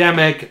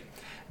pandemic,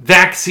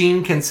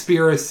 vaccine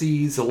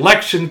conspiracies,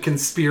 election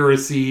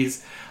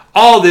conspiracies,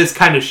 all this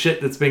kind of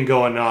shit that's been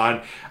going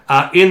on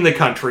in the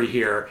country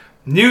here.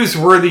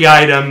 Newsworthy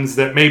items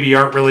that maybe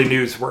aren't really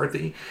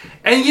newsworthy.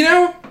 And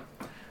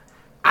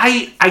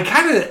I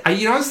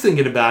was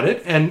thinking about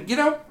it, and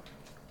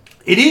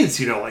it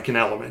is, like an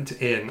element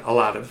in a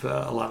lot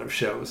of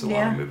shows, a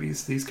lot of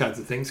movies. These kinds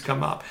of things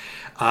come up,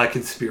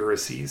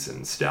 conspiracies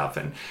and stuff.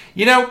 And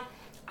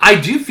I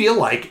do feel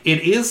like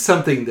it is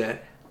something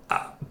that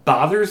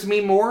bothers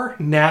me more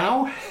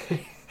now.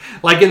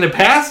 Like in the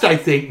past, I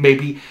think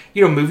maybe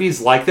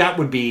movies like that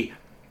would be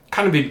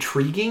kind of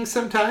intriguing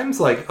sometimes.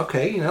 Like,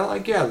 okay,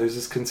 there's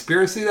this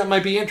conspiracy that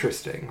might be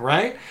interesting,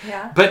 right?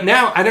 Yeah. But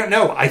now, I don't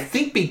know. I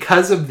think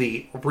because of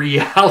the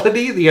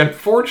reality, the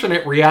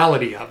unfortunate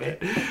reality of it,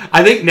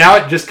 I think now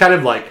it just kind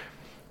of like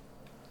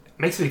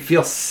makes me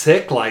feel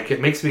sick. Like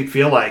it makes me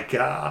feel like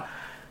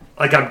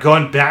I'm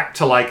going back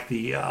to like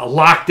the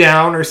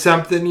lockdown or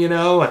something, and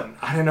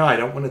I don't know. I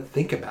don't want to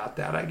think about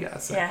that, I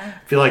guess. Yeah.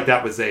 I feel like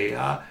that was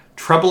a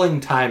troubling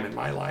time in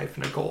my life,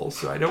 Nicole.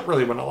 So I don't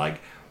really want to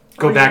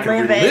go back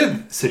and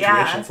relive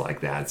situations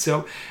like that.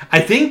 So I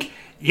think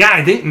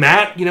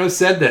Matt,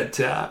 said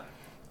that,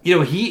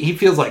 he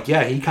feels like,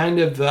 he kind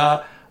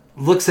of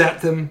looks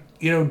at them,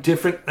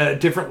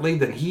 differently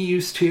than he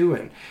used to.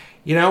 And,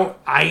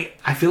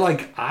 I feel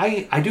like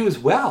I do as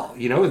well.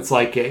 It's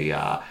like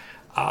I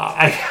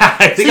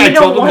think so I told him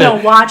don't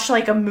want to watch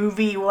like a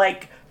movie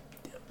like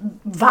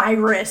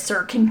Virus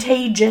or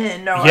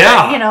Contagion or,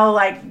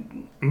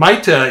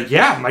 might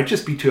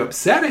just be too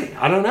upsetting.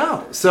 I don't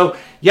know. So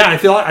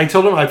I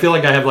told him I feel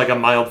like I have like a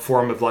mild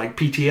form of like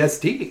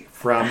PTSD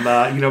from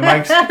my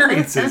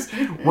experiences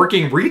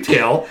working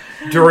retail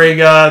during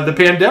the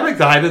pandemic,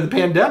 the height of the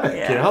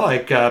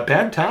pandemic.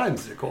 Bad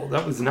times, Nicole.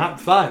 That was not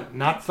fun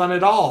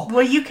at all.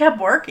 Well, you kept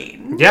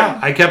working. Yeah,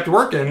 I kept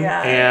working,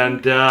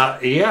 and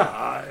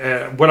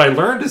what I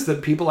learned is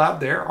that people out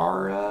there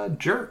are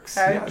jerks.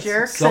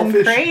 Jerks selfish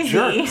and crazy,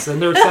 jerks,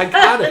 and they're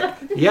psychotic.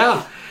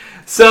 Yeah.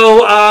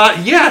 So,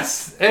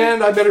 yes,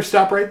 and I better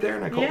stop right there,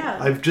 Nicole. Yeah.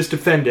 I've just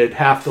offended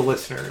half the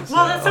listeners.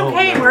 Well, that's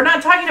okay. No. We're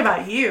not talking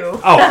about you.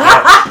 Oh,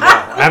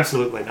 no,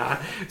 absolutely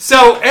not.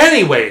 So,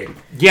 anyway,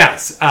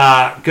 yes,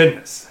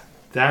 goodness.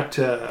 That,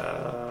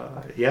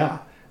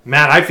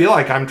 Matt, I feel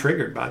like I'm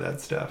triggered by that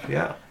stuff.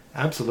 Yeah,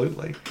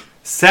 absolutely.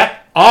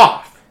 Set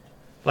off.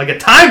 Like a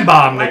time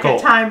bomb, Nicole.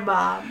 Like a time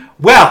bomb.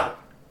 Well,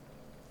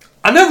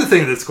 another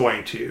thing that's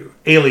going to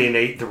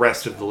alienate the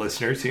rest of the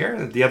listeners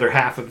here, the other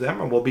half of them,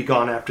 and we'll be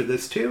gone after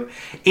this too,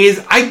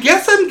 is I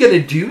guess I'm going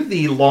to do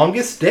the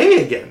longest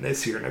day again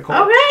this year, Nicole.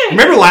 Okay.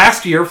 Remember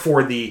last year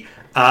for the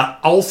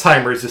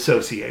Alzheimer's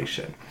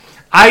Association,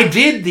 I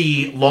did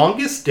the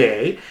longest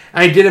day.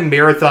 I did a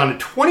marathon, a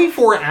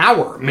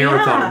 24-hour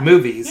marathon of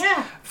movies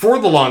for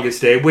the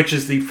longest day, which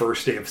is the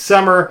first day of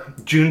summer,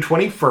 June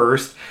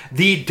 21st,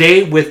 the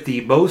day with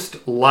the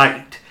most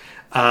light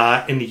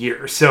in the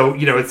year. So,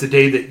 it's a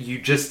day that you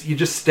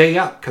just stay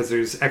up because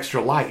there's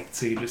extra light.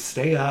 So you just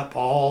stay up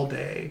all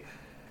day.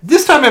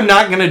 This time I'm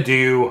not going to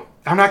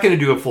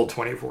do a full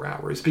 24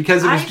 hours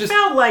because it was I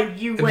felt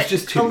like you went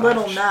just a too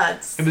little much.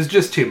 nuts. It was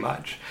just too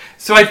much.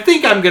 So I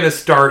think I'm going to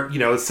start,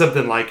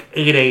 something like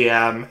 8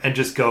 a.m. and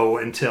just go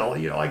until,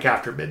 like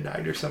after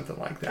midnight or something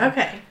like that.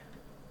 Okay.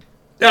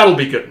 That'll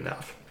be good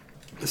enough.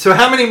 So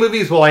how many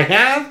movies will I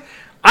have?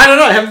 I don't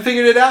know. I haven't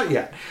figured it out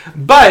yet.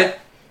 But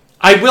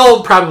I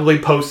will probably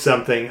post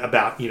something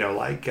about,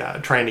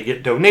 trying to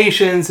get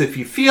donations. If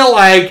you feel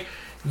like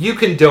you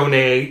can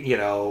donate,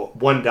 $1,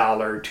 $2,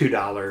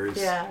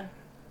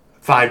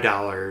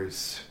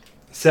 $5,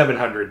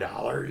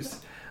 $700.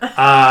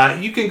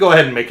 You can go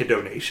ahead and make a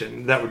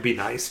donation. That would be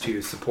nice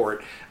to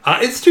support.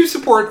 It's to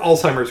support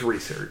Alzheimer's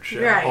research,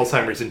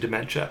 Alzheimer's and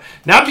dementia.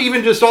 Not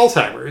even just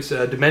Alzheimer's,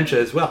 dementia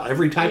as well.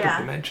 Every type of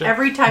dementia.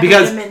 Every type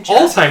because of dementia.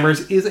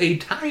 Alzheimer's is a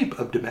type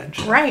of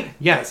dementia. Right.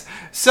 Yes.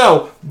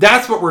 So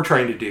that's what we're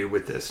trying to do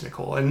with this,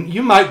 Nicole. And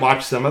you might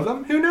watch some of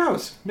them. Who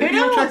knows? Maybe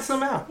you'll check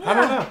some out. Yeah. I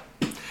don't know.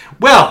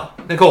 Well,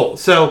 Nicole,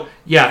 so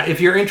if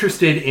you're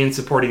interested in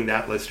supporting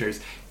that, listeners,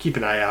 keep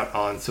an eye out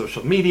on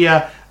social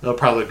media. There'll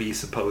probably be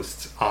some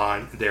posts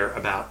on there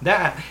about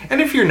that.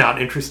 And if you're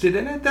not interested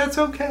in it, that's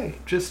okay.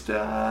 Just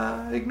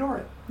ignore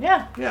it.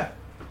 Yeah. Yeah.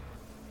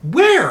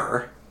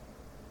 Where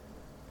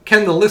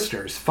can the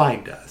listeners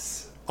find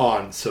us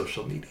on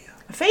social media?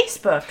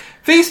 Facebook.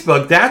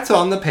 Facebook, that's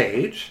on the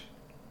page.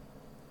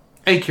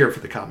 A Cure for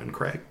the Common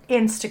Craig.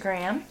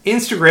 Instagram.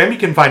 Instagram, you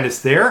can find us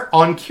there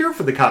on Cure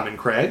for the Common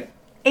Craig.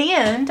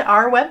 And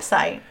our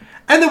website.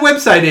 And the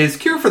website is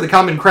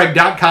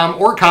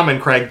cureforthecommoncraig.com or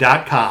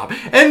commoncraig.com.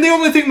 And the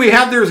only thing we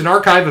have there is an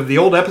archive of the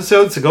old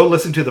episodes, so go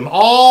listen to them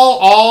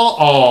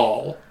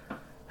all.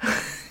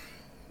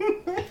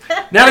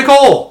 Now,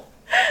 Nicole,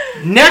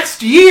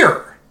 next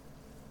year,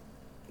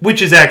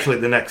 which is actually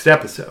the next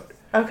episode,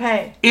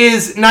 okay,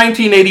 is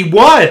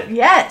 1981.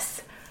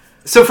 Yes.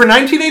 So for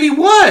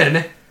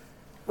 1981,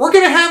 we're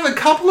going to have a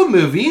couple of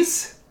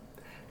movies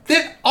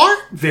that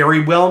aren't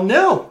very well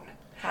known.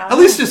 At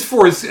least as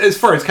far as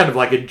kind of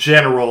like the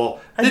general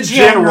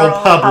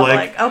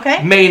public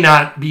okay, may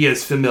not be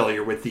as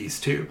familiar with these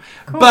two.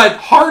 Cool. But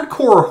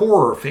hardcore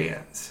horror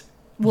fans,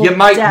 you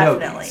might know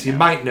these. You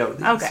might know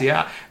these. Okay.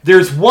 Yeah.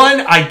 There's one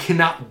I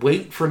cannot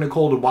wait for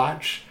Nicole to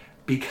watch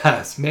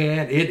because,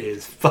 man, it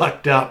is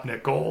fucked up,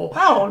 Nicole.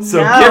 Oh, so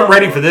get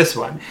ready for this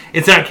one.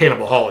 It's not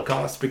Cannibal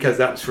Holocaust because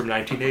that was from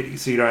 1980,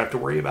 so you don't have to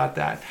worry about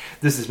that.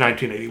 This is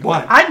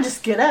 1981. I'd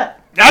just get up.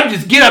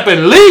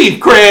 And leave,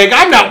 Craig.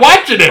 I'm not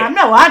watching it. I'm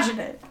not watching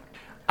it.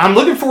 I'm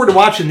looking forward to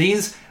watching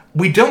these.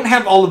 We don't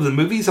have all of the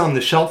movies on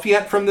the shelf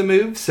yet from the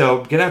move, so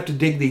we're going to have to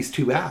dig these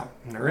two out.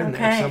 They're in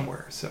there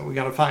somewhere, so we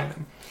got to find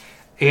them.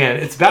 And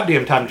it's about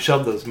damn time to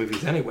shelve those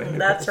movies anyway, Nicole.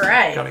 That's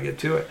right. Got to get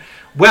to it.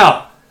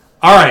 Well,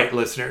 all right,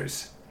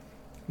 listeners.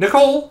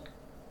 Nicole,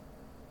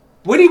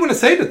 what do you want to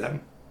say to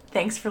them?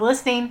 Thanks for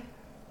listening.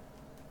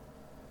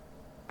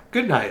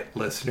 Good night,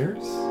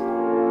 listeners.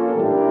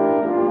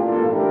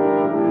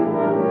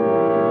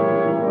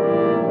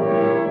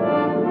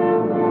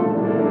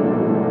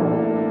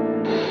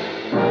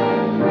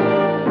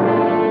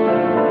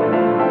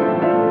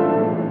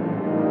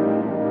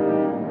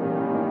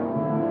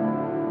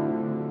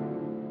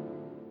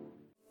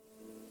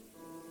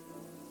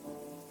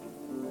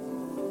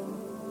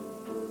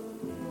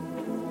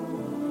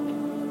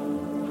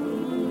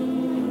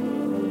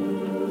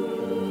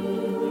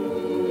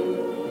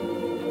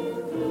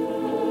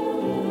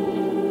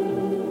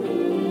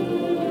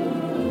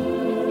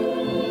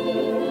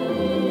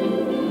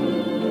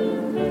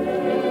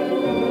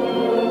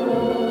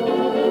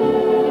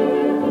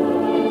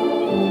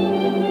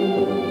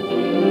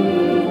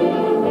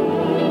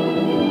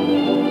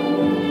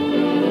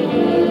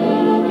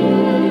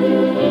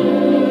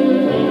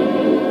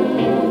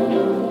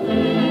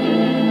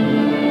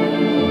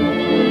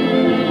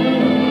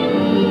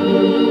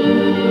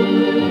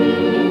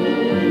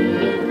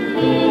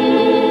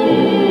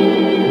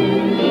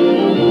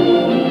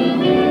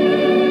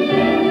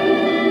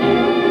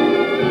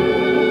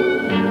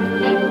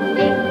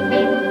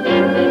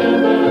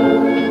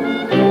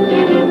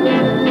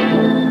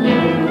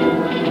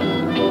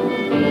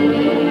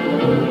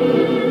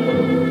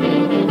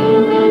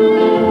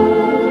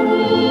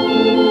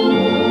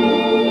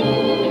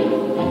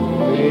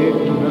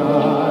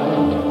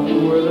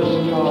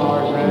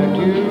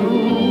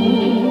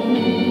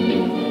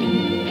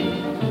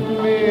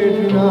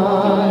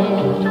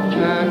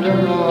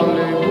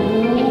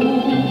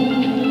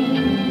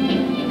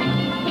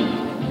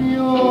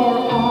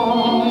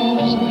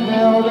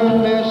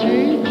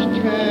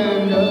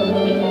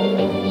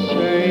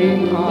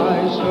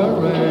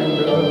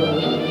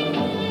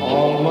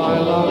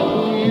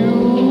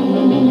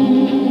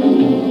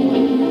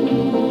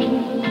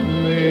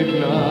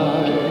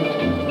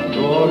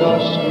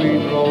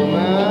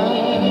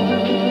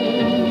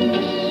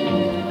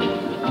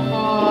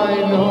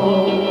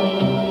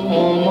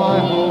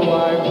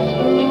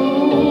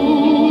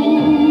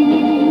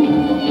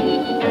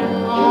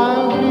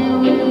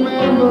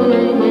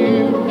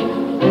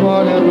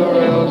 Whatever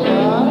else I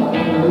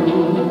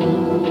do.